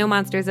covers have no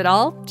monsters at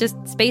all, just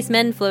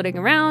spacemen floating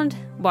around,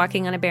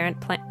 walking on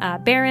a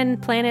barren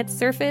planet's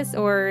surface,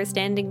 or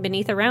standing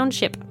beneath a round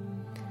ship.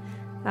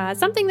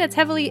 Something that's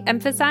heavily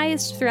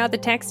emphasized throughout the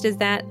text is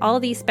that all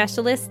these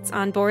specialists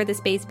on board the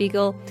Space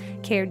Beagle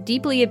care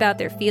deeply about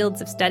their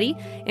fields of study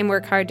and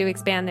work hard to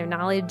expand their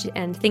knowledge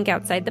and think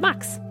outside the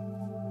box.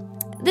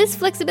 This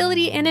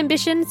flexibility and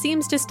ambition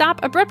seems to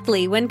stop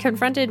abruptly when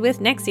confronted with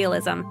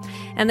nexialism,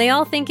 and they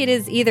all think it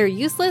is either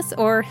useless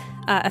or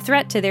a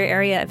threat to their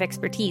area of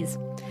expertise.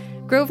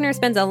 Grosvenor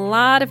spends a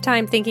lot of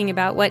time thinking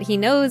about what he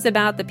knows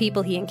about the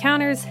people he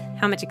encounters,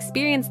 how much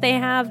experience they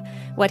have,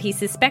 what he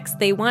suspects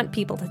they want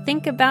people to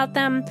think about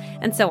them,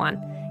 and so on.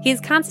 He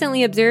is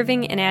constantly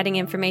observing and adding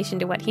information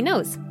to what he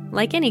knows,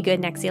 like any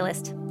good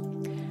nexialist.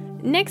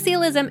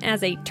 Nexialism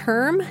as a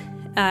term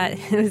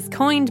was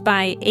coined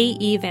by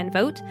A.E. Van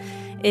Vogt.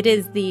 It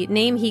is the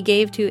name he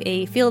gave to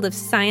a field of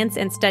science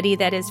and study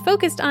that is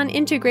focused on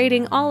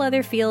integrating all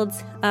other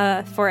fields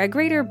for a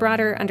greater,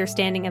 broader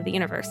understanding of the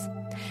universe.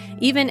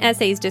 Even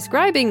essays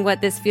describing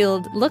what this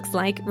field looks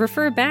like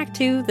refer back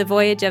to the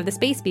Voyage of the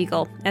Space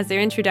Beagle as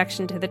their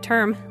introduction to the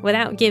term,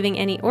 without giving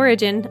any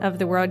origin of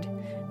the word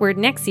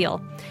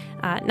nexial,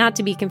 not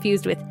to be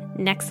confused with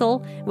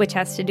nexal, which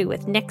has to do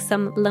with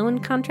Nexum loan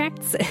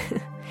contracts.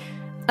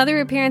 Other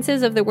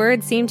appearances of the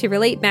word seem to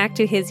relate back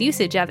to his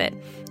usage of it,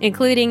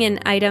 including an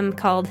item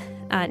called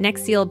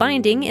nexial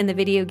binding in the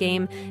video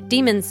game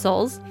Demon's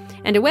Souls,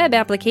 and a web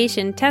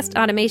application test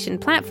automation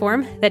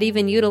platform that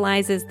even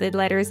utilizes the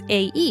letters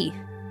AE,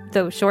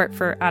 though short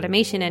for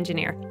automation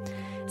engineer.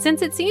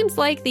 Since it seems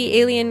like the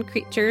alien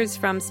creatures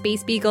from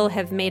Space Beagle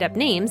have made up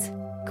names,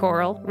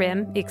 Coral,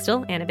 Rim,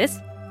 Ixtal, Anubis,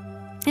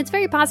 it's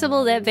very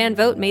possible that Van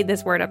Vogt made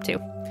this word up too.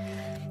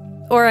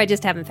 Or I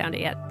just haven't found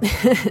it yet.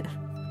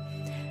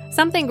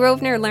 Something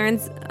Grosvenor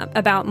learns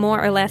about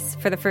more or less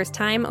for the first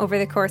time over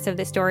the course of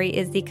the story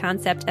is the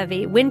concept of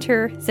a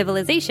winter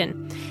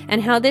civilization,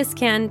 and how this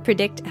can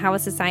predict how a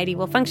society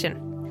will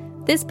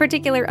function. This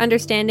particular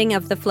understanding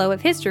of the flow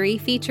of history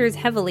features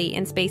heavily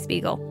in Space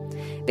Beagle.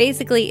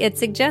 Basically, it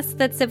suggests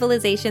that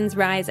civilizations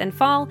rise and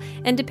fall,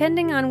 and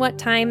depending on what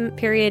time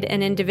period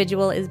an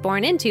individual is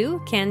born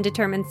into, can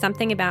determine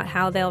something about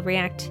how they'll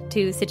react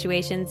to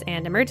situations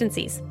and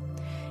emergencies.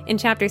 In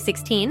Chapter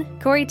 16,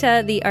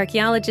 Korita, the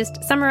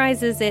archaeologist,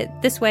 summarizes it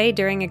this way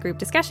during a group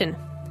discussion.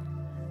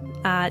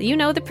 You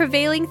know the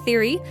prevailing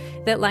theory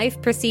that life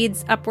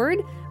proceeds upward,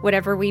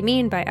 whatever we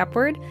mean by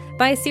upward,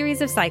 by a series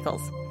of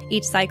cycles.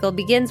 Each cycle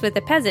begins with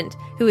a peasant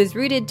who is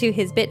rooted to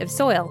his bit of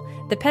soil.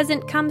 The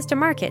peasant comes to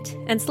market,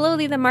 and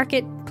slowly the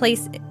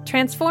marketplace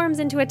transforms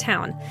into a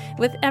town,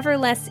 with ever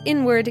less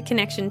inward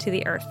connection to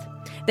the earth.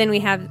 Then we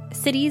have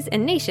cities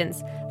and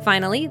nations.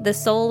 Finally, the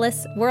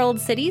soulless world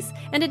cities,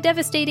 and a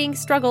devastating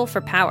struggle for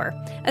power.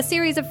 A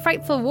series of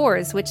frightful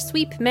wars which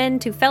sweep men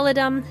to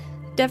felidom,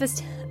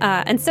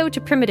 and so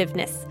to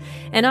primitiveness,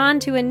 and on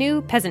to a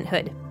new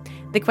peasanthood.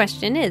 The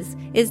question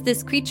is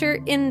this creature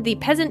in the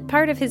peasant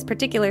part of his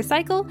particular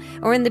cycle,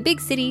 or in the big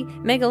city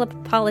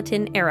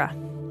megalopolitan era?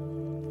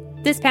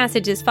 This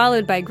passage is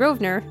followed by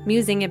Grosvenor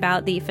musing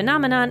about the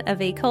phenomenon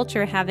of a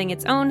culture having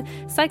its own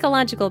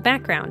psychological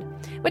background,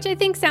 which I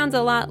think sounds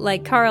a lot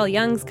like Carl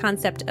Jung's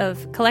concept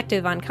of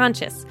collective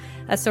unconscious,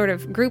 a sort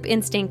of group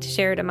instinct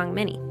shared among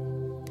many.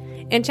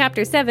 In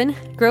Chapter 7,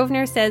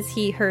 Grosvenor says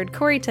he heard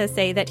Korita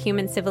say that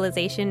human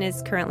civilization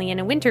is currently in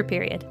a winter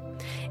period.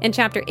 In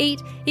Chapter 8,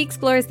 he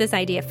explores this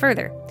idea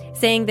further,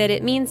 saying that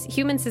it means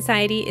human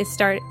society is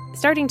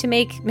starting to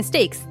make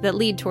mistakes that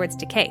lead towards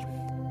decay.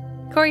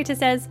 Korita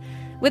says,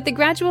 with the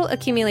gradual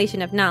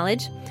accumulation of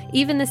knowledge,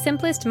 even the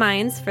simplest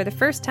minds for the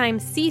first time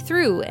see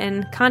through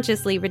and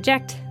consciously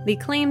reject the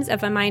claims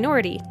of a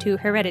minority to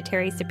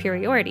hereditary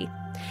superiority,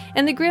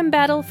 and the grim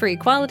battle for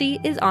equality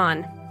is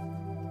on.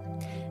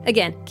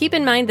 Again, keep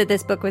in mind that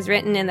this book was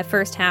written in the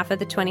first half of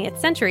the 20th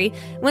century,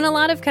 when a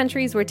lot of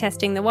countries were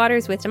testing the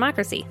waters with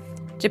democracy.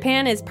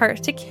 Japan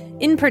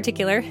in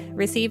particular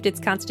received its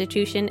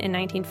constitution in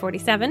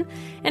 1947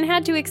 and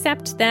had to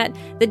accept that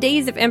the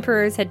days of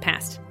emperors had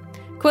passed.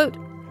 Quote,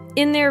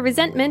 in their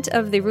resentment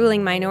of the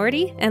ruling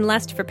minority and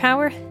lust for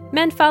power,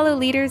 men follow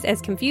leaders as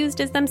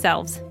confused as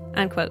themselves,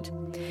 unquote.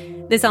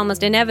 This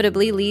almost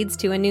inevitably leads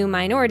to a new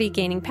minority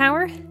gaining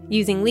power,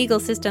 using legal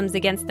systems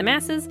against the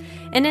masses,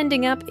 and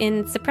ending up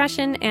in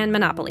suppression and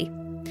monopoly.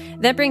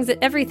 That brings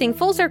everything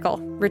full circle,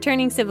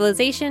 returning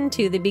civilization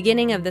to the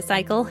beginning of the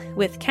cycle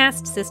with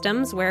caste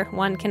systems where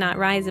one cannot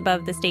rise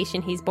above the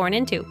station he's born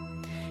into.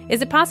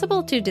 Is it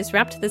possible to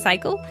disrupt the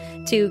cycle,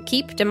 to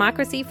keep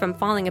democracy from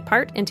falling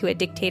apart into a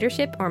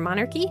dictatorship or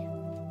monarchy?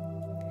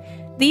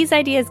 These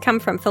ideas come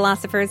from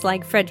philosophers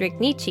like Friedrich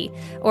Nietzsche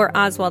or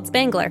Oswald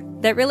Spengler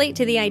that relate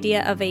to the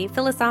idea of a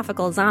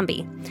philosophical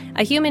zombie,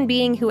 a human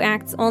being who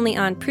acts only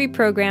on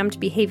pre-programmed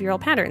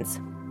behavioral patterns.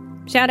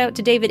 Shout out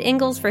to David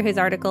Ingalls for his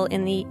article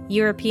in the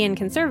European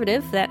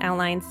Conservative that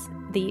outlines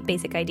the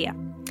basic idea.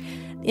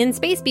 In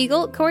Space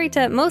Beagle,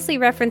 Korita mostly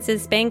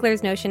references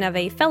Spengler's notion of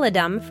a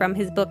felidom from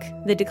his book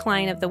The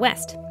Decline of the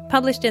West,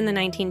 published in the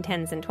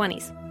 1910s and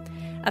 20s.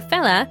 A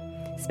fella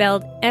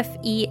spelled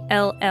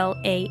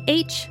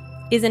Fellah,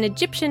 is an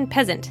Egyptian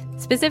peasant,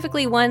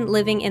 specifically one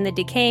living in the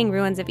decaying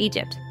ruins of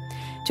Egypt.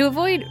 To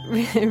avoid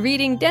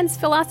reading dense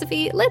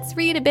philosophy, let's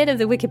read a bit of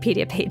the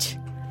Wikipedia page.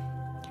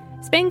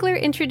 Spengler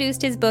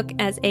introduced his book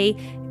as a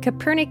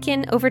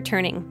Copernican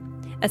overturning,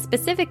 a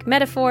specific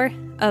metaphor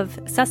of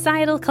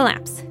societal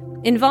collapse,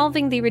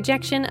 involving the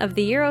rejection of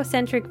the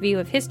Eurocentric view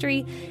of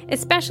history,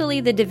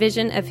 especially the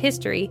division of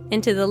history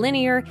into the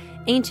linear,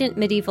 ancient,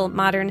 medieval,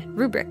 modern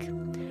rubric.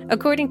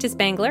 According to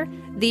Spengler,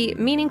 the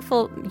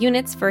meaningful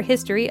units for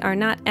history are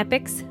not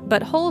epics,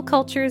 but whole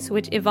cultures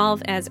which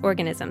evolve as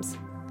organisms.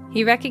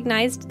 He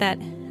recognized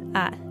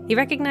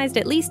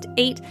at least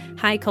 8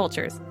 high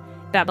cultures: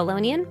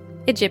 Babylonian,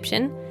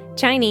 Egyptian,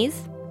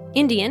 Chinese,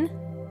 Indian,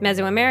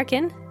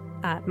 Mesoamerican,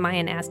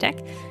 Mayan Aztec,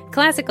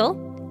 Classical,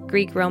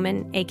 Greek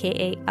Roman,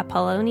 aka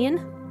Apollonian,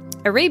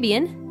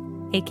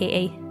 Arabian,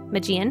 aka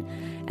Magian,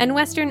 and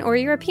Western or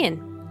European,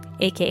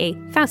 aka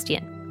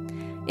Faustian.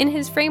 In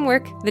his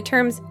framework, the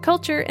terms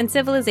culture and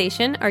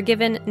civilization are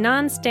given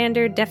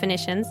non-standard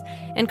definitions,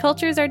 and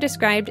cultures are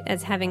described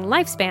as having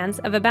lifespans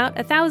of about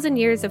 1,000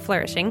 years of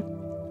flourishing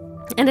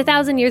and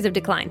 1,000 years of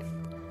decline.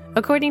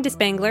 According to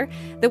Spengler,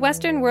 the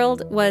Western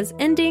world was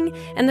ending,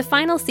 and the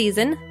final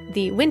season,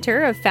 the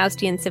winter of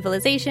Faustian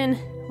civilization,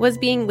 was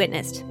being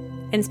witnessed.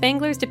 In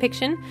Spengler's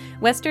depiction,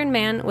 Western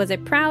man was a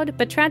proud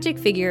but tragic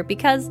figure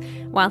because,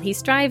 while he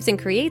strives and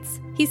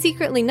creates, he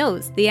secretly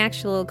knows the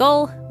actual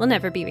goal will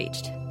never be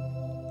reached.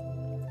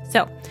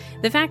 So,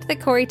 the fact that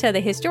Corita the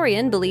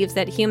historian believes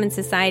that human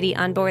society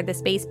on board the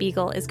Space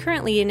Beagle is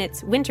currently in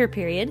its winter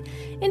period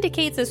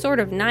indicates a sort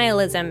of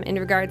nihilism in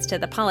regards to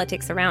the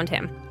politics around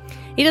him.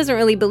 He doesn't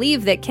really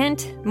believe that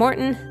Kent,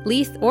 Morton,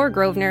 Leith, or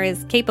Grosvenor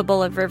is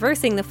capable of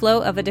reversing the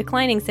flow of a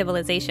declining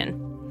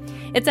civilization.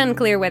 It's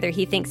unclear whether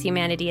he thinks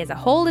humanity as a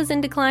whole is in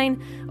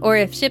decline, or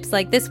if ships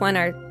like this one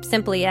are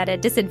simply at a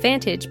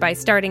disadvantage by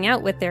starting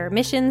out on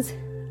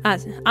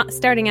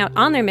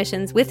their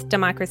missions with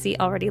democracy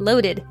already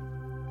loaded.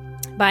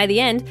 By the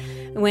end,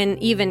 when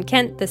even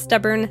Kent, the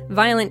stubborn,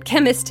 violent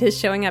chemist, is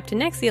showing up to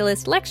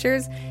Nexialist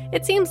lectures,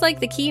 it seems like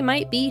the key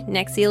might be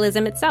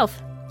Nexialism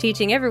itself,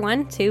 teaching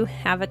everyone to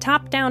have a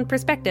top-down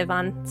perspective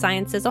on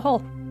science as a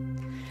whole.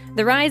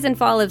 The rise and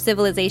fall of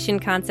civilization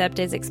concept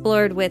is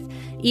explored with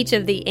each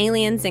of the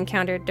aliens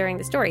encountered during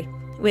the story,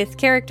 with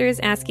characters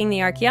asking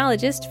the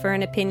archaeologist for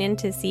an opinion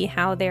to see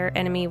how their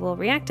enemy will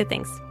react to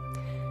things.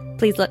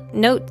 Please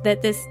note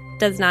that this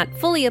does not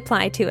fully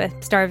apply to a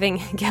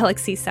starving,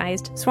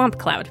 galaxy-sized swamp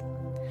cloud.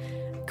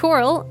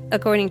 Coral,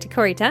 according to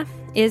Corita,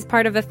 is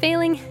part of a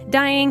failing,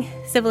 dying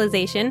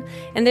civilization,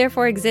 and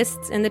therefore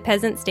exists in the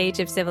peasant stage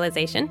of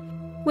civilization,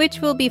 which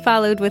will be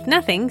followed with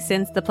nothing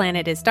since the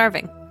planet is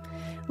starving.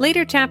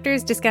 Later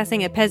chapters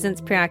discussing a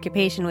peasant's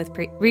preoccupation with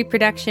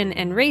reproduction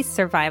and race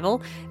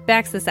survival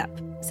backs this up,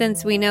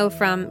 since we know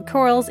from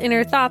Coral's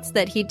inner thoughts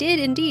that he did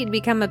indeed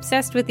become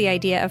obsessed with the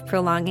idea of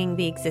prolonging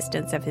the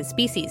existence of his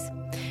species.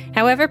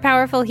 However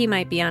powerful he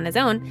might be on his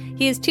own,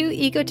 he is too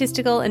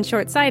egotistical and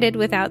short-sighted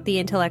without the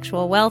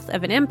intellectual wealth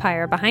of an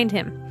empire behind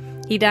him.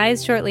 He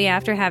dies shortly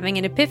after having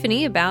an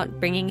epiphany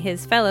about bringing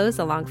his fellows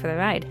along for the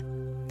ride.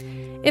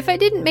 If I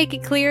didn't make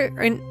it clear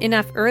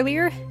enough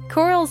earlier,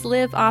 corals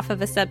live off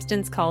of a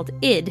substance called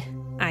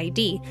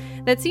ID,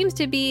 that seems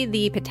to be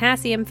the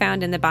potassium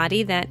found in the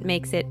body that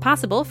makes it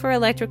possible for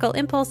electrical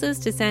impulses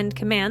to send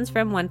commands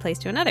from one place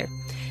to another,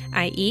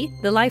 i.e.,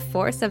 the life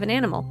force of an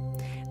animal.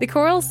 The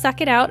corals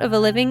suck it out of a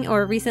living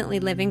or recently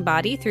living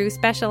body through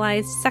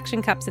specialized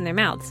suction cups in their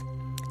mouths.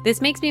 This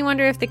makes me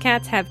wonder if the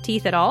cats have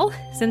teeth at all,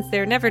 since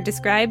they're never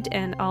described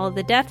and all of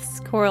the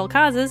deaths coral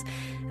causes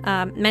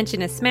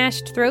mention a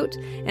smashed throat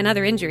and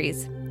other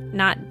injuries,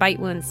 not bite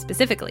wounds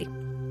specifically.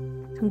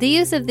 The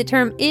use of the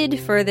term id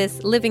for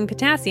this living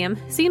potassium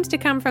seems to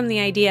come from the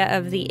idea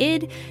of the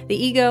id, the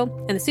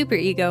ego, and the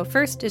superego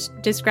first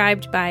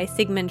described by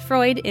Sigmund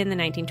Freud in the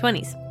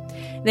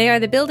 1920s. They are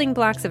the building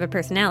blocks of a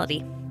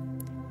personality.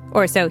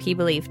 Or so he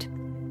believed.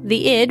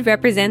 The id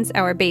represents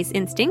our base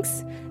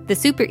instincts, the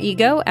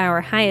superego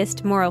our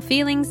highest moral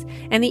feelings,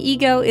 and the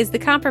ego is the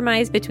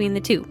compromise between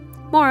the two,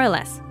 more or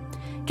less.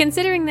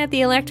 Considering that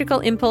the electrical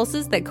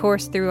impulses that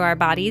course through our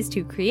bodies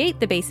to create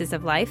the basis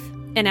of life,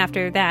 and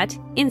after that,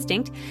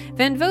 instinct,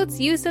 Van Vogt's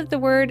use of the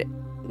word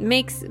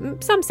makes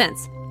some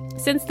sense.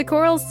 Since the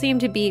corals seem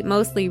to be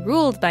mostly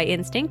ruled by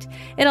instinct,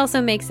 it also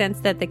makes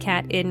sense that the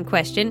cat in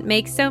question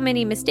makes so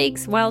many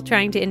mistakes while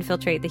trying to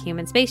infiltrate the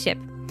human spaceship.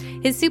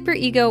 His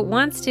superego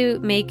wants to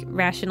make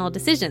rational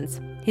decisions.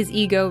 His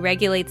ego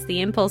regulates the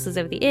impulses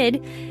of the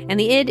id, and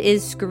the id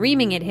is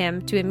screaming at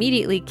him to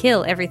immediately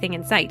kill everything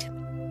in sight.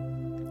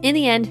 In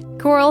the end,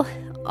 Coral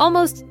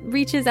almost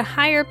reaches a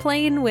higher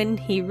plane when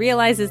he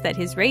realizes that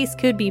his race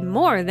could be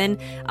more than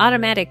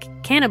automatic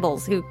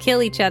cannibals who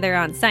kill each other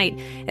on sight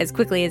as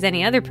quickly as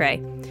any other prey,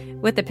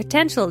 with the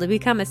potential to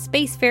become a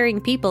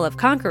spacefaring people of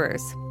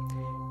conquerors.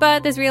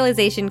 But this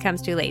realization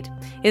comes too late.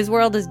 His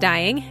world is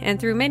dying, and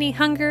through many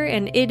hunger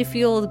and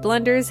id-fueled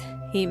blunders,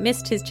 he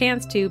missed his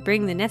chance to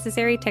bring the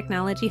necessary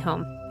technology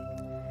home.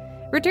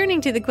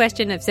 Returning to the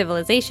question of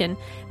civilization,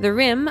 the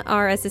Rim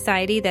are a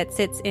society that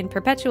sits in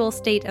perpetual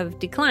state of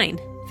decline,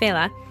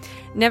 Fela,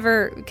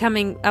 never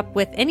coming up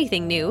with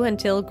anything new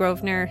until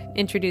Grosvenor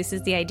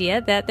introduces the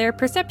idea that their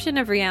perception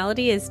of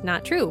reality is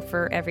not true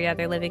for every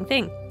other living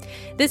thing.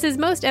 This is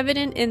most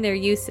evident in their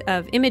use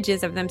of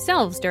images of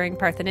themselves during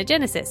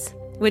parthenogenesis,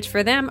 which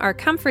for them are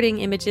comforting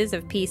images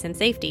of peace and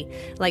safety,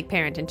 like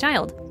parent and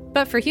child,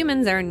 but for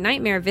humans are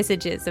nightmare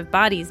visages of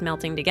bodies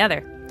melting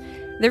together.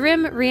 The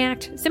Rim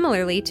react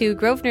similarly to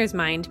Grosvenor's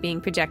mind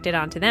being projected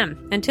onto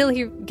them, until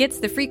he gets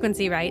the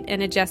frequency right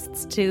and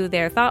adjusts to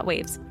their thought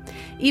waves,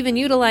 even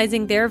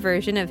utilizing their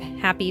version of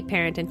happy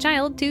parent and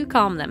child to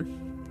calm them.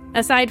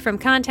 Aside from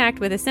contact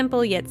with a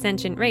simple yet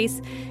sentient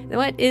race,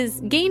 what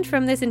is gained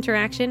from this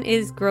interaction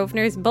is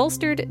Grosvenor's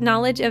bolstered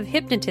knowledge of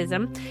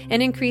hypnotism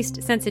and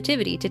increased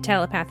sensitivity to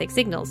telepathic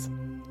signals.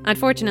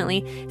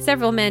 Unfortunately,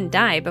 several men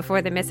die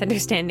before the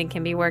misunderstanding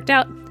can be worked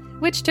out,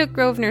 which took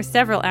Grosvenor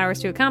several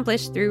hours to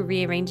accomplish through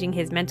rearranging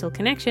his mental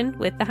connection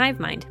with the hive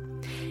mind.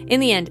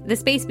 In the end, the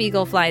Space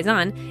Beagle flies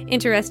on,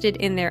 interested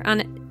in their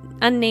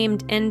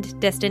unnamed end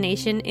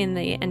destination in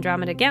the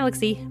Andromeda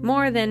Galaxy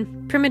more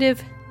than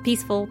primitive,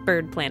 peaceful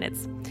bird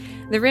planets.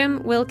 The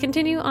Rim will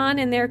continue on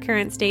in their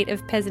current state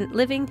of peasant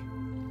living,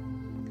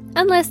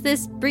 unless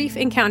this brief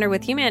encounter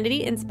with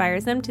humanity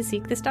inspires them to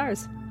seek the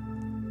stars.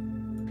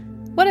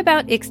 What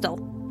about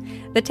Ixtal?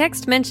 The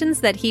text mentions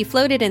that he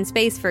floated in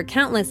space for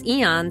countless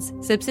eons,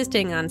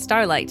 subsisting on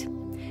starlight.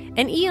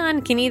 An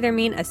eon can either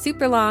mean a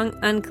super long,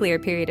 unclear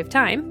period of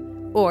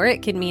time, or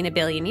it can mean 1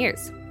 billion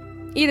years.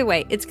 Either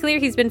way, it's clear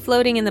he's been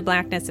floating in the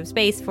blackness of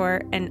space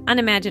for an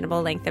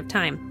unimaginable length of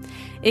time.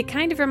 It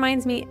kind of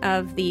reminds me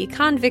of the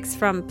convicts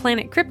from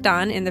planet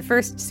Krypton in the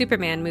first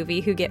Superman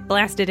movie who get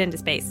blasted into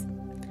space.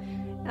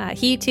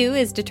 He, too,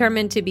 is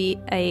determined to be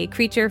a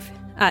creature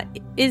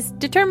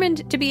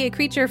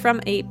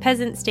from a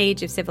peasant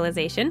stage of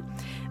civilization,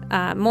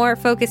 more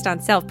focused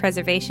on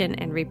self-preservation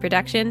and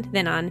reproduction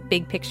than on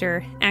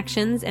big-picture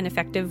actions and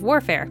effective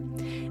warfare.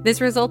 This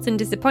results in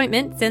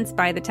disappointment, since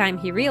by the time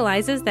he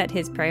realizes that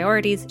his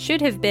priorities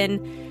should have been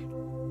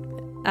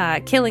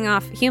killing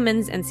off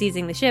humans and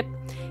seizing the ship,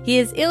 he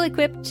is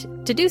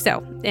ill-equipped to do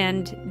so,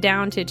 and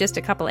down to just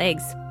a couple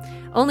eggs.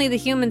 Only the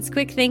human's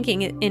quick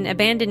thinking in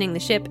abandoning the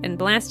ship and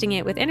blasting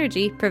it with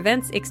energy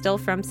prevents Ixtal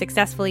from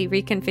successfully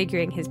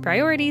reconfiguring his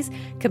priorities,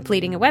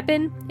 completing a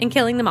weapon, and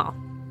killing them all.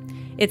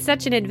 It's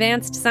such an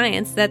advanced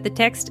science that the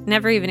text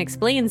never even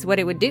explains what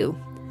it would do,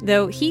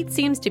 though heat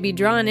seems to be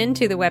drawn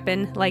into the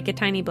weapon like a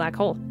tiny black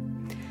hole.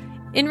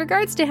 In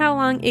regards to how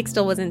long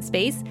Ixtal was in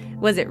space,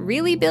 was it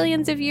really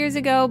billions of years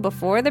ago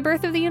before the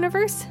birth of the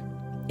universe?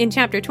 In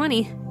Chapter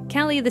 20,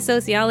 Kelly the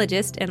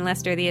sociologist and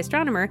Lester the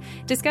astronomer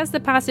discuss the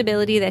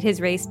possibility that his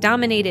race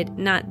dominated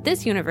not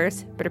this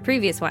universe, but a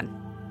previous one.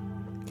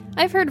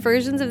 I've heard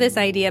versions of this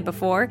idea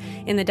before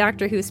in the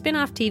Doctor Who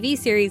spin-off TV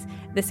series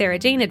The Sarah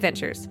Jane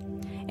Adventures.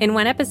 In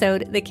one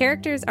episode, the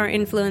characters are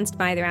influenced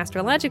by their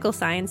astrological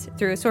signs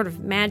through a sort of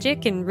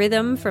magic and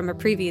rhythm from a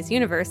previous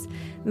universe,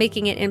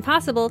 making it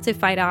impossible to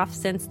fight off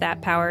since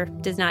that power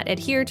does not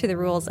adhere to the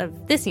rules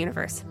of this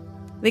universe.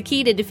 The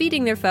key to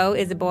defeating their foe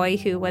is a boy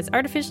who was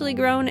artificially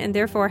grown and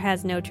therefore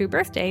has no true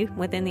birthday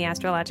within the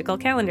astrological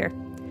calendar.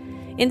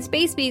 In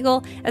Space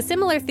Beagle, a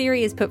similar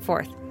theory is put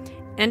forth,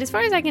 and as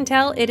far as I can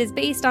tell, it is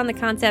based on the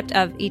concept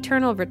of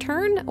eternal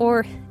return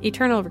or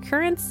eternal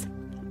recurrence.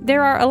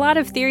 There are a lot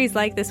of theories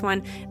like this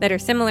one that are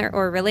similar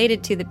or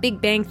related to the Big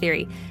Bang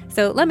Theory,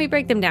 so let me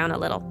break them down a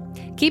little.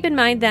 Keep in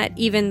mind that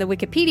even the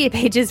Wikipedia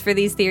pages for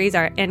these theories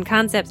and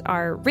concepts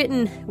are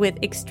written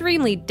with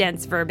extremely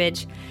dense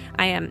verbiage.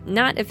 I am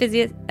not a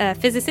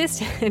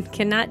physicist and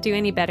cannot do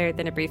any better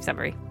than a brief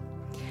summary.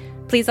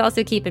 Please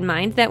also keep in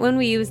mind that when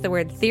we use the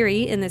word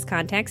theory in this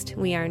context,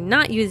 we are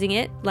not using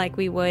it like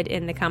we would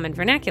in the common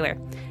vernacular,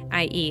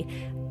 i.e.,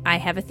 I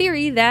have a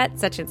theory that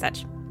such and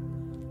such.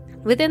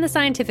 Within the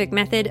scientific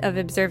method of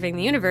observing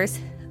the universe,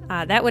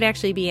 that would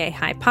actually be a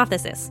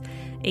hypothesis.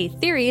 A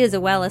theory is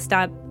a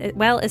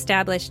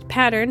well-established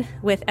pattern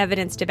with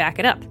evidence to back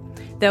it up,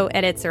 though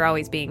edits are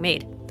always being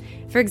made.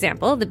 For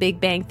example, the Big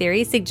Bang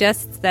Theory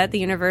suggests that the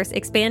universe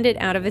expanded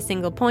out of a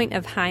single point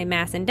of high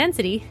mass and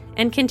density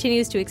and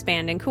continues to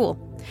expand and cool.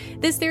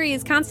 This theory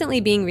is constantly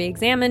being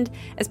re-examined,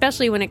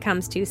 especially when it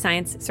comes to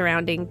science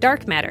surrounding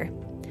dark matter.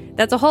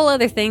 That's a whole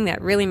other thing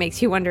that really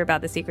makes you wonder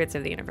about the secrets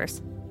of the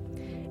universe.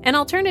 An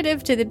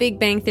alternative to the Big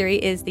Bang Theory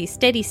is the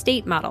steady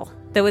state model,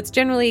 though it's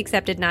generally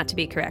accepted not to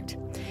be correct.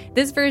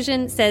 This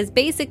version says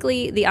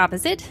basically the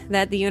opposite,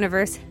 that the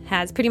universe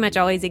has pretty much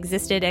always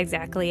existed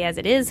exactly as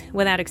it is,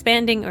 without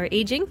expanding or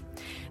aging.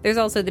 There's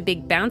also the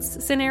Big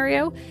Bounce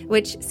scenario,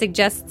 which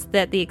suggests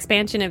that the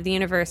expansion of the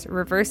universe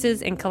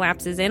reverses and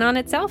collapses in on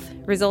itself,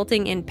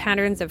 resulting in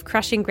patterns of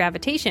crushing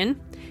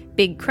gravitation,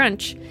 Big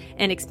Crunch,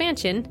 and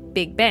expansion,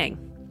 Big Bang.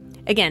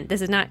 Again,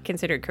 this is not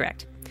considered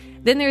correct.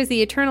 Then there's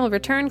the eternal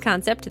return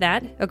concept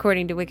that,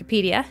 according to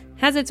Wikipedia,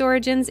 has its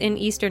origins in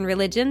Eastern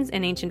religions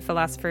and ancient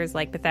philosophers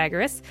like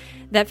Pythagoras,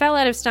 that fell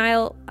out of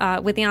style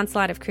with the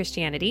onslaught of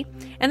Christianity,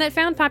 and that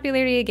found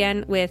popularity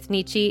again with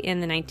Nietzsche in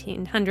the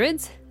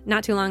 1900s,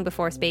 not too long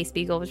before Space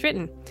Beagle was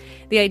written.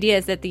 The idea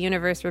is that the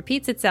universe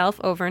repeats itself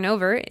over and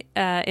over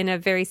in a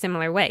very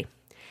similar way.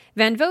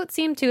 Van Vogt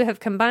seemed to have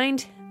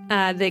combined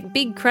the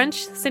Big Crunch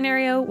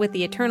scenario with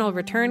the eternal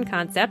return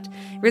concept,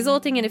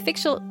 resulting in a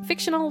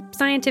fictional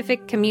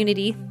scientific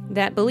community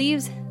that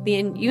believes the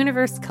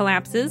universe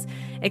collapses,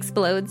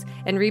 explodes,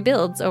 and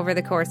rebuilds over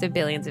the course of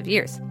billions of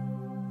years.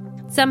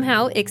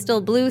 Somehow,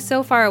 Ixtal blew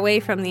so far away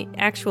from the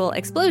actual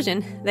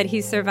explosion that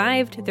he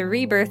survived the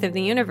rebirth of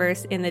the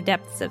universe in the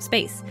depths of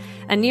space,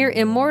 a near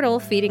immortal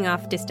feeding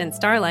off distant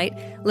starlight,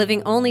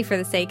 living only for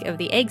the sake of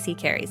the eggs he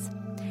carries.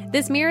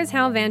 This mirrors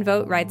how Van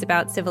Vogt writes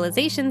about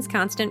civilization's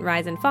constant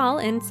rise and fall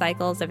and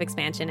cycles of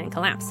expansion and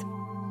collapse.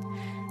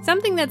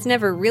 Something that's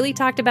never really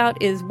talked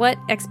about is what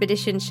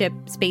expedition ship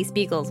Space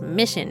Beagle's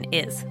mission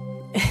is.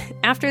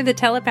 After the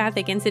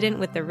telepathic incident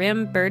with the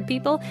Rim bird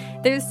people,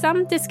 there's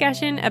some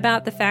discussion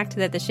about the fact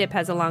that the ship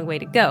has a long way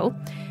to go,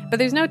 but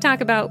there's no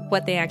talk about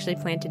what they actually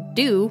plan to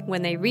do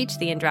when they reach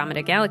the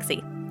Andromeda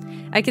Galaxy.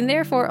 I can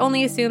therefore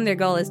only assume their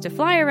goal is to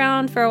fly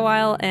around for a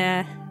while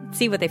and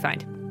see what they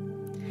find.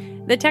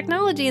 The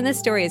technology in this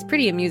story is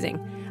pretty amusing.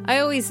 I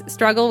always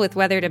struggle with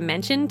whether to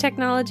mention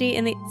technology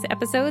in these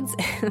episodes,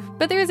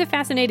 but there is a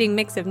fascinating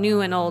mix of new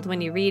and old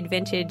when you read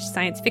vintage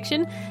science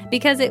fiction,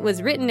 because it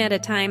was written at a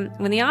time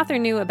when the author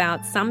knew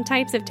about some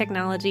types of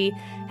technology,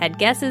 had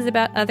guesses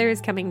about others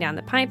coming down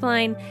the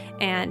pipeline,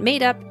 and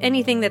made up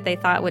anything that they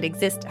thought would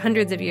exist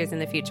hundreds of years in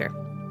the future.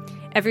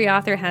 Every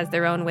author has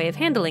their own way of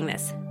handling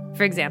this.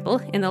 For example,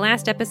 in the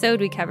last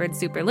episode we covered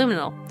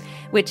superluminal,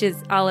 which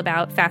is all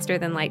about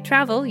faster-than-light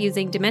travel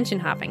using dimension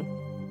hopping.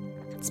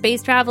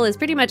 Space travel is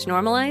pretty much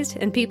normalized,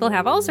 and people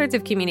have all sorts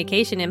of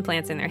communication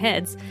implants in their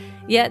heads,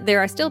 yet there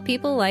are still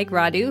people like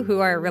Radu who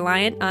are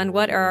reliant on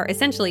what are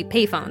essentially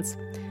payphones.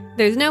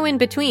 There's no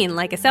in-between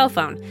like a cell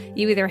phone.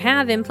 You either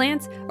have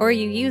implants or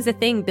you use a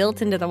thing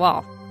built into the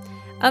wall.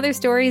 Other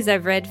stories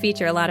I've read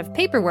feature a lot of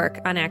paperwork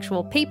on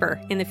actual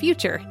paper in the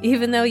future,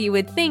 even though you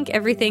would think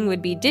everything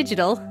would be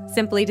digital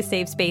simply to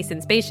save space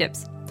in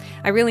spaceships.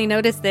 I really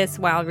noticed this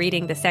while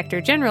reading the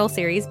Sector General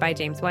series by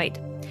James White.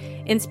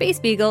 In Space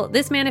Beagle,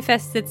 this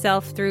manifests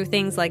itself through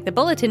things like the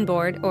bulletin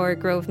board or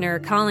Grosvenor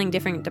calling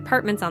different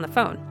departments on the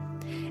phone.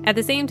 At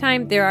the same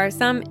time, there are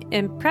some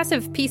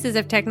impressive pieces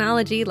of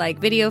technology like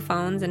video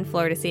phones and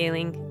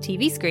floor-to-ceiling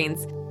TV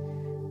screens.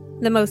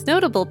 The most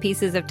notable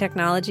pieces of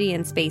technology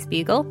in Space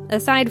Beagle,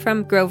 aside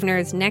from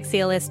Grosvenor's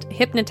Nexialist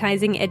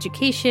hypnotizing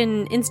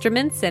education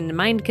instruments and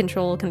mind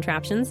control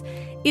contraptions,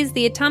 is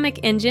the atomic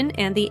engine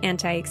and the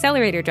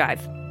anti-accelerator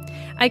drive.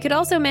 I could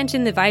also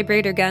mention the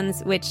vibrator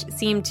guns, which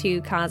seem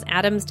to cause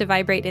atoms to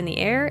vibrate in the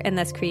air and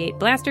thus create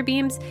blaster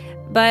beams,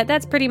 but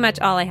that's pretty much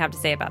all I have to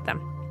say about them.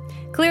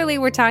 Clearly,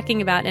 we're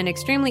talking about an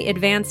extremely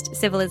advanced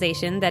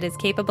civilization that is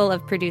capable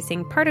of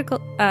producing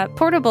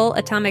portable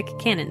atomic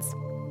cannons.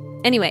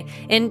 Anyway,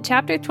 in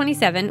Chapter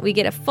 27, we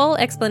get a full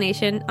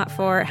explanation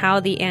for how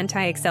the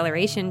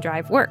anti-acceleration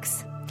drive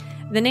works.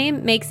 The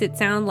name makes it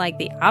sound like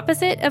the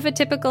opposite of a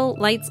typical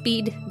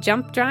light-speed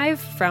jump drive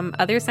from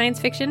other science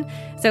fiction,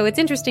 so it's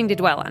interesting to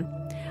dwell on.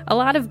 A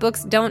lot of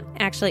books don't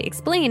actually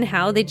explain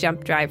how the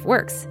jump drive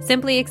works,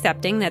 simply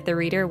accepting that the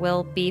reader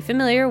will be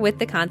familiar with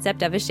the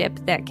concept of a ship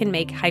that can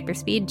make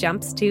hyperspeed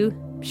jumps to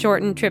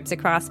shorten trips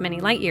across many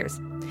light years.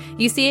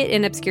 You see it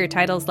in obscure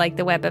titles like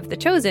The Web of the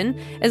Chosen,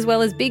 as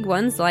well as big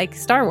ones like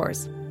Star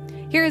Wars.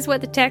 Here is what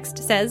the text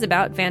says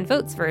about Van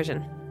Vogt's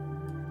version.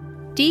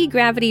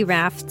 D-gravity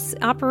rafts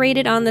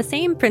operated on the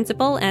same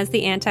principle as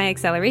the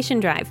anti-acceleration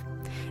drive.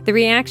 The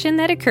reaction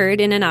that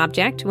occurred in an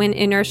object when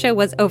inertia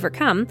was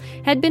overcome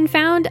had been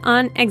found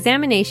on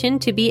examination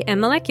to be a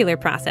molecular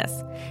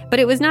process, but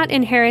it was not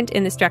inherent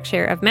in the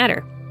structure of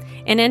matter.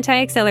 An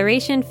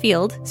anti-acceleration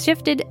field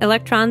shifted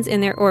electrons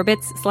in their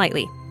orbits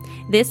slightly.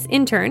 This,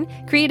 in turn,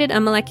 created a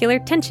molecular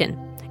tension,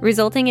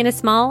 resulting in a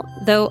small,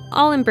 though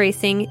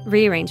all-embracing,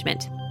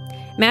 rearrangement.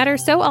 Matter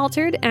so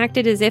altered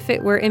acted as if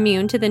it were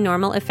immune to the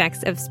normal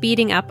effects of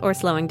speeding up or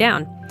slowing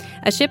down.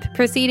 A ship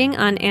proceeding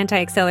on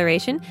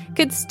anti-acceleration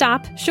could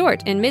stop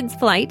short in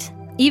mid-flight,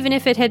 even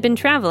if it had been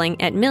traveling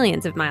at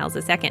millions of miles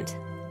a second.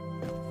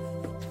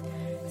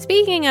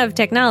 Speaking of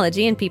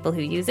technology and people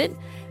who use it,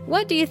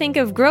 what do you think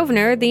of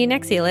Grosvenor the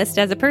Nexialist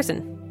as a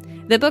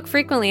person? The book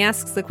frequently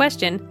asks the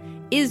question,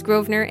 is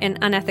Grosvenor an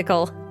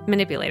unethical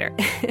manipulator?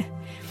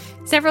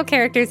 Several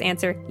characters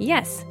answer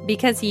yes,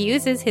 because he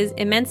uses his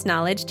immense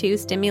knowledge to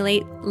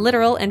stimulate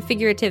literal and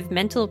figurative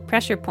mental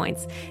pressure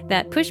points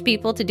that push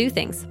people to do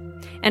things.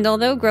 And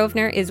although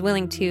Grosvenor is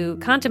willing to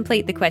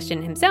contemplate the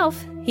question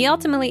himself, he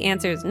ultimately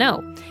answers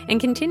no, and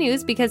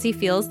continues because he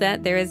feels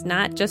that there is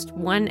not just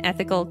one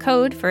ethical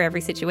code for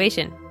every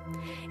situation.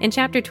 In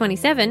Chapter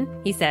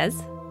 27, he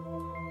says,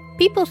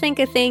 people think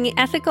a thing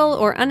ethical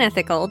or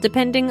unethical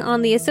depending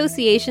on the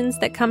associations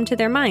that come to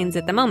their minds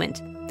at the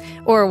moment,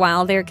 or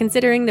while they're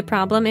considering the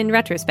problem in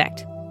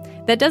retrospect.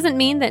 That doesn't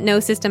mean that no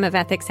system of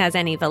ethics has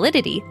any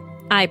validity.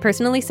 I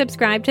personally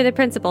subscribe to the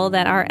principle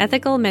that our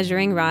ethical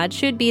measuring rod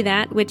should be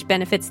that which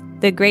benefits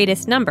the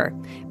greatest number,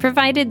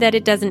 provided that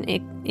it doesn't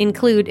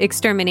include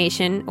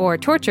extermination or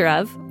torture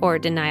of, or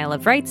denial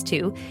of rights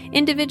to,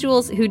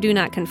 individuals who do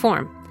not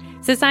conform.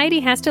 Society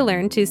has to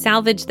learn to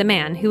salvage the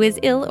man who is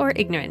ill or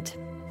ignorant.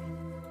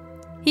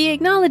 He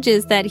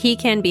acknowledges that he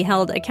can be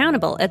held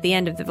accountable at the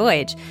end of the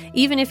voyage,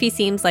 even if he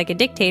seems like a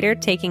dictator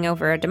taking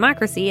over a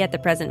democracy at the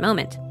present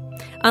moment.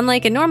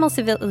 Unlike a normal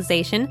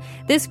civilization,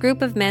 this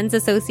group of men's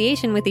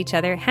association with each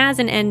other has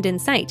an end in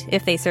sight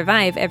if they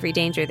survive every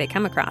danger they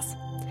come across.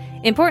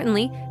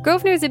 Importantly,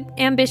 Grosvenor's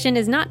ambition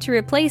is not to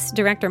replace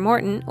Director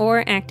Morton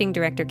or Acting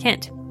Director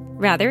Kent.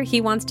 Rather, he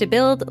wants to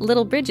build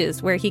little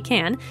bridges where he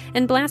can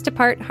and blast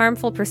apart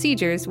harmful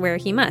procedures where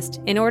he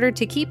must in order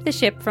to keep the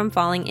ship from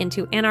falling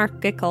into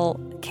anarchical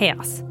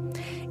chaos.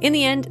 In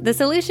the end, the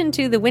solution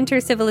to the winter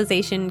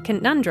civilization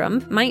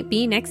conundrum might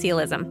be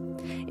nexialism.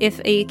 If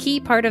a key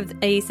part of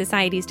a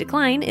society's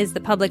decline is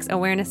the public's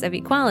awareness of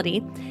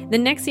equality,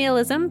 then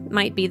nexialism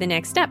might be the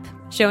next step,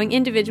 showing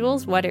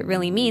individuals what it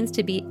really means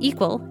to be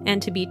equal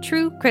and to be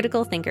true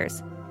critical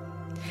thinkers.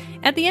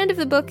 At the end of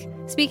the book,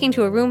 speaking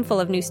to a room full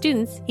of new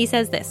students, he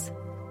says this: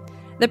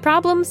 "The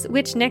problems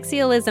which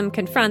nexialism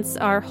confronts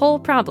are whole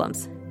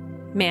problems.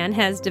 Man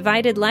has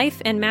divided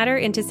life and matter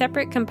into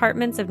separate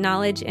compartments of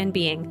knowledge and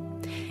being.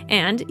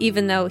 And,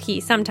 even though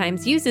he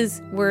sometimes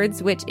uses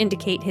words which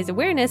indicate his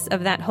awareness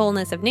of that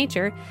wholeness of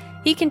nature,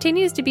 he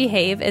continues to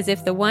behave as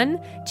if the one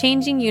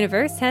changing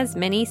universe has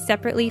many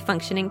separately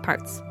functioning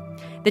parts.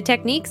 The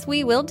techniques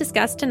we will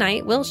discuss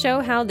tonight will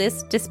show how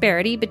this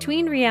disparity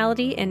between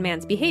reality and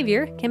man's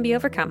behavior can be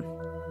overcome."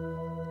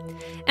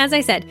 As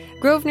I said,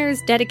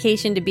 Grosvenor's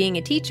dedication to being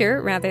a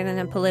teacher rather than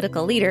a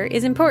political leader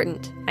is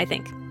important, I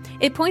think.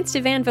 It points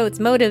to Van Vogt's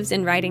motives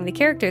in writing the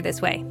character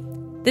this way.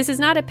 This is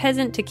not a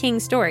peasant to king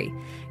story.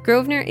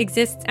 Grosvenor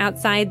exists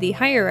outside the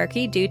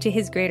hierarchy due to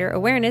his greater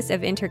awareness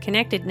of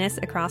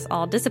interconnectedness across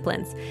all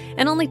disciplines,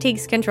 and only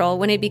takes control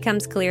when it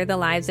becomes clear the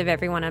lives of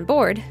everyone on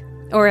board,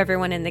 or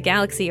everyone in the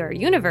galaxy or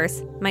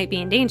universe, might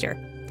be in danger.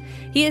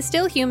 He is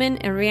still human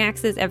and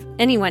reacts as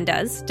anyone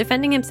does,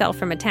 defending himself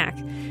from attack,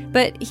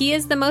 but he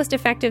is the most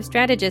effective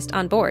strategist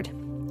on board.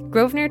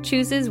 Grosvenor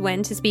chooses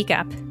when to speak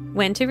up,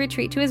 when to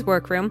retreat to his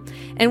workroom,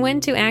 and when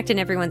to act in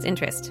everyone's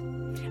interest.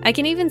 I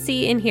can even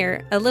see in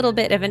here a little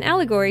bit of an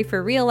allegory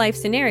for real-life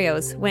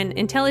scenarios when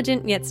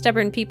intelligent yet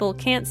stubborn people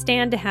can't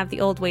stand to have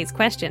the old ways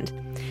questioned.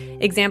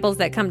 Examples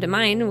that come to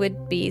mind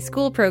would be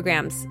school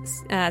programs,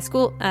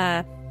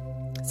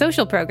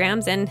 social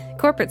programs, and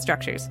corporate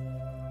structures.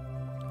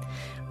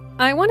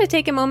 I want to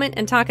take a moment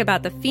and talk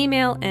about the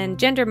female and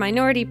gender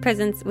minority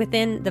presence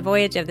within the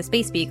Voyage of the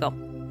Space Beagle.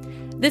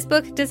 This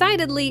book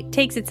decidedly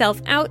takes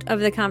itself out of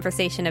the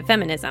conversation of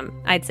feminism,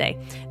 I'd say,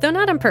 though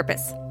not on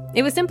purpose.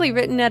 It was simply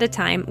written at a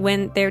time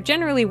when there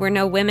generally were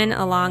no women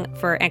along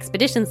for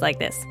expeditions like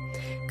this.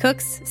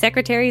 Cooks,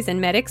 secretaries, and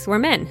medics were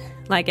men,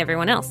 like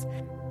everyone else,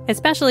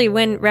 especially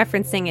when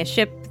referencing a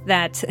ship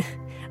that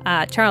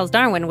Charles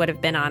Darwin would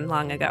have been on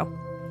long ago.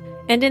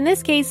 And in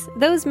this case,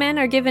 those men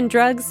are given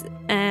drugs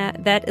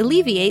that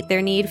alleviate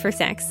their need for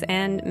sex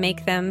and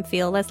make them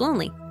feel less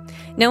lonely.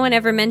 No one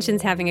ever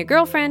mentions having a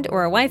girlfriend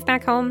or a wife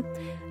back home.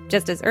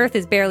 Just as Earth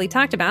is barely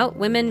talked about,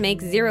 women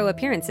make zero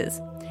appearances.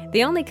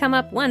 They only come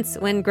up once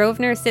when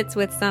Grosvenor sits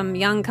with some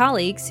young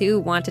colleagues who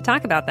want to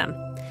talk about them.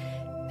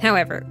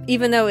 However,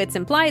 even though it's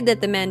implied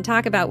that the men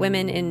talk about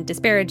women in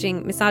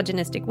disparaging,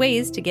 misogynistic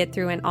ways to get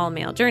through an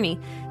all-male journey,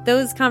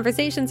 those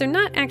conversations are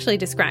not actually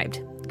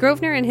described.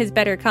 Grosvenor and his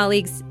better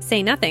colleagues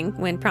say nothing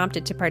when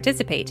prompted to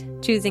participate,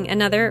 choosing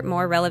another,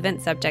 more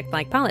relevant subject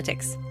like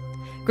politics.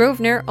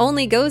 Grosvenor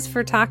only goes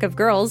for talk of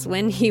girls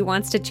when he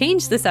wants to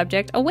change the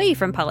subject away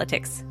from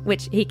politics,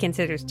 which he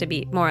considers to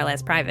be more or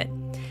less private.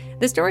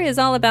 The story is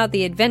all about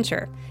the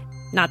adventure,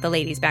 not the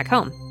ladies back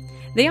home.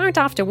 They aren't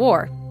off to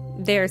war.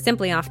 They're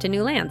simply off to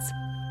new lands.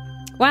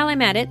 While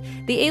I'm at it,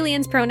 the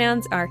aliens'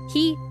 pronouns are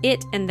he,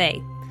 it, and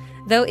they.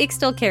 Though Ix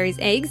still carries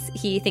eggs,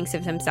 he thinks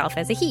of himself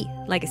as a he,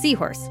 like a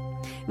seahorse.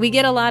 We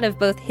get a lot of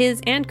both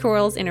his and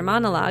Coral's inner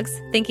monologues,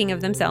 thinking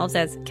of themselves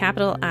as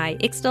capital I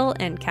Ixtal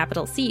and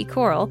capital C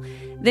Coral,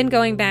 then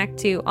going back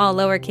to all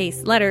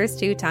lowercase letters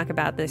to talk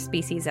about the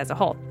species as a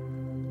whole.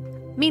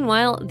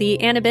 Meanwhile, the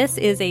Anubis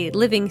is a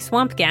living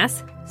swamp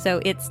gas, so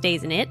it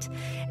stays in it,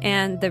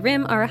 and the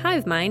Rim are a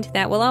hive mind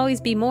that will always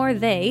be more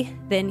they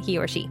than he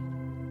or she.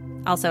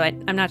 Also,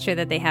 I'm not sure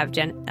that they have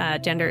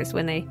genders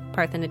when they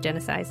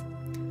parthenogenize.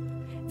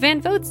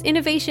 Van Vogt's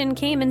innovation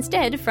came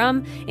instead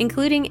from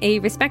including a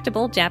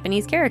respectable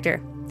Japanese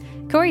character.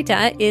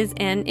 Korita is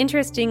an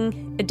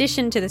interesting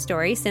addition to the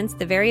story since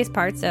the various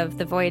parts of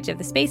The Voyage of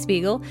the Space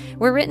Beagle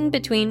were written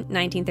between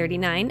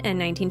 1939 and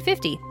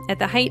 1950, at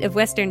the height of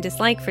Western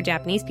dislike for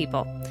Japanese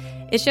people.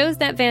 It shows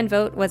that Van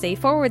Vogt was a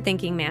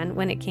forward-thinking man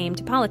when it came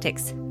to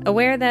politics,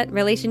 aware that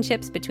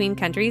relationships between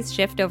countries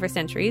shift over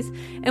centuries,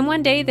 and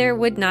one day there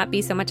would not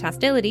be so much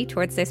hostility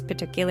towards this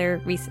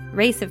particular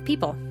race of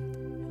people.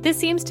 This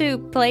seems to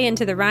play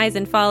into the rise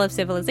and fall of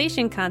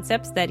civilization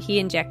concepts that he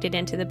injected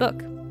into the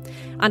book.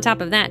 On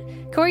top of that,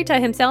 Kurita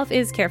himself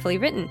is carefully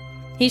written.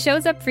 He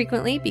shows up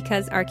frequently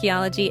because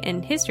archaeology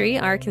and history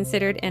are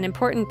considered an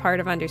important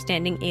part of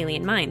understanding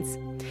alien minds.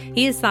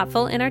 He is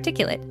thoughtful and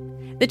articulate.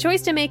 The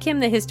choice to make him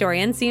the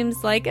historian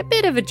seems like a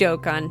bit of a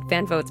joke on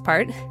Van Vogt's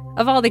part.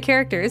 Of all the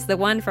characters, the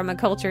one from a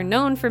culture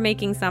known for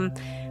making some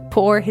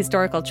poor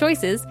historical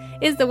choices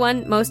is the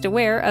one most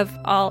aware of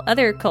all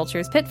other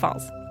cultures'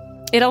 pitfalls.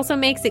 It also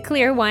makes it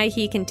clear why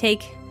he can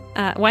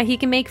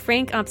make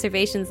frank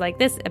observations like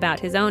this about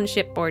his own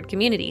shipboard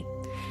community.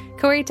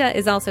 Kurita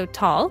is also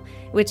tall,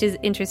 which is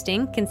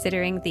interesting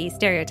considering the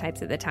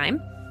stereotypes of the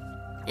time.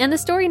 And the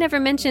story never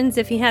mentions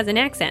if he has an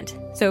accent,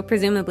 so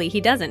presumably he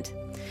doesn't.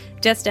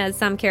 Just as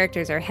some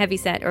characters are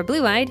heavyset or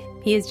blue-eyed,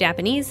 he is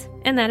Japanese,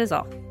 and that is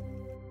all.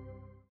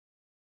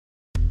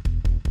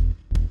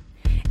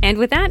 And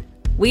with that,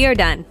 we are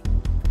done.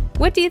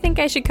 What do you think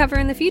I should cover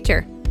in the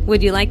future?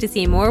 Would you like to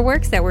see more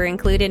works that were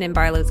included in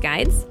Barlow's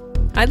guides?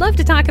 I'd love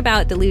to talk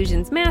about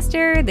Delusion's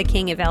Master, The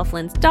King of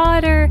Elfland's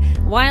Daughter,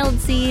 Wild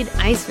Seed,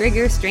 Ice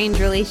Rigger, Strange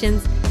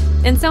Relations,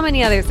 and so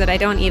many others that I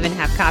don't even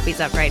have copies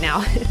of right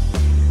now.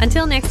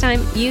 Until next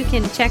time, you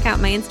can check out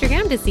my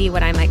Instagram to see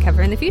what I might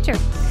cover in the future.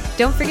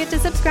 Don't forget to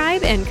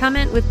subscribe and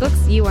comment with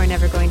books you are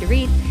never going to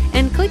read,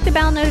 and click the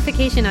bell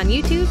notification on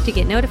YouTube to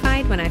get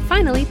notified when I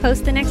finally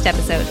post the next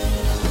episode.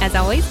 As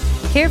always,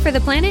 care for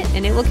the planet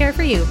and it will care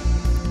for you.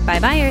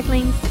 Bye-bye,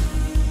 Earthlings!